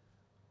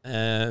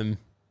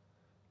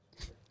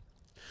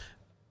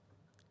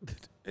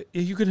 Are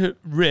you going to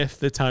riff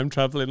the Time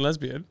Traveling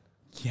Lesbian?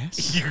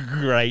 Yes.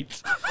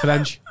 Great.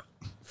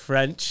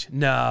 French?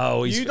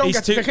 No. You don't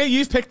get to pick it.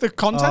 You've picked the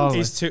content.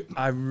 He's too...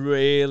 I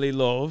really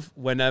love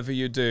whenever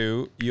you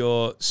do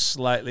your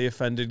slightly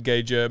offended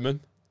gay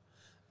German.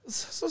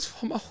 This is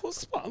for my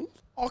husband.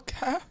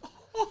 Okay.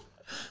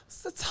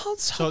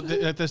 So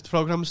this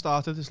program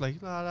started. It's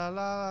like la la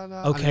la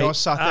la. Okay, And you're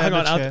sat there hang in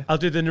on. the chair. I'll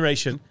do the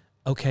narration.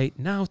 Okay,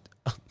 now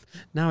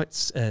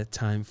it's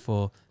time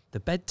for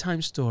the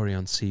bedtime story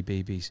on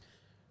CBeebies,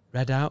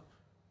 read out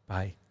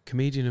by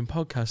comedian and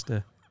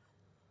podcaster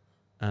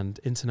and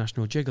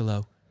international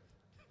gigolo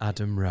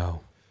Adam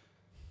Rowe.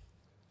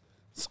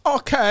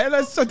 Okay,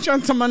 that's a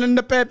gentleman in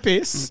the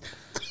babies.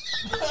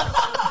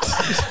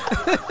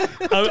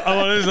 I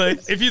want to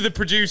say, if you're the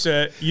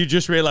producer, you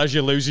just realise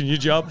you're losing your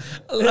job.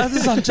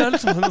 Ladies and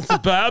gentlemen, it's the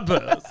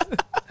Barbers.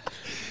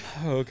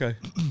 Oh, okay.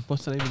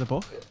 What's the name of the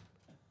book?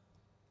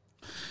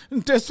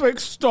 This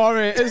week's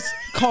story is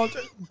called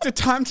The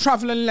Time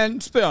Traveling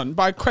Lesbian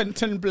by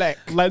Quentin Blake.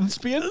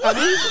 Lesbian?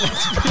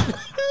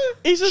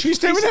 She's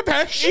doing it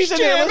best. He's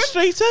an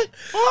illustrator.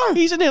 Oh.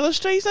 He's an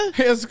illustrator.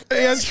 He is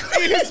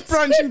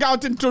branching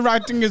out into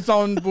writing his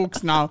own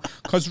books now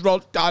because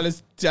Roald Dahl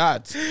is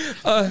dead.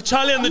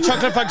 Charlie and the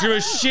Chocolate Factory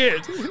was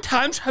shit.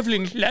 Time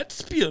traveling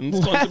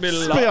lesbians going to be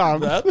like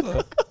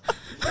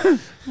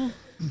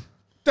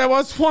There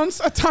was once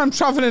a time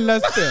traveling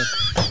lesbian.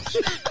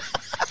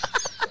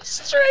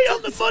 Straight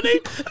on the money.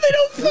 They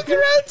don't fuck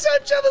around.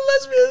 Time travel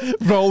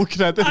lesbians. Roll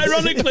credits.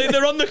 Ironically,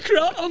 they're on the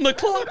clock. On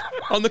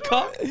the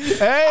clock.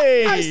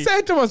 Hey. I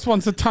said there was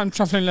once a time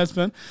traveling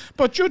lesbian,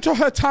 but due to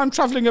her time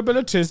traveling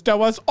abilities, there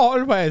was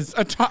always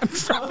a time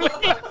traveling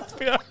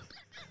lesbian.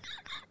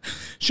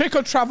 She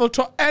could travel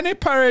to any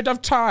period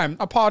of time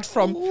apart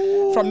from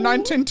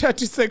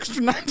 1936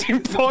 to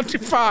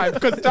 1945,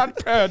 because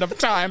that period of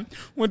time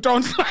we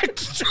don't like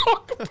to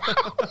talk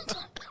about.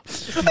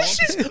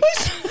 She's a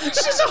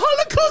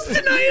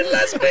Holocaust-denying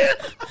lesbian.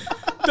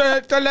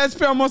 The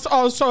lesbian was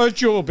also a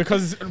Jew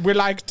because we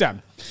liked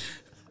them.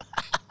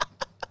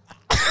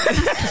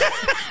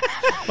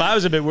 I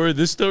was a bit worried.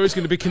 This story's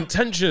going to be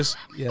contentious.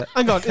 Yeah.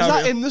 Hang on, is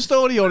that in the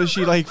story or is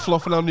she like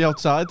fluffing on the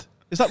outside?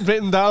 Is that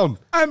written down?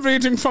 I'm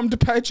reading from the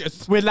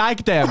pages. We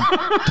like them.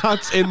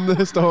 That's in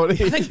the story.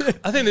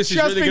 I think this She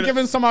is has really been going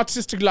given some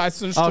artistic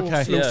license to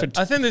Okay. floof it.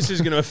 I think this is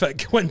going to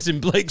affect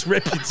Quentin Blake's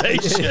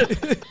reputation.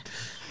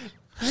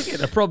 I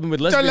get a problem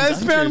with The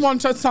lesbians. lesbian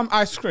wanted some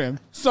ice cream,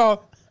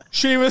 so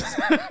she was.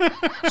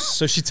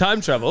 So she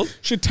time traveled.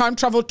 She time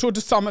traveled to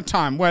the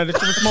summertime where it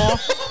was more.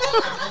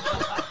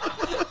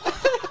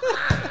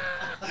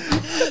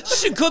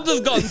 She could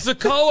have gone to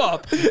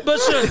co-op, but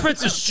she's a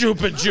pretty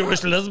stupid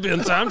Jewish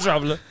lesbian time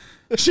traveler.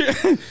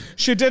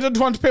 She didn't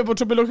want people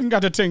to be looking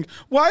at her think,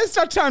 why is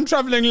that time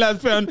traveling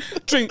lesbian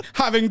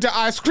having the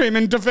ice cream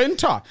in the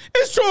winter?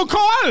 It's too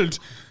cold.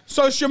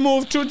 So she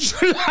moved to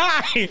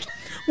July,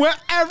 where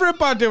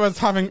everybody was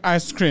having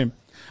ice cream,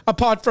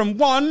 apart from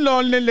one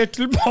lonely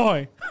little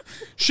boy.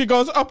 She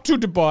goes up to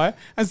the boy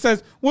and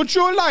says, would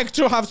you like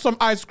to have some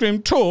ice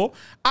cream too?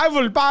 I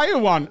will buy you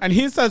one. And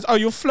he says, are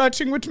you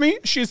flirting with me?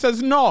 She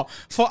says, no,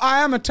 for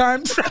I am a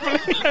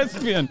time-traveling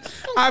lesbian.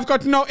 I've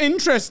got no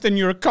interest in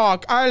your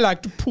cock. I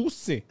like the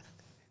pussy.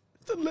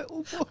 The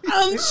little boy.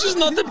 And she's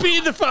not the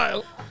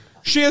paedophile.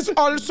 She is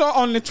also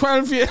only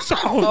 12 years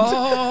old,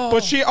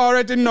 but she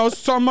already knows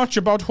so much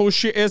about who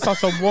she is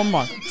as a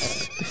woman.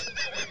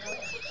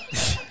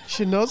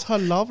 She knows her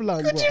love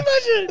language. Could you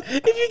imagine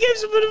if you gave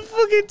someone a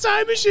fucking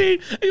time machine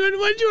and you went,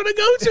 when do you want to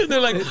go to? And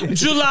they're like,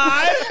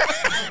 July?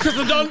 Because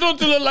I don't want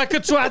to look like a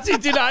twat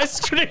eating ice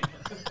cream.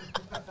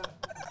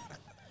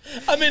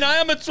 I mean, I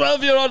am a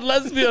 12-year-old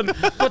lesbian,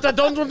 but I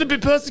don't want to be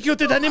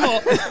persecuted anymore.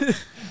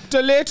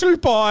 The little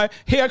boy,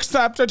 he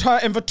accepted her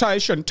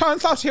invitation.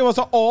 Turns out he was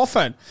an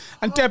orphan,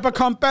 and they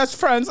become best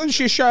friends. And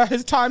she shared her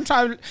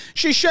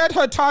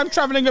time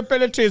traveling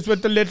abilities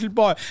with the little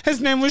boy. His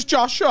name was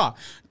Joshua.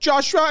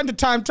 Joshua and the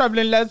time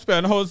traveling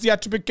lesbian, who's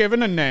yet to be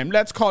given a name.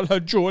 Let's call her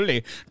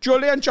Julie.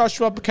 Julie and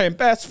Joshua became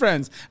best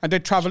friends, and they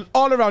traveled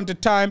all around the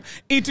time,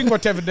 eating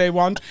whatever they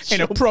want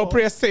in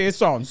appropriate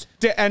seasons.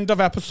 The end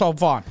of episode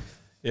 1.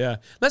 Yeah.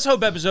 Let's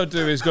hope episode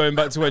 2 is going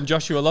back to when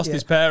Joshua lost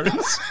his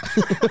parents.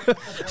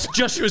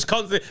 Joshua's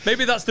constantly...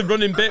 Maybe that's the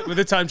running bit with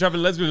the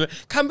time-traveling lesbian.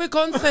 Can we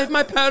go and save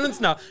my parents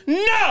now?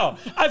 No!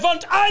 I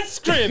want ice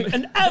cream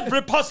in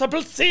every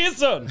possible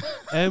season!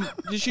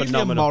 There's usually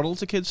a moral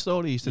to kids'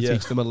 stories to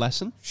teach them a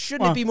lesson.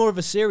 Shouldn't it be more of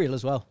a serial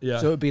as well? Yeah.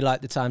 So it would be like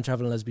the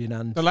time-traveling lesbian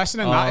and... The lesson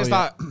in that is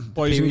that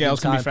boys and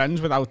girls can be time.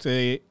 friends without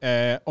the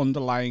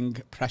underlying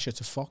pressure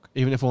to fuck.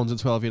 Even if one's a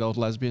 12-year-old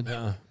lesbian.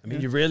 Yeah. I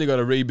mean, you really got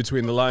to read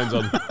between the lines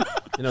on...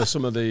 You know,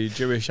 some of the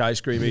Jewish ice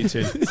cream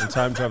eating and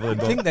time traveling.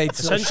 I think they'd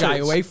sort of shy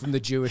away from the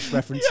Jewish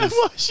references. Yeah,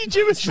 why is she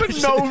Jewish for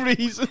no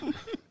reason?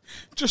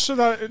 Just so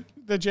that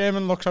the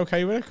German looks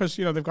okay with it, because,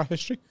 you know, they've got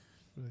history.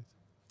 Right.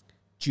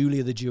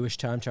 Julia, the Jewish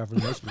time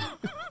traveling lesbian.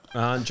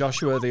 And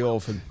Joshua, the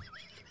orphan.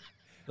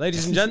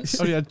 Ladies and gents,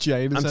 Oh, yeah,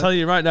 Jane. I'm telling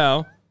you right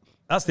now,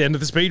 that's the end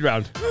of the speed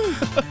round.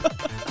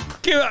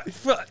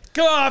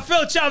 Come on,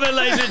 Phil Chapman,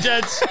 ladies and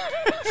gents.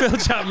 Phil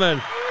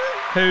Chapman,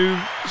 who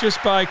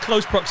just by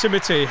close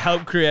proximity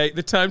helped create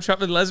the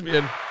time-traveling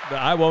lesbian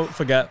that I won't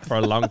forget for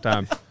a long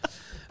time.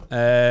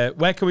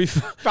 Where can we...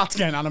 That's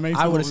getting animated.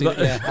 I want to see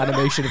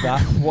animation of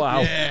that. Wow.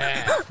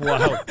 Yeah.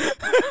 Wow.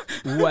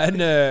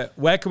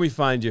 Where can we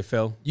find you,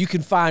 Phil? You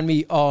can find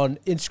me on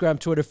Instagram,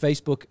 Twitter,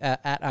 Facebook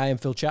at I am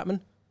Phil Chapman.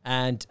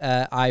 And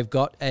I've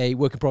got a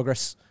work in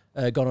progress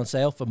gone on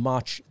sale for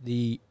March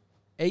the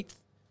 8th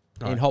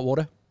in Hot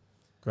Water.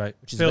 Great.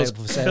 Which is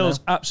available for sale Phil's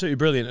now. absolutely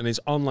brilliant, and his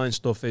online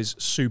stuff is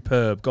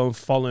superb. Go and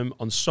follow him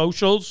on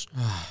socials.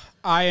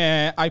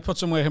 I put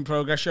some work in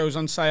progress shows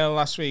on sale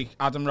last week.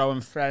 Adam Rowe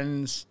and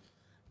Friends.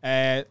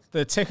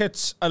 The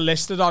tickets are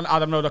listed on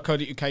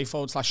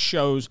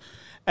adamrowe.co.uk/shows.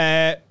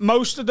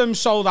 Most of them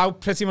sold out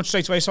pretty much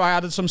straight away, so I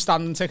added some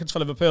standing tickets for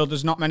Liverpool.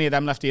 There's not many of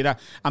them left either,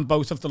 and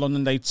both of the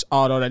London dates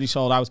are already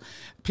sold out.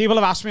 People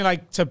have asked me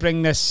to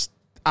bring this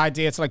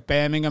idea to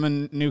Birmingham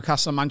and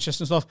Newcastle and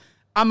Manchester and stuff.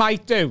 I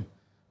might do.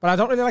 But I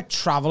don't really like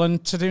travelling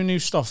to do new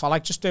stuff. I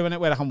like just doing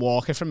it where I can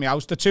walk it from my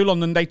house. The 2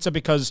 London dates are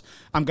because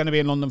I'm going to be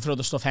in London for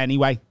other stuff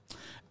anyway.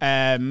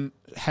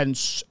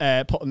 Hence,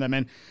 putting them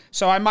in.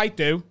 So I might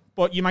do,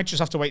 but you might just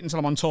have to wait until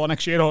I'm on tour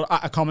next year or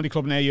at a comedy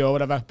club near you or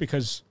whatever,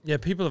 because... Yeah,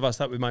 people have asked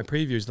that with my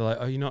previews. They're like,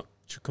 oh, you're not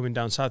coming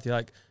down south? You're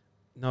like,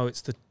 no,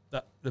 it's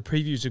the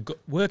previews are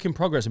work in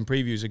progress, and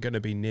previews are going to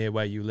be near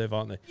where you live,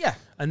 aren't they? Yeah.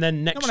 And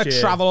then next year... I'm going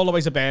to travel all the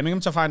way to Birmingham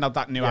to find out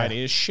that new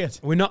idea is shit.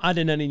 We're not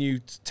adding any new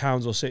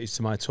towns or cities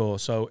to my tour,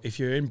 so if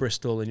you're in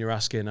Bristol and you're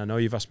asking, I know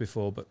you've asked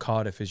before, but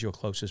Cardiff is your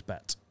closest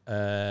bet.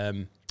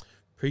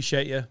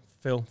 Appreciate you,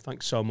 Phil.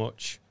 Thanks so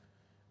much.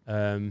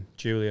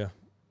 Julia.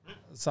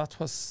 That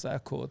was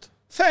so good.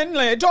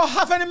 Finley, do you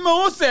have any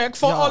music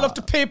for all of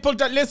the people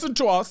that listen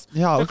to us?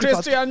 Yeah, the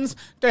Christians,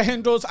 the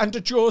Hindus, and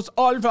the Jews,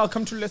 all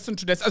welcome to listen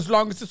to this, as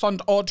long as it's on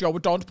audio. We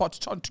don't put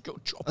it on to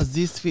YouTube.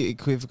 This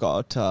week we've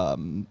got...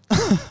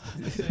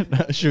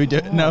 Should we do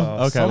it? No?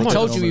 Okay. I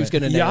told you he was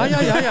going to nail it.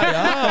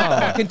 Yeah.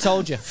 I fucking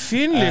told you.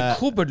 Finley,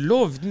 Cupboard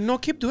Love. No,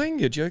 keep doing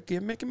it. You're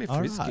making me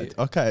frisky. Right.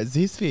 Okay,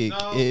 this week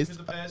is...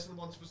 the person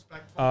wants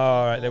respect.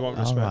 All right, they won't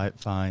respect. All right,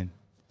 fine.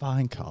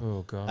 Fine, Carl.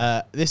 Oh,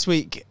 God. This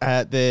week,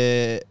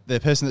 the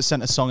person that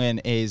sent a song in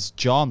is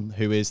John,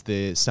 who is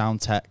the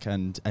sound tech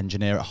and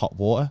engineer at Hot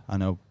Water. I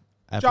know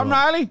everyone. John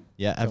Riley?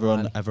 Yeah,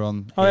 everyone.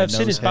 Oh, here I've seen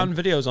knows his him. band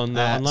videos on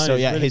online. So,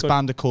 It's yeah, really his good.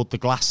 band are called The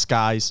Glass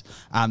Skies,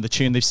 and the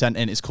tune they've sent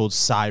in is called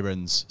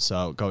Sirens.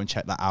 So, go and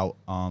check that out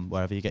on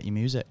wherever you get your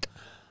music.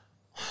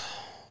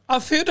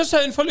 Auf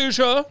Wiedersehen,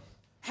 Felicia.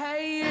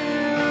 Hey you,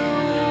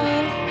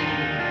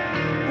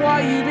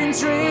 why you been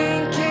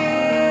drinking?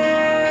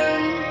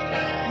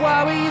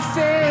 What were you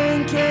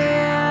thinking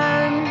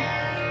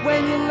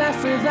when you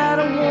left without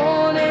a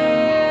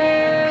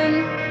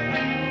warning?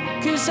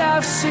 'Cause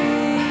I've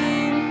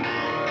seen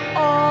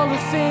all the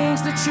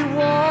things that you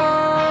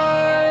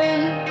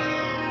want,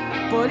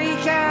 but he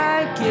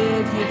can't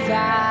give you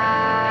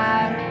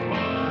that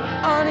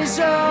on his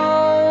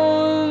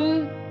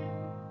own.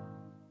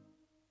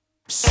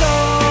 So,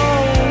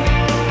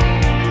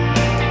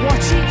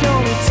 what you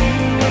gonna do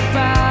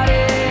about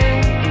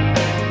it?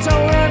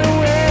 Don't run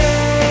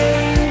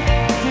away,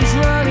 'cause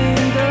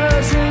running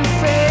doesn't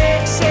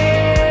fix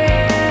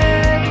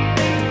it.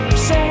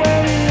 So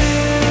when you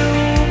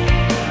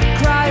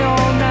cry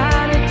all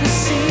night at the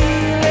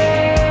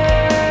ceiling,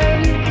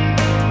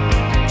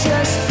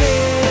 just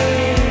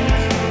think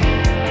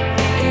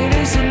it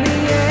isn't the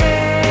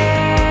end.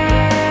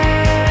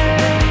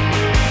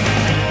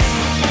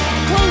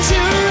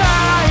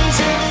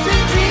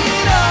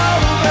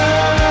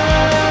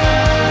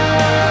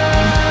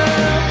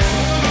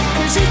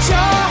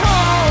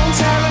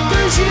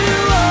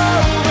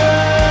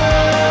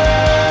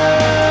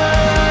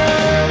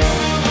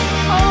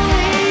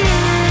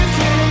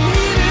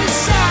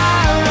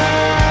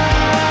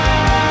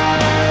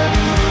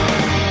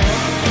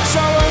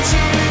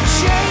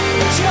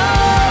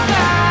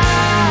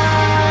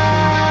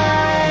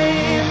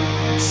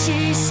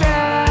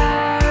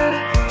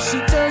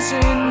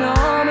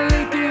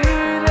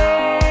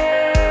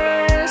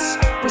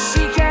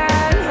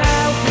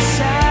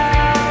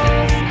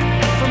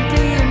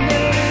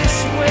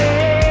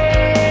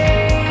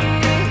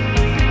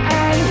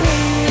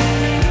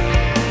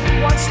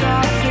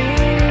 stop